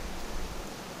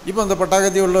 இப்போ அந்த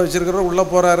பட்டாக்கத்தி உள்ளே வச்சுருக்கிறவர் உள்ளே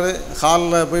போகிறாரு,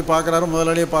 ஹாலில் போய் பார்க்குறாரு,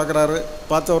 முதலாளியை பார்க்குறாரு.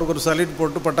 பார்த்து அவருக்கு ஒரு சல்யூட்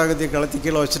போட்டு பட்டாக்கத்தியை கலத்தி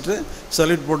கீழே வச்சுட்டு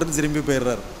சல்யூட் போட்டுட்டு திரும்பி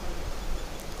போயிடுறாரு.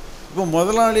 இப்போ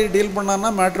முதலாளி டீல் பண்ணான்னா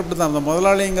மேட்ரு இப்படி தான். அந்த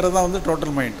முதலாளிங்கிறது தான் வந்து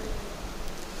டோட்டல் மைண்டு.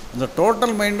 இந்த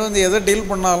டோட்டல் மைண்டு வந்து எதை டீல்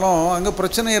பண்ணாலும் அங்கே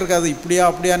பிரச்சனை இருக்காது, இப்படியா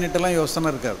அப்படியான்னுட்டுலாம் யோசனை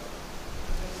இருக்காது.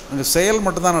 அங்கே செயல்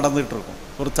மட்டும்தான் நடந்துகிட்டு இருக்கும்,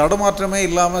 ஒரு தடுமாற்றமே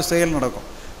இல்லாமல் செயல் நடக்கும்.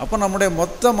 அப்போ நம்முடைய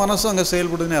மொத்த மனசும் அங்கே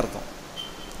செயல்படுதுன்னு அர்த்தம்.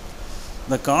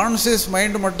 இந்த கான்சியஸ்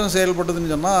மைண்டு மட்டும்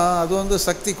செயல்படுதுன்னு சொன்னால் அது வந்து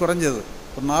சக்தி குறைஞ்சது,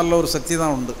 ஒரு 4ல் ஒரு சக்தி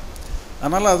தான் உண்டு.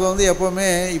 அதனால் அது வந்து எப்போவுமே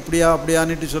இப்படியா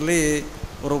அப்படியான்னுட்டு சொல்லி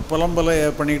ஒரு புலம்பலை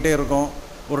பண்ணிக்கிட்டே இருக்கும்,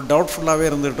 ஒரு டவுட்ஃபுல்லாகவே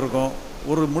இருந்துகிட்டு இருக்கும்,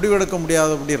 ஒரு முடிவெடுக்க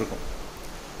முடியாதபடி இருக்கும்.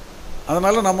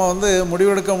 அதனால் நம்ம வந்து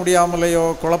முடிவெடுக்க முடியாமலேயோ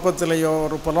குழப்பத்திலேயோ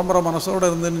ஒரு புலம்புற மனசோடு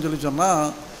இருந்துன்னு சொல்லி சொன்னால்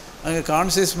அங்கே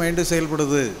கான்சியஸ் மைண்டு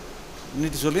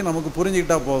செயல்படுதுன்னுட்டு சொல்லி நமக்கு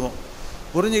புரிஞ்சுக்கிட்டால் போதும்.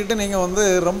 புரிஞ்சுக்கிட்டு நீங்கள் வந்து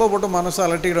ரொம்ப போட்டு மனசை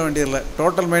அலட்டிக்கிட வேண்டியதில்லை,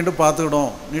 டோட்டல் மைண்டு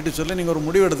பார்த்துக்கிடும் நீட்டு சொல்லி நீங்கள் ஒரு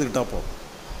முடிவு எடுத்துக்கிட்டால் போதும்.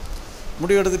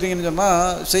 முடிவு எடுத்துட்டிங்கன்னு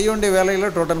சொன்னால் செய்ய வேண்டிய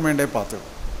வேலையில் டோட்டல் மைண்டே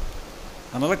பார்த்துக்கிடும்.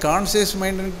 அதனால் கான்சியஸ்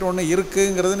மைண்டுன்ட்டு ஒன்று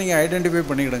இருக்குங்கிறது நீங்கள் ஐடென்டிஃபை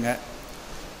பண்ணிக்கிடுங்க,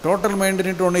 டோட்டல்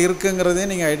மைண்டுன்ட்டு ஒன்று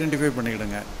இருக்குங்கிறதையும் நீங்கள் ஐடென்டிஃபை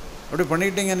பண்ணிக்கிடுங்க. அப்படி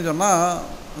பண்ணிக்கிட்டீங்கன்னு சொன்னால்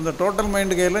அந்த டோட்டல்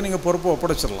மைண்டு கையில் நீங்கள் பொறுப்பை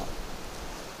ஒப்படைச்சிடலாம்.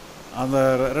 அந்த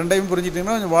ரெண்டையும்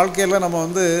புரிஞ்சிட்டிங்கன்னா கொஞ்சம் வாழ்க்கையில் நம்ம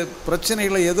வந்து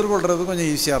பிரச்சனைகளை எதிர்கொள்கிறது கொஞ்சம்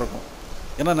ஈஸியாக இருக்கும்.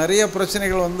 ஏன்னா நிறைய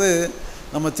பிரச்சனைகள் வந்து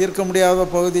நம்ம தீர்க்க முடியாத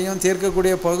பகுதியும்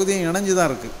தீர்க்கக்கூடிய பகுதியும் இணைஞ்சு தான்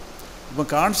இருக்குது. இப்போ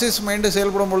கான்சியஸ் மைண்டு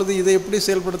செயல்படும் பொழுது இதை எப்படி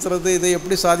செயல்படுத்துறது, இதை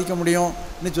எப்படி சாதிக்க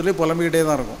முடியும்னு சொல்லி புலம்பிக்கிட்டே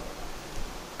தான் இருக்கும்.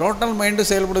 டோட்டல் மைண்டு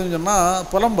செயல்படுதுன்னு சொன்னால்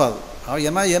புலம்பாது.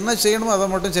 ஏன்னா என்ன செய்யணுமோ அதை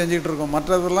மட்டும் செஞ்சுக்கிட்டு இருக்கும்,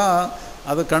 மற்றதெல்லாம்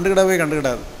அதை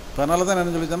கண்டுக்கிடாது. அதனால தான்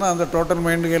என்ன சொல்லி சொன்னால் அந்த டோட்டல்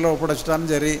மைண்டு கையில்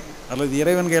ஒப்படைச்சிட்டாலும் சரி அல்லது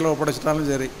இறைவன் கையில் ஒப்படைச்சிட்டாலும்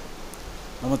சரி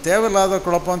நம்ம தேவையில்லாத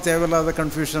குழப்பம், தேவையில்லாத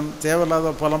கன்ஃபியூஷன்,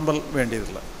 தேவையில்லாத புலம்பல்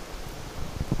வேண்டியதில்லை.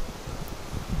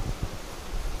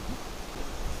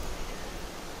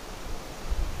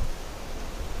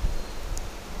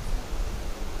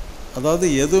 அதாவது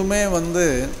எதுவுமே வந்து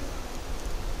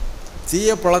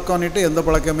தீய பழக்கம்னுட்டு எந்த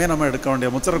பழக்கமே நம்ம எடுக்க வேண்டிய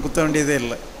முத்திரை குத்த வேண்டியதே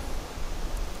இல்லை.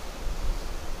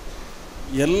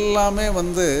 எல்லாமே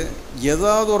வந்து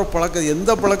ஏதாவது ஒரு பழக்கம்,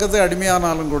 எந்த பழக்கத்தை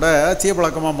அடிமையானாலும் கூட தீய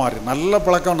பழக்கமாக மாறி, நல்ல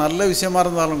பழக்கம் நல்ல விஷயமா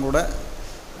இருந்தாலும் கூட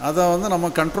அதை வந்து நம்ம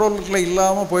கண்ட்ரோலுக்குள்ளே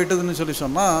இல்லாமல் போயிட்டுதுன்னு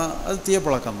சொன்னால் அது தீய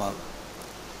பழக்கம் தான்.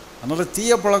 அதனால்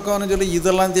தீய பழக்கம்னு சொல்லி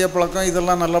இதெல்லாம் தீய பழக்கம்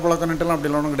இதெல்லாம் நல்ல பழக்கம்னுட்டுலாம்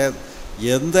அப்படிலாம் ஒன்றும் கிடையாது.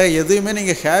 எதுவுமே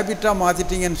நீங்கள் ஹேபிட்டாக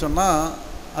மாற்றிட்டீங்கன்னு சொன்னால்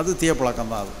அது தீய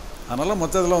பழக்கம் தான் அது. அதனால்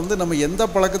மொத்தத்தில் வந்து நம்ம எந்த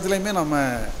பழக்கத்துலேயுமே நம்ம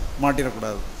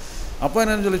மாட்டிடக்கூடாது. அப்போ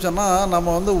என்னென்னு சொன்னால்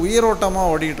நம்ம வந்து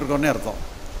உயிரோட்டமாக ஓடிக்கிட்டு இருக்கோன்னே அர்த்தம்.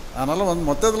 அதனால் வந்து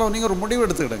மொத்தத்தில் நீங்கள் ஒரு முடிவு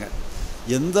எடுத்துக்கிடுங்க.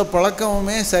 எந்த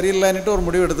பழக்கமுமே சரியில்லைன்னுட்டு ஒரு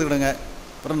முடிவு எடுத்துக்கிடுங்க.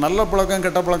 அப்புறம் நல்ல பழக்கம்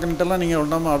கெட்ட பழக்கம்னுட்டெல்லாம் நீங்கள்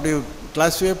ஒன்றாமல் அப்படி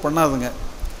கிளாஸிஃபை பண்ணாதுங்க.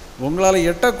 உங்களால்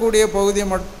எட்டக்கூடிய பகுதியை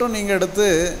மட்டும் நீங்கள் எடுத்து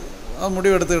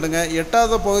முடிவு எடுத்துக்கிடுங்க.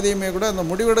 எட்டாத பகுதியுமே கூட அந்த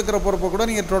முடிவெடுக்கிற பொறுப்பை கூட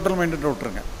நீங்கள் டோட்டல் மைண்டை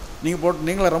விட்டுருங்க. நீங்கள்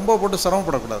நீங்களை ரொம்ப போட்டு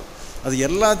சிரமப்படக்கூடாது. அது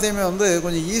எல்லாத்தையுமே வந்து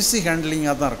கொஞ்சம் ஈஸி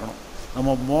ஹேண்ட்லிங்காக தான் இருக்கணும்.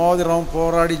 நம்ம மோதிரம்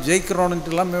போராடி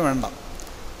ஜெயிக்கிறோன்னுட்டு எல்லாமே வேண்டாம்.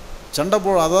 சண்டை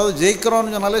அதாவது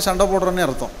ஜெயிக்கிறோன்னு சொன்னாலே சண்டை போடுறோன்னே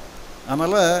அர்த்தம்.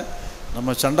 அதனால்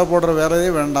நம்ம சண்டை போடுற வேலையே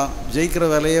வேண்டாம், ஜெயிக்கிற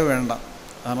வேலையே வேண்டாம்.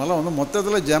 அதனால் வந்து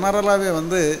மொத்தத்தில் ஜெனரலாகவே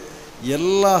வந்து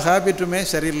எல்லா ஹேபிட்டுமே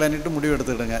சரியில்லைன்னுட்டு முடிவு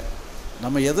எடுத்துக்கிடுங்க.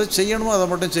 நம்ம எதை செய்யணுமோ அதை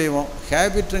மட்டும் செய்வோம்.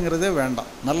 ஹேபிட்டுங்கிறதே வேண்டாம்.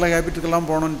 நல்ல ஹேபிட்டுக்கெல்லாம்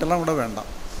போகணுன்ட்டுலாம் கூட வேண்டாம்.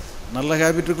 நல்ல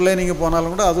ஹேபிட்டுக்குள்ளே நீங்கள்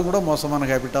போனாலும் கூட அது கூட மோசமான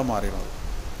ஹேபிட்டாக மாறிடும்.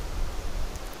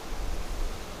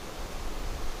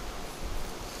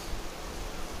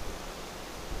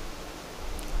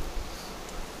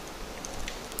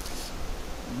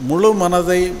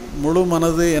 முழு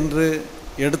மனது என்று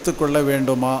எடுத்துக்கொள்ள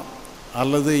வேண்டுமா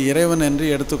அல்லது இறைவன் என்று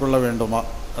எடுத்துக்கொள்ள வேண்டுமா?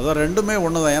 அதான் ரெண்டுமே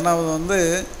ஒன்று தான். ஏன்னா வந்து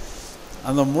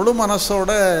அந்த முழு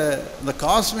மனசோட இந்த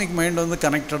காஸ்மிக் மைண்ட் வந்து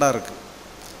கனெக்டடாக இருக்குது.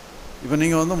 இப்போ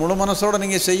நீங்கள் வந்து முழு மனசோடு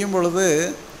நீங்கள் செய்யும் பொழுது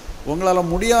உங்களால்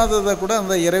முடியாததை கூட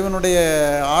அந்த இறைவனுடைய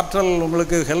ஆற்றல்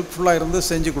உங்களுக்கு ஹெல்ப்ஃபுல்லாக இருந்து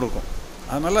செஞ்சு கொடுக்கும்.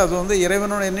 அதனால் அது வந்து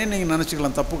இறைவனுடைய நீங்கள்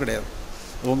நினச்சிக்கலாம், தப்பு கிடையாது.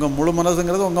 உங்கள் முழு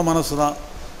மனசுங்கிறது உங்கள் மனசு தான்.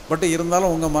 பட்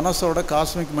இருந்தாலும் உங்கள் மனசோட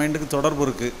காஸ்மிக் மைண்டுக்கு தொடர்பு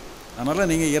இருக்குது. அதனால்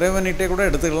நீங்கள் இறைவனிட்டே கூட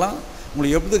எடுத்துக்கலாம்.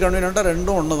 உங்களுக்கு எப்படி கன்வீனியண்ட்டாக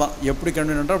ரெண்டும் ஒன்று தான். எப்படி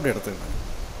கன்வீனியண்ட்டாக அப்படி எடுத்துக்கலாம்.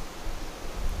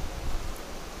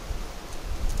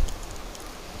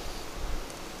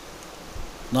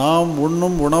 நாம்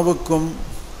உண்ணும் உணவுக்கும்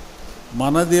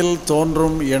மனதில்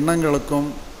தோன்றும் எண்ணங்களுக்கும்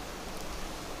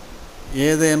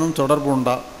ஏதேனும் தொடர்பு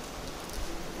உண்டா?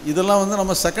 இதெல்லாம் வந்து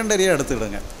நம்ம செகண்டரியாக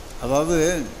எடுத்துக்கிடுங்க. அதாவது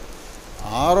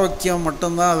ஆரோக்கியம்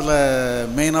மட்டும்தான் அதில்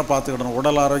மெயினாக பார்த்துக்கிடணும்.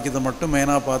 உடல் ஆரோக்கியத்தை மட்டும்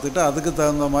மெயினாக பார்த்துக்கிட்டு அதுக்கு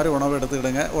தகுந்த மாதிரி உணவு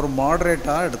எடுத்துக்கிடுங்க. ஒரு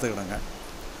மாட்ரேட்டாக எடுத்துக்கிடுங்க.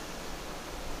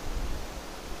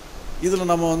 இதில்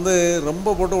நம்ம வந்து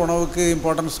ரொம்ப போட்டு உணவுக்கு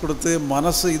இம்பார்ட்டன்ஸ் கொடுத்து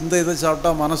மனசு இந்த இதை சாப்பிட்டா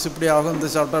மனசு இப்படி ஆகும், இந்த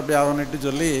சாப்பிட்டா இப்படி ஆகும்னுட்டு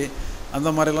சொல்லி அந்த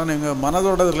மாதிரிலாம் நீங்கள்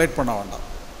மனதோட ரிலேட் பண்ண வேண்டாம்.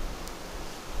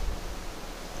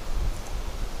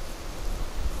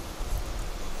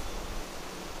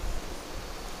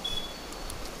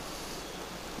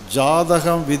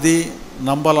 ஜாதகம் விதி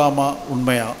நம்பலாமா,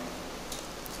 உண்மையா?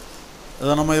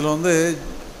 அதை நம்ம இதில் வந்து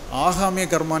ஆகாமிய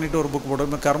கர்மானிட்டு ஒரு புக்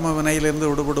போட்டிருக்கோம். கர்ம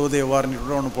வினையிலேருந்து விடுபடுவது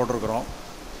எவ்வாறுன்னு ஒன்று போட்டிருக்கிறோம்.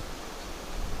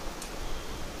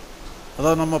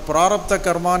 அதாவது நம்ம பிராரப்த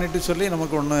கர்மானிட்டு சொல்லி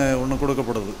நமக்கு ஒன்று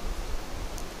கொடுக்கப்படுது.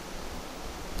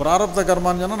 பிராரப்த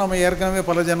கர்மான்னு சொன்னால் நம்ம ஏற்கனவே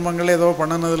பல ஜென்மங்களே ஏதோ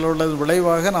பண்ணினதில் உள்ள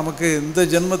விளைவாக நமக்கு இந்த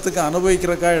ஜென்மத்துக்கு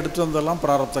அனுபவிக்கிறக்காக எடுத்து வந்தெல்லாம்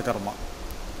பிராரப்த கர்மா.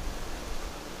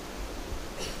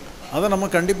 அதை நம்ம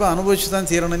கண்டிப்பாக அனுபவிச்சு தான்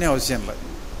தீரணும்னு அவசியம் இல்லை.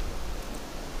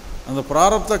 அந்த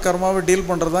பிராரப்த கர்மாவை டீல்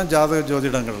பண்ணுறது தான் ஜாதக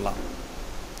ஜோதிடங்கள்லாம்.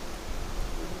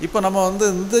 இப்போ நம்ம வந்து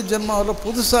இந்த ஜென்மாவில்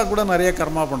புதுசாக கூட நிறைய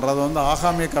கர்மா பண்ணுறோம். அதை வந்து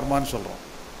ஆகாமிய கர்மான்னு சொல்கிறோம்.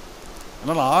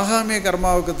 அதனால் ஆகாமிய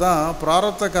கர்மாவுக்கு தான்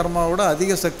பிராரப்த கர்மாவோட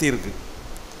அதிக சக்தி இருக்குது.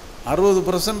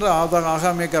 60%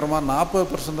 ஆகாமிய கர்மா,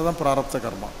 40% தான் பிராரப்த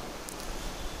கர்மா.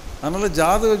 அதனால்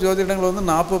ஜாதக ஜோதிடங்கள் வந்து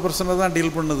 40% தான்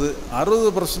டீல் பண்ணுது,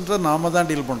 60% நாம் தான்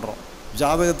டீல் பண்ணுறோம்.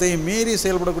 ஜாதகத்தை மீறி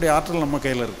செயல்படக்கூடிய ஆற்றல் நம்ம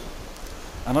கையில் இருக்குது.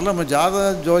 அதனால் நம்ம ஜாதக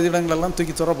ஜோதிடங்களெல்லாம்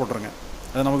தூக்கி துற போட்டுருங்க.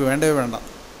 அது நமக்கு வேண்டவே வேண்டாம்.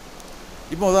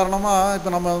 இப்போ உதாரணமாக இப்போ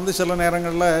நம்ம வந்து சில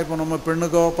நேரங்களில் இப்போ நம்ம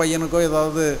பெண்ணுக்கோ பையனுக்கோ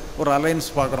ஏதாவது ஒரு அலைன்ஸ்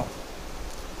பார்க்குறோம்.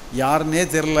 யாருன்னே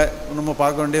தெரில, நம்ம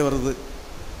பார்க்க வேண்டிய வருது.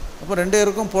 அப்போ 2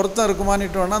 பேருக்கும் பொருத்தம்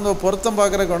இருக்குமான்னுட்டு வேணால் அந்த பொருத்தம்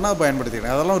பார்க்குறக்கு வேணால் அதை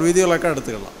பயன்படுத்திக்கிறேன். அதெல்லாம் ஒரு விதிவிலக்காக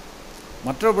எடுத்துக்கலாம்.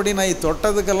 மற்றபடி நான்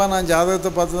தொட்டதுக்கெல்லாம் நான்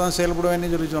ஜாதகத்தை பார்த்து தான்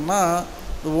செயல்படுவேன்னு சொல்லி சொன்னால்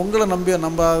உங்களை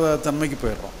நம்பாத தன்மைக்கு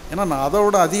போயிடுறோம். ஏன்னா நான்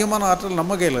அதோட அதிகமான ஆற்றல்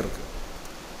நம்ம கையில் இருக்குது.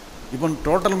 இப்போ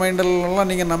டோட்டல் மைண்டெல்லாம்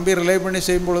நீங்கள் நம்பி ரிலே பண்ணி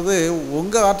செய்யும் பொழுது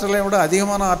உங்கள் ஆற்றலையும் விட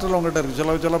அதிகமான ஆற்றல் உங்கள்கிட்ட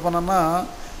இருக்குது. சொல்ல போனோன்னா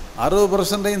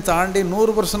 60% தாண்டி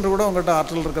 100% கூட உங்கள்கிட்ட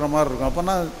ஆற்றல் இருக்கிற மாதிரி இருக்கும்.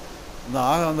 அப்போனா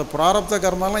அந்த பிராரப்த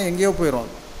கர்மாலாம் எங்கேயோ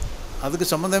போயிடும், அதுக்கு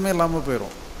சம்மந்தமே இல்லாமல்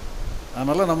போயிடும்.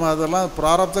 அதனால் நம்ம அதெல்லாம்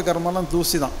பிராரப்த கர்மாலாம்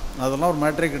தூசி தான், அதெல்லாம் ஒரு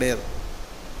மேட்டரே கிடையாது.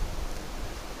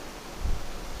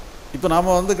 இப்போ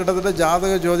நாம் வந்து கிட்டத்தட்ட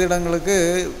ஜாதக ஜோதிடங்களுக்கு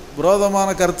விரோதமான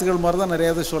கருத்துக்கள் மாதிரி தான்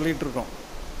நிறையா சொல்லிகிட்டு இருக்கோம்.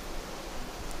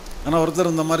 ஆனால்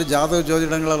ஒருத்தர் இந்த மாதிரி ஜாதக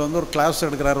ஜோதிடங்களில் வந்து ஒரு கிளாஸ்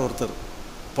எடுக்கிறாரு, ஒருத்தர்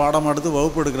பாடம் எடுத்து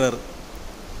வகுப்பு எடுக்கிறாரு.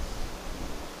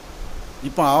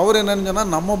 இப்போ அவர் என்னன்னு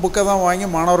சொன்னால் நம்ம புக்கை தான் வாங்கி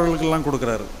மாணவர்களுக்கெல்லாம்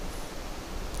கொடுக்குறாரு.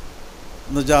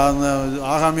 இந்த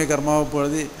ஆகாமிய கர்மாவை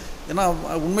எழுதி, ஏன்னா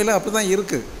உண்மையில் அப்படி தான்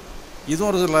இருக்குது.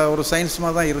 இதுவும் ஒரு சயின்ஸ்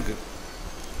மாதிரி தான் இருக்குது.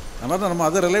 அதனால் நம்ம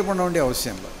அதை ரிலே பண்ண வேண்டிய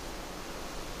அவசியம் இல்லை.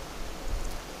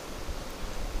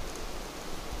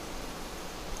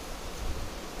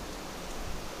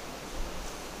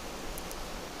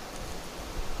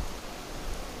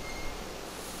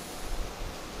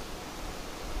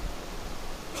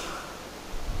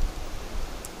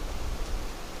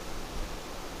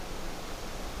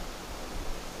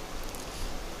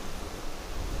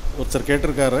 ஒருத்தர்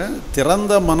கேட்டிருக்காரு,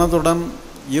 திறந்த மனதுடன்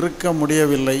இருக்க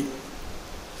முடியவில்லை,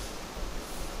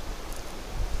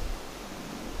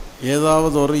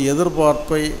 ஏதாவது ஒரு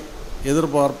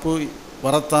எதிர்பார்ப்பு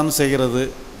வரத்தான் செய்கிறது,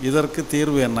 இதற்கு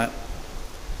தீர்வு என்ன?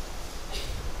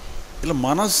 இல்லை,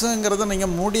 மனசுங்கிறத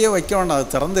நீங்கள் மூடியே வைக்க வேண்டாம்,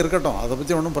 அது திறந்து இருக்கட்டும், அதை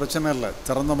பற்றி ஒன்றும் பிரச்சனை இல்லை.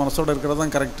 திறந்த மனசோடு இருக்கிறது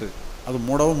தான் கரெக்டு, அது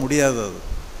மூடவும் முடியாது. அது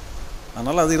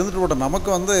அதனால் அது இருந்துட்டு போட்டோம். நமக்கு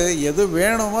வந்து எது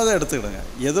வேணுமோ அதை எடுத்துக்கிடுங்க.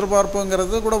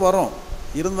 எதிர்பார்ப்புங்கிறது கூட வரும்,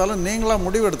 இருந்தாலும் நீங்களாக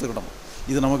முடிவு எடுத்துக்கிடணும்.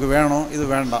 இது நமக்கு வேணும், இது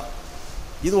வேண்டாம்,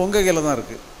 இது உங்கள் கையில் தான்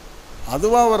இருக்குது.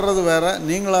 அதுவாக வர்றது வேறு,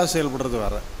 நீங்களாக செயல்படுறது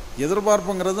வேறு.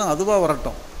 எதிர்பார்ப்புங்கிறது அதுவாக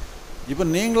வரட்டும். இப்போ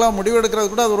நீங்களாக முடிவு எடுக்கிறது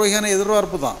கூட அது ஒரு வகையான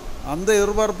எதிர்பார்ப்பு தான். அந்த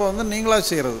எதிர்பார்ப்பை வந்து நீங்களாக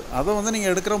செய்கிறது, அதை வந்து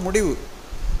நீங்கள் எடுக்கிற முடிவு,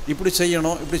 இப்படி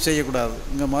செய்யணும், இப்படி செய்யக்கூடாது,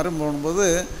 இங்கே மாதிரி போகும்போது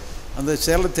அந்த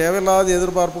தேவையில்லாத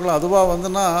எதிர்பார்ப்புகள் அதுவாக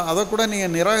வந்துன்னா அதை கூட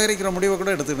நீங்கள் நிராகரிக்கிற முடிவை கூட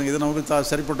எடுத்துக்கிடுங்க. இது நமக்கு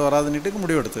சரிப்பட்டு வராதுன்னுட்டு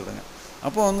முடிவு எடுத்துக்கிடுங்க.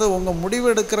 அப்போ வந்து உங்கள் முடிவு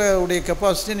எடுக்கிற உடைய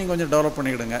கெப்பாசிட்டி நீங்கள் கொஞ்சம் டெவலப்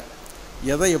பண்ணிக்கிடுங்க.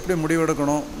 எதை எப்படி முடிவு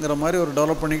எடுக்கணுங்கிற மாதிரி ஒரு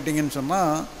டெவலப் பண்ணிக்கிட்டீங்கன்னு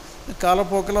சொன்னால்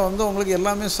காலப்போக்கில் வந்து உங்களுக்கு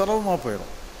எல்லாமே சுலபமாக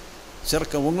போயிடும்.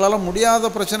 உங்களால் முடியாத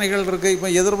பிரச்சனைகள் இருக்குது. இப்போ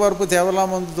எதிர்பார்ப்பு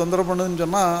தேவையில்லாமல் வந்து தொந்தரவு பண்ணுதுன்னு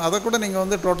சொன்னால் அதை கூட நீங்கள்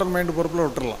வந்து டோட்டல் மைண்டு பொறுப்பில்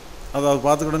விட்டுடலாம், அதை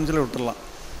பார்த்துக்கிடுன்னு சொல்லி விட்டுடலாம்.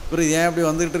 இவர் ஏன் இப்படி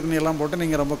வந்துக்கிட்டு இருக்குன்னு எல்லாம் போட்டு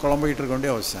நீங்கள் ரொம்ப குழம்பிக்கிட்டு இருக்க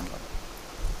வேண்டிய அவசியம் இல்லை.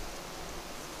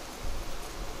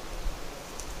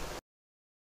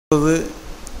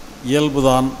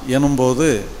 இயல்புதான் எனும்போது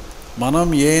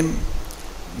மனம் ஏன்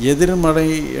எதிர்மறை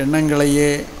எண்ணங்களையே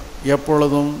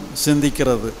எப்பொழுதும்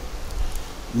சிந்திக்கிறது?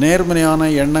 நேர்மறையான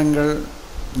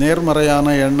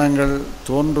எண்ணங்கள்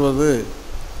தோன்றுவது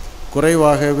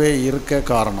குறைவாகவே இருக்க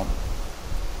காரணம்.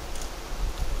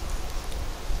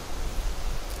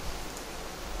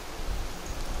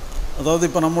 அதாவது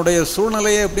இப்போ நம்முடைய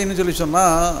சூழ்நிலையை எப்படின்னு சொல்லி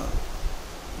சொன்னால்,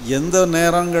 எந்த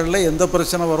நேரங்களில் எந்த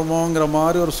பிரச்சனை வருமோங்கிற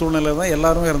மாதிரி ஒரு சூழ்நிலை தான்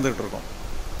எல்லாருமே இருந்துகிட்டு இருக்கோம்.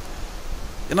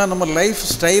 ஏன்னா நம்ம லைஃப்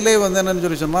ஸ்டைலே வந்து என்னென்னு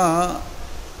சொல்லி சொன்னால்,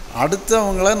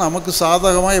 அடுத்தவங்களை நமக்கு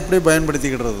சாதகமாக எப்படி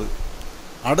பயன்படுத்திக்கிடுறது,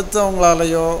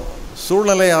 அடுத்தவங்களாலேயோ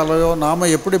சூழ்நிலையாலேயோ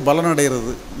நாம் எப்படி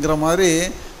பலனடைகிறதுங்கிற மாதிரி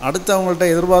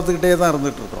அடுத்தவங்கள்ட்ட எதிர்பார்த்துக்கிட்டே தான்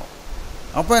இருந்துகிட்ருக்குறோம்.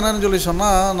 அப்போ என்னென்னு சொல்லி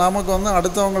சொன்னால், நமக்கு வந்து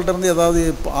அடுத்தவங்கள்ட்ட இருந்து ஏதாவது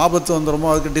ஆபத்து வந்துடுமோ,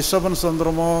 அதுக்கு டிஸ்டர்பன்ஸ்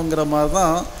வந்துடுமோங்கிற மாதிரி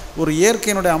தான் ஒரு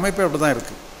இயற்கையினுடைய அமைப்பே அப்படி தான்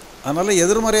இருக்குது. அதனால்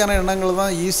எதிர்மறையான எண்ணங்கள்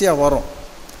தான் ஈஸியாக வரும்,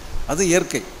 அது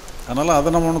இயற்கை. அதனால் அதை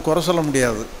நம்ம ஒன்று குறை சொல்ல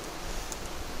முடியாது.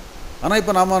 ஆனால்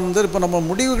இப்போ நம்ம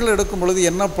முடிவுகள் எடுக்கும் பொழுது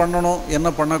என்ன பண்ணணும் என்ன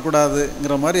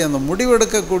பண்ணக்கூடாதுங்கிற மாதிரி அந்த முடிவு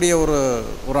எடுக்கக்கூடிய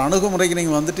ஒரு அணுகுமுறைக்கு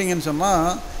நீங்கள் வந்துட்டீங்கன்னு சொன்னால்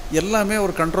எல்லாமே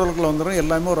ஒரு கண்ட்ரோலுக்குள்ளே வந்துடும்,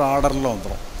 எல்லாமே ஒரு ஆர்டரில்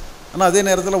வந்துடும். ஆனால் அதே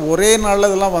நேரத்தில் ஒரே நாளில்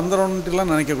இதெல்லாம்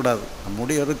வந்துடும்ட்டுலாம் நினைக்கக்கூடாது.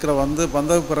 முடிவு எடுக்கிற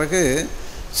வந்த பிறகு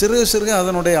சிறுக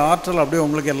அதனுடைய ஆற்றல் அப்படியே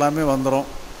உங்களுக்கு எல்லாமே வந்துடும்.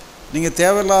 நீங்கள்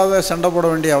தேவையில்லாத சண்டை போட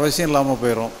வேண்டிய அவசியம் இல்லாமல்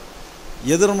போயிடும்.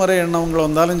 எதிர்மறை எண்ணங்கள்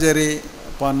வந்தாலும் சரி,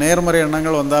 நேர்மறை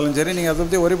எண்ணங்கள் வந்தாலும் சரி, நீங்கள் அதை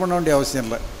பற்றி ஒரி பண்ண வேண்டிய அவசியம்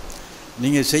இல்லை.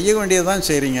 நீங்கள் செய்ய வேண்டியதான்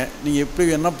செய்கிறீங்க. நீங்கள்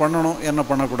எப்படி என்ன பண்ணணும் என்ன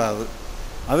பண்ணக்கூடாது,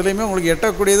 அதுலேயுமே உங்களுக்கு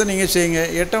எட்டக்கூடியதை நீங்கள் செய்யுங்க.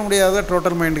 எட்ட முடியாத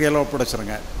டோட்டல் மைண்ட் கையில்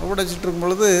ஒப்படைச்சிருங்க. ஒப்படைச்சிட்டு இருக்கும்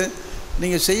பொழுது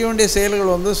நீங்கள் செய்ய வேண்டிய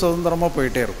செயல்கள் வந்து சுதந்திரமாக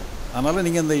போயிட்டே இருக்கும். அதனால்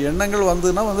நீங்கள் இந்த எண்ணங்கள்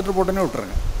வந்துட்டு போட்டோன்னே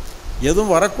விட்டுருங்க.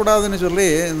 எதுவும் வரக்கூடாதுன்னு சொல்லி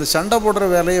இந்த சண்டை போடுற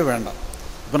வேலையே வேண்டாம்.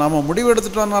 இப்போ நம்ம முடிவு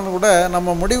எடுத்துட்டோம்னாலும் கூட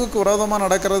நம்ம முடிவுக்கு விரோதமாக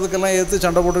நடக்கிறதுக்கெல்லாம் எடுத்து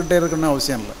சண்டை போட்டுக்கிட்டே இருக்குன்னு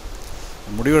அவசியம் இல்லை.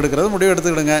 முடிவு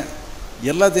எடுத்துக்கிடுங்க.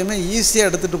 எல்லாத்தையுமே ஈஸியாக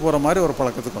எடுத்துகிட்டு போகிற மாதிரி ஒரு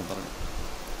பழக்கத்துக்கு வந்துடுங்க.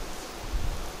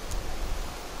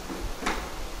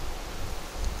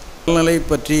 உடல்நிலை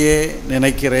பற்றியே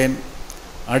நினைக்கிறேன்,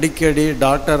 அடிக்கடி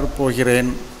டாக்டர் போகிறேன்,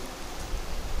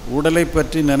 உடலை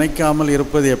பற்றி நினைக்காமல்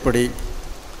இருப்பது எப்படி?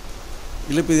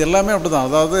 இல்லை, இப்போ இது எல்லாமே அப்படி தான்.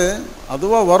 அதாவது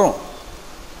அதுவாக வரும்,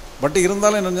 பட்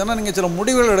இருந்தாலும் என்னன்னு சொன்னால் நீங்கள் சில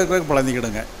முடிவுகள் எடுக்கிறதுக்கு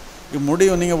பழந்திக்கிடுங்க.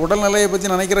 முடிவு நீங்கள் உடல்நிலையை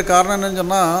பற்றி நினைக்கிற காரணம் என்னன்னு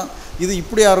சொன்னால், இது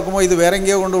இப்படியா இருக்குமோ, இது வேற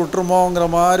எங்கேயோ கொண்டு விட்டுருமோங்கிற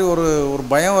மாதிரி ஒரு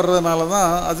பயம் வர்றதுனால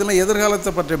தான். அதில்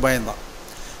எதிர்காலத்தை பற்றிய பயம்தான்.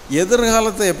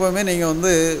 எதிர்காலத்தை எப்போவுமே நீங்கள்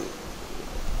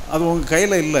அது உங்கள்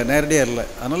கையில் இல்லை, நேரடியாக இல்லை.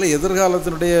 அதனால்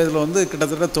எதிர்காலத்தினுடைய இதில்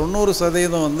கிட்டத்தட்ட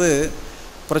 90%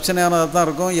 பிரச்சனையானதாக தான்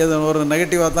இருக்கும், எது ஒரு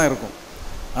நெகட்டிவாக தான் இருக்கும்.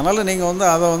 அதனால் நீங்கள் வந்து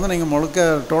அதை வந்து நீங்கள் முழுக்க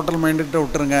டோட்டல் மைண்டுக்கிட்ட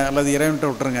விட்டுருங்க அல்லது இறைவன்கிட்ட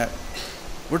விட்டுருங்க.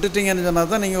 விட்டுட்டிங்கன்னு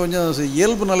சொன்னால் தான் நீங்கள் கொஞ்சம்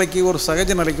இயல்பு நிலைக்கு ஒரு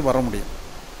சகஜ நிலைக்கு வர முடியும்.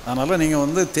 அதனால் நீங்கள்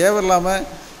வந்து தேவையில்லாமல்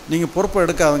நீங்கள் பொறுப்பை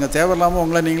எடுக்காதுங்க, தேவையில்லாமல்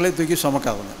உங்களை நீங்களே தூக்கி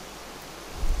சுமக்காதுங்க.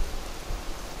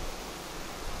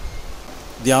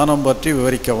 தியானம் பற்றி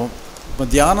விவரிக்கவும். இப்போ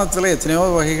தியானத்தில் எத்தனையோ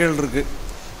வகைகள் இருக்குது.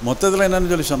 மொத்தத்தில்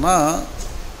என்னென்னு சொல்லி சொன்னால்,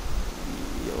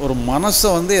 ஒரு மனசை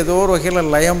வந்து ஏதோ ஒரு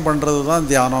வகையில் லயம் பண்ணுறது தான்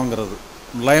தியானங்கிறது.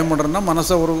 லயம் பண்ணுறதுன்னா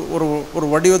மனசை ஒரு ஒரு ஒரு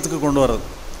வடிவத்துக்கு கொண்டு வர்றது.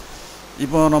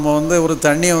 இப்போ நம்ம வந்து ஒரு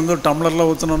தண்ணியை வந்து டம்ளரில்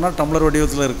ஊற்றினோம்னா டம்ளர்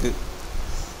வடிவத்தில் இருக்குது,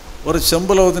 ஒரு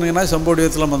செம்பில் ஊற்றுனீங்கன்னா செம்பு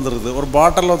வடிவத்தில் வந்துடுது, ஒரு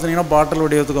பாட்டிலில் ஊற்றுனீங்கன்னா பாட்டில்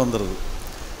வடிவத்துக்கு வந்துடுது.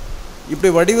 இப்படி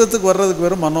வடிவத்துக்கு வர்றதுக்கு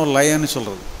வெறும் மனோ லயம்னு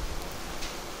சொல்கிறது.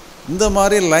 இந்த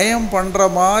மாதிரி லயம் பண்ணுற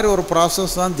மாதிரி ஒரு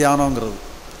ப்ராசஸ் தான் தியானங்கிறது.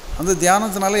 அந்த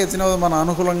தியானத்தினால எத்தனை விதமான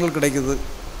அனுகூலங்கள் கிடைக்குது.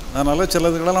 அதனால்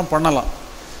சிலதுகளெல்லாம் பண்ணலாம்.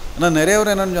 ஆனால் நிறைய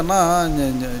பேர் என்னென்னு சொன்னால்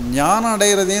ஞானம்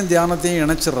அடைகிறதையும் தியானத்தையும்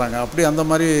இணைச்சிட்றாங்க. அப்படி அந்த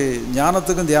மாதிரி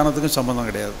ஞானத்துக்கும் தியானத்துக்கும் சம்மந்தம்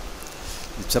கிடையாது.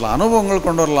 சில அனுபவங்கள்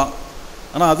கொண்டு வரலாம்.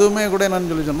 ஆனால் அதுவுமே கூட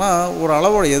என்னென்னு சொல்லி சொன்னால் ஒரு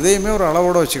அளவோடு, எதையுமே ஒரு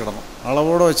அளவோடு வச்சுக்கிடணும்.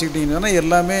 அளவோடு வச்சுக்கிட்டிங்கன்னு சொன்னால்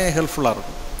எல்லாமே ஹெல்ப்ஃபுல்லாக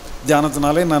இருக்கும்.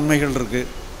 தியானத்தினாலே நன்மைகள் இருக்குது,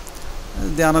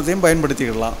 தியானத்தையும்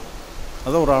பயன்படுத்திக்கிடலாம்.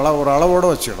 அதை ஒரு அளவோடு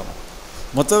வச்சுக்கிடணும்.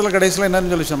 மொத்தத்தில் கடைசியில்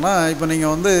என்னென்னு சொல்லி சொன்னால், இப்போ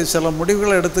நீங்கள் வந்து சில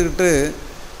முடிவுகளை எடுத்துக்கிட்டு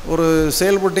ஒரு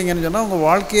செயல்பட்டீங்கன்னு சொன்னால் உங்கள்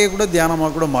வாழ்க்கையே கூட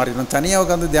தியானமாக கூட மாறிடும். தனியாக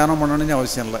உட்காந்து தியானம் பண்ணணும்னு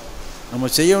அவசியம் இல்லை. நம்ம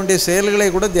செய்ய வேண்டிய செயல்களை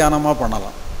கூட தியானமாக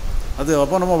பண்ணலாம். அது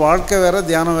அப்போ நம்ம வாழ்க்கை வேறு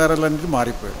தியானம் வேறு இல்லைன்னு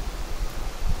மாறி போயிடும்.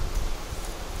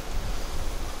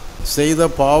 செய்த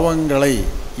பாவங்களை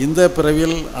இந்த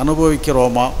பிறவியில்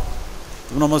அனுபவிக்கிறோமா?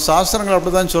 இப்போ நம்ம சாஸ்திரங்கள்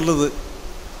அப்படி தான் சொல்லுது.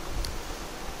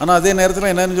 ஆனால் அதே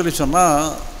நேரத்தில் என்னன்னு சொல்லி சொன்னால்,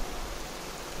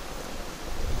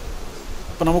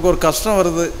 இப்போ நமக்கு ஒரு கஷ்டம்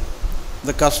வருது.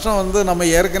 இந்த கஷ்டம் வந்து நம்ம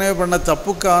ஏற்கனவே பண்ண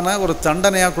தப்புக்கான ஒரு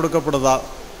தண்டனையாக கொடுக்கப்படுதா?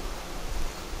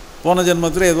 போன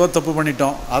ஜென்மத்தில் ஏதோ தப்பு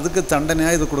பண்ணிட்டோம், அதுக்கு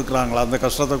தண்டனையாக இது கொடுக்குறாங்களா, அந்த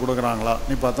கஷ்டத்தை கொடுக்குறாங்களா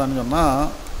நீ பார்த்தான்னு சொன்னால்,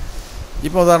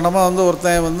 இப்போ உதாரணமாக வந்து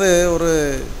ஒருத்தன் வந்து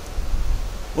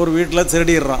ஒரு வீட்டில்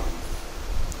திருடிடுறான்,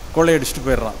 கொள்ளையடிச்சிட்டு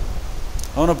போயிடுறான்.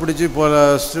 அவனை பிடிச்சி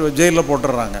ஜெயிலில்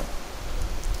போட்டுடுறாங்க.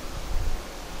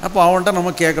 அப்போ அவன்கிட்ட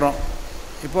நம்ம கேட்குறோம்,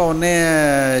 இப்போ உடனே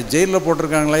ஜெயிலில்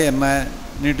போட்டிருக்காங்களே என்ன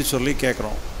நீட்டு சொல்லி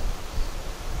கேட்குறோம்.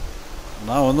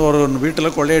 நான் வந்து ஒரு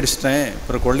வீட்டில் கொள்ளையடிச்சிட்டேன்,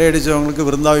 அப்புறம் கொள்ளையடித்தவங்களுக்கு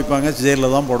விருந்தா வைப்பாங்க,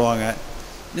 ஜெயிலில் தான் போடுவாங்க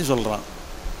நீ சொல்கிறான்.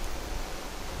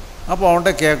 அப்போ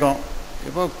அவன்கிட்ட கேட்கும்,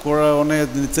 இப்போ உன்னை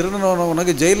திருடன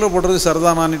உனக்கு ஜெயிலில் போடுறது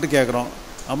சரிதானான்னுட்டு கேட்குறோம்.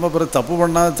 அம்மா அப்புறம் தப்பு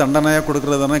பண்ணால் தண்டனையாக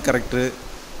கொடுக்குறது தானே கரெக்டு,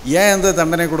 ஏன் எந்த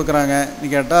தண்டனை கொடுக்குறாங்க நீ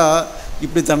கேட்டால்,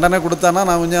 இப்படி தண்டனை கொடுத்தானா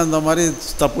நான் கொஞ்சம் அந்த மாதிரி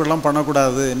தப்புகள்லாம்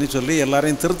பண்ணக்கூடாதுன்னு சொல்லி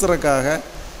எல்லாரையும் திருத்துறதுக்காக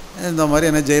இந்த மாதிரி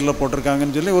என்ன ஜெயிலில்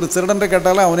போட்டிருக்காங்கன்னு சொல்லி ஒரு திருடன்ட்ட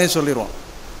கேட்டாலும் அவனே சொல்லிடுவான்.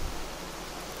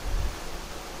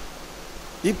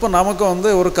 இப்போ நமக்கு வந்து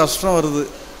ஒரு கஷ்டம் வருது,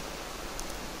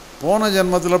 போன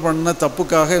ஜென்மத்தில் பண்ண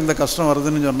தப்புக்காக இந்த கஷ்டம்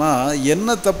வருதுன்னு சொன்னால்,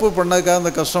 என்ன தப்பு பண்ணதுக்காக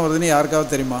இந்த கஷ்டம் வருதுன்னு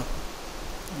யாருக்காவது தெரியுமா?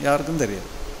 யாருக்கும் தெரியாது.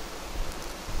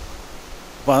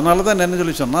 இப்போ அதனால தான் என்ன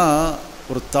சொல்லி சொன்னால்,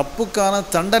 ஒரு தப்புக்கான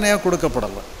தண்டனையாக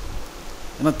கொடுக்கப்படலை.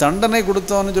 ஏன்னா தண்டனை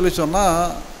கொடுத்தோன்னு சொல்லி சொன்னால்,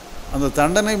 அந்த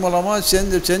தண்டனை மூலமாக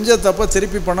செஞ்ச தப்பை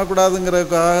திருப்பி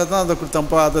பண்ணக்கூடாதுங்கிறதுக்காக தான்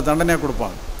அந்த தண்டனையாக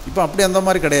கொடுப்பாங்க. இப்போ அப்படி அந்த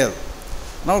மாதிரி கிடையாது.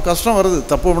 ஆனால் கஷ்டம் வருது,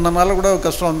 தப்பு பண்ணனால கூட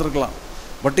கஷ்டம் வந்திருக்கலாம்.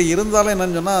 பட் இருந்தாலும்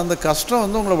என்னென்னு சொன்னால், அந்த கஷ்டம்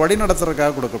வந்து உங்களை வழி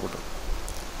நடத்துறதுக்காக கொடுக்கப்படும்.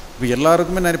 இப்போ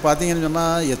எல்லாருக்குமே நிறைய பார்த்தீங்கன்னு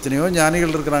சொன்னால், எத்தனையோ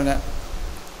ஞானிகள் இருக்கிறாங்க,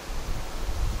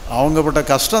 அவங்கப்பட்ட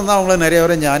கஷ்டம் தான் அவங்கள நிறைய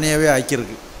பேரை ஞானியாகவே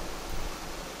ஆக்கியிருக்கு.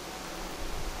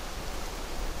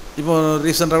 இப்போ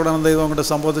ரீசெண்டாக கூட அந்த இது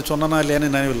அவங்ககிட்ட சம்பவத்தை சொன்னா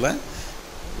இல்லையான்னு நினைவில்லை.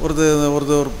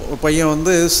 ஒரு பையன்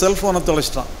வந்து செல்ஃபோனை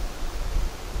தொலைச்சிட்டான்,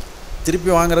 திருப்பி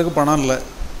வாங்குறதுக்கு பணம் இல்லை,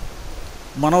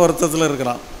 மன வருத்தத்தில்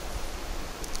இருக்கிறான்.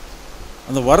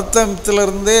 அந்த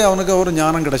வருத்தத்திலிருந்தே அவனுக்கு ஒரு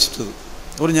ஞானம் கிடச்சிட்டுது,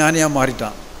 ஒரு ஞானியாக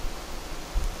மாறிட்டான்.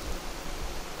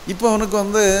 இப்போ அவனுக்கு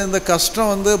வந்து இந்த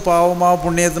கஷ்டம் வந்து பாவமாக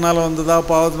புண்ணியத்தினால வந்ததா,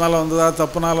 பாவத்தினால வந்ததா,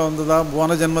 தப்புனால வந்ததா,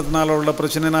 போன ஜென்மத்தினால உள்ள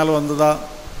பிரச்சனைனால வந்ததா,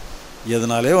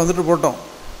 எதனாலே வந்துட்டு போட்டோம்.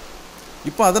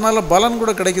 இப்போ அதனால் பலன்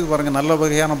கூட கிடைக்குது பாருங்கள், நல்ல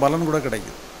வகையான பலன் கூட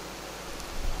கிடைக்குது.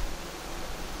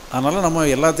 அதனால் நம்ம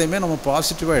எல்லாத்தையுமே நம்ம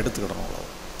பாசிட்டிவாக எடுத்துக்கிடணும்.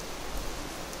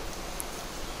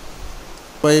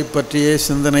 அவ்வளோ பற்றிய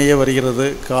சிந்தனையே வருகிறது,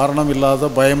 காரணம் இல்லாத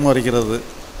பயமும் வருகிறது.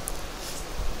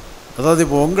 அதாவது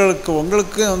இப்போ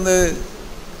உங்களுக்கு வந்து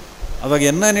அதை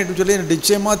என்னன்னு சொல்லி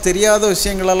நிச்சயமாக தெரியாத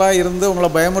விஷயங்களெல்லாம் இருந்து உங்களை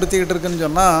பயமுறுத்திக்கிட்டு இருக்குன்னு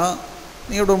சொன்னால்,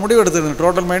 நீங்கள் ஒரு முடிவு எடுத்துக்கிடுங்க.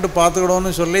 டோட்டல் மைண்டு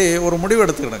பார்த்துக்கிடணும்னு சொல்லி ஒரு முடிவு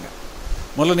எடுத்துக்கிடுங்க.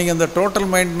 முதல்ல நீங்கள் இந்த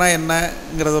டோட்டல் மைண்ட்னா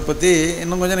என்னங்கிறத பற்றி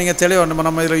இன்னும் கொஞ்சம் நீங்கள் தெளிவாக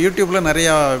நம்ம இதில் யூடியூப்பில்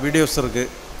நிறையா வீடியோஸ் இருக்குது,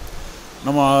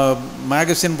 நம்ம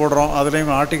மேகசின் போடுறோம்,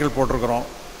 அதுலேயும் ஆர்டிக்கல் போட்டிருக்கிறோம்.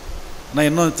 ஆனால்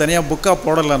இன்னும் தனியாக புக்காக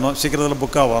போடலை, இன்னும் சீக்கிரத்தில்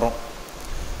புக்காக வரும்.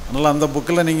 அதனால் அந்த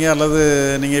புக்கில் நீங்கள் அல்லது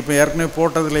நீங்கள் இப்போ ஏற்கனவே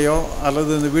போட்டதுலையோ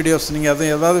அல்லது இந்த வீடியோஸ் நீங்கள்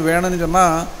அதுவும் ஏதாவது வேணும்னு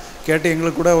சொன்னால் கேட்டு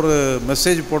எங்களுக்கு கூட ஒரு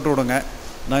மெசேஜ் போட்டு விடுங்க.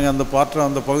 நாங்கள் அந்த பாட்டை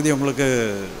அந்த பகுதியை உங்களுக்கு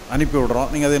அனுப்பி விடுறோம்.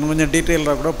 நீங்கள் அதை இன்னும் கொஞ்சம்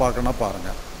டீட்டெயிலாக கூட பார்க்கணும்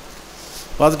பாருங்கள்.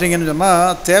 பார்த்துட்டிங்கன்னு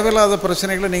சொன்னால் தேவையில்லாத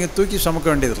பிரச்சனைகளை நீங்கள் தூக்கி சுமக்க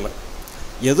வேண்டியதில்லை.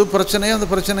 எது பிரச்சனையோ அந்த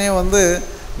பிரச்சனையை வந்து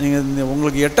நீங்கள்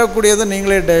உங்களுக்கு எட்டக்கூடியதை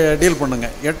நீங்களே டீல்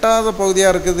பண்ணுங்கள். எட்டாத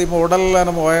பகுதியாக இருக்குது. இப்போ உடலில்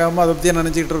நம்ம ஓயாமல் அதை பற்றியே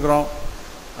நினச்சிக்கிட்டு இருக்கிறோம்,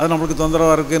 அது நம்மளுக்கு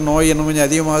தொந்தரவாக இருக்குது, நோய் இன்னும் கொஞ்சம்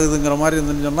அதிகமாகுதுங்கிற மாதிரி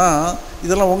இருந்துன்னு சொன்னால்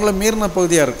இதெல்லாம் உங்களை மீறின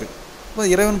பகுதியாக இருக்குது. இப்போ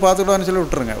இறைவன் பார்த்துக்கிட்டான்னு சொல்லி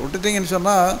விட்டுருங்க. விட்டுட்டிங்கன்னு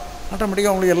சொன்னால்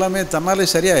ஆட்டோமேட்டிக்காக உங்களுக்கு எல்லாமே தன்னாலே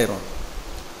சரியாயிரும்.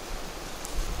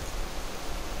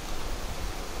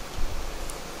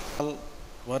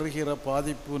 வருகிற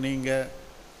பாதிப்பு நீங்கள்,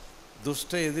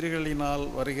 துஷ்ட எதிரிகளினால்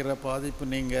வருகிற பாதிப்பு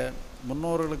நீங்கள்,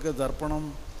 முன்னோர்களுக்கு தர்ப்பணம்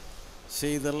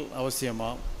செய்தல் அவசியமா?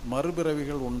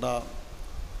 மறுபிறவிகள் உண்டா?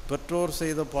 பெற்றோர்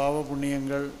செய்த பாவ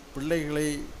புண்ணியங்கள் பிள்ளைகளை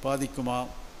பாதிக்குமா?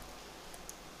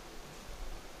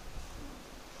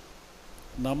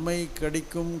 நம்மை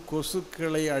கடிக்கும்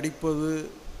கொசுக்களை அடிப்பது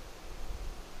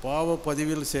பாவ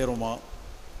பதிவில் சேருமா?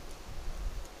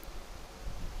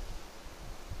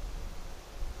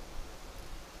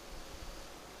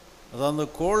 அதான் அந்த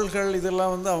கோள்கள்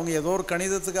இதெல்லாம் வந்து அவங்க ஏதோ ஒரு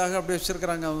கணிதத்துக்காக அப்படி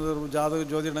வச்சுருக்கிறாங்க. அந்த ஜாதக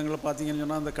ஜோதிடங்களை பார்த்தீங்கன்னு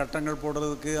சொன்னால் அந்த கட்டங்கள்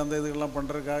போடுறதுக்கு அந்த இதுகள்லாம்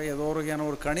பண்ணுறதுக்காக ஏதோ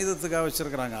ஒரு கணிதத்துக்காக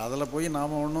வச்சுருக்கிறாங்க. அதில் போய்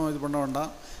நாம் ஒன்றும் இது பண்ண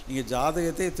வேண்டாம். நீங்கள்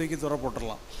ஜாதகத்தை தூக்கி துற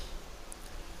போட்டுடலாம்.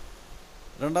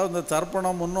 ரெண்டாவது, இந்த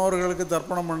தர்ப்பணம், முன்னோர்களுக்கு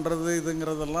தர்ப்பணம் பண்ணுறது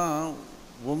இதுங்கிறதெல்லாம்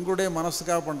உங்களுடைய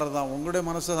மனசுக்காக பண்ணுறது தான், உங்களுடைய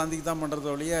மனசை சந்திக்கு தான்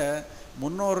பண்ணுறது ஒழிய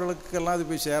முன்னோர்களுக்கெல்லாம்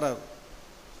இது போய் சேராது.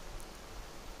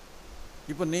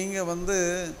 இப்போ நீங்கள் வந்து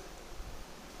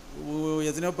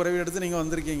எத்தனையோ பிறவி எடுத்து நீங்கள்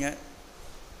வந்திருக்கீங்க.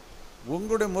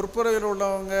 உங்களுடைய முற்பிறவியில்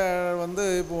உள்ளவங்க வந்து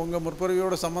இப்போ உங்கள்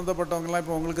முற்பிறவியோட சம்மந்தப்பட்டவங்களாம்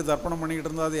இப்போ உங்களுக்கு தர்ப்பணம் பண்ணிக்கிட்டு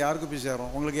இருந்தால் அது யாருக்கு போய் சேரும்?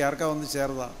 உங்களுக்கு யாருக்கா வந்து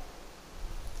சேருதா?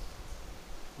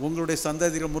 உங்களுடைய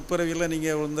சந்ததிகள் முற்பிறவியில்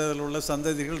நீங்கள் அதில் உள்ள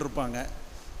சந்ததிகள் இருப்பாங்க,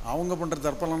 அவங்க பண்ணுற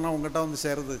தர்ப்பணம்னா உங்கள்கிட்ட வந்து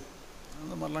சேருது?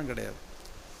 அந்த மாதிரிலாம் கிடையாது.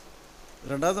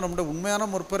 ரெண்டாவது, நம்முடைய உண்மையான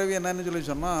முற்பிறவி என்னன்னு சொல்லி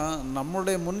சொன்னால்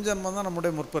நம்முடைய முன்ஜென்மம் தான்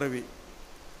நம்முடைய முற்பிறவி.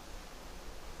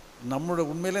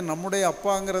 உண்மையிலே நம்முடைய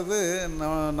அப்பாங்கிறது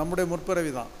நம்முடைய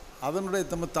முற்பிறவி தான். அதனுடைய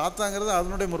நம்ம தாத்தாங்கிறது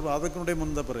அதனுடைய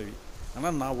முந்த பிறவி.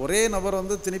 ஆனால் ஒரே நபர்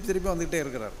வந்து திருப்பி வந்துக்கிட்டே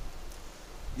இருக்கிறார்.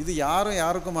 இது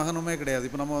யாருக்கும் மகனுமே கிடையாது.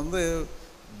 இப்போ நம்ம வந்து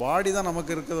பாடி தான்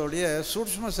நமக்கு இருக்கிறதோடைய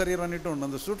சூட்சும சரீரம்னுட்டு ஒன்று,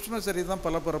 அந்த சூட்சும சரீரம் தான்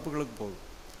பல பிறப்புகளுக்கு போகுது.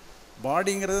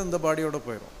 பாடிங்கிறது இந்த பாடியோடு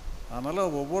போயிடும். அதனால்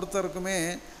ஒவ்வொருத்தருக்குமே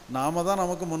நாம தான்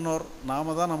நமக்கு முன்னோர்,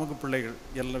 நாம தான் நமக்கு பிள்ளைகள்,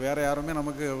 வேறு யாருமே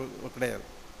நமக்கு கிடையாது.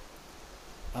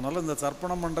 அதனால் இந்த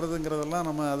தர்ப்பணம் பண்ணுறதுங்கிறதெல்லாம்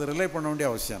நம்ம அதை ரிலே பண்ண வேண்டிய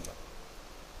அவசியம் இல்லை.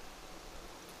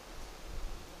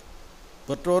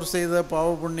 பெற்றோர் செய்த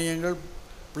பாவ புண்ணியங்கள்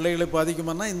பிள்ளைகளை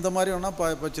பாதிக்குமானா இந்த மாதிரி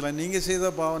வேணால் பச்சலாம். நீங்கள்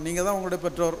செய்த பாவம், நீங்கள் தான் உங்களுடைய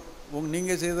பெற்றோர்,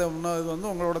 நீங்கள் செய்த இது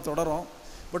வந்து உங்களோட தொடரும்.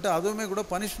 பட் அதுவுமே கூட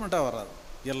பனிஷ்மெண்ட்டாக வராது,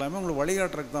 எல்லாமே உங்களுக்கு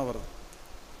வழிகாட்டுறதுக்கு தான் வருது.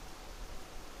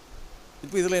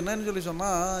 இப்போ இதில் என்னன்னு சொல்லி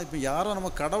சொன்னால், இப்போ யாரோ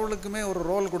நம்ம கடவுளுக்குமே ஒரு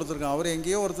ரோல் கொடுத்துருக்கோம். அவர்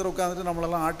எங்கேயோ ஒருத்தர் உட்காந்துட்டு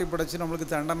நம்மளெல்லாம் ஆட்டி படைச்சி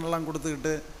நம்மளுக்கு தண்டனெல்லாம்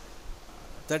கொடுத்துக்கிட்டு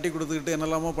தட்டி கொடுத்துக்கிட்டு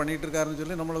என்னெல்லாமோ பண்ணிகிட்டு இருக்காருன்னு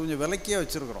சொல்லி நம்மளை கொஞ்சம் விலக்கியே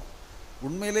வச்சுருக்குறோம்.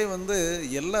 உண்மையிலே வந்து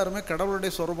எல்லாருமே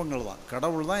கடவுளுடைய சொரூபங்கள் தான்,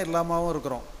 கடவுள் தான் எல்லாமாவும்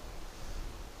இருக்கிறோம்.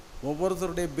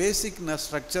 ஒவ்வொருத்தருடைய பேசிக்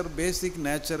ஸ்ட்ரக்சர், பேசிக்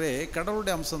நேச்சரே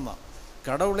கடவுளுடைய அம்சம்தான்.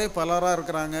 கடவுளே பலராக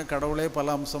இருக்கிறாங்க, கடவுளே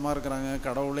பல அம்சமாக இருக்கிறாங்க,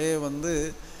 கடவுளே வந்து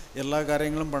எல்லா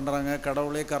காரியங்களும் பண்ணுறாங்க,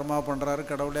 கடவுளே கர்மா பண்ணுறாரு,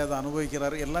 கடவுளே அதை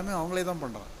அனுபவிக்கிறாரு, எல்லாமே அவங்களே தான்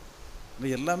பண்ணுறாங்க.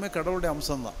 இது எல்லாமே கடவுளுடைய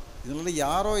அம்சம்தான். இதனால்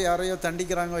யாரையோ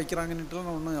தண்டிக்கிறாங்க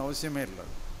வைக்கிறாங்கன்னுட்டுலாம் ஒன்றும் அவசியமே இல்லை.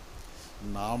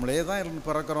 நாமளே தான்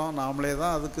பிறக்கிறோம், நாமளே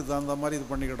தான் அதுக்கு தகுந்த மாதிரி இது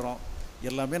பண்ணிக்கிடுறோம்,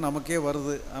 எல்லாமே நமக்கே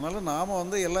வருது. அதனால் நாம்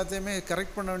வந்து எல்லாத்தையுமே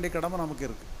கரெக்ட் பண்ண வேண்டிய கடமை நமக்கு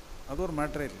இருக்குது. அது ஒரு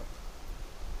மேட்டரே இல்லை.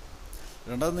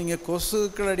 ரெண்டாவது, நீங்கள்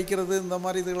கொசுக்கள் அடிக்கிறது இந்த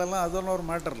மாதிரி இதுகளெல்லாம் அதெல்லாம் ஒரு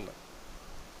மேட்டர் இல்லை.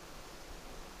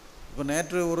 இப்போ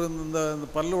நேற்று இந்த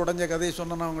பல்லு உடைஞ்ச கதையை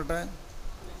சொன்னேன்னா அவங்ககிட்ட,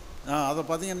 அதை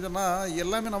பார்த்தீங்கன்னு சொன்னால்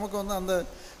எல்லாமே நமக்கு வந்து அந்த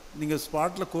நீங்கள்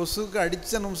ஸ்பாட்டில் கொசுக்கு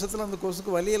அடித்த நிமிஷத்தில் அந்த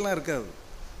கொசுக்கு வலியெல்லாம் இருக்காது,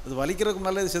 அது வலிக்கிறதுக்கு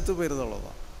முன்னாலே இது செத்து போயிடுது,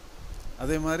 அவ்வளோதான்.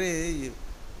 அதே மாதிரி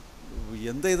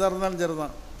எந்த இதாக இருந்தாலும் சரி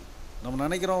தான், நம்ம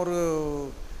நினைக்கிறோம் ஒரு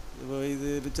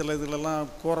இது சில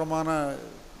இதுலெல்லாம் கோரமான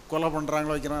கொலை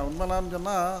பண்ணுறாங்களோ வைக்கிறாங்க, உண்மைலான்னு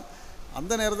சொன்னால்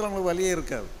அந்த நேரத்தில் அவங்களுக்கு வலியே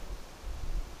இருக்காது.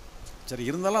 சரி,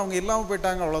 இருந்தாலும் அவங்க இல்லாமல்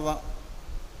போயிட்டாங்க, அவ்வளோதான்.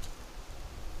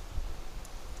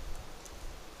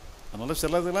 அதனால்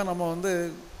சிலதுலாம் நம்ம வந்து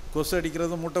கொசு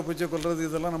அடிக்கிறது, மூட்டை பூச்சி கொல்றது,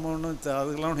 இதெல்லாம் நம்ம ஒன்றும்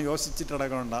அதுக்கெல்லாம் ஒன்று யோசிச்சுட்டு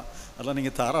நடக்க வேண்டாம். அதெல்லாம்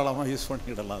நீங்கள் தாராளமாக யூஸ்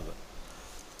பண்ணிக்கிடலாம். அது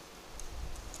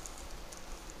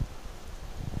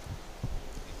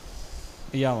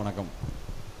ஐயா வணக்கம்.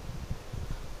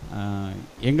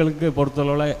 எங்களுக்கு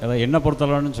பொறுத்தளவில், அதாவது என்னை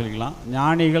பொறுத்தளவுன்னு சொல்லிக்கலாம்,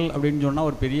 ஞானிகள் அப்படின்னு சொன்னால்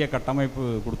ஒரு பெரிய கட்டமைப்பு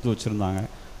கொடுத்து வச்சுருந்தாங்க.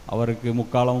 அவருக்கு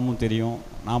முக்காலமும் தெரியும்,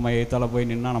 நாம் ஏத்தால போய்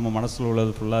நின்னால் நம்ம மனசில்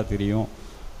உள்ளது ஃபுல்லாக தெரியும்.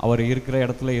 அவர் இருக்கிற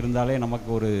இடத்துல இருந்தாலே நமக்கு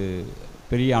ஒரு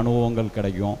பெரிய அனுபவங்கள்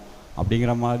கிடைக்கும்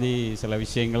அப்படிங்கிற மாதிரி சில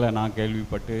விஷயங்களை நான்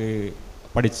கேள்விப்பட்டு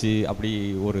படித்து அப்படி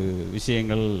ஒரு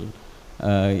விஷயங்கள்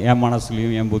என்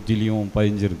மனசுலேயும் என் புத்திலையும்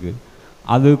பதிஞ்சிருக்கு.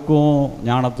 அதுக்கும்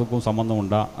ஞானத்துக்கும் சம்மந்தம்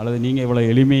உண்டா, அல்லது நீங்கள் இவ்வளோ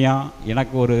எளிமையாக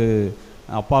எனக்கு ஒரு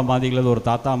அப்பா மாதிரி இல்லை ஒரு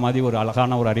தாத்தா மாதிரி ஒரு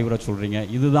அழகான ஒரு அறிவுரை சொல்கிறீங்க,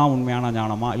 இதுதான் உண்மையான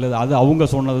ஞானமா, இல்லை அது அவங்க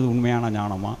சொன்னது உண்மையான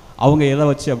ஞானமா, அவங்க எதை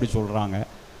வச்சு அப்படி சொல்கிறாங்க,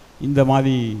 இந்த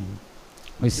மாதிரி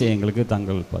விஷயங்களுக்கு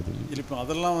தங்கள் பதில். இப்போ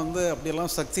அதெல்லாம்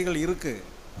அப்படியெல்லாம் சக்திகள் இருக்குது.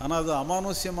 ஆனால் அது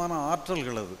அமானுஷ்யமான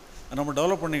ஆற்றல்கள், அது நம்ம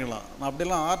டெவலப் பண்ணிக்கலாம்.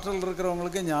 அப்படியெல்லாம் ஆற்றல்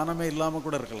இருக்கிறவங்களுக்கு ஞானமே இல்லாமல்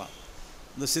கூட இருக்கலாம்.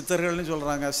 இந்த சித்தர்கள்னு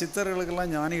சொல்கிறாங்க,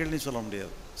 சித்தர்களுக்கெல்லாம் ஞானிகள்னு சொல்ல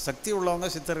முடியாது. சக்தி உள்ளவங்க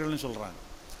சித்தர்கள்னு சொல்கிறாங்க.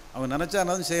 அவங்க நினச்சா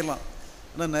என்னதும் செய்யலாம்.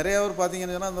 ஆனால் நிறையா பேர்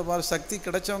பார்த்தீங்கன்னு சொன்னால் அந்த மாதிரி சக்தி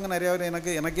கிடைச்சவங்க நிறையா பேர்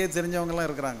எனக்கே தெரிஞ்சவங்கலாம்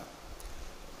இருக்கிறாங்க.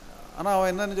 ஆனால் அவன்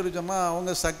என்னன்னு சொல்லி சொன்னால்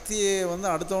அவங்க சக்தியை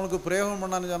அடுத்தவங்களுக்கு பிரயோகம்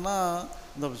பண்ணான்னு சொன்னால்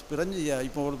இந்த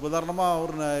இப்போ ஒரு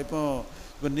உதாரணமாக இப்போ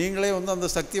நீங்களே அந்த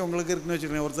சக்தி உங்களுக்கு இருக்குன்னு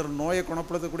வச்சுக்கோங்க. ஒருத்தர் நோயை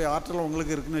குணப்படுத்தக்கூடிய ஆற்றல்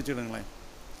உங்களுக்கு இருக்குன்னு வச்சுக்கிடுங்களேன்.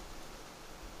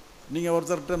 நீங்கள்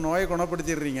ஒருத்தர்கிட்ட நோயை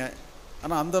குணப்படுத்திடுறீங்க,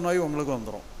 ஆனால் அந்த நோய் உங்களுக்கு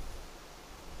வந்துடும்.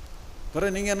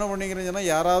 பிறகு நீங்கள் என்ன பண்ணிக்கிறீங்கன்னா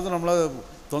யாராவது நம்மளை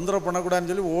தொந்தரவு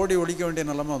பண்ணக்கூடாதுன்னு சொல்லி ஓடி ஒழிக்க வேண்டிய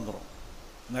நிலைமை வந்துடும்.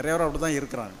 நிறைய பேர் அப்படி தான்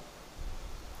இருக்கிறாங்க.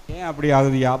 ஏன் அப்படி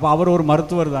ஆகுதுயா? அப்போ அவர் ஒரு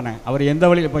மருத்துவர் தானே, அவர் எந்த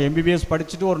வழி, இப்போ எம்பிபிஎஸ்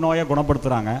படிச்சுட்டு ஒரு நோயை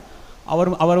குணப்படுத்துகிறாங்க,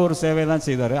 அவர் ஒரு சேவை தான்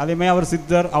செய்தார். அதேமாதிரி அவர்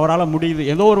சித்தர், அவரால் முடியுது,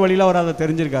 ஏதோ ஒரு வழியில் அவர் அதை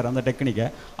தெரிஞ்சிருக்காரு அந்த டெக்னிக்கை,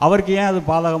 அவருக்கு ஏன் அது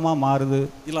பாதகமாக மாறுது?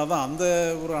 இல்லை, அதான் அந்த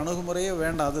ஒரு அணுகுமுறையே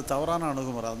வேண்டாம், அது தவறான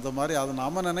அணுகுமுறை. அந்த மாதிரி அது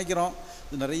நாம் நினைக்கிறோம்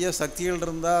நிறைய சக்திகள்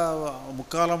இருந்தால்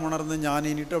முக்காலம் உணர்ந்து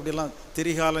ஞானின்னுட்டு அப்படிலாம்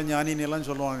திரிகால ஞானின்னு எல்லாம்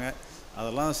சொல்லுவாங்க.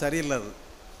 அதெல்லாம் சரியில்லை.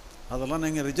 அதெல்லாம்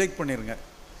நீங்கள் ரிஜெக்ட் பண்ணிடுங்க.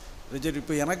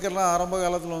 இப்போ எனக்கெல்லாம் ஆரம்ப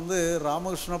காலத்தில்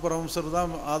ராமகிருஷ்ண பரமஹம்சர்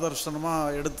தான்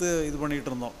ஆதர்சனமாக எடுத்து இது பண்ணிகிட்டு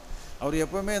இருந்தோம். அவர்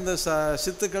எப்போவுமே இந்த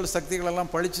சித்துக்கள்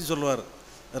சக்திகளெல்லாம் பழித்து சொல்லுவார்,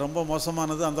 ரொம்ப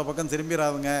மோசமானது, அந்த பக்கம்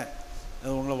திரும்பிடாதுங்க,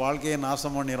 உங்களை வாழ்க்கையை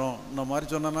நாசம் பண்ணிடும், இந்த மாதிரி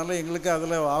சொன்னனால எங்களுக்கு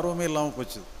அதில் ஆர்வமே இல்லாமல்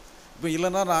போச்சு. இப்போ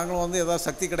இல்லைன்னா நாங்களும் ஏதாவது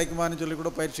சக்தி கிடைக்குமான்னு சொல்லி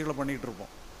கூட பயிற்சிகளை பண்ணிகிட்டு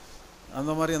இருப்போம்.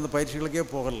 அந்த மாதிரி அந்த பயிற்சிகளுக்கே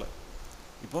போகலை.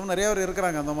 இப்போவும் நிறையா பேர்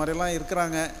இருக்கிறாங்க, அந்த மாதிரிலாம்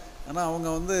இருக்கிறாங்க. ஆனால் அவங்க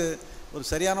ஒரு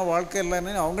சரியான வாழ்க்கை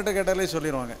இல்லைன்னு அவங்ககிட்ட கேட்டாலே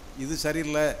சொல்லிடுவாங்க, இது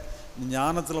சரியில்லை,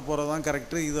 ஞானத்தில் போகிறது தான்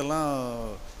கரெக்டு, இதெல்லாம்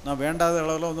நான் வேண்டாத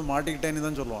அளவில் மாட்டிக்கிட்டேன்னு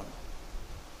தான் சொல்லுவாங்க.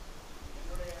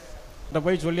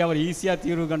 போய் சொல்லி அவர் ஈஸியாக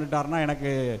தீர்வு கண்டுட்டார்னா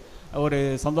எனக்கு ஒரு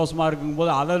சந்தோஷமாக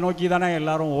இருக்கும்போது அதை நோக்கி தானே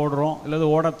எல்லோரும் ஓடுறோம், இல்லை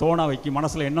ஓட தோண வைக்கி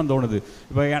மனசில் என்ன தோணுது.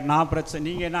 இப்போ நான் பிரச்சனை,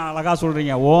 நீங்கள் என்ன அழகாக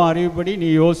சொல்கிறீங்க, ஓ அறிவுப்படி நீ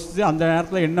யோசித்து அந்த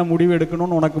நேரத்தில் என்ன முடிவு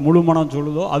எடுக்கணும்னு உனக்கு முழு மனம்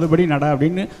சொல்லுதோ அதுபடி நட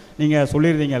அப்படின்னு நீங்கள்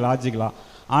சொல்லிடுறீங்க லாஜிக்கலாக.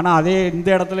 ஆனால் அதே இந்த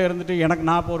இடத்துல இருந்துட்டு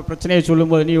நான் இப்போ ஒரு பிரச்சனையை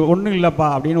சொல்லும்போது நீ ஒன்றும் இல்லைப்பா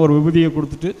அப்படின்னு ஒரு விபூதியை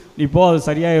கொடுத்துட்டு நீ இப்போ அது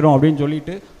சரியாயிரும் அப்படின்னு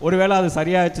சொல்லிட்டு ஒருவேளை அது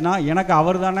சரியாயிடுச்சுன்னா எனக்கு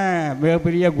அவர் தானே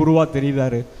மிகப்பெரிய குருவாக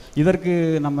தெரியுதாரு. இதற்கு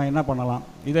நம்ம என்ன பண்ணலாம்,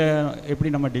 இதை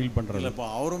எப்படி நம்ம டீல் பண்ணுறது? இப்போ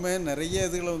அவருமே நிறைய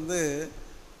இதுகளை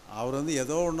அவர்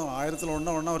ஏதோ ஒன்று 1000ல்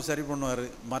ஒன்று அவர் சரி பண்ணுவார்.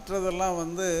 மற்றதெல்லாம்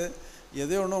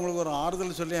எதோ ஒன்று உங்களுக்கு ஒரு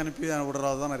ஆறுதல் சொல்லி அனுப்பி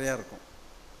விடுறது தான் நிறையா இருக்கும்.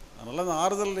 அதனால் அந்த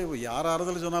ஆறுதல், யார்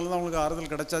ஆறுதல் சொன்னாலும் தான் உங்களுக்கு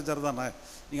ஆறுதல் கிடைச்சாச்சார் தானே.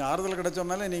 நீங்கள் ஆறுதல்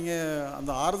கிடைச்சோம்னாலே நீங்கள்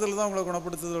அந்த ஆறுதல் தான் உங்களை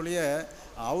குணப்படுத்துறது ஒழிய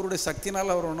அவருடைய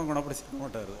சக்தினால் அவர் ஒன்றும் குணப்படுத்திக்க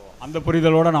மாட்டார். அந்த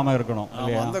புரிதலோடு நாம் இருக்கணும்.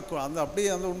 அந்த அப்படியே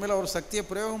அந்த உண்மையில் அவர் சக்தியை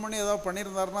பிரயோகம் பண்ணி ஏதாவது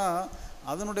பண்ணியிருந்தாருன்னா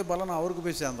அதனுடைய பலன் அவருக்கு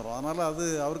போய் சேர்ந்துடும். அதனால் அது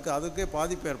அவருக்கு அதுக்கே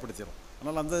பாதிப்பு ஏற்படுத்திடும்.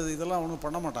 அதனால் அந்த இதெல்லாம் ஒன்றும்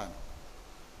பண்ண மாட்டாங்க.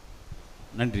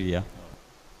 நன்றியா.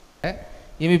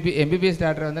 எம்பிபிஎஸ்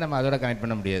டாக்டரை நம்ம அதோட கனெக்ட்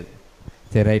பண்ண முடியாது.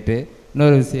 சரி, ரைட்டு.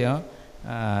 இன்னொரு விஷயம்,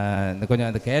 இந்த கொஞ்சம்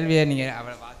அந்த கேள்வியை நீங்கள்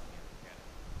அவளை வாசிங்க.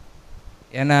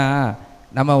 ஏன்னா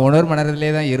நம்ம உணர்வு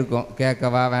மனதிலே தான் இருக்கோம்,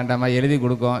 கேட்கவா வேண்டாமா எழுதி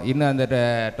கொடுக்கோம். இன்னும் அந்த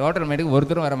டோட்டல் மைண்டுக்கு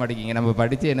ஒருத்தரும் வர மாட்டேங்கிங்க. நம்ம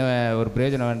படித்து என்ன ஒரு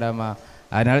பிரயோஜனம் வேண்டாமா?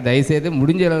 அதனால் தயவுசெய்து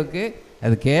முடிஞ்ச அளவுக்கு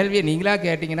அது கேள்வியை நீங்களாக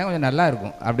கேட்டிங்கன்னா கொஞ்சம்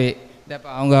நல்லாயிருக்கும். அப்படியே இந்த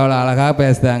அவங்க அவ்வளோ அழகாக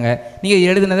பேசுகிறாங்க, நீங்கள்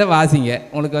எழுதுனதை வாசிங்க.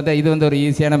 உங்களுக்கு இது ஒரு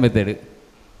ஈஸியான மெத்தடு.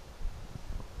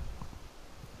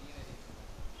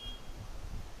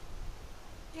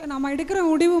 நம்ம எடுக்கிற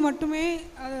முடிவு மட்டுமே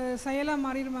அது செயலாக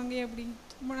மாறிடுவாங்க. எப்படி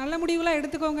நல்ல முடிவுகளாக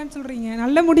எடுத்துக்கோங்கன்னு சொல்கிறீங்க,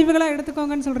 நல்ல முடிவுகளாக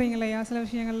எடுத்துக்கோங்கன்னு சொல்கிறீங்க இல்லையா? சில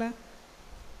விஷயங்களில்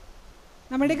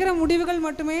நம்ம எடுக்கிற முடிவுகள்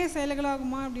மட்டுமே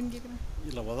செயல்களாகுமா அப்படின்னு கேட்குறேன்.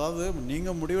 இல்லை, அதாவது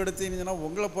நீங்கள் முடிவெடுத்தீங்கன்னா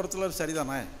உங்களை பொறுத்தல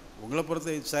சரிதானே. உங்களை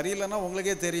பொறுத்த சரியில்லைன்னா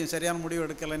உங்களுக்கே தெரியும், சரியான முடிவு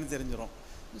எடுக்கலைன்னு தெரிஞ்சிடும்.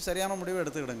 சரியான முடிவு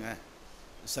எடுத்துக்கிடுங்க.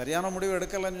 சரியான முடிவு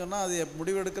எடுக்கலைன்னு சொன்னால் அது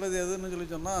முடிவு எடுக்கிறது எதுன்னு சொல்லி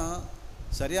சொன்னால்,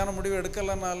 சரியான முடிவு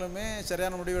எடுக்கலைன்னாலுமே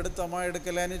சரியான முடிவு எடுத்தோமா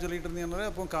எடுக்கலைன்னு சொல்லிட்டு இருந்தீங்கன்னா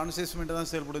அப்போ கான்சியஸ் மைண்டு தான்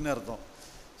செயல்படுன்னு அர்த்தம்.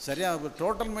 சரியாக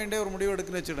டோட்டல் மைண்டே ஒரு முடிவு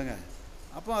எடுக்குன்னு வச்சுடுங்க.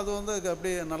 அப்போ அது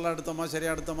அப்படி நல்லா எடுத்தோமா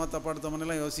சரியாக எடுத்தோமா தப்பாக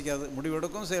எடுத்தோமானெல்லாம் யோசிக்காது, முடிவு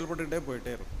எடுக்கும், செயல்பட்டுக்கிட்டே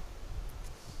போயிட்டே இருக்கும்.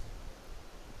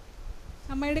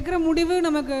 நம்ம எடுக்கிற முடிவு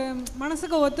நமக்கு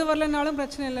மனசுக்கு ஒத்து வரலனாலும்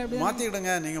பிரச்சனை இல்லை, அப்படி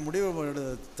மாற்றிக்கிடுங்க. நீங்கள் முடிவு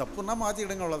தப்புன்னா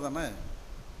மாற்றிக்கிடுங்க, அவ்வளோதானே.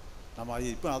 நம்ம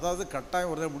இப்போ அதாவது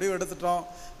கட்டாயம் ஒரு முடிவு எடுத்துட்டோம்,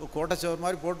 கோட்டைச்சவர்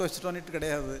மாதிரி போட்டு வச்சுட்டோன்னுட்டு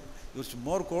கிடையாது. ஒரு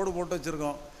சும்மா ஒரு கோடு போட்டு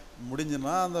வச்சுருக்கோம்,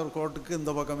 முடிஞ்சுன்னா அந்த ஒரு கோட்டுக்கு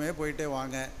இந்த பக்கமே போயிட்டே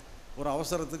வாங்க, ஒரு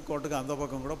அவசரத்துக்கு கோட்டுக்கு அந்த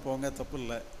பக்கம் கூட போங்க, தப்பு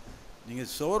இல்லை. நீங்கள்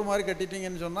சோறு மாதிரி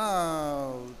கட்டிட்டீங்கன்னு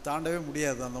சொன்னால் தாண்டவே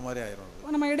முடியாது, அந்த மாதிரி ஆயிரும்.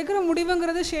 நம்ம எடுக்கிற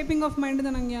முடிவுங்கிறது ஷேப்பிங் ஆஃப் மைண்டு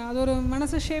தானங்க, அது ஒரு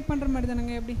மனசை ஷேப் பண்ணுற மாதிரி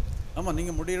தானங்க. எப்படி? ஆமாம்,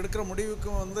 நீங்கள் எடுக்கிற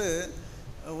முடிவுக்கும் வந்து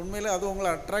உண்மையிலே அது உங்களை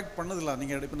அட்ராக்ட் பண்ணுதில்ல.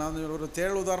 நீங்கள் இப்போ நான் ஒரு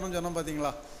தேள் உதாரணம் சொன்னேன்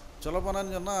பார்த்தீங்களா,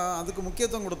 சொல்லப்போனான்னு சொன்னால் அதுக்கு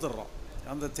முக்கியத்துவம் கொடுத்துட்றோம்.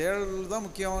 அந்த தேள் தான்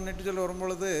முக்கியம்னுட்டு சொல்லி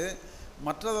வரும்பொழுது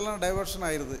மற்றதெல்லாம் டைவர்ஷன்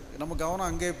ஆயிடுது, நம்ம கவனம்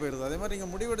அங்கேயே போயிடுது. அதே மாதிரி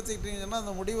நீங்கள் முடிவு எடுத்துக்கிட்டீங்கன்னு சொன்னால்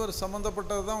அந்த முடிவு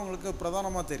சம்மந்தப்பட்டது தான் உங்களுக்கு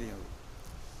பிரதானமாக தெரியும்.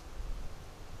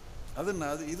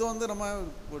 அது இது வந்து நம்ம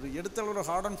ஒரு எடுத்தளவு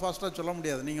ஹார்ட் அண்ட் ஃபாஸ்ட்டாக சொல்ல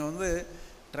முடியாது. நீங்கள் வந்து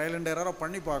ட்ரையல் அண்ட் எரராக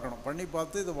பண்ணி பார்க்கணும். பண்ணி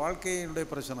பார்த்து இது வாழ்க்கையினுடைய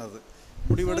பிரச்சனை. அது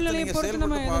முடிவெடுத்து நீங்கள்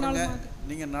செயல்பட்டு பாருங்கள்.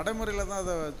 நீங்கள் நடைமுறையில் தான்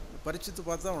அதை பரிச்சித்து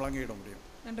பார்த்து தான் வழங்கிட முடியும்.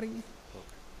 நன்றிங்க.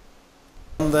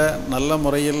 அந்த நல்ல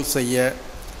முறையில் செய்ய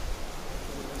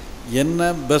என்ன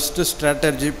பெஸ்ட்டு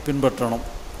ஸ்ட்ராட்டஜி பின்பற்றணும்?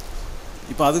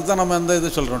 இப்போ அதுக்கு தான் நம்ம இந்த இது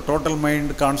சொல்கிறோம், டோட்டல்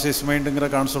மைண்ட், கான்சியஸ் மைண்டுங்கிற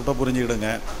கான்செப்டை புரிஞ்சுக்கிடுங்க.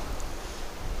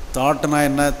 தாட்னா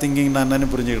என்ன, திங்கிங்னா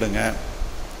என்னன்னு புரிஞ்சுக்கிடுங்க.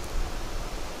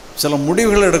 சில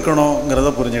முடிவுகள் எடுக்கணுங்கிறத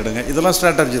புரிஞ்சுக்கிடுங்க. இதெல்லாம்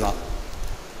ஸ்ட்ராட்டஜி தான்.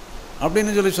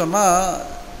 அப்படின்னு சொல்லி சொன்னால்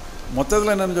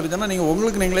மொத்தத்தில் என்னென்னு சொல்லி சொன்னால் நீங்கள்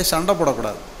உங்களுக்கு நீங்களே சண்டை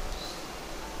போடக்கூடாது.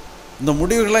 இந்த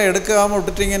முடிவுகள்லாம் எடுக்காமல்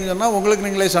விட்டுட்டீங்கன்னு சொன்னால் உங்களுக்கு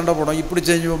நீங்களே சண்டை போடும். இப்படி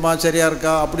செஞ்சோமா சரியாக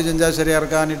இருக்கா, அப்படி செஞ்சால் சரியாக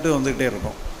இருக்கான்னுட்டு வந்துக்கிட்டே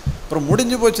இருக்கும். அப்புறம்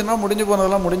முடிஞ்சு போச்சுன்னா முடிஞ்சு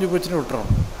போனதெல்லாம் முடிஞ்சு போச்சுன்னு விட்டுறோம்.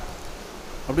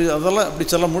 அதெல்லாம் இப்படி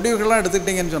சில முடிவுகள்லாம்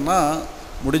எடுத்துக்கிட்டிங்கன்னு சொன்னால்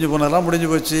முடிஞ்சு போனதெல்லாம் முடிஞ்சு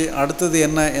போச்சு, அடுத்தது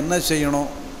என்ன செய்யணும்,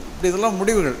 இப்படி இதெல்லாம்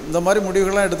முடிவுகள். இந்த மாதிரி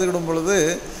முடிவுகள்லாம் எடுத்துக்கிடும் பொழுது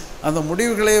அந்த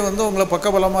முடிவுகளே வந்து உங்களை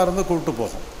பக்கபலமாக இருந்து கூப்பிட்டு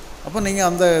போகும். அப்போ நீங்கள்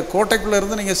அந்த கோட்டைக்குள்ளே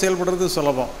இருந்து நீங்கள் செயல்படுறது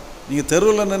சுலபம். நீங்கள்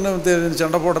தெருவில் நின்று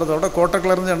சண்டை போடுறத விட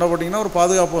கோட்டைக்குள்ளே இருந்து சண்டை போட்டிங்கன்னா ஒரு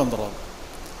பாதுகாப்பு வந்துடும்.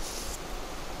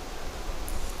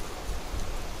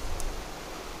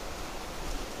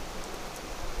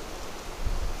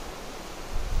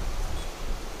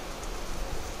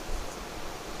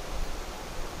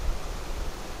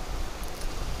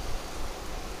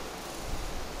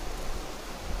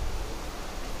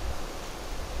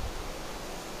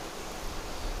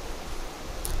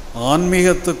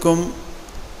 ஆன்மீகத்துக்கும்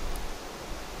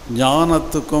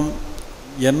ஞானத்துக்கும்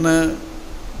என்ன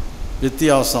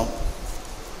வித்தியாசம்?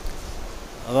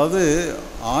 அதாவது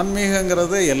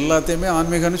ஆன்மீகங்கிறது எல்லாத்தையுமே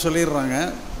ஆன்மீகம்னு சொல்லிடுறாங்க.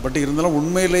 பட் இருந்தாலும்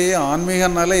உண்மையிலேயே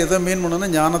ஆன்மீகனாலே எதை மீன் பண்ணுன்னா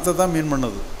ஞானத்தை தான் மீன்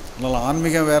பண்ணுது. அதனால்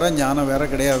ஆன்மீகம் வேறு ஞானம் வேறு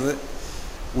கிடையாது.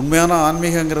 உண்மையான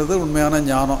ஆன்மீகங்கிறது உண்மையான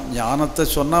ஞானம். ஞானத்தை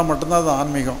சொன்னால் மட்டும்தான் அது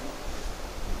ஆன்மீகம்,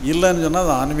 இல்லைன்னு சொன்னால்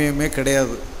அது ஆன்மீகமே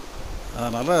கிடையாது.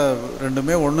 அதனால்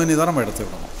ரெண்டுமே ஒன்றுன்னு தான் நம்ம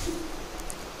எடுத்துக்கணும்.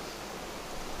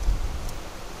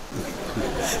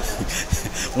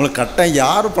 உங்களுக்கு கட்டம்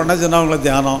யார் பண்ண சொன்னால் உங்களை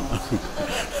தியானம்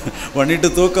பண்ணிவிட்டு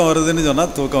தூக்கம் வருதுன்னு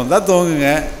சொன்னால் தூக்கம் வந்தால் தூங்குங்க,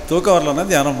 தூக்கம் வரலன்னா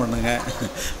தியானம் பண்ணுங்க.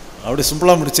 அப்படி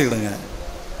சிம்பிளாக முடிச்சுக்கிடுங்க.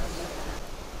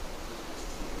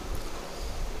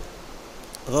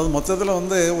 அதாவது மொத்தத்தில்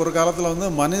வந்து ஒரு காலத்தில் வந்து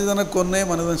மனிதனை கொன்னே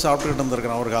மனிதன் சாப்பிட்டுக்கிட்டு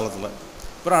இருந்திருக்கிறான் ஒரு காலத்தில்.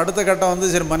 அப்புறம் அடுத்த கட்டம்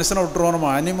வந்து சரி மனுஷனை விட்டுருவோம்,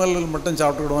 நம்ம அனிமல் மட்டும்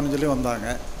சாப்பிட்டுக்கிடுவோம்னு சொல்லி வந்தாங்க.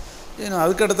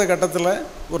 அதுக்கடுத்த கட்டத்தில்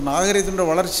ஒரு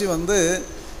நாகரிகத்தினுடைய வளர்ச்சி வந்து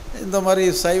இந்த மாதிரி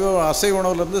அசைவ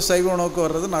உணவுலேருந்து சைவ உணவுக்கு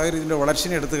வர்றது நாகரிகத்தினுடைய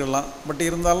வளர்ச்சின்னு எடுத்துக்கலாம். பட்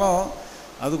இருந்தாலும்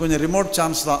அது கொஞ்சம் ரிமோட்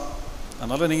சான்ஸ் தான்.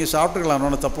 அதனால் நீங்கள் சாப்பிட்டுக்கலாம்,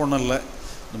 ஒன்றும் தப்பு ஒன்றும் இல்லை.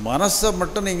 மனசை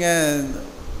மட்டும் நீங்கள்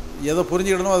எதை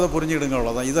புரிஞ்சுக்கிடணும் அதை புரிஞ்சுக்கிடுங்க,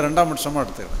 அவ்வளோதான். இதை ரெண்டாம் பட்சமாக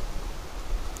எடுத்துக்கிறேன்.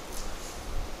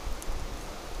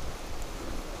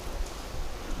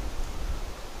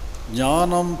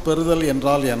 ஞானம் பெறுதல்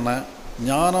என்றால் என்ன?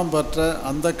 ஞானம் பெற்ற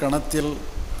அந்த கணத்தில்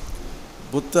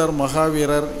புத்தர்,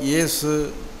 மகாவீரர், இயேசு,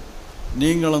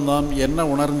 நீங்களும் தான் என்ன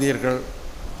உணர்ந்தீர்கள்?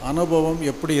 அனுபவம்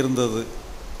எப்படி இருந்தது?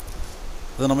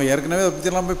 அது நம்ம ஏற்கனவே அதை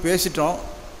பற்றிலாம் போய் பேசிட்டோம்.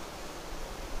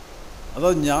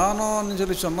 அதாவது ஞானம்னு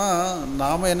சொல்லி சொன்னால்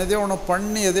நாம் என்னதையோ ஒன்று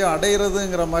பண்ணி எதையோ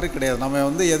அடையிறதுங்கிற மாதிரி கிடையாது. நம்ம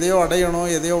வந்து எதையோ அடையணும்,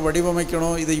 எதையோ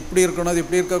வடிவமைக்கணும், இது இப்படி இருக்கணும், இது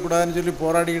இப்படி இருக்கக்கூடாதுன்னு சொல்லி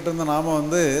போராடிக்கிட்டு இருந்த நாம்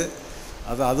வந்து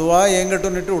அது அதுவாக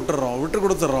எங்கிட்டுன்னுட்டு விட்டு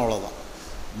கொடுத்துட்றோம், அவ்வளோதான்.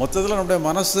 மொத்தத்தில் நம்முடைய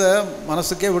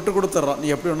மனசுக்கே விட்டு கொடுத்துட்றோம். நீ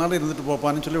எப்படி வேணாலும் இருந்துட்டு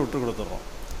போப்பான்னு சொல்லி விட்டு கொடுத்துட்றோம்.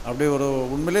 அப்படி ஒரு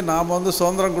உண்மையிலே நாம் வந்து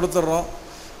சுதந்திரம் கொடுத்துட்றோம்.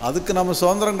 அதுக்கு நம்ம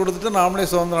சுதந்திரம் கொடுத்துட்டு நாமளே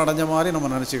சுதந்திரம் அடைஞ்ச மாதிரி நம்ம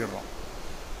நினச்சிக்கிடுறோம்.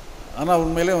 ஆனால்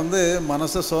உண்மையிலே வந்து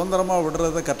மனசை சுதந்திரமாக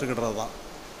விடுறதை கற்றுக்கிடுறது தான்.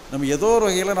 நம்ம ஏதோ ஒரு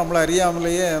வகையில் நம்மளை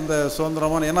அறியாமலேயே அந்த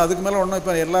சுதந்திரமான, ஏன்னா அதுக்கு மேலே ஒன்றும்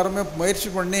இப்போ எல்லாருமே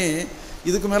முயற்சி பண்ணி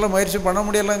இதுக்கு மேலே முயற்சி பண்ண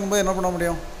முடியலைங்கும்போது என்ன பண்ண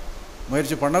முடியும்?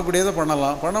 முயற்சி பண்ணக்கூடியதை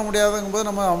பண்ணலாம், பண்ண முடியாதுங்கும்போது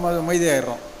நம்ம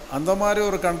அமைதியாகிடுறோம். அந்த மாதிரி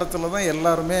ஒரு கண்டத்தில் தான்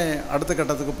எல்லாருமே அடுத்த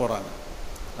கட்டத்துக்கு போகிறாங்க.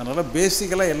 அதனால்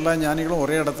பேசிக்கலாக எல்லா ஞானிகளும்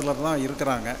ஒரே இடத்துல தான்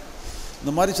இருக்கிறாங்க.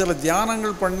 இந்த மாதிரி சில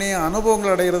தியானங்கள் பண்ணி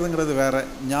அனுபவங்கள் அடைகிறதுங்கிறது வேறு,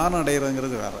 ஞானம்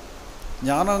அடைகிறதுங்கிறது வேறு.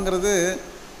 ஞானங்கிறது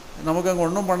நமக்கு அங்கே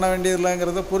ஒன்றும் பண்ண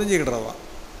வேண்டியதில்லைங்கிறத புரிஞ்சுக்கிடுறது தான்.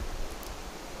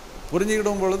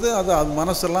 புரிஞ்சுக்கிடும் பொழுது அது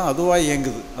மனசெல்லாம் அதுவாக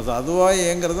இயங்குது. அது அதுவாக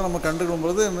இயங்குறது நம்ம கண்டுக்கிடும்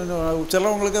பொழுது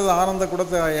சிலவங்களுக்கு அது ஆனந்த கூட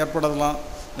ஏற்படுத்தலாம்,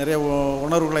 நிறைய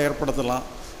உணர்வுகளை ஏற்படுத்தலாம்.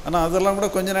 ஆனால் அதெல்லாம் கூட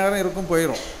கொஞ்ச நேரம் இருக்கும்,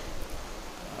 போயிடும்.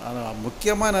 ஆனால்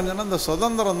முக்கியமாக என்னென்னா இந்த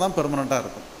சுதந்திரம் தான் பெர்மனெண்ட்டாக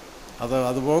இருக்கும்.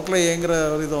 அது போக்கில் இயங்குகிற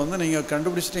ஒரு இதை நீங்கள்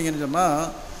கண்டுபிடிச்சிட்டிங்கன்னு சொன்னால்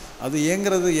அது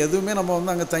இயங்குறது எதுவுமே நம்ம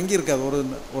அங்கே தங்கியிருக்காது.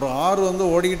 ஒரு ஆறு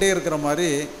ஓடிக்கிட்டே இருக்கிற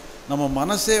மாதிரி நம்ம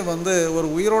மனசே ஒரு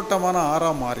உயிரோட்டமான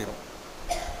ஆறாக மாறிடும்.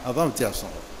 அதுதான்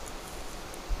வித்தியாசம்.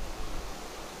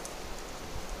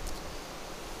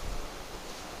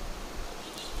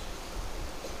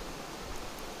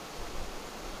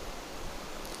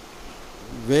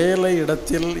 வேலை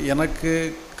இடத்தில் எனக்கு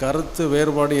கருத்து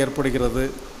வேறுபாடு ஏற்படுகிறது,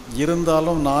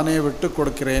 இருந்தாலும் நானே விட்டு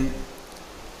கொடுக்கிறேன்.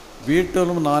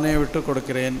 வீட்டிலும் நானே விட்டு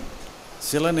கொடுக்கிறேன்.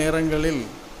 சில நேரங்களில்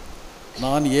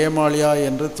நான் ஏமாளியா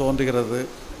என்று தோன்றுகிறது.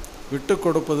 விட்டு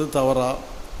கொடுப்பது தவறா?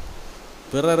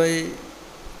 பிறரை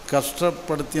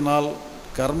கஷ்டப்படுத்தினால்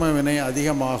கர்ம வினை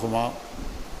அதிகமாகுமா?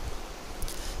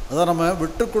 அதான் நம்ம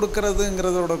விட்டு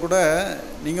கொடுக்கறதுங்கிறதோட கூட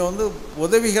நீங்கள்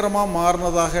உதவிகரமாக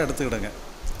மாறினதாக எடுத்துக்கிடுங்க.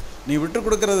 நீ விட்டு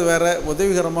கொடுக்கறது வேறு,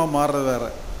 உதவிகரமாக மாறுறது வேறு.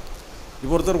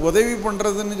 இப்போ ஒருத்தர் உதவி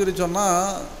பண்ணுறதுன்னு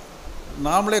சொன்னால்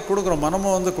நாமளே கொடுக்குறோம்,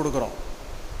 மனமும் கொடுக்குறோம்.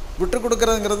 விட்டு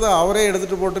கொடுக்குறதுங்கிறது அவரே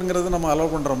எடுத்துகிட்டு போட்டுங்கிறது நம்ம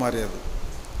அலோவ் பண்ணுற மாதிரி. அது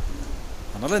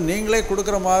அதனால் நீங்களே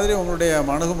கொடுக்குற மாதிரி உங்களுடைய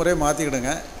அணுகுமுறையை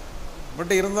மாற்றிக்கிடுங்க.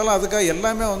 பட் இருந்தாலும் அதுக்காக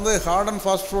எல்லாமே ஹார்ட் அண்ட்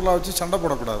ஃபாஸ்ட் ரூலாக வச்சு சண்டை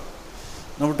போடக்கூடாது.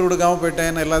 நான் விட்டு கொடுக்காமல்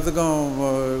போயிட்டேன்,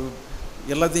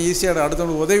 எல்லாத்தையும் ஈஸியாக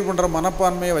அடுத்தவங்களுக்கு உதவி பண்ணுற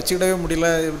மனப்பான்மையை வச்சுக்கிடவே முடியல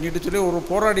நீட்டு சொல்லி ஒரு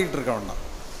போராடிக்கிட்டு இருக்கோம்னா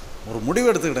ஒரு முடிவு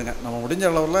எடுத்துக்கிடுங்க. நம்ம முடிஞ்ச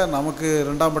அளவில் நமக்கு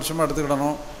 2ஆம் பட்சமாக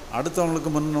எடுத்துக்கிடணும். அடுத்தவங்களுக்கு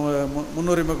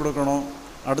முன்னுரிமை கொடுக்கணும்.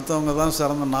 அடுத்தவங்க தான்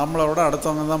சிறந்த, நம்மளை விட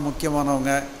அடுத்தவங்க தான்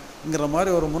முக்கியமானவங்கங்கிற மாதிரி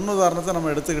ஒரு முன்னுதாரணத்தை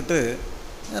நம்ம எடுத்துக்கிட்டு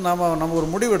நம்ம ஒரு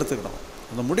முடிவு எடுத்துக்கிடணும்.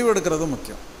 அந்த முடிவு எடுக்கிறது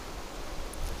முக்கியம்.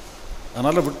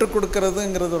 அதனால் விட்டு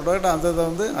கொடுக்கறதுங்கிறதோட அந்த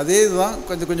அதே இதுதான்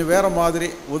கொஞ்சம் வேறு மாதிரி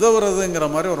உதவுறதுங்கிற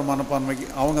மாதிரி ஒரு மனப்பான்மைக்கு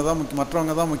அவங்க தான் முக்கியம்,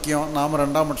 மற்றவங்க தான் முக்கியம், நாம்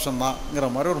 2ஆம் பட்சம்தான்ங்கிற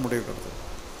மாதிரி ஒரு முடிவு எடுத்து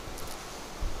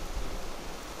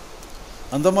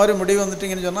அந்த மாதிரி முடிவு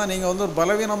வந்துட்டிங்கன்னு சொன்னால் நீங்கள் ஒரு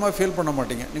பலவீனமாக ஃபீல் பண்ண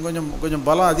மாட்டீங்க. நீங்கள் கொஞ்சம்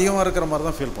பலம் அதிகமாக இருக்கிற மாதிரி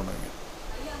தான் ஃபீல் பண்ணுவீங்க.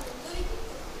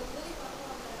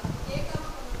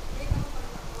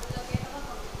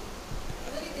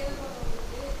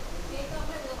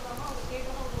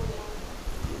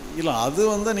 இல்லை, அது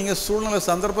நீங்கள்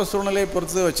சந்தர்ப்ப சூழ்நிலையை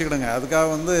பொறுத்து வச்சுக்கிடுங்க.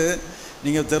 அதுக்காக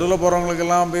நீங்கள் தெருவில்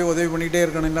போகிறவங்களுக்கெல்லாம் போய் உதவி பண்ணிக்கிட்டே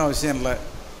இருக்கணும்னு அவசியம் இல்லை.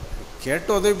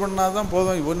 கேட்டு உதவி பண்ணால் தான்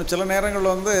போதும். இப்போ சில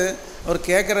நேரங்களில் அவர்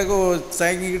கேட்குறதுக்கு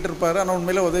தயங்கிக்கிட்டு இருப்பார், ஆனால்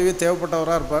உண்மையில் உதவி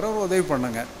தேவைப்பட்டவராக இருப்பார், அவர் உதவி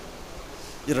பண்ணுங்க.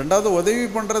 இது ரெண்டாவது, உதவி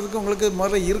பண்ணுறதுக்கு உங்களுக்கு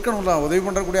முதல்ல இருக்கணும்ல, உதவி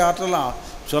பண்ணுறக்கூடிய ஆற்றலாம்.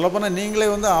 சொல்லப்போனால் நீங்களே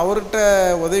அவர்கிட்ட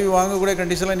உதவி வாங்கக்கூடிய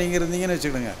கண்டிஷனில் நீங்கள் இருந்தீங்கன்னு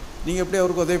வச்சுக்கிடுங்க, நீங்கள் எப்படி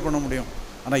அவருக்கு உதவி பண்ண முடியும்?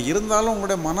 ஆனால் இருந்தாலும்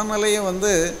உங்களுடைய மனநிலையை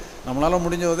நம்மளால்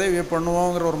முடிஞ்ச உதவியை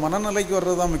பண்ணுவோங்கிற ஒரு மனநிலைக்கு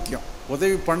வர்றது தான் முக்கியம்.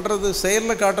 உதவி பண்ணுறது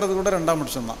செயலில் காட்டுறது கூட 2ஆம்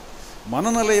பட்சம்தான்.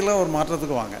 மனநிலையில் ஒரு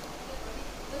மாற்றத்துக்கு வாங்க.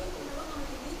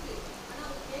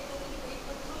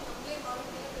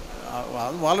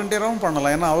 அது வாலண்டியராகவும்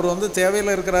பண்ணலாம். ஏன்னா அவர்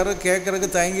தேவையில் இருக்கிறாரு,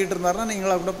 கேட்குறதுக்கு தயங்கிட்டு இருந்தாருன்னா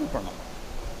நீங்களா கூட போய் பண்ணலாம்.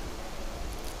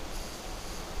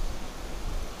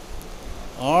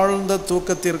 ஆழ்ந்த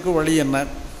தூக்கத்திற்கு வழி என்ன?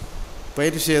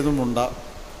 பயிற்சி எதுவும் உண்டா?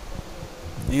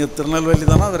 நீங்கள் திருநெல்வேலி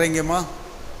தானா விரைங்கம்மா?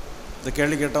 இந்த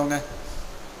கேள்வி கேட்டவங்க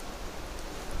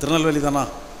திருநெல்வேலி தானா?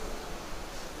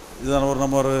 இதுதான்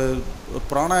நம்ம ஒரு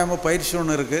பிராணாயாம பயிற்சி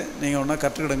ஒன்று இருக்குது, நீங்கள் ஒன்றா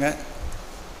கற்றுக்கிடுங்க.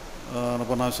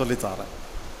 இப்போ நான் சொல்லித்தரேன்.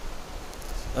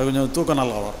 அது கொஞ்சம் தூக்கம்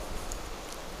நல்லா வரும்.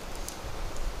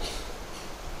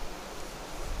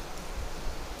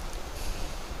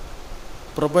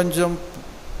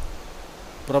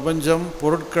 பிரபஞ்சம்,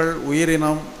 பொருட்கள்,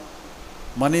 உயிரினம்,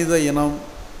 மனித இனம்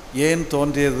ஏன்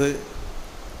தோன்றியது?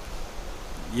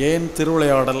 ஏன்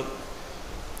திருவிளையாடல்?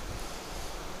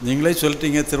 நீங்களே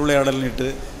சொல்லிட்டீங்க திருவிளையாடல்னுட்டு.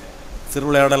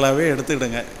 திருவிளையாடலாகவே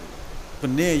எடுத்துக்கிடுங்க. இப்போ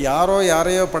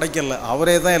யாரையோ படைக்கலை,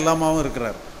 அவரே தான் எல்லாமாவும்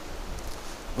இருக்கிறார்.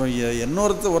 இப்போ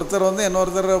ஒருத்தர்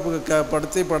இன்னொருத்தர்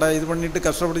படுத்தி இது பண்ணிவிட்டு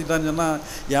கஷ்டப்படுத்திட்டான்னு சொன்னால்,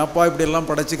 ஏப்பா இப்படியெல்லாம்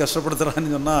படைச்சி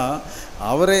கஷ்டப்படுத்துகிறான்னு சொன்னால்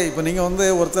அவரே. இப்போ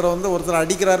நீங்கள் ஒருத்தர்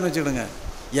அடிக்கிறாருன்னு வச்சுக்கிடுங்க,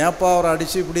 ஏப்பா அவரை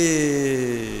அடித்து இப்படி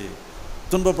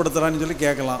துன்பப்படுத்துகிறான்னு சொல்லி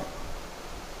கேட்கலாம்.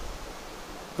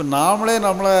 இப்போ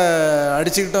நம்மளை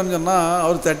அடிச்சுக்கிட்டோன்னு சொன்னால்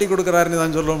அவர் தட்டி கொடுக்குறாருன்னு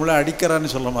தான் சொல்லுவோம்ல,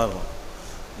 அடிக்கிறாருன்னு சொல்ல மாதிரிலாம்.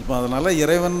 இப்போ அதனால்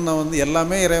இறைவன்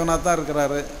எல்லாமே இறைவனாக தான்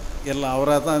இருக்கிறாரு, எல்லாம்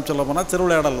அவராக தான் சொல்ல போனால்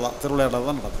திருவிளையாடல்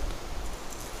தான் நடக்குது.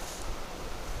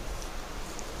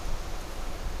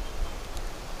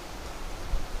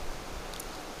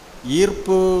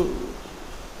 ஈர்ப்பு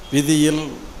விதியில்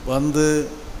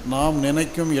நாம்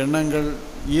நினைக்கும் எண்ணங்கள்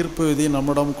ஈர்ப்பு விதி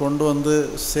நம்மிடம் கொண்டு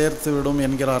சேர்த்து விடும்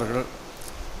என்கிறார்கள்.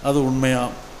 அது உண்மையா?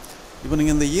 இப்போ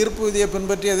நீங்கள் இந்த ஈர்ப்பு விதியை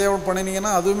பின்பற்றி எதையோ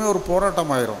பண்ணினீங்கன்னா அதுவுமே ஒரு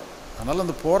போராட்டம் ஆயிரும். அதனால்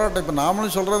அந்த போராட்டம் இப்போ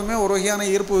நாமளும் சொல்கிறதுமே ஒரு வகையான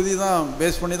ஈர்ப்பு விதி தான்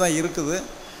பேஸ் பண்ணி தான் இருக்குது.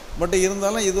 பட்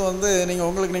இருந்தாலும் இது வந்து நீங்கள்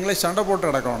உங்களுக்கு நீங்களே சண்டை போட்டு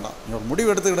அடக்க வேண்டாம். நீங்கள் ஒரு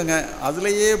முடிவு எடுத்துக்கிடுங்க,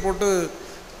 அதிலேயே போட்டு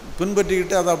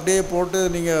பின்பற்றிக்கிட்டு அதை அப்படியே போட்டு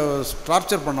நீங்கள்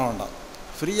டார்ச்சர் பண்ண வேண்டாம்.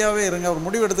 ஃப்ரீயாகவே இருங்க, ஒரு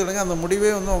முடிவு எடுத்துக்கிடுங்க. அந்த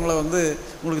முடிவே வந்து உங்களை வந்து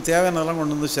உங்களுக்கு தேவையானதெல்லாம்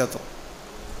கொண்டு வந்து சேர்த்தோம்.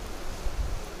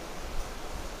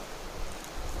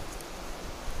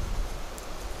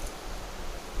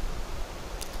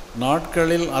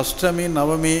 நாட்களில் அஷ்டமி,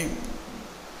 நவமி,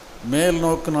 மேல்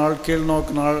நோக்கு நாள், கீழ்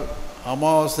நோக்கு நாள்,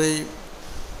 அமாவாசை.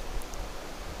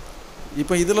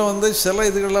 இப்போ இதில் வந்து சில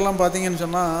இதுகளெல்லாம் பார்த்தீங்கன்னு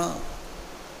சொன்னால்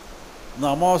இந்த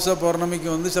அமாவாசை பௌர்ணமிக்கு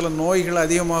வந்து சில நோய்கள்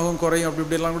அதிகமாகவும் குறையும் அப்படி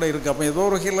இப்படிலாம் கூட இருக்குது. அப்போ ஏதோ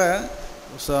ஒரு வகையில்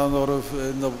அந்த ஒரு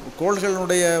இந்த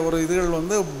கோள்களுடைய ஒரு இதுகள்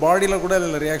வந்து பாடியில் கூட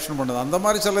இதில் ரியாக்ஷன் பண்ணுது. அந்த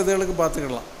மாதிரி சில இதுகளுக்கு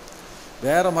பார்த்துக்கலாம்.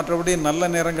 வேறு மற்றபடி நல்ல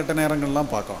நேரம் கெட்ட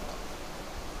நேரங்கள்லாம் பார்க்க வேண்டாம்.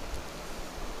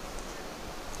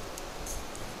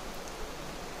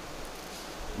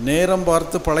 நேரம்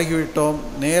பார்த்து பழகிவிட்டோம்.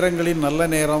 நேரங்களின் நல்ல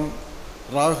நேரம்,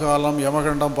 ராகு காலம்,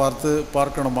 யமகண்டம் பார்த்து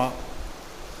பார்க்கணுமா?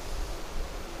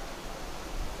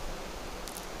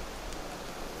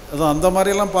 அதுவும் அந்த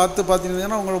மாதிரியெல்லாம்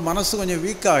பார்த்தீங்கன்னா உங்களுக்கு மனசு கொஞ்சம்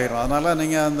வீக் ஆகிரும். அதனால்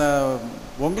நீங்கள் அந்த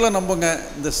உங்களை நம்புங்க,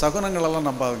 இந்த சகுனங்களெல்லாம்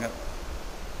நம்பாதுங்க.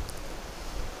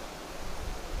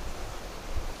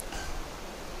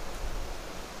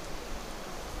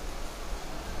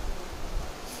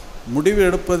 முடிவு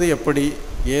எடுப்பது எப்படி?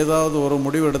 ஏதாவது ஒரு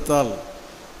முடிவு எடுத்தால்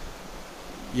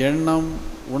எண்ணம்,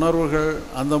 உணர்வுகள்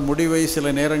அந்த முடிவை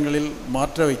சில நேரங்களில்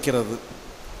மாற்ற வைக்கிறது.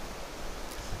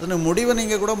 அது முடிவை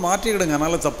நீங்கள் கூட மாற்றிக்கிடுங்க,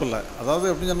 அதனால் தப்பு இல்லை. அதாவது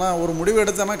எப்படின்னு சொன்னால், ஒரு முடிவு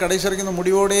எடுத்தேன்னா கடைசி வரைக்கும் இந்த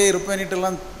முடிவோடே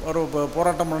இருப்பேன்னுட்டுலாம் ஒரு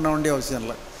போராட்டம் பண்ண வேண்டிய அவசியம்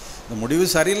இல்லை. இந்த முடிவு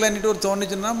சரியில்லைன்னுட்டு ஒரு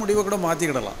தோணுச்சுன்னா முடிவை கூட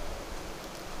மாற்றிக்கிடலாம்.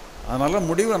 அதனால்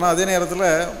முடிவு, ஆனால் அதே நேரத்தில்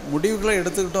முடிவுகளை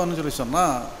எடுத்துக்கிட்டோம்னு சொல்லி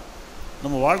சொன்னால்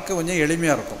நம்ம வாழ்க்கை கொஞ்சம்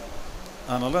எளிமையாக இருக்கும்.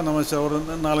 அதனால் நம்ம ஒரு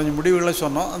 4-5 முடிவுகளை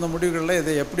சொன்னோம். அந்த முடிவுகளில்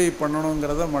இதை எப்படி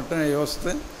பண்ணணுங்கிறத மட்டும்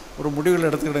யோசித்து ஒரு முடிவுகள்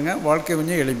எடுத்துக்கிடுங்க, வாழ்க்கை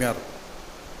கொஞ்சம் எளிமையாக இருக்கும்.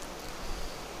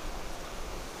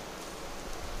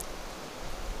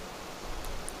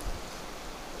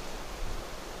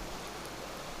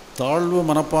 தாழ்வு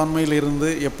மனப்பான்மையில் இருந்து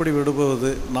எப்படி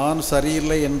விடுபடுவது? நான்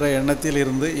சரியில்லை என்ற எண்ணத்தில்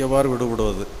இருந்து எவ்வாறு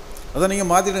விடுபடுவது? அதை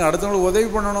நீங்கள் மாற்றிடுங்க. அடுத்தவங்களுக்கு உதவி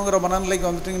பண்ணணுங்கிற மனநிலைக்கு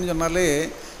வந்துட்டிங்கன்னு சொன்னாலே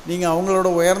நீங்கள் அவங்களோட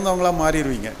உயர்ந்தவங்களாக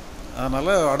மாறிடுவீங்க. அதனால்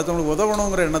அடுத்தவங்களுக்கு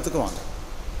உதவணுங்கிற எண்ணத்துக்கு வாங்க.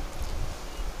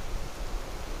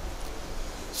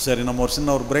 சரி, நம்ம ஒரு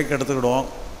சின்ன பிரேக் எடுத்துக்கிடுவோம்.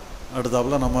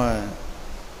 அடுத்தாப்பில் நம்ம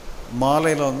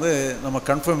மாலையில் வந்து நம்ம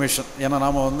கன்ஃபர்மேஷன், ஏன்னா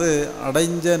நாம் வந்து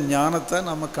அடைஞ்ச ஞானத்தை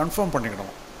நம்ம கன்ஃபார்ம்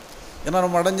பண்ணிக்கிடணும். ஏன்னா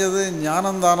நம்ம அடைஞ்சது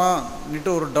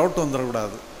ஞானந்தானான்னுட்டு ஒரு டவுட்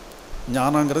வந்துடக்கூடாது.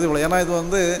 ஞானங்கிறது இவ்வளோ, ஏன்னா இது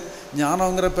வந்து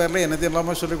ஞானங்கிற பேரில் என்னத்தையும்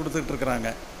இல்லாமல் சொல்லி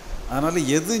கொடுத்துட்ருக்குறாங்க. அதனால்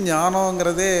எது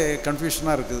ஞானங்கிறதே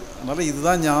கன்ஃபியூஷனாக இருக்குது. அதனால்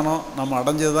இதுதான் ஞானம், நம்ம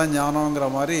அடைஞ்சது தான் ஞானங்கிற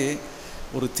மாதிரி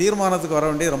ஒரு தீர்மானத்துக்கு வர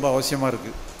வேண்டியது ரொம்ப அவசியமாக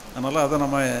இருக்குது. அதனால் அதை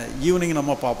நம்ம ஈவினிங்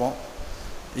நம்ம பார்ப்போம்.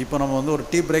 இப்போ நம்ம வந்து ஒரு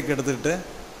டீ பிரேக் எடுத்துக்கிட்டு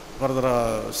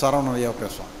ஃபர்தராக சரவணன் ஐயா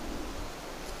பேசுவோம்.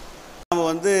 நம்ம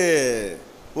வந்து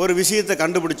ஒரு விஷயத்தை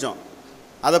கண்டுபிடிச்சோம்,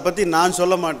 அதை பற்றி நான்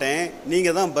சொல்ல மாட்டேன்,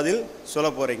 நீங்கள் தான் பதில் சொல்ல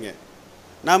போகிறீங்க.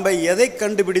 நாம் எதை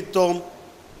கண்டுபிடித்தோம்?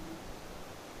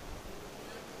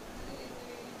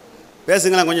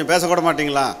 பேசுங்களா, கொஞ்சம் பேசக்கூட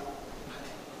மாட்டிங்களா?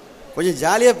 கொஞ்சம்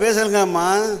ஜாலியாக பேசுங்கம்மா.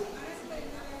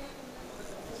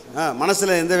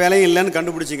 மனசில் எந்த வேலையும் இல்லைன்னு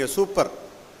கண்டுபிடிச்சிங்க, சூப்பர்.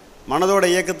 மனதோட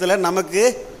இயக்கத்தில் நமக்கு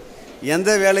எந்த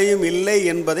வேலையும் இல்லை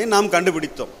என்பதை நாம்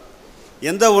கண்டுபிடித்தோம்.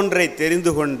 எந்த ஒன்றை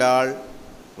தெரிந்து கொண்டால்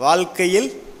வாழ்க்கையில்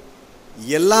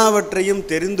எல்லாவற்றையும்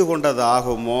தெரிந்து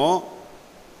கொண்டதாகுமோ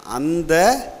அந்த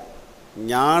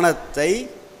ஞானத்தை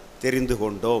தெரிந்து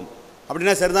கொண்டோம்.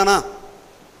 அப்படின்னா சரிதானா?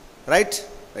 Right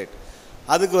right.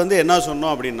 அதுக்கு வந்து என்ன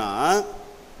சொன்னோம் அப்படின்னா,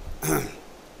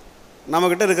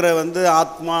 நம்மக்கிட்ட இருக்கிற வந்து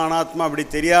ஆத்மா அனாத்மா அப்படி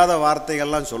தெரியாத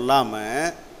வார்த்தைகள்லாம்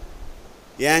சொல்லாமல்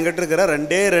என்கிட்ட இருக்கிற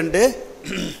 2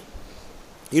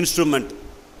 இன்ஸ்ட்ருமெண்ட்,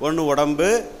 ஒன்று உடம்பு,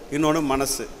 இன்னொன்று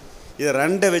மனசு. இது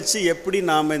 2 வச்சு எப்படி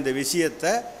நாம் இந்த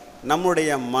விஷயத்தை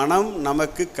நம்முடைய மனம்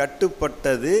நமக்கு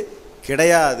கட்டுப்பட்டது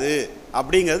கிடையாது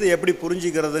அப்படிங்கிறது எப்படி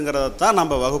புரிஞ்சுக்கிறதுங்கிறதான்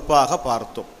நம்ம வகுப்பாக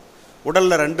பார்த்தோம்.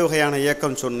 உடலில் 2 வகையான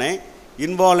இயக்கம் சொன்னேன்.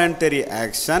 இன்வாலண்டரி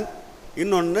ஆக்ஷன்,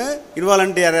 இன்னொன்று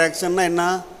இன்வாலண்டரி ஆக்ஷன்னா என்ன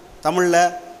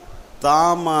தமிழில்?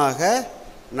 தாமாக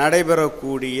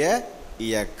நடைபெறக்கூடிய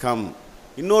இயக்கம்.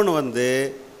 இன்னொன்று வந்து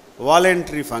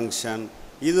வாலண்டரி ஃபங்க்ஷன்.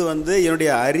 இது வந்து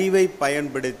என்னுடைய அறிவை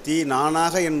பயன்படுத்தி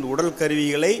நானாக என் உடல்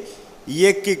கருவிகளை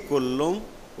இயக்கிக் கொள்ளும்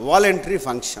வாலண்டரி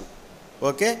ஃபங்க்ஷன்.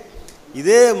 ஓகே,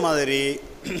 இதே மாதிரி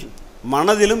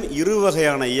மனதிலும் 2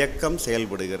 வகையான இயக்கம்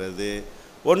செயல்படுகிறது.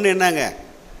 ஒன்று என்னங்க,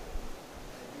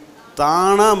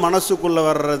 தானாக மனசுக்குள்ளே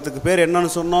வர்றதுக்கு பேர்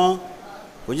என்னன்னு சொன்னோம்?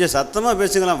 கொஞ்சம் சத்தமாக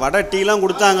பேசுங்களேன், வடை டீலாம்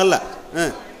கொடுத்தாங்கல்ல,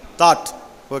 தாட்.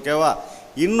 ஓகேவா?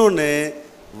 இன்னொன்று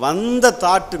வந்த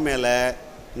தாட்டு மேலே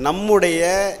நம்முடைய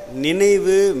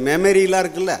நினைவு மெமரிலாம்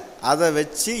இருக்குல்ல, அதை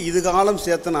வச்சு இதுகாலம்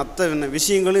சேர்த்தன அத்தனை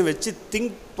விஷயங்களையும் வச்சு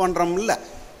திங்க் பண்ணுறோம்ல,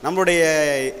 நம்மளுடைய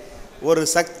ஒரு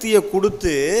சக்தியை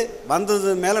கொடுத்து வந்தது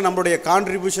மேலே நம்மளுடைய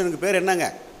கான்ட்ரிபியூஷனுக்கு பேர் என்னங்க?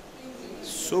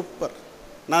 சூப்பர்.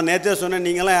 நான் நேற்றே சொன்னேன்,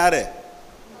 நீங்களாம் யார்?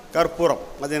 கற்பூரம்.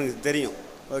 அது எனக்கு தெரியும்.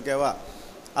 ஓகேவா?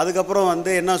 அதுக்கப்புறம்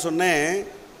வந்து என்ன சொன்னேன்?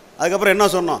 அதுக்கப்புறம் என்ன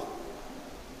சொன்னோம்?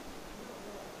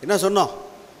 என்ன சொன்னோம்?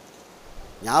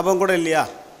 ஞாபகம் கூட இல்லையா?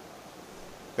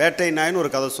 வேட்டை நாயின்னு ஒரு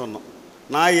கதை சொன்னோம்.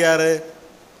 நாய் யார்?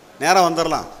 நேராக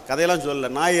வந்துடலாம், கதையெல்லாம் சொல்லலை.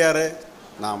 நாய் யார்?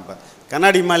 நாம்.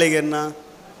 கண்ணாடி மாளிகை என்ன?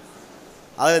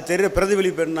 அதில் தெரிகிற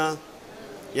பிரதிபலிப்பு என்ன?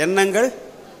 எண்ணங்கள்,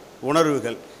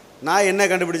 உணர்வுகள். நாய் என்ன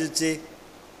கண்டுபிடிச்சிச்சு?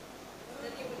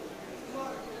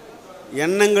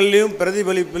 எண்ணங்கள்லையும்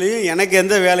பிரதிபலிப்புலையும் எனக்கு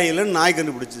எந்த வேலையில்லைன்னு நாய்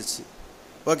கண்டுபிடிச்சிச்சு.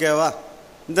 ஓகேவா?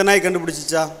 இந்த நாய்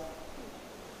கண்டுபிடிச்சிச்சா?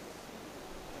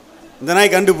 இந்த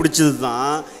நாய் கண்டுபிடிச்சது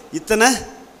தான் இத்தனை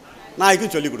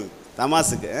நாய்க்கும் சொல்லிக் கொடுக்குது.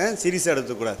 தமாசுக்கு சீரியஸாக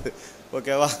எடுத்துக்கூடாது.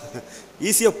 ஓகேவா?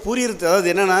 ஈஸியாக புரியுறது.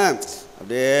 அதாவது என்னென்னா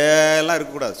அப்படியேலாம்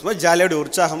இருக்கக்கூடாது, சும்மா ஜாலியாக அப்படி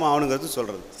உற்சாகமாக அவனுங்கிறது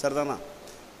சொல்கிறது. சரிதானா?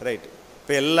 ரைட்.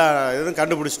 இப்போ எல்லா இதுவும்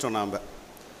கண்டுபிடிச்சிட்டோம் நாம்.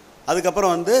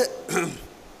 அதுக்கப்புறம் வந்து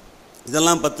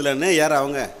இதெல்லாம் பத்தலன்னு யார்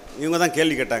அவங்க? இவங்க தான்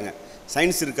கேள்வி கேட்டாங்க.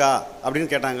 சயின்ஸ் இருக்கா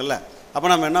அப்படின்னு கேட்டாங்கல்ல. அப்போ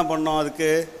நம்ம என்ன பண்ணோம்? அதுக்கு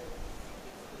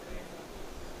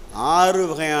 6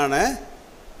 வகையான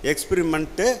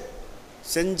எக்ஸ்பிரிமெண்ட்டு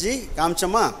செஞ்சு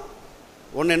காமிச்சோமா?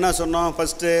 ஒன்று என்ன சொன்னோம்?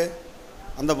 ஃபஸ்ட்டு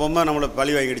அந்த பொம்மை நம்மளை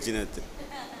பழி வாங்கிடுச்சு நேற்று.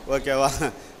 ஓகேவா?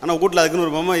 ஆனால் வீட்டில் அதுக்குன்னு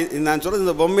ஒரு பொம்மை, நான் சொல்கிறது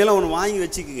இந்த பொம்மையெல்லாம் ஒன்று வாங்கி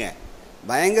வச்சுக்குங்க,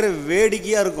 பயங்கர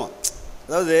வேடிக்கையாக இருக்கும்.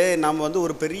 அதாவது நம்ம வந்து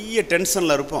ஒரு பெரிய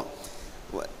டென்ஷனில் இருப்போம்.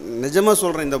 நிஜமாக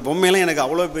சொல்கிறேன், இந்த பொம்மையெல்லாம் எனக்கு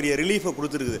அவ்வளோ பெரிய ரிலீஃபை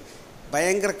கொடுத்துருக்குது.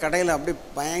 பயங்கர கடையில் அப்படி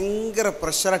பயங்கர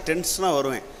ப்ரெஷராக டென்ஷனாக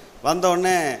வருவேன்.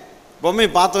 வந்தோடனே பொம்மையை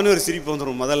பார்த்தோன்னே ஒரு சிரிப்பு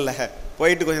வந்துடும். முதல்ல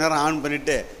போயிட்டு கொஞ்ச நேரம் ஆன்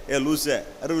பண்ணிவிட்டு, ஏ லூஸு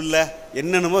அறிவு இல்லை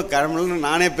என்னென்னமோ கிளம்புன்னு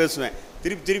நானே பேசுவேன்.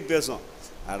 திருப்பி பேசுவோம்.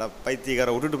 அட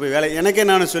பைத்தியக்காரை விட்டுட்டு போய் வேலை, எனக்கே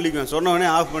நான் சொல்லிக்குவேன். சொன்னவொடனே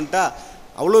ஆஃப் பண்ணிட்டா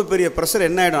அவ்வளோ பெரிய ப்ரெஷர்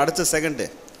என்ன ஆகிடும்? அடுத்த செகண்டு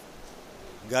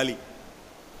காலி.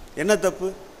 என்ன தப்பு?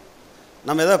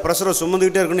 நம்ம எதாவது ப்ரெஷரை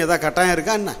சுமந்துக்கிட்டே இருக்கணும், எதாவது கட்டாயம்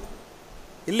இருக்கா என்ன?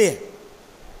 இல்லையே.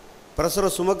 ப்ரெஷரை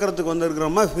சுமக்கிறதுக்கு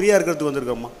வந்துருக்குறோமா, ஃப்ரீயாக இருக்கிறதுக்கு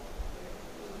வந்துருக்கோமா?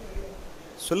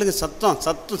 சொல்லுங்கள்.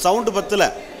 சவுண்டு பத்தில்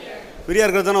ஃப்ரீயாக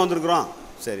இருக்கிறது தானே வந்திருக்குறோம்.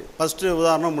 சரி, ஃபஸ்ட்டு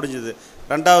உதாரணம் முடிஞ்சுது.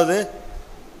 ரெண்டாவது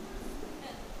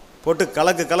போட்டு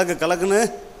கலக்குன்னு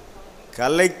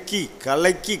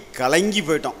கலங்கி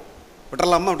போயிட்டோம்.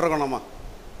 விட்டுறலாமா? விட்டுறக்கணுமா?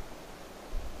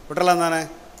 விட்டுறலாம் தானே?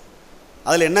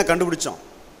 அதில் என்ன கண்டுபிடிச்சோம்?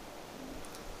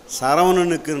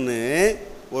 சரவணனுக்குன்னு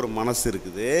ஒரு மனசு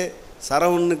இருக்குது,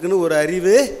 சரவணனுக்குன்னு ஒரு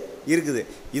அறிவு இருக்குது.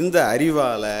 இந்த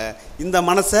அறிவால் இந்த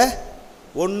மனசை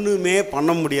ஒன்றுமே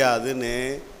பண்ண முடியாதுன்னு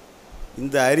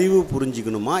இந்த அறிவு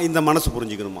புரிஞ்சிக்கணுமா, இந்த மனசு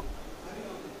புரிஞ்சிக்கணுமா?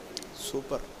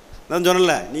 சூப்பர். நான்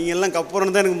சொன்னல, நீங்கள் எல்லாம்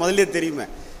கப்புறன்னு தான் எனக்கு முதல்ல தெரியுமே.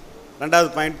 ரெண்டாவது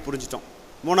பாயிண்ட் புரிஞ்சிட்டோம்.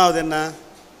 மூணாவது என்ன?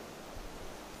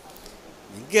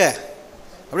 இங்கே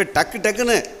அப்படியே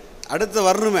டக்குன்னு அடுத்து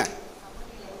வரணுமே.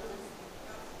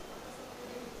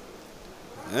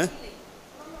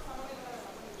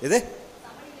 இது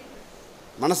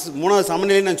மனசு மூணாவது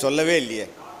சமநிலை நான் சொல்லவே இல்லையே.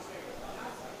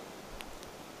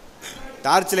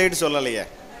 டார்ச் லைட் சொல்லலையே.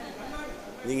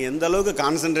 நீங்கள் எந்த அளவுக்கு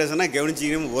கான்சன்ட்ரேஷனாக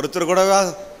கவனிச்சிக்கணும் ஒருத்தர் கூடவா?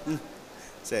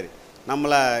 சரி,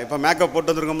 நம்மளை இப்போ மேக்கப்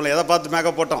போட்டு வந்துருக்கோம்ல, எதை பார்த்து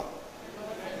மேக்கப் போட்டோம்?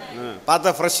 பார்த்தா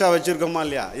ஃப்ரெஷ்ஷாக வச்சுருக்கோமா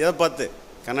இல்லையா? எதை பார்த்து?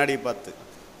 கண்ணாடியை பார்த்து.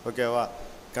 ஓகேவா?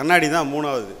 கண்ணாடி தான்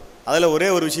மூணாவது. அதில் ஒரே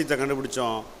ஒரு விஷயத்தை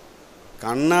கண்டுபிடிச்சோம்.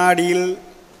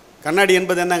 கண்ணாடி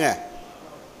என்பது என்னங்க?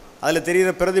 அதில்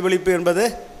தெரிகிற பிரதிபலிப்பு என்பது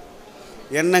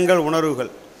எண்ணங்கள்,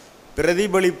 உணர்வுகள்.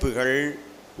 பிரதிபலிப்புகள்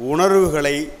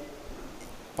உணர்வுகளை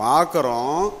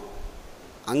பார்க்குறோம்,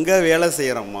 அங்கே வேலை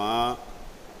செய்கிறோமா,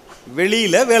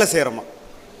 வெளியில் வேலை செய்கிறோமா?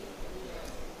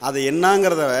 அது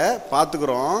என்னங்கிறத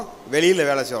பார்த்துக்குறோம், வெளியில்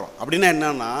வேலை செய்கிறோம். அப்படின்னா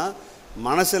என்னன்னா,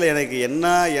 மனசில் எனக்கு என்ன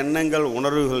எண்ணங்கள்,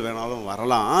 உணர்வுகள் வேணாலும்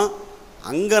வரலாம்,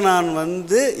 அங்கே நான்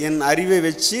என் அறிவை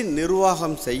வச்சு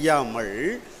நிர்வாகம் செய்யாமல்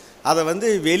அதை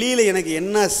வெளியில் எனக்கு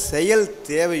என்ன செயல்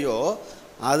தேவையோ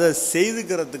அதை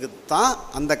செய்துக்கிறதுக்கு தான்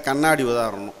அந்த கண்ணாடி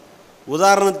உதாரணம்.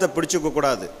 உதாரணத்தை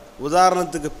பிடிச்சிக்கக்கூடாது.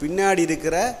 உதாரணத்துக்கு பின்னாடி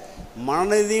இருக்கிற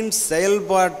மனதின்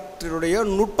செயல்பாட்டினுடைய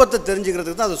நுட்பத்தை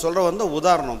தெரிஞ்சுக்கிறதுக்கு தான் அது சொல்கிற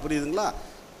உதாரணம். புரியுதுங்களா?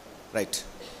 ரைட்.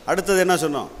 அடுத்தது என்ன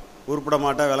சொன்னோம்? உருப்பிட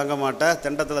மாட்டா, விளங்க மாட்டா,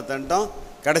 தெண்டத்தில் தெண்டம்,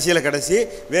 கடைசி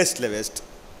வேஸ்ட்டில் வேஸ்ட்.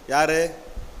 யார்?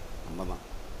 நம்ம தான்.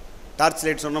 டார்ச்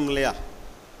லைட் சொன்னோம் இல்லையா?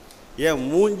 ஏன்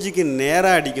மூஞ்சிக்கு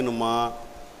நேராக அடிக்கணுமா?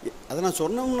 அதை நான்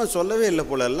சொன்னோம்னா சொல்லவே இல்லை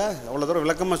போல இல்லை, அவ்வளோ தூரம்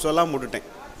விளக்கமாக சொல்லாமல் விட்டுட்டேன்.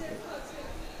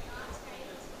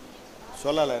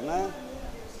 சொல்லலை என்ன?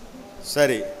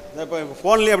 சரி, இப்போ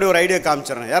ஃபோன்லேயே அப்படியே ஒரு ஐடியா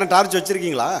காமிச்சிட்றேன். யாரும் டார்ச்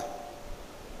வச்சுருக்கீங்களா?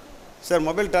 சார்,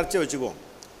 மொபைல் டார்ச்சே வச்சுக்குவோம்.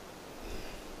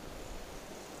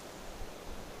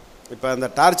 இப்போ அந்த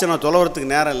டார்ச்சை நான்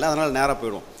தொலைவறதுக்கு நேரம் இல்லை, அதனால் நேராக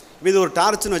போயிடுவோம். இப்போ இது ஒரு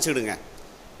டார்ச்சுன்னு வச்சுக்கிடுங்க.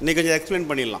 இன்றைக்கி கொஞ்சம் எக்ஸ்பிளைன்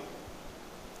பண்ணிடலாம்.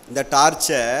 இந்த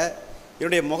டார்ச்சை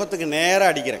என்னுடைய முகத்துக்கு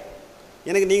நேராக அடிக்கிறேன்.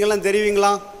 எனக்கு நீங்களாம்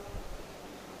தெரிவிங்களா?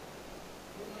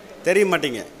 தெரிய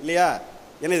மாட்டீங்க இல்லையா?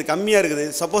 ஏன்னா இது கம்மியாக இருக்குது.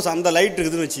 சப்போஸ் அந்த லைட்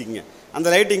இருக்குதுன்னு வச்சுக்கிங்க, அந்த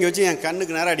லைட் இங்கே வச்சு என்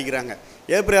கண்ணுக்கு நேராக அடிக்கிறாங்க.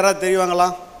 எப்படி யாராவது தெரிவாங்களா?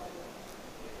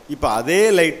 இப்போ அதே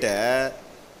லைட்டை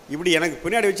இப்படி எனக்கு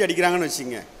பின்னாடி வச்சு அடிக்கிறாங்கன்னு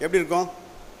வச்சுங்க, எப்படி இருக்கும்?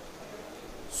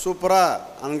 சூப்பராக.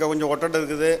 அங்கே கொஞ்சம் ஒட்டட்டை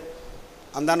இருக்குது,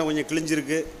 அந்தாண்ட கொஞ்சம்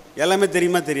கிழிஞ்சிருக்கு, எல்லாமே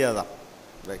தெரியுமா தெரியாதா?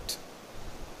 ரைட்.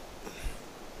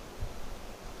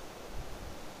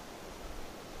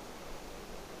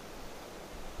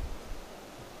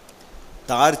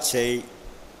 டார்ச்சை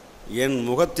என்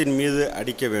முகத்தின் மீது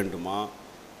அடிக்க வேண்டுமா,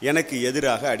 எனக்கு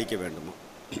எதிராக அடிக்க வேண்டுமா?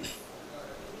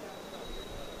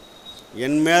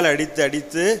 என் மேல் அடித்து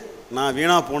அடித்து நான்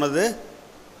வீணாக போனது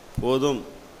போதும்.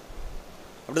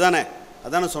 அப்படி தானே?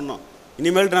 அதானே சொன்னோம்.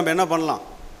 இனிமேல் நம்ம என்ன பண்ணலாம்?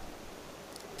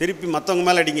 திருப்பி மற்றவங்க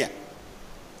மேலே அடிங்க.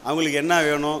 அவங்களுக்கு என்ன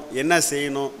வேணும், என்ன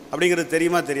செய்யணும் அப்படிங்கிறது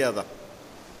தெரியுமா தெரியாதா?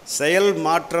 செயல்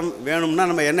மாற்றம் வேணும்னா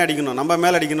நம்ம என்ன அடிக்கணும்? நம்ம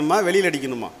மேலே அடிக்கணுமா, வெளியில்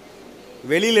அடிக்கணுமா?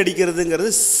 வெளியில் அடிக்கிறதுங்கிறது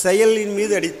செயலின்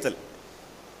மீது அடித்தல்.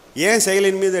 ஏன்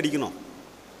செயலின் மீது அடிக்கணும்?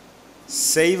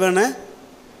 செய்வன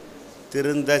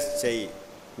திருந்த செய்.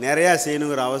 நிறையா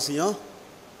செய்யணுங்கிற அவசியம்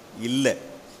இல்லை.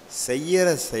 செய்கிற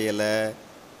செயலை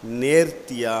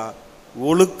நேர்த்தியாக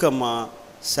ஒழுக்கமாக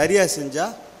சரியாக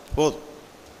செஞ்சால் போதும்.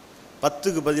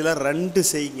 10க்கு பதிலாக 2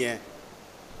 செய்யுங்க,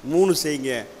 3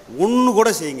 செய்யுங்க, 1 கூட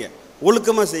செய்யுங்க,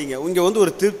 ஒழுக்கமாக செய்யுங்க. இங்கே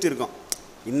ஒரு திருப்தி இருக்கும்.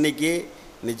 இன்றைக்கி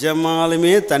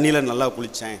நிஜமாலுமே தண்ணியில் நல்லா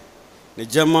குளித்தேன்,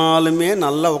 நிஜமாலுமே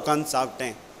நல்லா உட்காந்து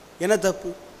சாப்பிட்டேன். என்ன தப்பு?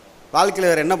 வாழ்க்கையில்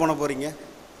வேறு என்ன பண்ண போகிறீங்க?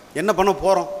 என்ன பண்ண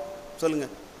போகிறோம்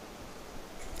சொல்லுங்கள்?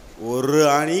 ஒரு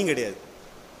ஆணியும் கிடையாது.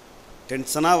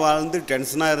 டென்ஷனாக வாழ்ந்து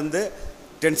டென்ஷனாக இருந்து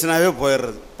டென்ஷனாகவே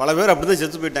போயிடுறது. பல பேர் அப்படி தான்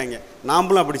செத்து போயிட்டாங்க.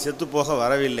 நாம்ளும் அப்படி செத்து போக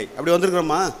வரவில்லை. அப்படி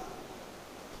வந்திருக்கிறோமா?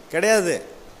 கிடையாது.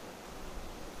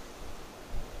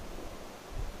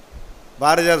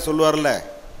 பாரதியார் சொல்லுவார்ல,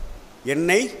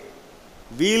 என்னை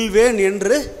வீழ்வேன்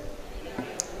என்று.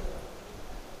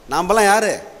 நாமெல்லாம்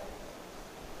யாரு?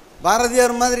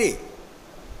 பாரதியார் மாதிரி.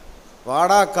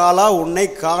 வாடா காலா உன்னை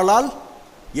காலால்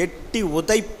எட்டி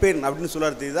உதைப்பேன் அப்படின்னு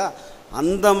சொல்லுவார் தெரியுதா?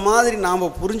 அந்த மாதிரி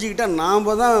நாம் புரிஞ்சுக்கிட்டால் நாம்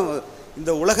தான்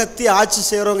இந்த உலகத்தை ஆட்சி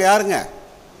செய்கிறவங்க. யாருங்க?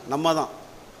 நம்ம தான்.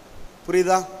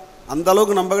 புரியுதா? அந்த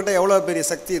அளவுக்கு நம்மக்கிட்ட எவ்வளோ பெரிய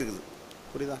சக்தி இருக்குது.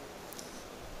 புரியுதா?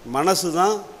 மனசு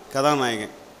தான்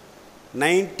கதாநாயகன்.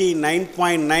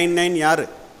 99.99 யார்?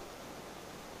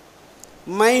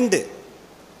 மைண்டு.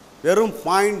 வெறும்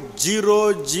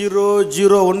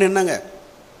 0.0001 என்னங்க?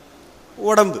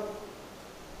 உடம்பு.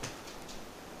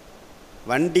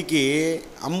 வண்டிக்கு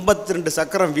 52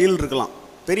 சக்கரம் வீல் இருக்கலாம்.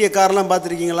 பெரிய கார்லாம்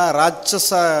பார்த்துருக்கீங்களா? ராட்சச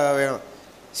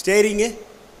ஸ்டேரிங்கு.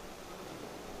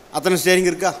 அத்தனை ஸ்டேரிங்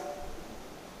இருக்கா?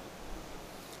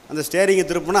 அந்த ஸ்டேரிங்கை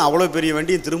திருப்பினா அவ்வளோ பெரிய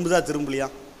வண்டியும் திரும்புதா திரும்பலையா?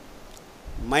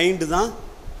 மைண்டு தான்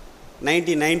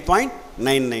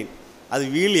 99.99. அது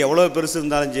வீல் எவ்வளோ பெருசு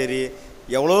இருந்தாலும் சரி,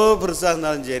 எவ்வளோ பெருசாக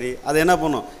இருந்தாலும் சரி, அது என்ன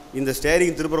பண்ணும்? இந்த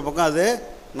ஸ்டேரிங் திருப்புற பக்கம் அது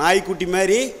நாய்க்குட்டி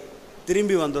மாதிரி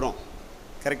திரும்பி வந்துடும்.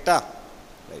 கரெக்டாக?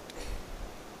 ரைட்.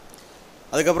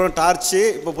 அதுக்கப்புறம் டார்ச்சு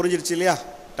இப்போ புரிஞ்சிருச்சு இல்லையா?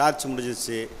 டார்ச்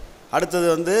முடிஞ்சிருச்சு.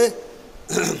 அடுத்தது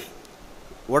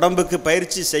உடம்புக்கு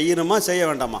பயிற்சி செய்யணுமா செய்ய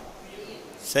வேண்டாமா?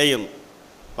 செய்யணும்.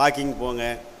 வாக்கிங் போங்க.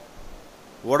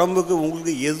 உடம்புக்கு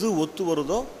உங்களுக்கு எது ஒத்து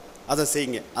வருதோ அதை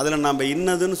செய்யுங்க. அதில் நம்ம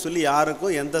இன்னதுன்னு சொல்லி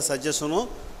யாருக்கும் எந்த சஜஷனும்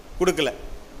கொடுக்கல.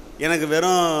 எனக்கு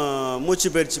வெறும் மூச்சு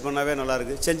பயிற்சி பண்ணாவே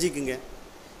நல்லாயிருக்கு, செஞ்சுக்குங்க.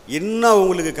 என்ன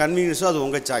உங்களுக்கு கன்வீனியன்ஸோ அது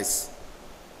உங்கள் சாய்ஸ்.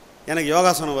 எனக்கு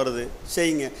யோகாசனம் வருது,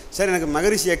 செய்யுங்க. சரி, எனக்கு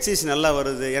மகரிஷி எக்ஸசைஸ் நல்லா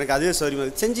வருது, எனக்கு அதே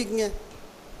சௌகரியமாக செஞ்சுக்குங்க.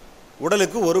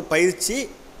 உடலுக்கு ஒரு பயிற்சி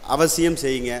அவசியம்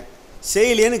செய்யுங்க.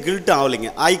 செய்யலேன்னு கில்ட்டு ஆகலைங்க,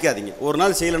 ஆயிக்காதீங்க. ஒரு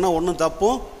நாள் செய்யலைன்னா ஒன்றும்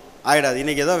தப்பும் ஆகிடாது.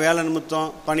 இன்றைக்கி ஏதோ வேலை நிமித்தம்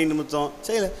பணி நிமித்தம்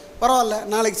செய்யலை, பரவாயில்ல,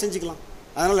 நாளைக்கு செஞ்சுக்கலாம்.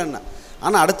 அதனால் என்ன?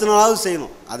 ஆனால் அடுத்த நாளாவது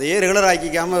செய்யணும். அதையே ரெகுலர்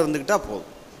ஆக்கிக்காமல் இருந்துக்கிட்டால் போதும்.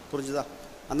 புரிஞ்சுதா?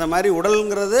 அந்த மாதிரி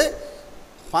உடலுங்கிறது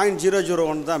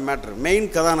 0.001 தான் மேட்ரு. மெயின்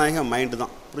கதாநாயகம் மைண்டு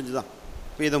தான். புரிஞ்சுதா?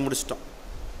 இப்போ இதை முடிச்சிட்டோம்.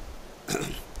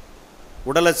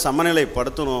 உடலை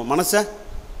சமநிலைப்படுத்தணும். மனசை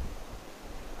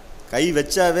கை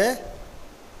வச்சாவே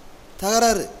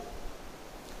தகராறு,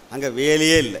 அங்கே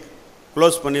வேலையே இல்லை,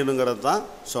 க்ளோஸ் பண்ணிடுங்கிறது தான்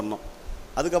சொன்னோம்.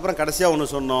 அதுக்கப்புறம் கடைசியாக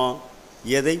ஒன்று சொன்னோம்,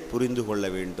 எதை புரிந்து கொள்ள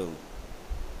வேண்டும்?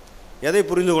 எதை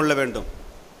புரிந்து கொள்ள வேண்டும்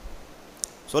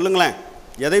சொல்லுங்களேன்?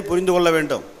 எதை புரிந்து கொள்ள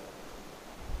வேண்டும்?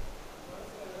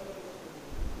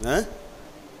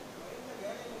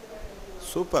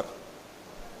 சூப்பர்.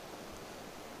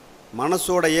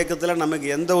 மனசோட இயக்கத்தில் நமக்கு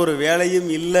எந்த ஒரு வேலையும்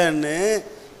இல்லைன்னு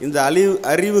இந்த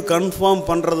அறிவு கன்ஃபார்ம்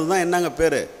பண்ணுறது தான் என்னங்க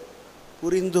பேர்?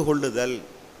 புரிந்து கொள்ளுதல்.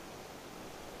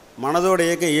 மனதோட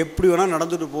இயக்கம் எப்படி வேணால்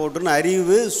நடந்துட்டு போட்டுன்னு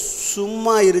அறிவு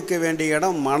சும்மா இருக்க வேண்டிய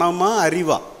இடம் மனமா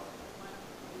அறிவா?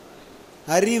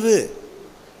 அறிவு.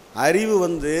 அறிவு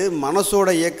வந்து மனசோட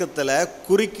இயக்கத்தில்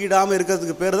குறுக்கிடாமல்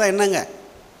இருக்கிறதுக்கு பேர் தான் என்னங்க?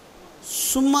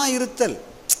 சும்மா இருத்தல்.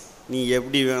 நீ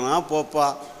எப்படி வேணா போப்பா,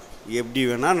 எப்படி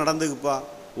வேணா நடந்துக்குப்பா,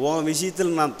 உன்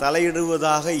விஷயத்தில் நான்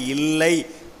தலையிடுவதாக இல்லை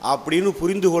அப்படின்னு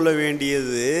புரிந்து கொள்ள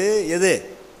வேண்டியது எது?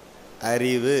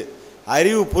 அறிவு.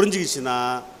 அறிவு புரிஞ்சுக்கிச்சுன்னா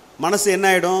மனசு என்ன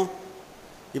ஆகிடும்?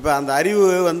 இப்போ அந்த அறிவு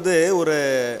வந்து ஒரு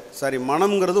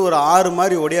மனம்ங்கிறது ஒரு ஆறு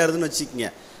மாதிரி ஒடியாருதுன்னு வச்சுக்கோங்க.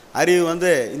 அறிவு வந்து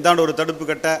இந்தாண்ட ஒரு தடுப்பு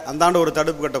கட்டை, அந்தாண்ட ஒரு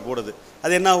தடுப்பு கட்டை போடுது.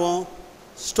 அது என்ன ஆகும்?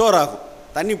 ஸ்டோர் ஆகும்.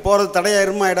 தண்ணி போகிறது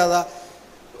தடையாயிருமா ஆகிடாதா?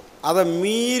 அதை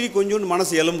மீறி கொஞ்சோண்டு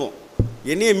மனசு எலும்போம்.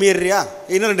 என்னையே மீறியா,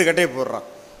 இன்னும் 2 கட்டையை போடுறான்.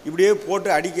 இப்படியே போட்டு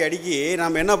அடுக்கி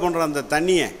நாம் என்ன பண்ணுறோம்? அந்த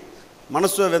தண்ணியை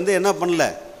மனசை வந்து என்ன பண்ணல,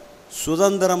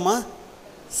 சுதந்திரமாக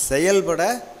செயல்பட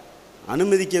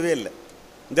அனுமதிக்கவே இல்லை.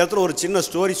 இந்த இடத்துல ஒரு சின்ன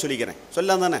ஸ்டோரி சொல்லிக்கிறேன்.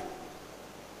 சொல்லலாம் தானே?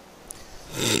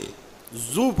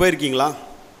 ஜூ போயிருக்கீங்களா?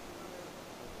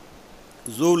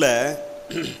 ஜூவில்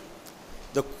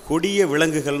இந்த கொடிய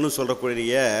விலங்குகள்னு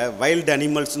சொல்கிறக்கூடிய வைல்டு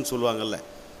அனிமல்ஸ்ன்னு சொல்லுவாங்கள்ல,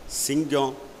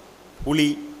 சிங்கம், புலி,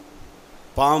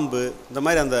 பாம்பு, இந்த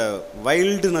மாதிரி அந்த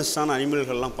வைல்டுனஸ்ஸான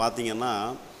அனிமல்கள்லாம் பார்த்தீங்கன்னா,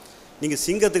 நீங்கள்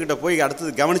சிங்கத்துக்கிட்ட போய்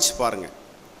அடுத்தது கவனித்து பாருங்கள்.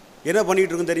 என்ன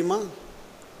பண்ணிகிட்டு இருக்குன்னு தெரியுமா?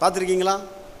 பார்த்துருக்கீங்களா?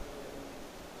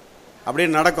 அப்படியே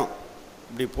நடக்கும்.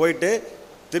 இப்படி போயிட்டு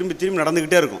திரும்பி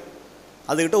நடந்துக்கிட்டே இருக்கும்.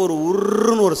 அதுக்கிட்ட ஒரு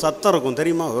உருன்னு ஒரு சத்தம் இருக்கும்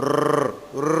தெரியுமா?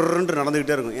 உருன்ட்டு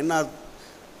நடந்துக்கிட்டே இருக்கும். என்ன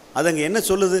அது அங்கே என்ன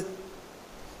சொல்லுது?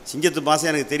 சிங்கத்து பாசை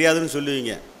எனக்கு தெரியாதுன்னு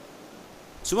சொல்லுவீங்க.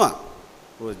 சும்மா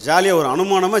ஒரு ஜாலியாக ஒரு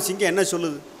அனுமானமாக சிங்கம் என்ன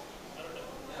சொல்லுது?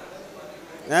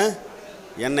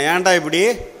 என்னை ஏன்டா இப்படி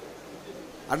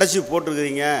அடைச்சி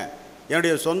போட்டிருக்குறீங்க?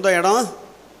 என்னுடைய சொந்த இடம்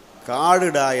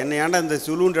காடுடா, என்னை ஏன்டா இந்த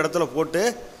சுழுன்ற இடத்துல போட்டு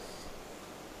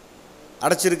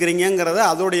அடைச்சிருக்கிறீங்கிறத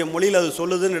அதோடைய மொழியில் அது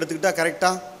சொல்லுதுன்னு எடுத்துக்கிட்டால்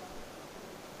கரெக்டாக?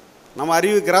 நம்ம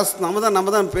அறிவு கிராஸ்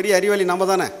நம்ம தான் பெரிய அறிவாளி நம்ம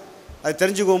தானே, அது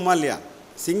தெரிஞ்சுக்குவோமா இல்லையா?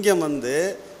 சிங்கம் வந்து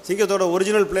சிங்கத்தோட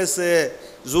ஒரிஜினல் பிளேஸு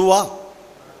ஜூவா?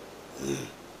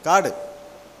 காடு.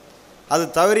 அது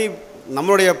தவறி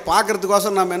நம்மளுடைய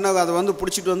பார்க்குறதுக்கோசரம் நம்ம என்ன அதை வந்து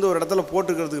பிடிச்சிட்டு வந்து ஒரு இடத்துல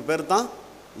போட்டுக்கிறதுக்கு பேர் தான்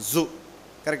ஜூ.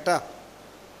 கரெக்டாக?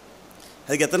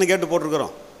 அதுக்கு எத்தனை கேட்டு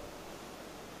போட்டிருக்கிறோம்?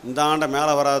 இந்த ஆண்டை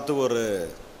மேலே வராததுக்கு ஒரு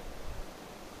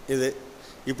இது,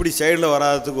 இப்படி சைடில்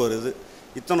வராததுக்கு ஒரு இது,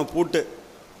 இத்தனை பூட்டு,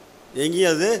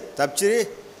 எங்கேயும் அது தப்பிச்சு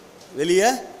வெளியே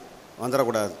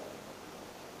வந்துடக்கூடாது.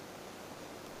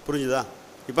 புரிஞ்சுதா?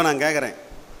 இப்போ நான் கேட்குறேன்,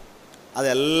 அது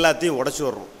எல்லாத்தையும் உடச்சி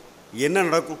வர்றோம், என்ன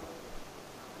நடக்கும்?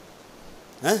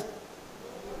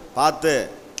 பார்த்து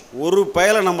ஒரு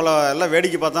பயலை நம்மளை எல்லாம்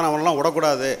வேடிக்கை பார்த்தா அவனெல்லாம்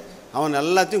விடக்கூடாது, அவன்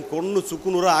எல்லாத்தையும் கொன்று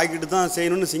சுக்குநூறாக ஆக்கிட்டு தான்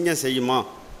செய்யணும்னு சிங்கம் செய்யுமா?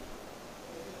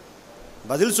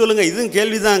 பதில் சொல்லுங்கள். இதுவும்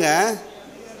கேள்விதாங்க.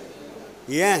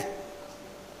 ஏன்?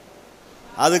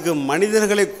 அதுக்கு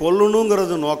மனிதர்களை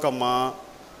கொல்லணுங்கிறது நோக்கமா,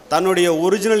 தன்னுடைய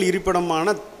ஒரிஜினல்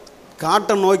இருப்பிடமான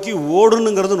காட்டை நோக்கி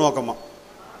ஓடணுங்கிறது நோக்கமா?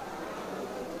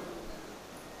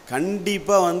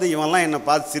 கண்டிப்பாக வந்து இவன்லாம் என்னை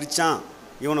பார்த்து சிரித்தான்,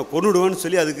 இவனை கொன்னுடுவேன்னு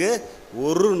சொல்லி அதுக்கு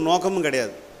ஒரு நோக்கமும்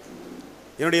கிடையாது.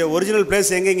 என்னுடைய ஒரிஜினல் பிளேஸ்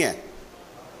எங்கேங்க?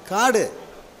 காடு.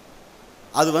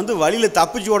 அது வந்து வழியில்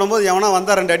தப்பிச்சு ஓடும்போது எவனா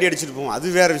வந்தால் 2 அடி அடிச்சுட்டு போவோம், அது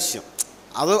வேறு விஷயம்.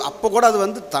 அது அப்போ கூட அது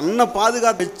வந்து தன்னை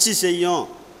பாதுகாத்து வச்சு செய்யும்,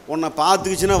 உன்னை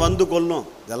பார்த்துக்குச்சுன்னா வந்து கொல்லும்.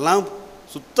 இதெல்லாம்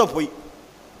சுத்த பொய்.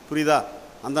 புரியுதா?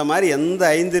 அந்த மாதிரி எந்த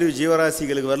 5 அறிவு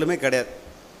ஜீவராசிகளுக்கு வரலுமே கிடையாது.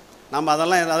 நம்ம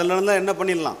அதில் என்ன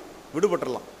பண்ணிடலாம்?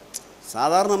 விடுபட்டுடலாம்.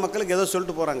 சாதாரண மக்களுக்கு ஏதோ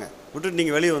சொல்லிட்டு போகிறாங்க, விட்டுட்டு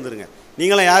நீங்கள் வெளியே வந்துடுங்க.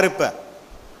 நீங்களாம் யார்? இப்போ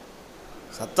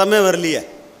சத்தமே வரலையே.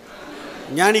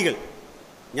 ஞானிகள்.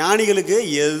 ஞானிகளுக்கு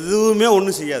எதுவுமே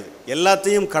ஒன்றும் செய்யாது,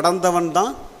 எல்லாத்தையும் கடந்தவன்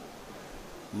தான்.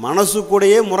 மனசு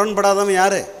கூடயே முரண்படாதவன்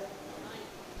யார்?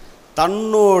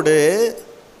 தன்னோடு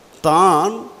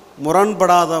தான்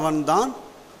முரண்படாதவன் தான்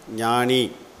ஞானி.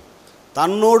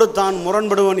 தன்னோடு தான்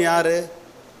முரண்படுவன் யார்?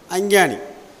 அஞ்ஞானி.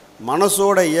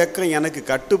 மனசோட இயக்கம் எனக்கு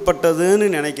கட்டுப்பட்டதுன்னு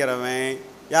நினைக்கிறவன்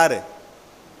யார்?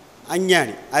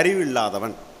 அஞ்ஞானி, அறிவு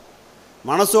இல்லாதவன்.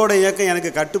 மனசோட இயக்கம் எனக்கு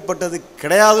கட்டுப்பட்டது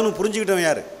கிடையாதுன்னு புரிஞ்சுக்கிட்டவன்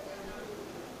யார்?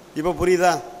 இப்போ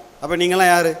புரியுதா? அப்போ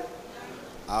நீங்களாம் யார்?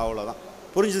 அவ்வளோதான்.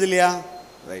 புரிஞ்சுது இல்லையா?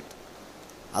 ரைட்.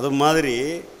 அது மாதிரி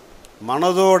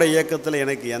மனதோட இயக்கத்தில்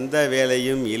எனக்கு எந்த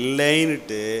வேலையும்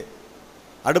இல்லைன்னுட்டு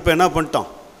அடுப்பை என்ன பண்ணிட்டோம்?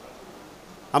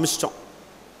 அமிச்சிட்டோம்.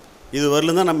 இது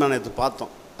வரலும் தான் நம்ம நேற்று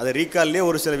பார்த்தோம். அதை ரீகால்லே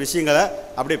ஒரு சில விஷயங்களை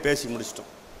அப்படியே பேசி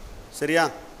முடிச்சிட்டோம். சரியா?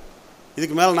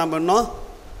 இதுக்கு மேலே நாம் இன்னும்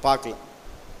பார்க்கல.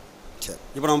 சரி,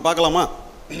 இப்போ நம்ம பார்க்கலாமா?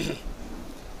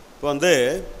 இப்போ வந்து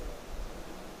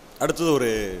அடுத்தது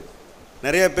ஒரு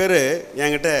நிறைய பேர்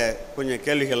என்கிட்ட கொஞ்சம்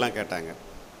கேள்விகள்லாம் கேட்டாங்க.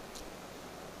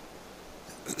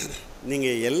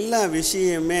 நீங்கள் எல்லா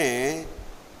விஷயமே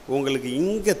உங்களுக்கு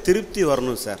இங்கே திருப்தி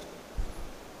வரணும் சார்,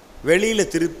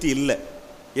 வெளியில் திருப்தி இல்லை.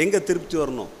 எங்கே திருப்தி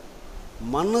வரணும்?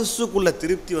 மனசுக்குள்ளே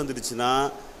திருப்தி வந்துடுச்சுன்னா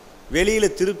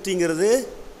வெளியில் திருப்திங்கிறது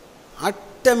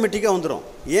ஆட்டோமேட்டிக்காக வந்துடும்.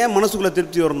 ஏன் மனசுக்குள்ளே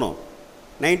திருப்தி வரணும்?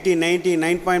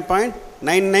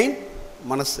 99.99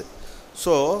 மனசு.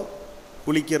 ஸோ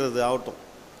குளிக்கிறது ஆகட்டும்,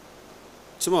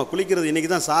 சும்மா குளிக்கிறது இன்றைக்கி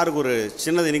தான் சாருக்கு ஒரு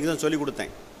சின்னது இன்றைக்கி தான் சொல்லி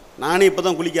கொடுத்தேன். நானே இப்போ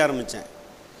தான் குளிக்க ஆரம்பித்தேன்.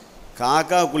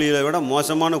 காக்கா குளியலை விட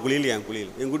மோசமான குளியல் என்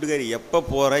குளியல். என் வீட்டுக்காரி எப்போ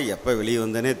போகிற எப்போ வெளியே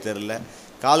வந்தேனே தெரில.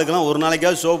 காலுக்கெல்லாம் ஒரு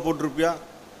நாளைக்காவது சோப்பு போட்டிருப்பியா?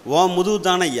 ஓ முதுகு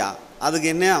தானே ஐயா, அதுக்கு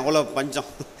என்ன அவ்வளோ பஞ்சம்?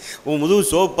 உன் முதுகு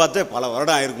சோப்பு பார்த்தே பல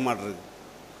வருடம் ஆகிருக்க மாட்டிருக்கு.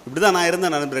 இப்படி தான் நான்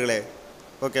இருந்தேன் நண்பர்களே.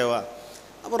 ஓகேவா?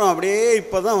 அப்புறம் அப்படியே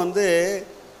இப்போ தான் வந்து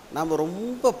நம்ம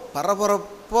ரொம்ப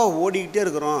பரபரப்பாக ஓடிக்கிட்டே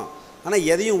இருக்கிறோம். ஆனால்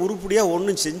எதையும் உருப்படியாக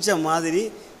ஒன்றும் செஞ்ச மாதிரி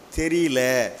தெரியல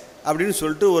அப்படின்னு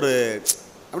சொல்லிட்டு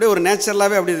அப்படியே ஒரு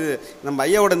நேச்சுரலாகவே அப்படி நம்ம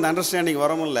ஐயாவோட இந்த அண்டர்ஸ்டாண்டிங்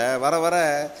வரமுல்ல. வர வர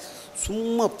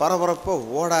சும்மா பரபரப்பாக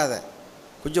ஓடாத,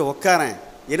 கொஞ்சம் உட்காரேன்,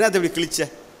 என்னது இப்படி கிழிச்ச?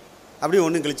 அப்படியே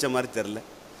ஒன்றும் கிழிச்ச மாதிரி தெரில.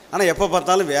 ஆனால் எப்போ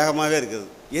பார்த்தாலும் வேகமாகவே இருக்குது.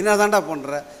 என்ன தாண்டா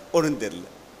பண்ணுற? ஒன்றும் தெரில.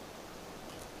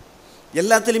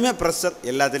 எல்லாத்துலேயுமே ப்ரெஷர்,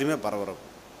 எல்லாத்துலேயுமே பரபரப்பு.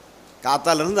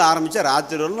 காத்தாலேருந்து ஆரம்பித்தா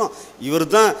ராத்திரி வரணும்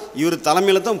இவர்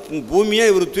தலைமையில் தான் பூமியை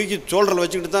இவர் தூக்கி சோல்டரில்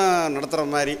வச்சுக்கிட்டு தான் நடத்துகிற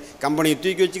மாதிரி. கம்பெனியை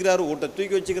தூக்கி வச்சுக்கிறாரு, வீட்டை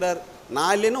தூக்கி வச்சுக்கிறாரு.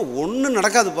 நான் இல்லைன்னா ஒன்றும்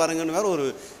நடக்காது பாருங்கன்னு வேறு ஒரு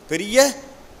பெரிய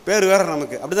பேர் வேறு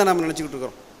நமக்கு. அப்படி தான் நம்ம நினச்சிக்கிட்டு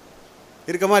இருக்கிறோம்.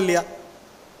 இருக்கமா இல்லையா?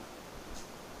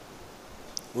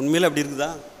 உண்மையில் அப்படி இருக்குதா?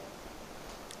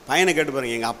 பையனை கேட்டு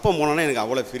பாருங்க. எங்கள் அப்பா போனோன்னா எனக்கு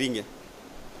அவ்வளோ ஃப்ரீங்க.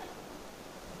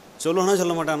 சொல்லுவானா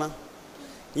சொல்ல மாட்டானா?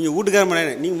 நீங்கள் வீட்டுக்கார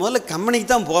மாட்டேன், நீங்கள் முதல்ல கம்பெனிக்கு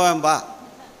தான் போவேன்பா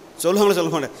சொல்லுவாங்களா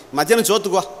சொல்ல மாட்டேன். மத்தியானம்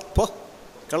சோத்துக்குவா போ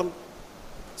கிளம்பு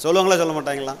சொல்லுவாங்களா சொல்ல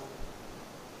மாட்டாங்களா?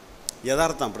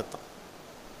 யதார்த்தம் அப்படித்தான்.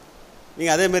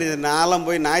 நீங்கள் அதேமாரி நான்லாம்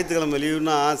போய் ஞாயிற்றுக்கிழமை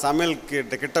லீவுனா சமையல்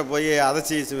கிட்ட போய் அதை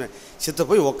செய்ய சித்த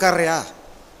போய் உக்காடுறியா,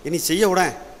 நீ செய்ய விட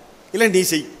இல்லை நீ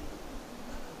செய்.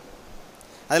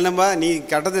 அதில் நம்ம நீ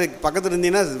கட்டத்துக்கு பக்கத்தில்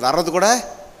இருந்தீங்கன்னா வர்றது கூட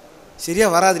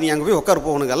சரியாக வராது. நீ அங்கே போய் உட்காரு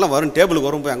போ, உனக்கு எல்லாம் வரும், டேபிளுக்கு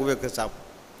வரும், போய் அங்கே போய் உட்கார் சாப்பிடும்.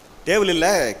 டேபிள்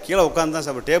இல்லை, கீழே உட்காந்து தான்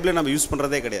சாப்பிடும். டேபிளே நம்ம யூஸ்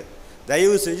பண்ணுறதே கிடையாது.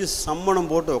 தயவு செஞ்சு சம்மணம்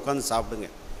போட்டு உட்காந்து சாப்பிடுங்க.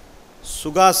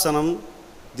 சுகாசனம்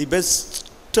தி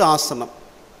பெஸ்ட் ஆசனம்.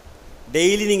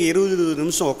 டெய்லி நீங்கள் 20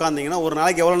 நிமிஷம் உட்காந்திங்கன்னா ஒரு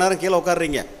நாளைக்கு எவ்வளோ நேரம் கீழே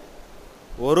உட்காடுறீங்க?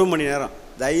 1 மணி நேரம்.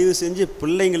 தயவு செஞ்சு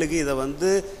பிள்ளைங்களுக்கு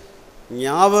இதை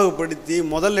ஞாபகப்படுத்தி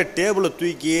முதல்ல டேபிளை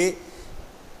தூக்கி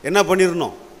என்ன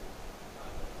பண்ணிடணும்?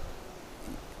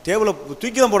 டேபிளை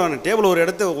தூக்கி தான் போடணும். டேபிளை ஒரு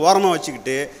இடத்த ஓரமாக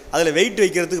வச்சுக்கிட்டு அதில் வெயிட்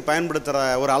வைக்கிறதுக்கு பயன்படுத்துகிற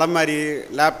ஒரு அலமாரி,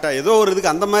 லேப்டாப், ஏதோ ஒரு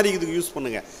இதுக்கு அந்த மாதிரி இதுக்கு யூஸ்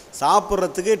பண்ணுங்கள்.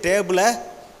 சாப்பிட்றதுக்கு டேபிளை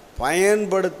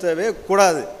பயன்படுத்தவே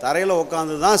கூடாது. தரையில்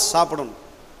உட்காந்து தான் சாப்பிடணும்.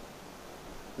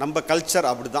 நம்ம கல்ச்சர்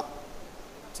அப்படி தான்.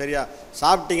 சரியா?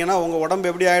 சாப்பிட்டீங்கன்னா உங்கள் உடம்பு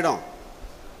எப்படி ஆகிடும்?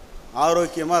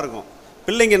 ஆரோக்கியமாக இருக்கும்.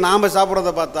 பிள்ளைங்க நாம்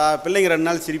சாப்பிட்றத பார்த்தா பிள்ளைங்க 2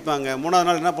 நாள் சிரிப்பாங்க, 3ஆவது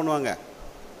நாள் என்ன பண்ணுவாங்க?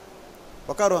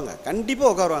 உட்காருவாங்க.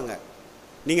 கண்டிப்பாக உட்காருவாங்க.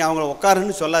 நீங்கள் அவங்கள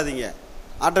உட்காருன்னு சொல்லாதீங்க.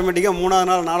 ஆட்டோமேட்டிக்காக 3ஆவது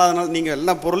நாள் 4ஆவது நாள் நீங்கள்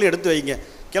எல்லா பொருளையும் எடுத்து வைங்க.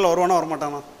 கீழே வருவானா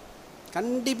வரமாட்டானா?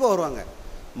 கண்டிப்பாக வருவாங்க.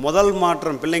 முதல்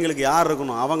மாற்றம் பிள்ளைங்களுக்கு யார்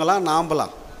இருக்கணும்? அவங்களாம்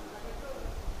நாம்பலாம்.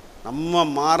 நம்ம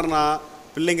மாறினா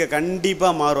பிள்ளைங்க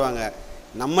கண்டிப்பாக மாறுவாங்க.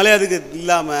 நம்மளே அதுக்கு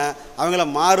இல்லாமல் அவங்கள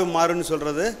மாறுன்னு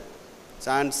சொல்கிறது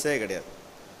சான்ஸே கிடையாது.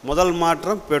 முதல்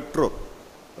மாற்றம் பெற்றோர்.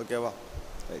 ஓகேவா?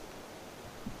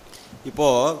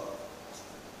 இப்போது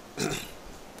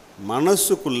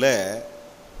மனசுக்குள்ளே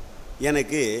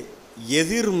எனக்கு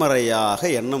எதிர்மறையாக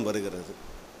எண்ணம் வருகிறது.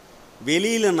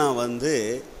 வெளியில் நான்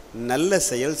நல்ல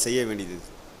செயல் செய்ய வேண்டியது.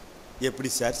 எப்படி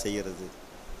சார் செய்கிறது?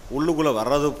 உள்ளுக்குள்ளே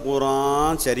வர்றது பூரா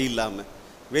சரியில்லாமல்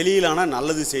வெளியில் ஆனால்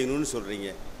நல்லது செய்யணும்னு சொல்கிறீங்க.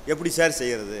 எப்படி சார்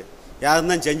செய்கிறது?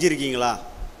 யாரும் தான் செஞ்சுருக்கீங்களா?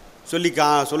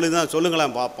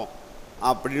 சொல்லுங்களேன் பார்ப்போம்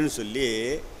அப்படின்னு சொல்லி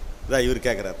இதான் இவர்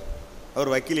கேட்குறாரு.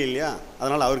 அவர் வக்கீல் இல்லையா,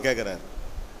 அதனால் அவர் கேட்குறாரு.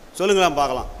 சொல்லுங்களேன்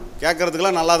பார்க்கலாம்.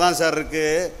 கேட்குறதுக்கெல்லாம் நல்லா தான் சார்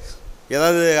இருக்குது.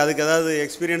 அதுக்கு ஏதாவது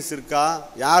எக்ஸ்பீரியன்ஸ் இருக்கா?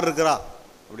 யார் இருக்கிறா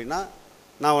அப்படின்னா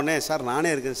நான் உடனே சார் நானே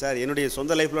இருக்கேன் சார், என்னுடைய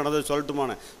சொந்த லைஃப்பில் நடந்தது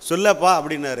சொல்லட்டுமானே. சொல்லப்பா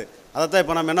அப்படின்னாரு. அதைத்தான்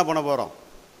இப்போ நம்ம என்ன பண்ண போகிறோம்?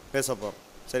 பேச போகிறோம்.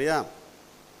 சரியா?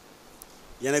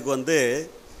 எனக்கு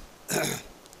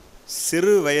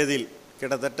சிறு வயதில்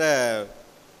கிட்டத்தட்ட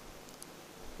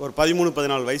ஒரு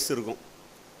 13-14 வயசு இருக்கும்.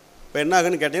 இப்போ என்ன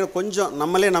ஆகுன்னு கேட்டிங்கன்னா கொஞ்சம்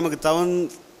நம்மளே நமக்கு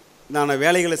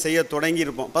வேலைகளை செய்ய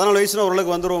தொடங்கியிருப்போம். 14 வயசுனா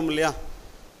ஓரளவுக்கு வந்துடுவோம் இல்லையா?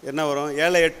 என்ன வரும்?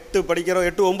 7, 8 படிக்கிற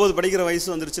 8, 9 படிக்கிற வயசு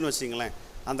வந்துருச்சுன்னு வச்சிங்களேன்,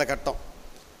 அந்த கட்டம்.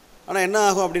 ஆனால் என்ன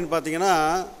ஆகும் அப்படின்னு பார்த்தீங்கன்னா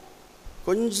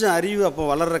கொஞ்சம் அறிவு அப்போ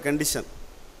வளர்கிற கண்டிஷன்.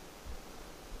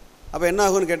 அப்போ என்ன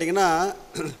ஆகும்னு கேட்டிங்கன்னா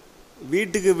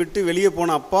வீட்டுக்கு விட்டு வெளியே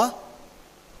போன அப்பா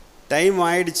டைம்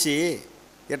ஆயிடுச்சு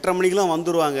 8:30 மணிக்கெலாம்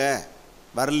வந்துடுவாங்க,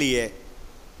 வரலையே,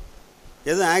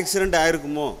 எதுவும் ஆக்சிடெண்ட்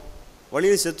ஆகிருக்குமோ,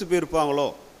 வழியில் செத்து போயிருப்பாங்களோ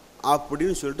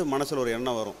அப்படின்னு சொல்லிட்டு மனசில் ஒரு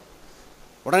எண்ணம் வரும்.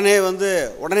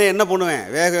 உடனே என்ன பண்ணுவேன்,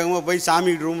 வேக வேகமாக போய்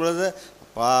சாமி ரூம்ல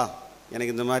அப்பா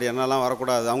எனக்கு இந்த மாதிரி எண்ணெல்லாம்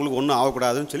வரக்கூடாது, அவங்களுக்கு ஒன்றும்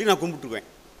ஆகக்கூடாதுன்னு சொல்லி நான் கும்பிட்டுக்குவேன்.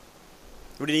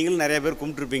 இப்படி நீங்களும் நிறைய பேர்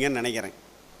கும்பிட்டுருப்பீங்கன்னு நினைக்கிறேன்.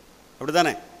 அப்படி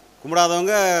தானே?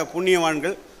 கும்பிடாதவங்க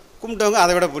புண்ணியவான்கள், கும்பிட்டவங்க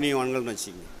அதை விட புண்ணியவான்கள்னு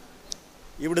வச்சுக்கோங்க.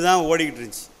 இப்படி தான் ஓடிக்கிட்டு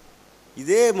இருந்துச்சு.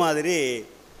 இதே மாதிரி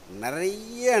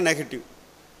நிறைய நெகட்டிவ்,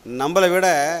 நம்மளை விட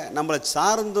நம்மளை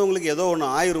சார்ந்தவங்களுக்கு ஏதோ ஒன்று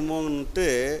ஆயிருமோன்ட்டு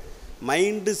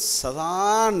மைண்டு சதா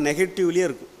நெகட்டிவ்லேயே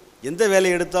இருக்கும். எந்த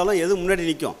வேலையை எடுத்தாலும் எது முன்னாடி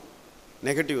நிற்கும்,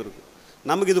 நெகட்டிவ் இருக்கும்.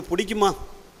 நமக்கு இது பிடிக்குமா?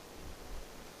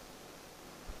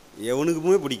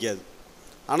 எவனுக்குமே பிடிக்காது.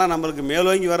 ஆனால் நம்மளுக்கு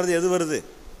மேலோங்கி வர்றது எது வருது?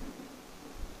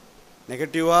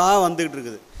 நெகட்டிவாக வந்துக்கிட்டு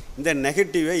இருக்குது. இந்த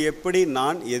நெகட்டிவை எப்படி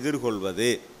நான் எதிர்கொள்வது,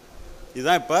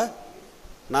 இதுதான் இப்போ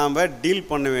நாம் டீல்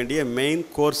பண்ண வேண்டிய மெயின்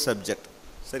கோர் சப்ஜெக்ட்.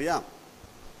 சரியா?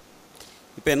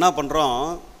 இப்போ என்ன பண்ணுறோம்,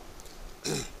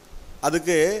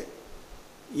 அதுக்கு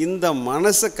இந்த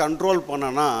மனசை கண்ட்ரோல்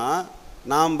பண்ணனா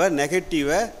நாம்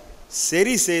நெகட்டிவை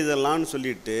சரி செய்தலான்னு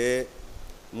சொல்லிட்டு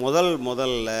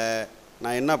முதல்ல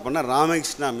நான் என்ன பண்ணேன்,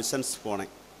 ராமகிருஷ்ணா மிஷன்ஸ்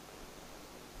போனேன்.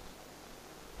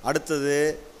 அடுத்தது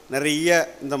நிறைய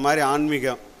இந்த மாதிரி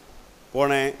ஆன்மீகம்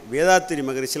போனேன். வேதாத்திரி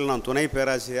மகரிஷியில் நான் துணை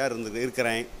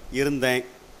பேராசிரியராக இருந்தேன்.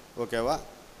 ஓகேவா?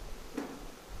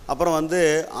 அப்புறம்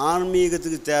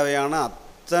ஆன்மீகத்துக்கு தேவையான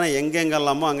அத்தனை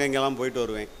எங்கெங்கெல்லாமோ அங்கெங்கெல்லாம் போயிட்டு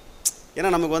வருவேன். ஏன்னா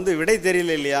நமக்கு விடை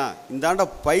தெரியல இல்லையா? இந்த ஆண்ட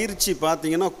பயிற்சி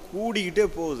பார்த்திங்கன்னா கூடிக்கிட்டே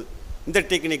போகுது. இந்த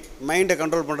டெக்னிக் மைண்டை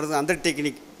கண்ட்ரோல் பண்ணுறது, அந்த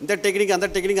டெக்னிக், இந்த டெக்னிக், அந்த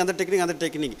டெக்னிக், அந்த டெக்னிக், அந்த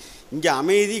டெக்னிக். இங்கே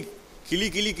அமைதி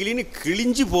கிளின்னு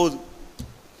கிழிஞ்சு போகுது.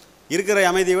 இருக்கிற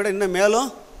அமைதியை விட இன்னும்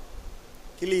மேலும்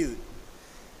கிழியுது.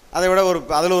 அதை விட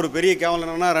அதில் ஒரு பெரிய கேவலம்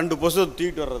என்னென்னா 2 புஸ்தகத்தை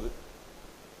தூக்கிட்டு வர்றது.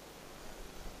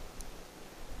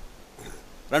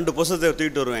 2 புஸ்தகத்தை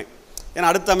தூக்கிட்டு வருவேன். ஏன்னா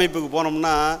அடுத்த அமைப்புக்கு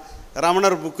போனோம்னா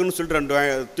ரமணர் புக்குன்னு சொல்லிட்டு 2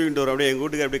 தூக்கிட்டு வரும். அப்படியே எங்கள்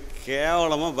வீட்டுக்கு அப்படியே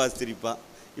கேவலமாக பாசிரிப்பா,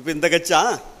 இப்போ இந்த கட்சா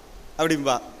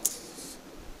அப்படிம்பா,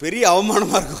 பெரிய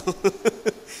அவமானமாக இருக்கும்.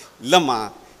 இல்லைம்மா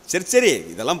சரி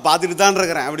இதெல்லாம் பார்த்துட்டு தான்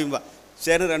இருக்கிறேன் அப்படிம்பா.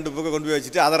 சரி 2 புக்கை கொண்டு போய்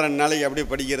வச்சுட்டு அதை 2 நாளைக்கு அப்படியே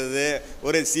படிக்கிறது,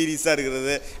 ஒரே சீரியஸாக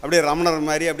இருக்கிறது, அப்படியே ரமணர்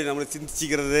மாதிரி அப்படி நம்மளை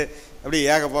சிந்திச்சிக்கிறது, அப்படியே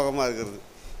ஏகபோகமாக இருக்கிறது.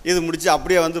 இது முடித்து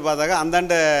அப்படியே பார்த்தாக்கா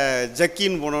அந்தாண்ட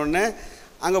ஜக்கின்னு போனோடனே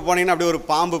அங்கே போனீங்கன்னா அப்படியே ஒரு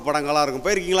பாம்பு படங்களாக இருக்கும்.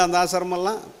 போயிருக்கீங்களா அந்த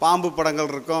ஆசிரமெல்லாம்? பாம்பு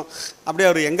படங்கள் இருக்கும். அப்படியே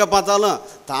அவர் எங்கே பார்த்தாலும்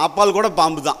தாப்பால் கூட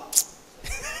பாம்பு தான்.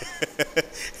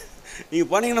 நீங்கள்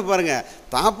போனீங்கன்னா பாருங்கள்,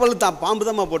 தாப்பால் பாம்பு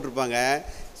தான் போட்டிருப்பாங்க,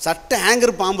 சட்டை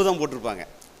ஹேங்கர் பாம்பு தான் போட்டிருப்பாங்க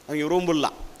அவங்க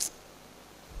ரூம்புலாம்.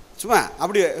 சும்மா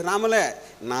அப்படி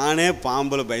நானே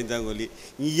பாம்பில் பயந்தாங்கொல்லி,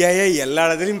 இங்கேயே எல்லா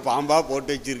இடத்துலையும் பாம்பாக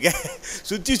போட்டு வச்சுருக்கேன்,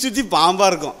 சுற்றி பாம்பாக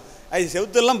இருக்கும். அது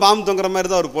செவுத்தெல்லாம் பாம்பு தொங்குற மாதிரி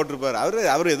தான் அவர் போட்டிருப்பார்.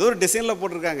 அவர் ஏதோ ஒரு டிசைனில்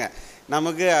போட்டிருக்காங்க.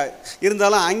 நமக்கு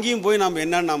இருந்தாலும் அங்கேயும் போய்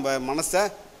நம்ம மனசை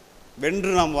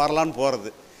வென்று நம்ம வரலான்னு போகிறது.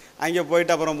 அங்கே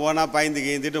போயிட்டு அப்புறம் போனால் பயந்து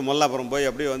கீந்துட்டு அப்புறம் போய்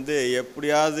அப்படியே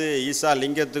எப்படியாவது ஈசா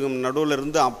லிங்கத்துக்கு நடுவில்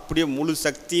இருந்து அப்படியே முழு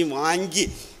சக்தியும் வாங்கி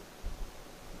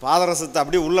பாதரசத்தை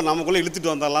அப்படியே உள்ளே நமக்குள்ளே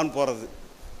இழுத்துட்டு வந்துடலான்னு போகிறது.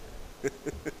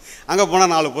 அங்கே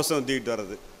போனால் 4 புஸ்தகம் தூக்கிட்டு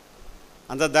வர்றது.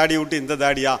 அந்த தாடி விட்டு இந்த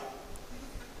தாடியா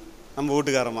நம்ம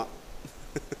வீட்டுக்காரமா,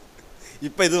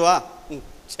 இப்போ இதுவா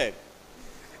சரி.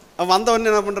 வந்தவொடனே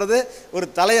என்ன பண்ணுறது, ஒரு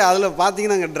தலையை அதில்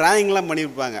பார்த்தீங்கன்னா அங்கே ட்ராயிங்லாம்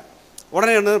பண்ணியிருப்பாங்க.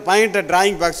 உடனே என்ன பாயிண்ட்டை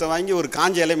ட்ராயிங் பாக்ஸை வாங்கி ஒரு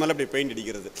காஞ்ச இலை மேலே அப்படி பெயிண்ட்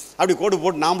அடிக்கிறது, அப்படி கோடு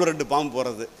போட்டு நாமளும் 2 பாம்பு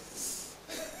போகிறது.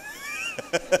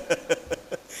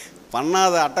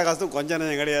 பண்ணாத அட்டகாசம் கொஞ்சம்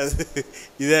நேரம் கிடையாது,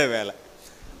 இதே வேலை.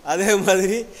 அதே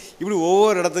மாதிரி இப்படி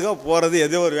ஒவ்வொரு இடத்துக்கும் போகிறது,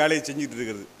 ஏதோ ஒரு வேலையை செஞ்சுட்டு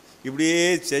இருக்கிறது. இப்படியே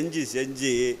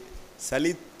செஞ்சு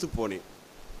சலித்து போனேன்.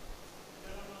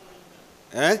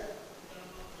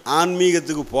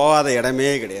 ஆன்மீகத்துக்கு போகாத இடமே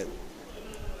கிடையாது.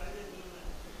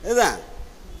 இதுதான்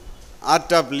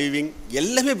ஆர்ட் ஆஃப் லிவிங்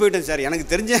எல்லாமே போய்ட்டேன் சார். எனக்கு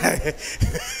தெரிஞ்ச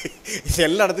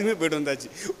எல்லா இடத்துக்குமே போய்ட்டு வந்தாச்சு,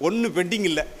 ஒன்றும் பெண்டிங்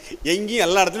இல்லை. எங்கேயும்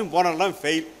எல்லா இடத்துலையும் போனாலும்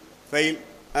ஃபெயில்.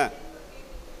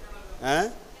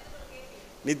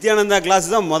 நித்யானந்தா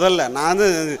கிளாஸ் தான் முதல்ல. நான்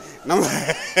நம்ம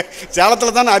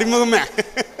சேலத்தில் தான் அறிமுகமே.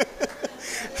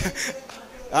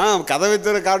 கதவை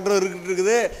தவிர காட்டுறது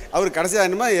இருக்குது. அவர் கடைசியாக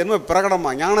என்னமோ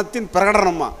பிரகடனமா, ஞானத்தின்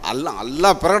பிரகடனமா,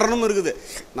 எல்லா பிரகடனமும் இருக்குது.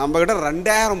 நம்மக்கிட்ட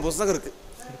 2000 புஸ்தகம் இருக்குது.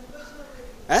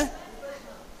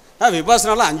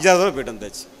 விபாசனால 5ஆவது தடவை போய்ட்டு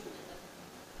வந்தாச்சு.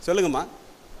 சொல்லுங்கம்மா.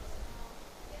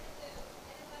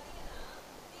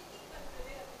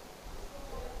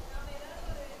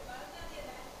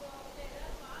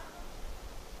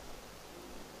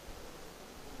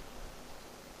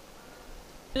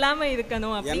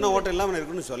 என்ன ஓட்டம் இல்லாமல்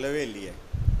இருக்குன்னு சொல்லவே இல்லையே.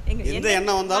 எந்த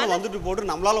எண்ணம் வந்தாலும் வந்துட்டு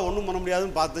போட்டு நம்மளால ஒன்றும் பண்ண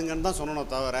முடியாதுன்னு பார்த்துங்கன்னு தான் சொன்னோம்.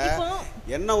 தவிர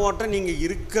என்ன ஓட்டம் நீங்கள்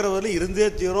இருக்கிறவரையிலும் இருந்தே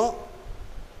தீரும்,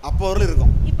 அப்போ வரலும்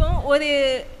இருக்கும். இப்போ ஒரு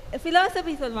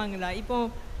ஃபிலாசபி சொல்லுவாங்களா, இப்போ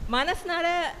மனசுனால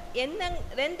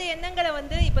ரெண்டு எண்ணங்களை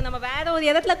வந்து இப்போ நம்ம வேற ஒரு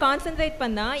இடத்துல கான்சென்ட்ரேட்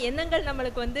பண்ணால் எண்ணங்கள்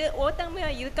நம்மளுக்கு வந்து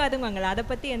ஓட்டமாக இருக்காதுங்களா, அதை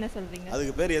பற்றி என்ன சொல்கிறீங்க?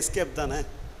 அதுக்கு பேர் எஸ்கேப் தானே.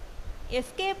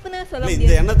 எஸ்கேப்னு சொல்ல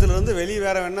இந்த எண்ணத்துலேருந்து வெளியே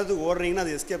வேற எண்ணத்துக்கு ஓடுறீங்கன்னா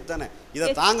அது எஸ்கேப் தானே. இதை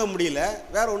தாங்க முடியல,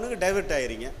 வேற ஒன்றுக்கு டைவெர்ட்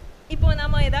ஆகிறீங்க. இப்போ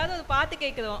நம்ம ஏதாவது ஒரு பாட்டு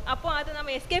கேட்குறோம், அப்போ அது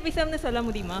நம்ம எஸ்கேபிசம்னு சொல்ல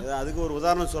முடியுமா? அதுக்கு ஒரு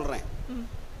உதாரணம் சொல்கிறேன்.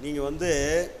 நீங்கள்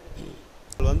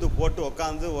வந்து போட்டு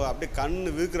உட்காந்து அப்படியே கண்ணு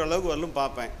வீக்கிற அளவுக்கு வரலும்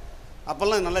பார்ப்பேன்.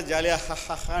 அப்போல்லாம் நல்லா ஜாலியாக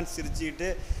ஹஹான்னு சிரிச்சுக்கிட்டு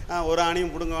ஒரு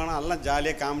ஆணையும் பிடுங்க வேணாம், எல்லாம்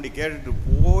ஜாலியாக காமெடி கேட்டுட்டு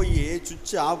போய்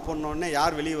சுவிட்சு ஆஃப் பண்ணோடனே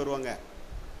யார் வெளியே வருவாங்க?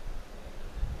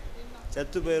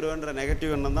 செத்து போயிடுவேன்ற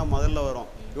நெகட்டிவ் எண்ணம் தான் முதல்ல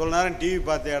வரும். இவ்வளோ நேரம் டிவி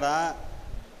பார்த்தியாடா,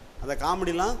 அந்த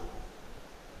காமெடிலாம்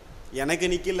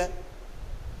எனக்கு நிற்கல.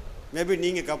 மேபி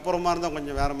நீங்கள் அப்புறமா இருந்தால்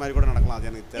கொஞ்சம் வேறு மாதிரி கூட நடக்கலாம், அது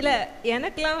எனக்கு தெரியல. இல்லை,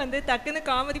 எனக்குலாம் வந்து டக்குன்னு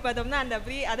காமெடி பார்த்தோம்னா அந்த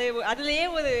அப்படி அதுலேயே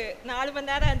ஒரு 4 மணி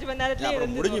நேரம் 5 மணி நேரத்துலேயே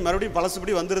முடிஞ்சு மறுபடியும்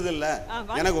பழசுபடி வந்துடுது. இல்லை,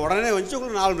 எனக்கு உடனே வந்து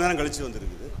உங்களுக்கு 4 மணி நேரம் கழிச்சு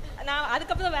வந்துருக்குது. நான்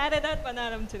அதுக்கப்புறம் வேறு ஏதாவது பண்ண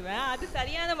ஆரம்பிச்சிருவேன். அது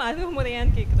சரியான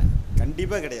அணுகுமுறையான்னு கேட்குறேன்.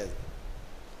 கண்டிப்பாக கிடையாது.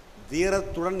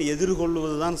 தீரத்துடன்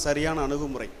எதிர்கொள்வது தான் சரியான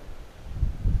அணுகுமுறை.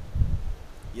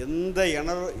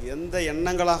 எந்த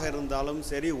எண்ணங்களாக இருந்தாலும்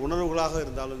சரி, உணர்வுகளாக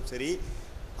இருந்தாலும் சரி,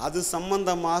 அது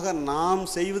சம்பந்தமாக நாம்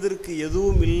செய்வதற்கு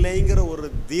எதுவும் இல்லைங்கிற ஒரு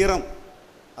தீரம்,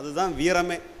 அதுதான்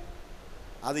வீரமே.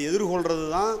 அதை எதிர்கொள்கிறது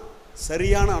தான்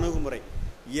சரியான அணுகுமுறை.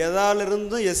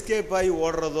 எதாலிருந்தும் எஸ்கேப் ஆகி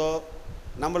ஓடுறதோ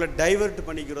நம்மளை டைவர்ட்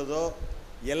பண்ணிக்கிறதோ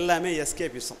எல்லாமே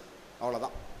எஸ்கேபிசம்,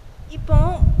 அவ்வளோதான். இப்போ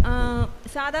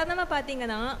சாதாரணமாக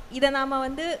பார்த்தீங்கன்னா இதை நாம்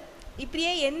வந்து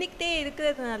இப்படியே எண்ணிக்கிட்டே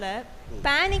இருக்கிறதுனால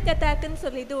பேனிக் அட்டாக்குன்னு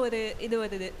சொல்லிட்டு ஒரு இது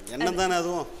வருது. எண்ணம் தானே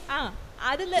அதுவும்.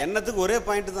 அதில் எண்ணத்துக்கு ஒரே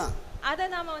பாயிண்ட் தான். அதை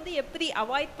நாம் வந்து எப்படி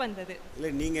அவாய்ட் பண்ணுறது? இல்லை,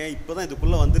 நீங்கள் இப்போ தான்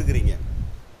இதுக்குள்ளே வந்திருக்கிறீங்க.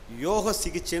 யோக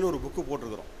சிகிச்சைன்னு ஒரு புக்கு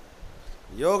போட்டிருக்கிறோம்.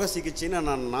 யோக சிகிச்சைன்னு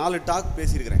நான் 4 டாக்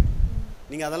பேசியிருக்கிறேன்.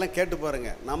 நீங்கள் அதெல்லாம் கேட்டு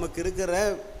பாருங்கள். நமக்கு இருக்கிற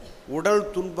உடல்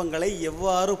துன்பங்களை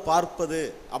எவ்வாறு பார்ப்பது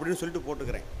அப்படின்னு சொல்லிட்டு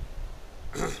போட்டுக்கிறேன்.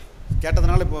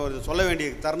 கேட்டதுனால இப்போ சொல்ல வேண்டிய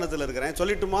தருணத்தில் இருக்கிறேன்.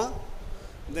 சொல்லிட்டுமா?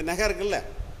 இந்த நெகம் இருக்குல்ல,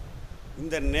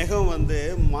 இந்த நெகம் வந்து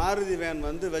மாருதி வேன்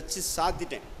வந்து வச்சு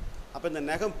சாத்திட்டேன். அப்போ இந்த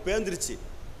நெகம் பேந்துருச்சு.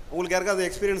 உங்களுக்கு யாருக்காவது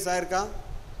எக்ஸ்பீரியன்ஸ் ஆகிருக்கா?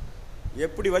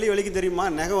 எப்படி வலிக்கு தெரியுமா?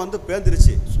 நெகம் வந்து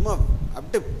பேந்துருச்சு, சும்மா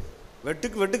அப்படியே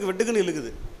வெட்டுக்குன்னு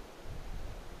இழுக்குது.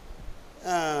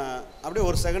 அப்படியே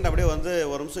ஒரு செகண்ட் அப்படியே வந்து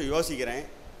ஒரு நிமிஷம் யோசிக்கிறேன்.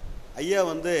 ஐயா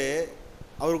வந்து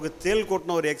அவருக்கு தேல்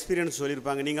கொட்டின ஒரு எக்ஸ்பீரியன்ஸ்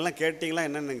சொல்லியிருப்பாங்க. நீங்கள்லாம் கேட்டிங்களா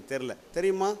என்னன்னு எனக்கு தெரில.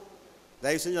 தெரியுமா?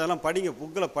 தயவு செஞ்சு அதெல்லாம் படிங்க,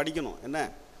 புக்கில் படிக்கணும். என்ன,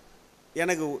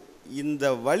 எனக்கு இந்த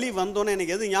வலி வந்தோன்னே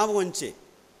எனக்கு எது ஞாபகம் வந்துச்சு?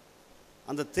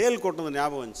 அந்த தேல் கொட்டினது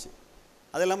ஞாபகம் வந்துச்சு.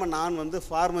 அது இல்லாமல் நான் வந்து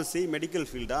ஃபார்மசி மெடிக்கல்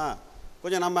ஃபீல்டா,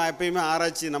 கொஞ்சம் நம்ம எப்பயுமே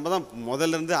ஆராய்ச்சி, நம்ம தான்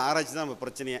முதல்லேருந்து ஆராய்ச்சி தான் நம்ம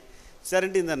பிரச்சனையே.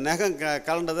 சரின்ட்டு இந்த நெகம்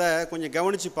கலண்டதை கொஞ்சம்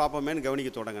கவனித்து பார்ப்போமேன்னு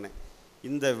கவனிக்க தொடங்கினேன்.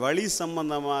 இந்த வலி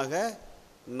சம்பந்தமாக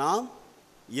நாம்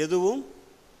எதுவும்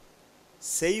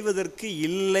செய்வதற்கு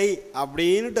இல்லை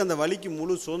அப்படின்ட்டு அந்த வலிக்கு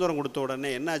முழு சுதந்திரம் கொடுத்த உடனே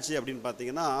என்னாச்சு அப்படின்னு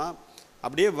பார்த்தீங்கன்னா,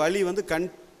 அப்படியே வலி வந்து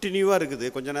கண்டினியூவாக இருக்குது.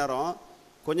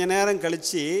 கொஞ்ச நேரம்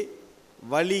கழித்து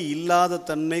வலி இல்லாத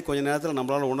தன்மை கொஞ்சம் நேரத்தில்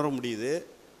நம்மளால் உணர முடியுது.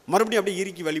 மறுபடியும் அப்படியே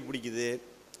இறுக்கி வலி பிடிக்குது.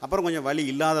 அப்புறம் கொஞ்சம் வலி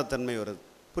இல்லாத தன்மை வருது.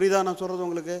 புரியுதா நான் சொல்கிறது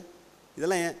உங்களுக்கு?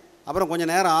 இதெல்லாம் அப்புறம்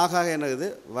கொஞ்சம் நேரம் ஆக என்னது,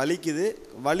 வலிக்குது,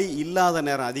 வலி இல்லாத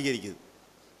நேரம் அதிகரிக்குது.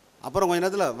 அப்புறம் கொஞ்சம்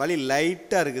நேரத்தில் வலி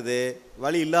லைட்டாக இருக்குது,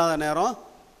 வலி இல்லாத நேரம்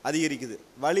அதிகரிக்குது.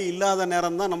 வலி இல்லாத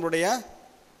நேரம் தான் நம்மளுடைய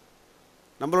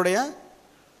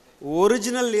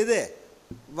ஒரிஜினல். இது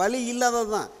வலி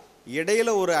இல்லாதது தான்.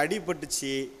 இடையில் ஒரு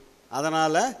அடிபட்டுச்சு,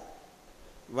 அதனால்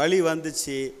வலி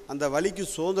வந்துச்சு. அந்த வலிக்கு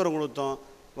சுதந்திரம் கொடுத்தோம்,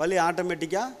 வலி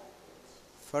ஆட்டோமேட்டிக்காக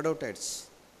ஃபட் அவுட் ஆகிடுச்சு.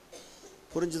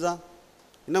 புரிஞ்சுதா?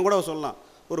 இன்னும் கூட சொல்லலாம்,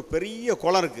 ஒரு பெரிய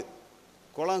குளம் இருக்குது,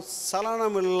 குளம்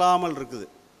சலனம் இல்லாமல் இருக்குது.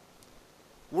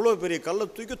 இவ்வளோ பெரிய கல்லை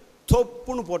தூக்கி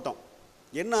தொப்புன்னு போட்டோம்,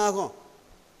 என்ன ஆகும்?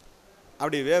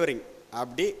 அப்படி வேவரிங்,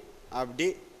 அப்படி அப்படி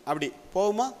அப்படி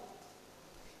போகுமா?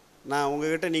 நான்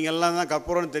உங்ககிட்ட நீங்கள் எல்லாம் தான்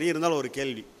கப்புறம்னு தெரியும், இருந்தாலும் ஒரு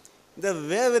கேள்வி. இந்த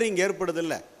வேவரிங்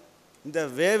ஏற்படுதில்லை, இந்த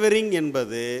வேவரிங்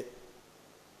என்பது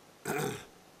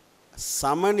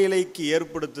சமநிலைக்கு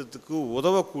ஏற்படுத்துறதுக்கு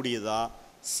உதவக்கூடியதா,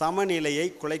 சமநிலையை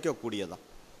குலைக்கக்கூடியதா?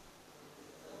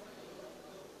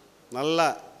 நல்லா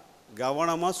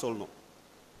கவனமாக சொல்லணும்.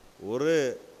 ஒரு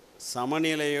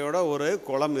சமநிலையோட ஒரு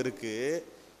குளம் இருக்குது,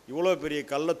 இவ்வளோ பெரிய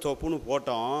கல்லை தொப்புன்னு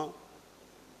போட்டோம்,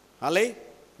 அலை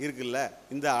இருக்குல்ல,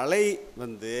 இந்த அலை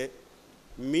வந்து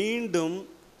மீண்டும்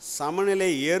சமநிலை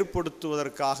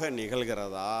ஏற்படுத்துவதற்காக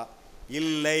நிகழ்கிறதா,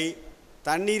 இல்லை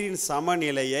தண்ணீரின்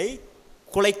சமநிலையை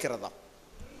குலைக்கிறதா?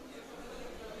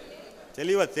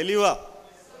 தெளிவா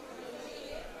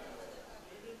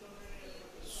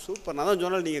சூப்பர். நான் தான்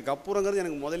சொன்னால் நீங்கள் கப்புறங்கிறது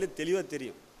எனக்கு முதல்ல தெளிவாக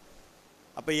தெரியும்.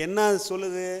 அப்போ என்ன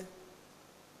சொல்லுது?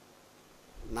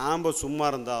 நாம் சும்மா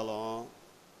இருந்தாலும்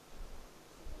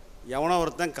எவனோ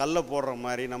ஒருத்தன் கல்லை போடுற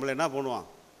மாதிரி நம்மளை என்ன பண்ணுவான்,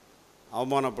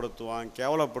 அவமானப்படுத்துவான்,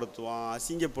 கேவலப்படுத்துவான்,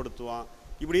 அசிங்கப்படுத்துவான்.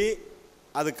 இப்படி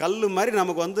அது கல் மாதிரி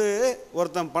நமக்கு வந்து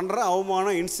ஒருத்தன் பண்ணுற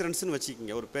அவமானம் இன்சிடென்ட்ஸ்னு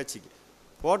வச்சுக்கிங்க ஒரு பேச்சுக்கு.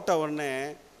 போட்ட உடனே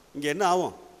இங்கே என்ன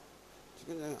ஆகும்,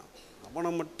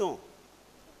 அவனை மட்டும்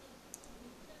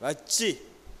வச்சு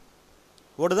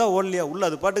ஓடுதா ஓடலையா உள்ள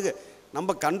அது பாட்டுக்கு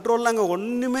நம்ம கண்ட்ரோலில் அங்கே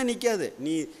ஒன்றுமே நிற்காது.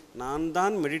 நீ நான்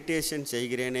தான் மெடிடேஷன்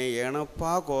செய்கிறேனே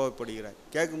ஏனப்பா கோவப்படுகிறாய்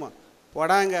கேட்குமா,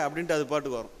 போடாங்க அப்படின்ட்டு அது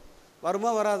பாட்டுக்கு வரும்.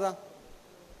 வருமா வராதா,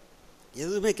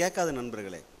 எதுவுமே கேட்காது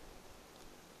நண்பர்களே.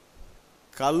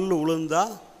 கல் உளுந்தா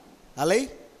அலை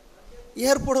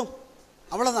ஏற்படும்,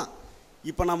 அவ்வளோதான்.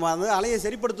 இப்போ நம்ம அந்த அலையை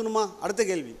சரிப்படுத்தணுமா, அடுத்த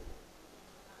கேள்வி.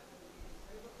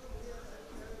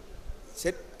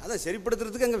 சரி, அதான்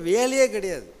சரிப்படுத்துறதுக்கு அங்கே வேலையே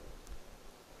கிடையாது.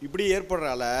 இப்படி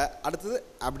ஏற்படுறால அடுத்தது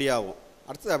அப்படி ஆகும்,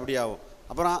 அடுத்தது அப்படி ஆகும்,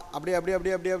 அப்புறம் அப்படியே அப்படியே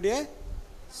அப்படியே அப்படியே அப்படியே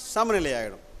சமநிலை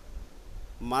ஆகிடும்.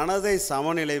 மனதை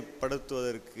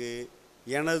சமநிலைப்படுத்துவதற்கு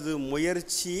எனது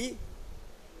முயற்சி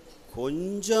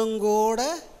கொஞ்சங்கூட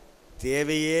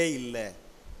தேவையே இல்லை.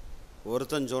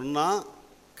 ஒருத்தன் சொன்னால்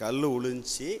கல்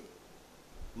உளிஞ்சி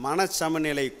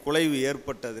மனச்சமநிலை குலைவு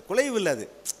ஏற்பட்டது, குலைவு இல்லை அது,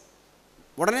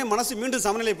 உடனே மனசு மீண்டும்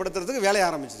சமநிலைப்படுத்துறதுக்கு வேலையை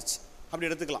ஆரம்பிச்சிருச்சு, அப்படி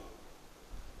எடுத்துக்கலாம்.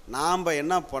 நாம்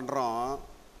என்ன பண்ணுறோம்,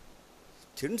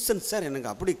 டென்ஷன் சார்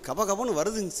எனக்கு அப்படி கபகபன்னு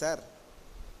வருதுங்க சார்,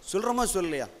 சொல்கிறோமா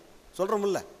சொல்லலையா,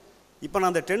 சொல்கிறோமில்ல. இப்போ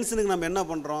நான் அந்த டென்ஷனுக்கு நம்ம என்ன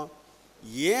பண்ணுறோம்,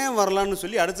 ஏன் வரலான்னு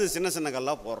சொல்லி அடுத்தது சின்ன சின்ன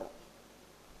கல்லாக போடுறோம்.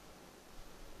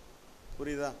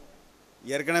 புரியுதா,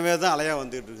 ஏற்கனவே தான் அலையாக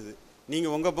வந்துகிட்டு இருக்குது.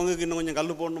 நீங்கள் உங்கள் பங்குக்கு இன்னும் கொஞ்சம்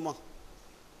கல் போடணுமா,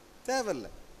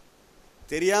 தேவையில்லை.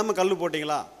 தெரியாமல் கல்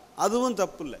போட்டிங்களா, அதுவும்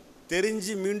தப்பு இல்லை.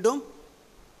 தெரிஞ்சு மீண்டும்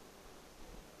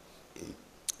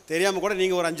தெரியாமல் கூட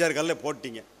நீங்கள் ஒரு 5-6 கல்லை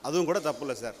போட்டிங்க, அதுவும் கூட தப்பு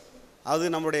இல்லை சார். அது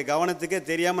நம்மளுடைய கவனத்துக்கே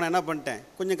தெரியாமல் நான் என்ன பண்ணிட்டேன்,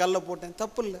 கொஞ்சம் கல்லை போட்டேன்,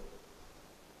 தப்பு இல்லை.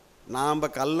 நாம்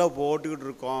கல்லை போட்டுக்கிட்டு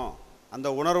இருக்கோம், அந்த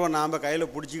உணர்வை நாம்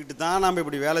கையில் பிடிச்சிக்கிட்டு தான் நாம்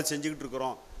இப்படி வேலை செஞ்சுக்கிட்டு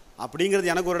இருக்கிறோம்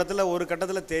அப்படிங்கிறது எனக்கு ஒரு இடத்துல ஒரு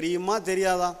கட்டத்தில் தெரியுமா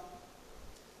தெரியாதா,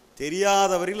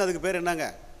 தெரியாத வரையில் அதுக்கு பேர் என்னங்க,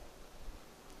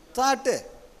 தாட்டு.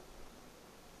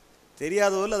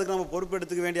 தெரியாதவர்கள் அதுக்கு நம்ம பொறுப்பு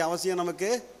எடுத்துக்க வேண்டிய அவசியம் நமக்கு,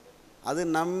 அது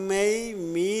நம்மை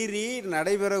மீறி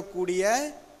நடைபெறக்கூடிய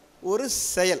ஒரு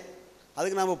செயல்,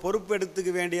 அதுக்கு நம்ம பொறுப்பு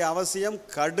எடுத்துக்க வேண்டிய அவசியம்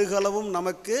கடுகளவும்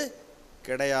நமக்கு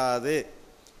கிடையாது.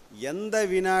 எந்த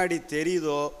வினாடி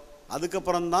தெரியுதோ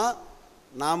அதுக்கப்புறம்தான்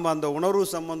நாம் அந்த உணர்வு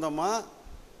சம்பந்தமாக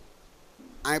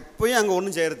எப்பயும் அங்கே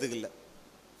ஒன்றும் செய்கிறதுக்கு இல்லை.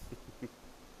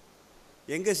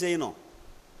 எங்கே செய்யணும்,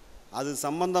 அது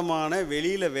சம்பந்தமான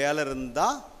வெளியில் வேலை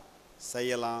இருந்தால்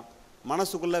செய்யலாம்,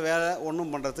 மனசுக்குள்ளே வேலை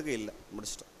ஒன்றும் பண்ணுறதுக்கு இல்லை.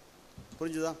 முடிச்சிட்டோம்,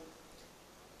 புரிஞ்சுதா?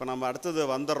 இப்போ நம்ம அடுத்தது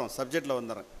வந்துடுறோம், சப்ஜெக்டில்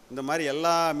வந்துடுறோம். இந்த மாதிரி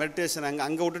எல்லா மெடிடேஷன்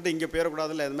அங்கே விட்டுட்டு இங்கே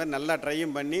போயிடக்கூடாதுல்ல, இது மாதிரி நல்லா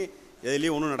ட்ரையும் பண்ணி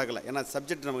எதுலேயும் ஒன்றும் நடக்கலை. ஏன்னா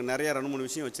சப்ஜெக்ட் நமக்கு நிறையா 2-3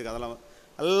 விஷயம் வச்சுருக்கு, அதெல்லாம்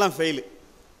எல்லாம் ஃபெயிலு.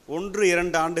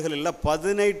 1-2 ஆண்டுகள் இல்லை,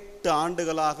 18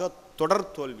 ஆண்டுகளாக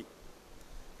தொடர் தோல்வி.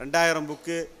 2000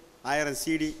 புக்கு, 1000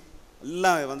 CD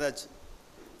எல்லாம் வந்தாச்சு.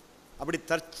 அப்படி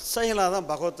தற்செயலாக தான்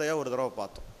பகவத்தையா ஒரு தடவை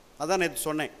பார்த்தோம். அதான் நேற்று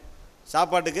சொன்னேன்,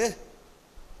 சாப்பாட்டுக்கு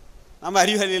நம்ம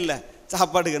அறிவாளி இல்லை,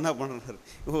 சாப்பாட்டுக்கு என்ன பண்ணுறாரு,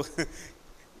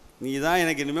 நீ தான்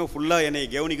எனக்கு இனிமேல் ஃபுல்லாக என்னை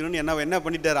கவனிக்கணும்னு என்ன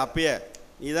பண்ணிட்டார், அப்பயே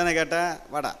நீ தானே கேட்ட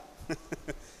வாடா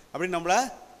அப்படின்னு நம்மளை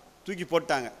தூக்கி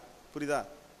போட்டாங்க. புரியுதா?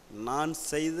 நான்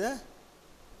செய்த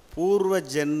பூர்வ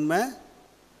ஜென்ம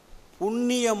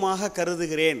புண்ணியமாக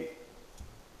கருதுகிறேன்.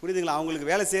 புரியுதுங்களா?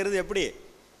 அவங்களுக்கு வேலை செய்கிறது எப்படி,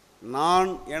 நான்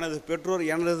எனது பெற்றோர்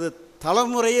எனது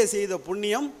தலைமுறையே செய்த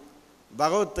புண்ணியம்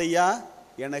பகவத்தையா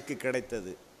எனக்கு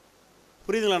கிடைத்தது.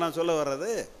 புரியுதுங்களா நான் சொல்ல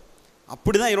வர்றது?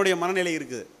 அப்படி தான் என்னுடைய மனநிலை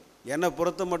இருக்குது. என்னை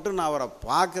பொறுத்த மட்டும் நான் அவரை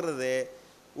பார்க்குறதே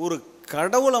ஒரு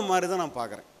கடவுளை மாதிரி தான் நான்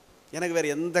பார்க்குறேன். எனக்கு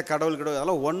வேறு எந்த கடவுள்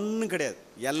அதெல்லாம் ஒன்றும் கிடையாது,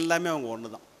 எல்லாமே அவங்க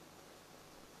ஒன்று தான்,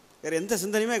 வேறு எந்த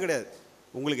சிந்தனையுமே கிடையாது.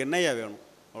 உங்களுக்கு என்னையா வேணும்,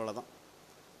 அவ்வளோதான்.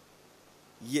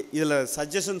 இதில்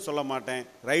சஜஷன் சொல்ல மாட்டேன்,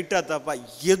 ரைட்டாக தப்பா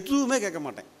எதுவுமே கேட்க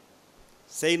மாட்டேன்,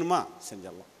 செய்யணுமா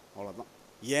செஞ்சிடலாம், அவ்வளோதான்.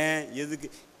 ஏன் எதுக்கு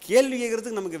கேள்வி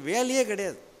கேட்குறதுக்கு நமக்கு வேலையே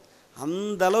கிடையாது.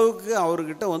 அந்த அளவுக்கு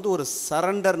அவர்கிட்ட வந்து ஒரு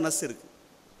சரண்டர்னஸ் இருக்குது.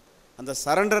 அந்த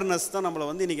சரண்டர்னஸ் தான் நம்மளை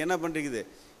வந்து இன்றைக்கி என்ன பண்ணிருக்குது.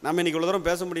 நம்ம இன்றைக்கி இவ்வளோ தூரம்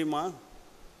பேச முடியுமா,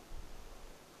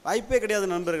 வாய்ப்பே கிடையாது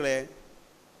நண்பர்களே.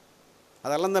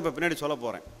 அதெல்லாம் தான் இப்போ பின்னாடி சொல்ல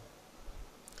போகிறேன்.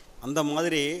 அந்த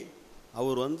மாதிரி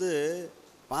அவர் வந்து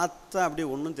பார்த்தா அப்படியே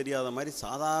ஒன்றும் தெரியாத மாதிரி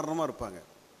சாதாரணமாக இருப்பாங்க.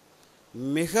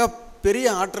 மிகப்பெரிய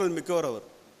ஆற்றல் மிக்கவர் அவர்.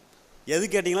 எது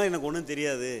கேட்டிங்களா எனக்கு ஒன்றும்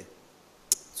தெரியாது,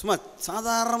 சும்மா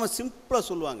சாதாரணமாக சிம்பிளாக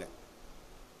சொல்லுவாங்க.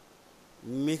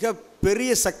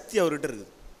 மிகப்பெரிய சக்தி அவர்கிட்ட இருக்குது.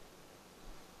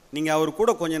 நீங்கள் அவர்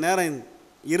கூட கொஞ்சம் நேரம்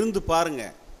இருந்து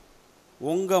பாருங்கள்,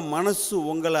 உங்கள் மனசு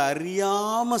உங்களை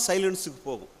அறியாமல் சைலன்ஸுக்கு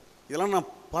போகும். இதெல்லாம்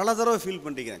நான் பல தடவை ஃபீல்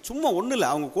பண்ணிக்கிறேன். சும்மா ஒன்றும் இல்லை,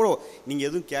 அவங்க கூட நீங்கள்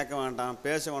எதுவும் கேட்க வேண்டாம்,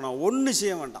 பேச வேண்டாம், ஒன்றும்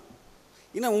செய்ய வேண்டாம்.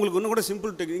 இன்னும் உங்களுக்கு இன்னும் கூட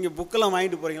சிம்பிள் டெக்னிக். நீங்கள் புக்கெல்லாம்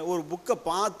வாங்கிட்டு போகிறீங்க, ஒரு புக்கை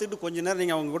பார்த்துட்டு கொஞ்ச நேரம்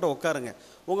நீங்கள் அவங்க கூட உட்காருங்க.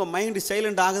 உங்கள் மைண்டு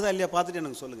சைலண்ட் ஆகுதா இல்லையா பார்த்துட்டு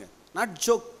எனக்கு சொல்லுங்கள். நாட்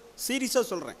ஜோக், சீரியஸாக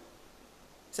சொல்கிறேன்.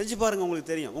 செஞ்சு பாருங்கள்,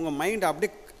 உங்களுக்கு தெரியும். உங்கள் மைண்டு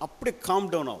அப்படியே காம்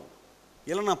டவுன் ஆகும்.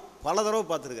 இதெல்லாம் நான் பல தடவை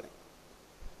பார்த்துருக்குறேன்.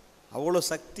 அவ்வளோ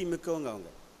சக்தி மிக்கவங்க அவங்க.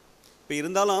 இப்போ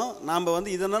இருந்தாலும் நாம்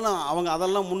வந்து இதனால் அவங்க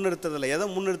அதெல்லாம் முன்னெடுத்ததில்லை. எதை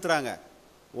முன்னெடுத்துகிறாங்க?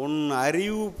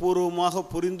 அறிவுபூர்வமாக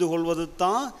புரிந்து கொள்வது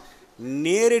தான்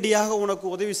நேரடியாக உனக்கு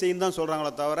உதவி செய்யும் தான்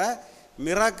சொல்கிறாங்களே தவிர,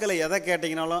 மிராக்களை எதை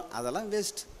கேட்டிங்கனாலும் அதெல்லாம்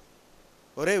வேஸ்ட்.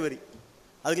 ஒரே வரி.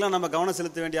 அதுக்கெலாம் நம்ம கவனம்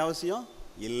செலுத்த வேண்டிய அவசியம்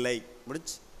இல்லை.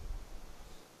 முடிச்சு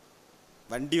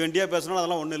வண்டியாக பேசினாலும்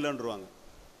அதெல்லாம் ஒன்றும் இல்லைன்றுவாங்க.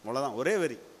 அவ்வளோதான், ஒரே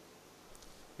வரி.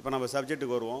 இப்போ நம்ம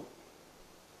சப்ஜெக்ட்டுக்கு வருவோம்.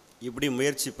 இப்படி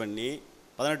முயற்சி பண்ணி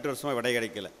 18 வருஷமாக விடை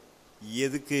கிடைக்கல.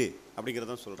 எதுக்கு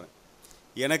அப்படிங்கிறதான் சொல்கிறேன்.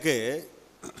 எனக்கு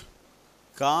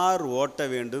கார் ஓட்ட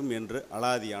வேண்டும் என்று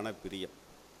அலாதியான பிரியம்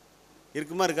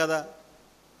இருக்குமா இருக்காதா?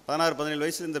 16-17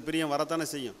 வயசில் இந்த பிரியம் வரத்தானே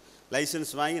செய்யும்.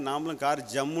 லைசன்ஸ் வாங்கி நாமளும் கார்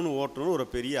ஜம்முன்னு ஓட்டணும்னு ஒரு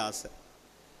பெரிய ஆசை.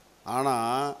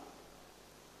 ஆனால்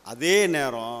அதே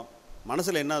நேரம்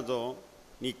மனசில் என்னதும்,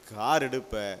 நீ கார்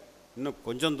எடுப்ப, இன்னும்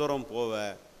கொஞ்சம் தூரம்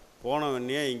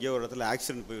போனவனே எங்கேயோ ஒரு இடத்துல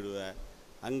ஆக்சிடெண்ட் போயிடுவ,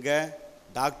 அங்கே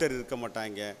டாக்டர் இருக்க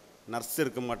மாட்டாங்க, நர்ஸ்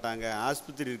இருக்க மாட்டாங்க,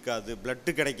 ஆஸ்பத்திரி இருக்காது,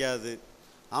 பிளட்டு கிடைக்காது,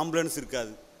 ஆம்புலன்ஸ்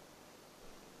இருக்காது,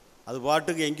 அது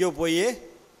பாட்டுக்கு எங்கேயோ போய்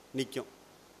நிற்கும்.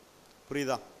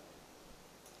 புரியுதா?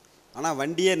 ஆனால்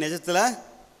வண்டியே நிஜத்தில்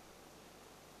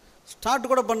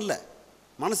ஸ்டார்ட் கூட பண்ணல.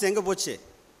 மனசு எங்கே போச்சு?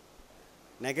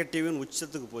 நெகட்டிவ்னு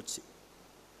உச்சத்துக்கு போச்சு.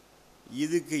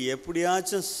 இதுக்கு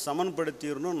எப்படியாச்சும்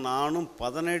சமன்படுத்திடணும். நானும்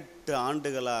 18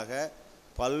 ஆண்டுகளாக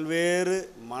பல்வேறு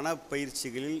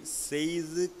மனப்பயிற்சிகளில்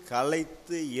செய்து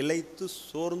களைத்து இளைத்து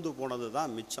சோர்ந்து போனது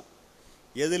தான் மிச்சம்.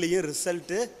 எதுலேயும்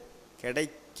ரிசல்ட்டு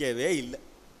கிடைக்கவே இல்லை.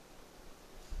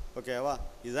 ஓகேவா?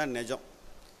 இதுதான் நிஜம்.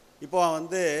 இப்போ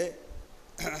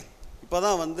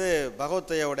தான்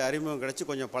பகவத்தையோட அறிமுகம் கிடச்சி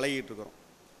கொஞ்சம் பழகிட்டு இருக்கிறோம்.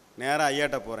 நேராக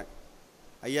ஐயாட்ட போகிறேன்.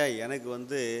 ஐயா, எனக்கு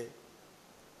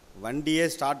வண்டியே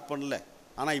ஸ்டார்ட் பண்ணல,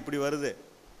 ஆனால் இப்படி வருது,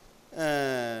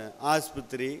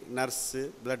 ஆஸ்பத்திரி, நர்ஸு,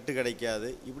 பிளட்டு கிடைக்காது,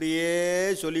 இப்படியே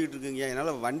சொல்லிக்கிட்டு இருக்குங்க,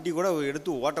 என்னால் வண்டி கூட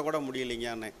எடுத்து ஓட்டக்கூட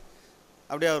முடியலைங்கன்னு.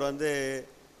 அப்படியே அவர்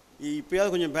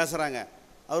இப்போயாவது கொஞ்சம் பேசுகிறாங்க.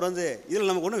 அவர் இதில்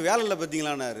நமக்கு ஒன்றும் வேலை இல்லை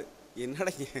பார்த்தீங்களான்னாரு.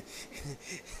 என்னடா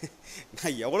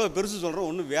நான் எவ்வளோ பெருசு சொல்கிறேன்,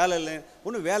 ஒன்றும்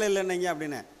வேலை இல்லைன்னீங்க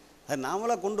அப்படின்னு. அது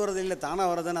நாமளாக கொண்டு வரது இல்லை,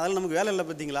 தானாக வரதுன்னு. அதில் நமக்கு வேலை இல்லை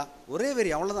பார்த்தீங்களா? ஒரே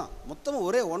வெறி, அவ்வளோதான். மொத்தமாக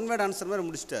ஒரே ஒன் வேர்ட் ஆன்சர் மாதிரி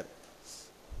முடிச்சிட்டார்.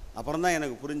 அப்புறம் தான்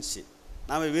எனக்கு புரிஞ்சிச்சு,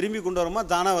 நாம் விரும்பி கொண்டு வரோமா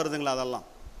தானாக வருதுங்களா? அதெல்லாம்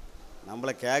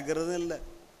நம்மளை கேட்குறதும் இல்லை,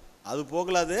 அது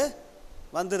போகல, அது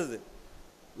வந்துடுது.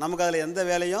 நமக்கு அதில் எந்த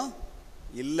வேலையும்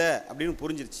இல்லை அப்படின்னு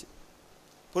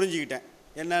புரிஞ்சுக்கிட்டேன்.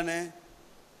 என்னன்னு,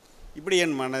 இப்படி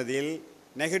என் மனதில்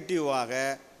நெகட்டிவாக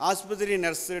ஆஸ்பத்திரி,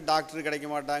 நர்ஸு, டாக்டர் கிடைக்க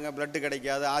மாட்டாங்க, பிளட்டு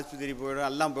கிடைக்காது, ஆஸ்பத்திரி போய்டும்,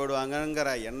 எல்லாம் போயிடுவாங்கங்கிற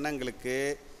எண்ணங்களுக்கு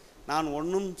நான்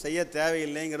ஒன்றும் செய்ய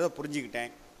தேவையில்லைங்கிறத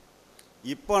புரிஞ்சுக்கிட்டேன்.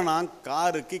 இப்போ நான்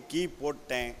காருக்கு கீ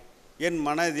போட்டேன். என்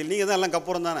மனதில், நீங்கள் தான் எல்லாம்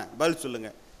கப்புறம் தானே பதில்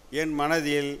சொல்லுங்கள், என்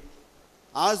மனதில்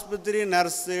ஆஸ்பத்திரி,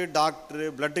 நர்ஸு, டாக்டரு,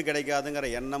 பிளட்டு கிடைக்காதுங்கிற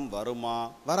எண்ணம் வருமா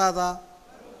வராதா?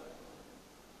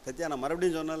 சத்தியா, நான்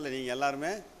மறுபடியும் சொன்னேன்ல, நீங்கள்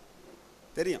எல்லாருமே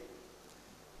தெரியும்,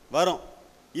 வரும்.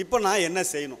 இப்போ நான் என்ன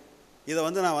செய்யணும்? இதை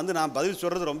நான் பதில்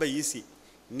சொல்கிறது ரொம்ப ஈஸி,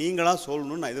 நீங்களாக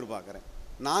சொல்லணும்னு நான் எதிர்பார்க்குறேன்.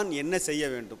 நான் என்ன செய்ய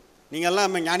வேண்டும்? நீங்கள்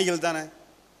எல்லாம் ஞானிகள் தானே,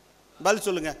 பதில்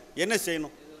சொல்லுங்கள். என்ன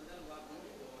செய்யணும்?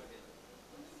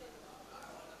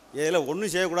 இதில்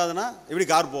ஒன்றும் செய்யக்கூடாதுன்னா எப்படி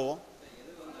கார் போவோம்?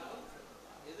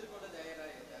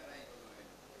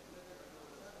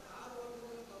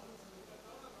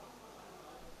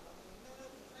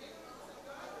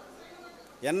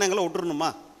 எண்ணங்களை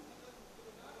விட்டுறணுமா?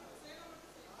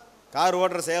 கார்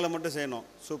ஓட்டுற செயலை மட்டும் செய்யணும்.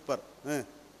 சூப்பர்.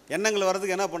 எண்ணங்கள்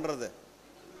வர்றதுக்கு என்ன பண்ணுறது?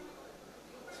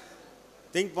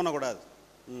 திங்க் பண்ணக்கூடாது.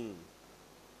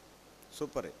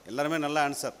 சூப்பர், எல்லாருமே நல்ல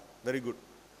ஆன்சர், வெரி குட்.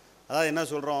 அதாவது என்ன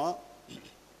சொல்கிறோம்,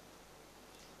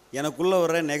 எனக்குள்ளே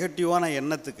வர நெகட்டிவான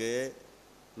எண்ணத்துக்கு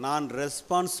நான்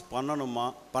ரெஸ்பான்ஸ் பண்ணணுமா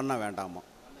பண்ண வேண்டாமா?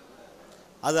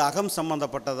 அது அகம்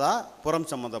சம்மந்தப்பட்டதா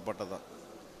புறம் சம்மந்தப்பட்டதா?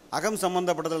 அகம்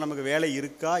சம்மந்தப்பட்டதில் நமக்கு வேலை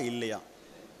இருக்கா இல்லையா?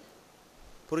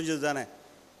 புரிஞ்சது தானே?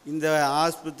 இந்த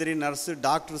ஆஸ்பத்திரி, நர்ஸு,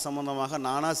 டாக்டர் சம்மந்தமாக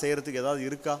நானாக செய்கிறதுக்கு ஏதாவது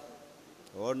இருக்கா?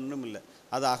 ஒன்றும் இல்லை.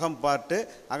 அது அகம் பார்ட்டு,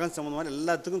 அகம் சம்மந்தமான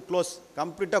எல்லாத்துக்கும் க்ளோஸ்,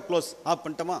 கம்ப்ளீட்டாக க்ளோஸ். ஆஃப்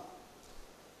பண்ணிட்டோமா?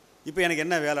 இப்போ எனக்கு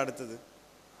என்ன வேலை அடுத்தது?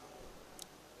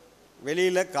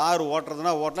 வெளியில் கார்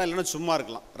ஓட்டுறதுனா ஓட்டலாம், இல்லைன்னா சும்மா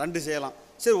இருக்கலாம், ரெண்டு செய்யலாம்.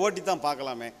 சரி, ஓட்டி தான்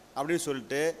பார்க்கலாமே அப்படின்னு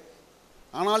சொல்லிட்டு,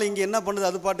 ஆனாலும் இங்கே என்ன பண்ணுது?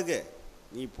 அது பாட்டுக்கு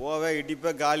நீ போவே,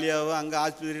 இடிப்ப, காலியாகவே, அங்கே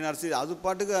ஆஸ்பத்திரி, நர்ஸு, அது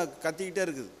பாட்டுக்கு கத்திக்கிட்டே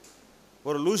இருக்குது.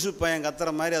 ஒரு லூசு பையன்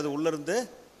கத்துற மாதிரி அது உள்ளேருந்து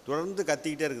தொடர்ந்து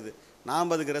கத்திக்கிட்டே இருக்குது.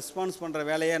 நாம் அதுக்கு ரெஸ்பான்ஸ் பண்ணுற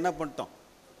வேலையை என்ன பண்ணிட்டோம்?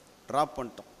 ட்ராப்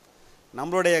பண்ணிட்டோம்.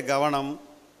 நம்மளுடைய கவனம்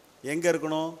எங்கே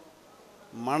இருக்கணும்?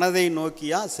 மனதை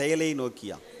நோக்கியா செயலை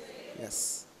நோக்கியா? எஸ்,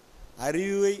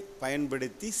 அறிவை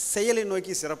பயன்படுத்தி செயலை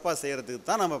நோக்கி சிறப்பாக செய்கிறதுக்கு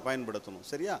தான் நம்ம பயன்படுத்தணும்.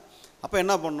 சரியா? அப்போ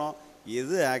என்ன பண்ணோம்?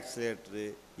 எது ஆக்சிலேட்ரு,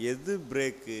 எது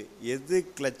பிரேக்கு, எது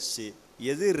கிளச்சு,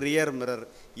 எது ரியர் மிரர்,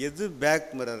 எது பேக்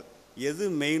மிரர், எது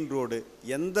மெயின் ரோடு,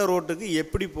 எந்த ரோட்டுக்கு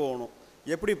எப்படி போகணும்,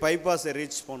 எப்படி பைபாஸை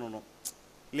ரீச் பண்ணணும்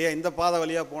இல்லையா? இந்த பாதை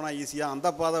வழியாக போனால் ஈஸியாக, அந்த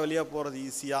பாதை வழியாக போகிறது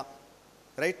ஈஸியாக,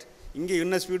 ரைட்? இங்கே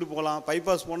இன்னும் ஸ்பீடு போகலாம்,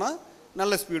 பைபாஸ் போனால்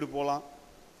நல்ல ஸ்பீடு போகலாம்.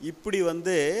 இப்படி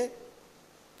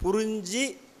புரிஞ்சு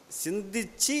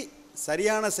சிந்திச்சு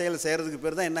சரியான செயல் செய்கிறதுக்கு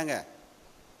பேர் தான் என்னங்க?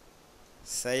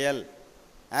 செயல்,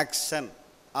 ஆக்ஷன்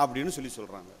அப்படின்னு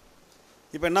சொல்கிறாங்க.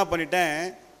 இப்போ என்ன பண்ணிட்டேன்,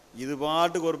 இது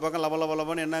பாட்டுக்கு ஒரு பக்கம்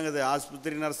லபன்னு என்னங்குது,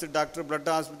 ஆஸ்பத்திரி நர்ஸு டாக்டர்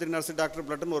பிளட்டு, ஆஸ்பத்திரி நர்ஸு டாக்டர்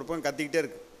பிளட்டுன்னு ஒரு பக்கம் கத்திக்கிட்டே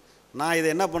இருக்குது. நான் இதை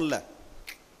என்ன பண்ணல,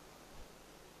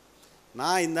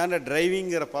 நான் இந்தாண்ட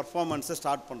டிரைவிங்கிற பர்ஃபார்மன்ஸை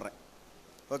ஸ்டார்ட் பண்ணுறேன்.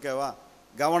 ஓகேவா?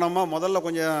 கவனமாக முதல்ல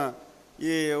கொஞ்சம்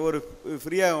ஒரு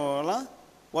ஃப்ரீயாகலாம்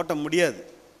ஓட்ட முடியாது.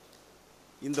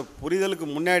 இந்த புரிதலுக்கு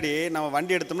முன்னாடி நம்ம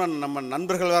வண்டி எடுத்தோம்னா நம்ம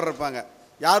நண்பர்கள் வேறு இருப்பாங்க.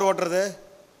 யார் ஓட்டுறது?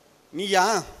 நீயா?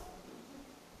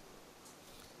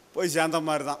 போய் சேர்ந்த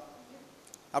மாதிரி தான்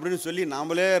அப்படின்னு சொல்லி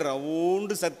நாமளே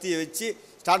ரவுண்டு சக்தியை வச்சு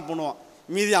ஸ்டார்ட் பண்ணுவோம்,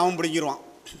 மீதி அவன் பிடிங்கிடுவான்.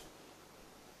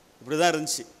 இப்படி தான்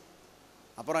இருந்துச்சு.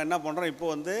 அப்புறம் என்ன பண்ணுறோம்,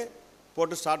 இப்போ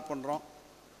போட்டு ஸ்டார்ட் பண்ணுறோம்.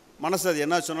 மனசு அது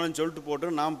என்ன சொன்னாலும் சொல்லிட்டு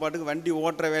போட்டு நாம் பாட்டுக்கு வண்டி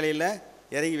ஓட்டுற வேலையில்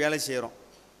இறங்கி வேலை செய்கிறோம்.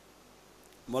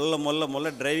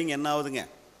 முதல்ல டிரைவிங் என்ன ஆகுதுங்க?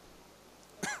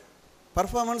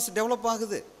 பர்ஃபார்மன்ஸ் டெவலப்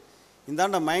ஆகுது.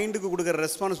 இந்தாண்ட மைண்டுக்கு கொடுக்குற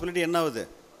ரெஸ்பான்சிபிலிட்டி என்ன ஆகுது?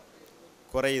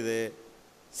 குறையுது.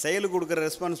 செயலுக்கு கொடுக்குற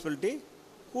ரெஸ்பான்சிபிலிட்டி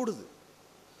கூடுது.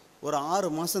 ஒரு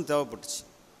 6 மாதம் தேவைப்பட்டுச்சு.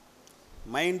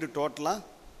 மைண்டு டோட்டலாக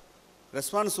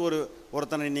ரெஸ்பான்ஸ்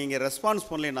ஒருத்தனை நீங்கள் ரெஸ்பான்ஸ்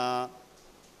பண்ணலைன்னா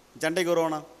சண்டைக்கு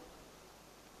வருவானா?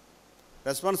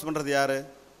 ரெஸ்பான்ஸ் பண்ணுறது யார்?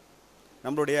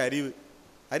 நம்மளுடைய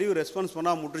அறிவு ரெஸ்பான்ஸ்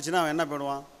பண்ணால் முட்டுருச்சுன்னா அவன் என்ன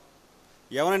பண்ணுவான்?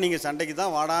 எவனை நீங்கள் சண்டைக்கு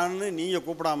தான் வாடான்னு நீங்கள்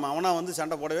கூப்பிடாம அவனா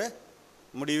சண்டை போடவே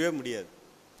முடியவே முடியாது.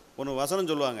 ஒன்று வசனம்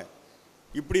சொல்லுவாங்க,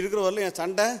 இப்படி இருக்கிற வரலும் என்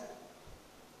சண்டை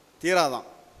தீராதான்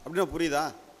அப்படின்னா புரியுதா?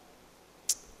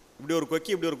 இப்படி ஒரு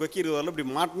கொக்கி இருக்கிற வரலும் இப்படி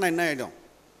மாட்டினா என்ன ஆகிடும்?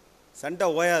 சண்டை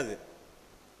ஓயாது.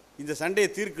 இந்த சண்டையை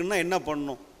தீர்க்குன்னா என்ன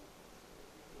பண்ணணும்?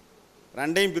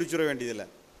 ரெண்டையும் பிரிச்சுட வேண்டியதில்லை.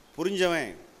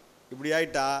 புரிஞ்சவன் இப்படி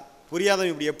ஆயிட்டா,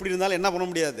 புரியாதவன் இப்படி எப்படி இருந்தாலும் என்ன பண்ண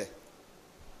முடியாது.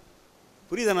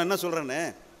 புரியுதா நான் என்ன சொல்கிறேன்னு?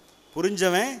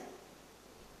 புரிஞ்சவன்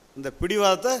இந்த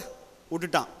பிடிவாதத்தை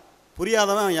விட்டுட்டான்,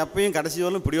 புரியாதவன் அவன் எப்பயும் கடைசி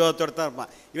வரலும் பிடிவாதத்தோடு தான்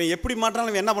இருப்பான். இவன் எப்படி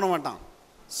மாட்டாலும் இவன் என்ன பண்ண மாட்டான்,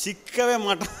 சிக்கவே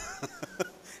மாட்டான்.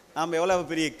 நாம் எவ்வளோ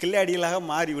பெரிய கில்லாடிகளாக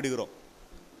மாறி விடுகிறோம்.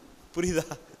 புரியுதா?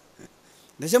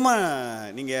 நிஜமாக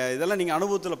நீங்கள் இதெல்லாம் நீங்கள்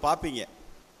அனுபவத்தில் பார்ப்பீங்க.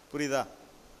 புரியுதா?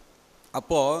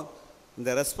 அப்போது இந்த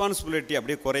ரெஸ்பான்சிபிலிட்டி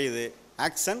அப்படியே குறையுது,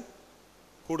 ஆக்ஷன்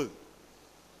கூடுது.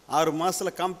 6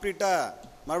 மாதத்தில் கம்ப்ளீட்டாக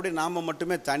மறுபடியும் நாம்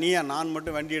மட்டுமே தனியாக நான்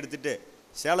மட்டும் வண்டி எடுத்துகிட்டு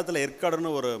சேலத்தில் ஏற்காடுன்னு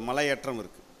ஒரு மலையேற்றம்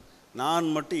இருக்குது. நான்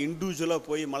மட்டும் இண்டிவிஜுவலாக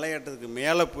போய் மலையேற்றத்துக்கு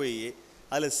மேலே போய்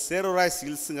அதில் சேரோராய்ஸ்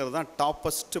ஹில்ஸுங்கிறது தான்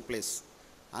டாப்பஸ்ட்டு பிளேஸ்.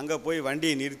 அங்கே போய்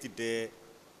வண்டியை நிறுத்திட்டு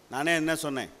நானே என்ன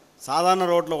சொன்னேன், சாதாரண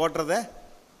ரோட்டில் ஓட்டுறத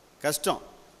கஷ்டம்,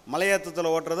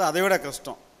 மலையேற்றத்தில் ஓட்டுறது அதை விட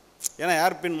கஷ்டம். ஏன்னா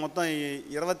ஏர்பின் மொத்தம்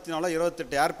 24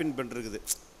 28 ஏர்பின் பென் இருக்குது.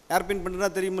 ஏர்பின் பென்னா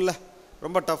தெரியுமில்ல,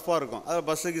 ரொம்ப டஃப்பாக இருக்கும். அதை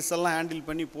பஸ்ஸு கிஸ்ஸெல்லாம் ஹேண்டில்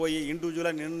பண்ணி போய்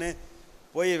இண்டிவிஜுவலாக நின்று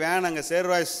போய் வேன் அங்கே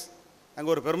சேர்வாய்ஸ் அங்கே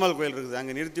ஒரு பெருமாள் கோயில் இருக்குது,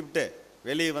 அங்கே நிறுத்திவிட்டு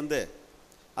வெளியே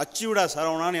அச்சுவிடா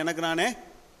சரவணான்னு எனக்கு நானே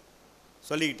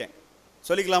சொல்லிக்கிட்டேன்.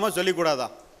 சொல்லிக்கலாமா சொல்லிக்கூடாதா?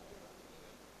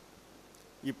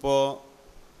 இப்போது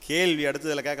கேள்வி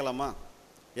அடுத்ததில் கேட்கலாமா?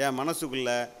 என்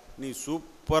மனசுக்குள்ளே நீ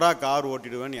சூப்பராக கார்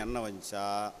ஓட்டிடுவேன்னு என்ன வந்துச்சா?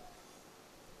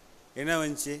 என்ன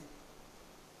வந்துச்சு?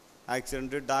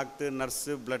 ஆக்சிடெண்ட்டு, டாக்டர்,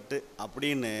 நர்ஸு, பிளட்டு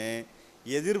அப்படின்னு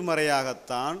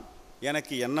எதிர்மறையாகத்தான்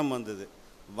எனக்கு எண்ணம் வந்தது.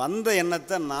 வந்த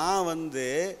எண்ணத்தை நான்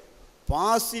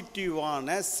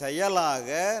பாசிட்டிவான செயலாக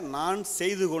நான்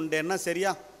செய்து கொண்டேன்னா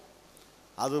சரியா?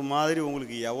 அது மாதிரி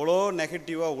உங்களுக்கு எவ்வளோ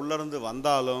நெகட்டிவாக உள்ளிருந்து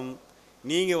வந்தாலும்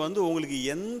நீங்கள் உங்களுக்கு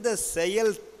எந்த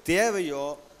செயல் தேவையோ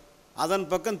அதன்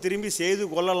பக்கம் திரும்பி செய்து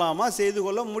கொள்ளலாமா, செய்து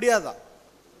கொள்ள முடியாதா?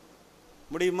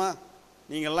 முடியுமா?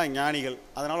 நீங்கள்லாம் ஞானிகள்,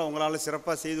 அதனால் உங்களால்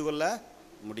சிறப்பாக செய்து கொள்ள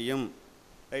முடியும்.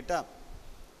 ரைட்டா?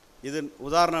 இது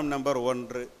உதாரணம் நம்பர்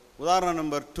 1. உதாரணம்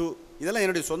நம்பர் 2, இதெல்லாம்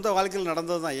என்னுடைய சொந்த வாழ்க்கையில்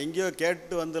நடந்தது தான். எங்கேயோ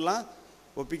கேட்டு வந்துலாம்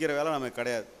ஒப்பிக்கிற வேலை நமக்கு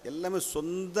கிடையாது. எல்லாமே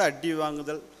சொந்த அடி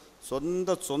வாங்குதல்,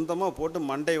 சொந்தமாக போட்டு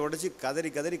மண்டையை உடைச்சி கதறி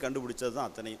கண்டுபிடிச்சது தான்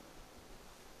அத்தனையும்.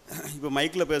 இப்போ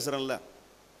மைக்கில் பேசுகிறேன்ல,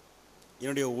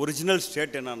 என்னுடைய ஒரிஜினல்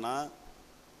ஸ்டேட் என்னன்னா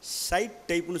சைட்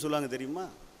டைப்புன்னு சொல்லுவாங்க தெரியுமா?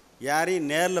 யாரையும்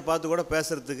நேரில் பார்த்து கூட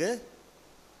பேசுகிறதுக்கு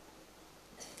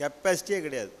கெப்பாசிட்டியே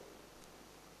கிடையாது,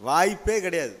 வாய்ப்பே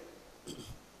கிடையாது.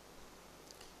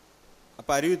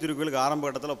 அப்போ அறிவு திருக்கோயிலுக்கு ஆரம்ப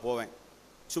கட்டத்தில் போவேன்.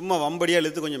 சும்மா வம்படியாக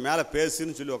இழுத்து கொஞ்சம் மேலே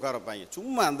பேசுன்னு சொல்லி உட்கார வைப்பாங்க.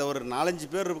 சும்மா அந்த ஒரு 4-5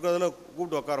 பேர் இருக்கிறதுல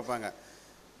கூப்பிட்டு உட்கார வைப்பாங்க.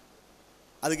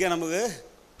 அதுக்கே நமக்கு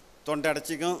தொண்டை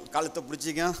அடைச்சிக்கும், கழுத்தை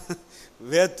பிடிச்சிக்கும்,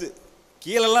 வேத்து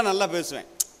கீழெல்லாம் நல்லா பேசுவேன்.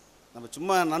 நம்ம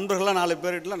சும்மா நண்பர்கள்லாம் 4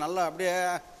 பேர்கிட்டலாம் நல்லா அப்படியே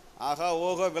ஆகா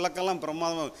ஓகோ விளக்கெல்லாம்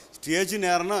பிரமாதமாக. ஸ்டேஜ்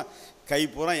நேரம்னா கை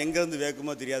பூரா எங்கேருந்து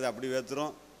வேக்குமோ தெரியாது, அப்படி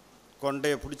வேத்துரும்,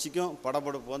 கொண்டையை பிடிச்சிக்கும்,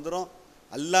 படபடப்பு வந்துடும்,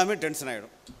 எல்லாமே டென்ஷன்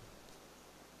ஆகிடும்.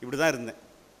 இப்படி தான் இருந்தேன்.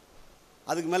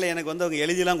 அதுக்கு மேலே எனக்கு வந்து அவங்க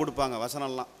எழுதிலாம் கொடுப்பாங்க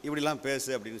வசனம்லாம், இப்படிலாம் பேசு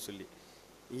அப்படின்னு சொல்லி.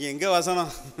 இங்கே எங்கே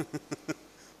வசனம்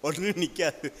ஒன்றும்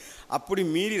நிற்காது. அப்படி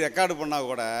மீறி ரெக்கார்டு பண்ணால்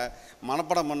கூட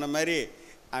மனப்படம் பண்ண மாதிரி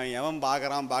அவன் எவன்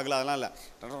பார்க்குறான் பார்க்கல அதெல்லாம் இல்லை,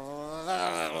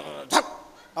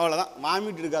 அவ்வளோதான்.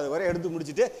 மாமிட்டு இருக்காத வரை எடுத்து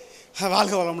முடிச்சுட்டு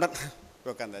வாழ்க்கை வளமுடன்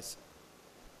உட்காந்தாச்சு.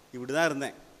 இப்படி தான்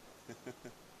இருந்தேன்.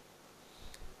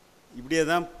 இப்படியே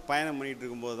தான் பயணம் பண்ணிகிட்டு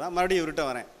இருக்கும்போது தான் மறுபடியும் இவர்கிட்ட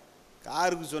வரேன்.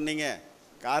 காருக்கு சொன்னீங்க,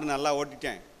 கார் நல்லா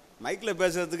ஓட்டிட்டேன், மைக்கில்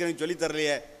பேசுகிறதுக்கு எனக்கு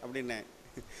சொல்லித்தரலையே அப்படின்னேன்.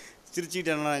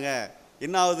 சிரிச்சுக்கிட்டு என்னன்னாங்க,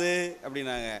 என்ன ஆகுது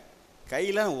அப்படின்னாங்க.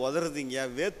 கையெல்லாம் உதறதுங்க,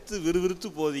 வேத்து விறுவிறுத்து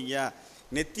போகுதுங்க,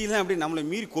 நெத்திலாம் அப்படி நம்மளை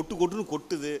மீறி கொட்டுன்னு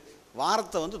கொட்டுது,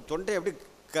 வாரத்தை வந்து தொண்டை அப்படி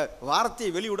வாரத்தையை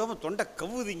வெளிவிடாமல் தொண்டை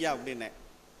கவுதுங்க அப்படின்னேன்.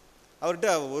 அவர்கிட்ட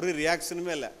ஒரு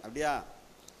ரியாக்ஷனுமே இல்லை. அப்படியா,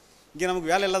 இங்கே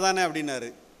நமக்கு வேலை இல்லை தானே அப்படின்னாரு.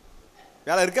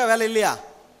 வேலை இருக்கா வேலை இல்லையா?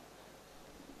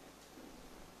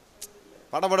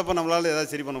 படபடப்பை நம்மளால்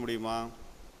ஏதாவது சரி பண்ண முடியுமா?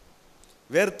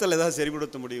 வேர்த்தல் ஏதாவது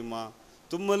சரிப்படுத்த முடியுமா?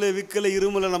 தும்மல் விக்கல்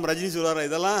இருமல் நம்ம ரஜினி சொல்கிறார்,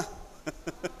 இதெல்லாம்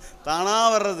தானாக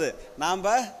வர்றது, நாம்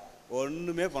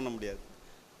ஒன்றுமே பண்ண முடியாது.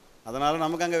 அதனால்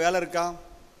நமக்கு அங்கே வேலை இருக்கா?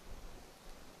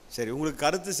 சரி, உங்களுக்கு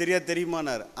கருத்து சரியாக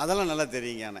தெரியுமானார். அதெல்லாம் நல்லா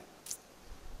தெரியுங்க. ஆனால்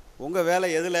உங்கள் வேலை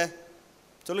எதில்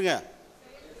சொல்லுங்கள்?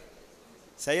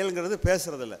 செயல்ங்கிறது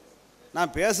பேசுகிறதில்ல.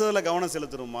 நான் பேசுறதில் கவனம்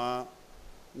செலுத்தணுமா?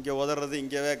 இங்கே உதறது,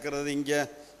 இங்கே வைக்கிறது, இங்கே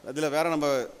அதில் வேறு நம்ம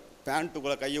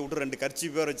பேண்ட்டுக்குள்ளே கையை விட்டு 2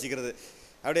 கர்ச்சீப் பேர் வச்சுக்கிறது,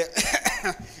 அப்படியே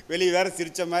வெளியே வேறு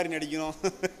சிரித்த மாதிரி நடிக்கணும்.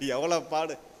 எவ்வளோ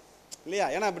பாடு இல்லையா?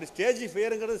 ஏன்னா அப்படி ஸ்டேஜ்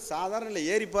ஃபியருங்கிறது சாதாரண இல்லை.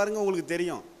 ஏறி பாருங்கள் உங்களுக்கு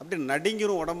தெரியும். அப்படி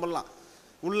நடுங்கிரும் உடம்பெல்லாம்.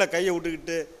 உள்ளே கையை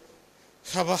விட்டுக்கிட்டு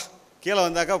அப்பா கீழே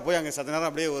வந்தாக்கா போய் அங்கே சத்த நேரம்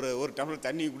அப்படியே ஒரு டம்ளர்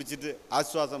தண்ணி குடிச்சிட்டு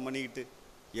ஆஸ்வாசம் பண்ணிக்கிட்டு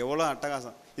எவ்வளோ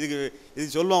அட்டகாசம். இது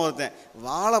சொல்லுவோம் ஒருத்தன்,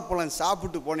 வாழைப்பழம்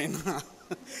சாப்பிட்டு போனேன்னா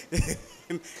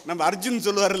நம்ம அர்ஜுன்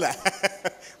சொல்லுவார்ல,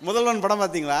 முதல்வன் படம்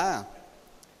பார்த்தீங்களா?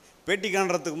 பேட்டி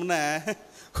காண்றதுக்கு முன்னே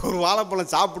ஒரு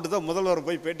வாழைப்பழம் சாப்பிட்டு தான் முதல்வர்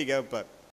போய் பேட்டி கேட்பார்.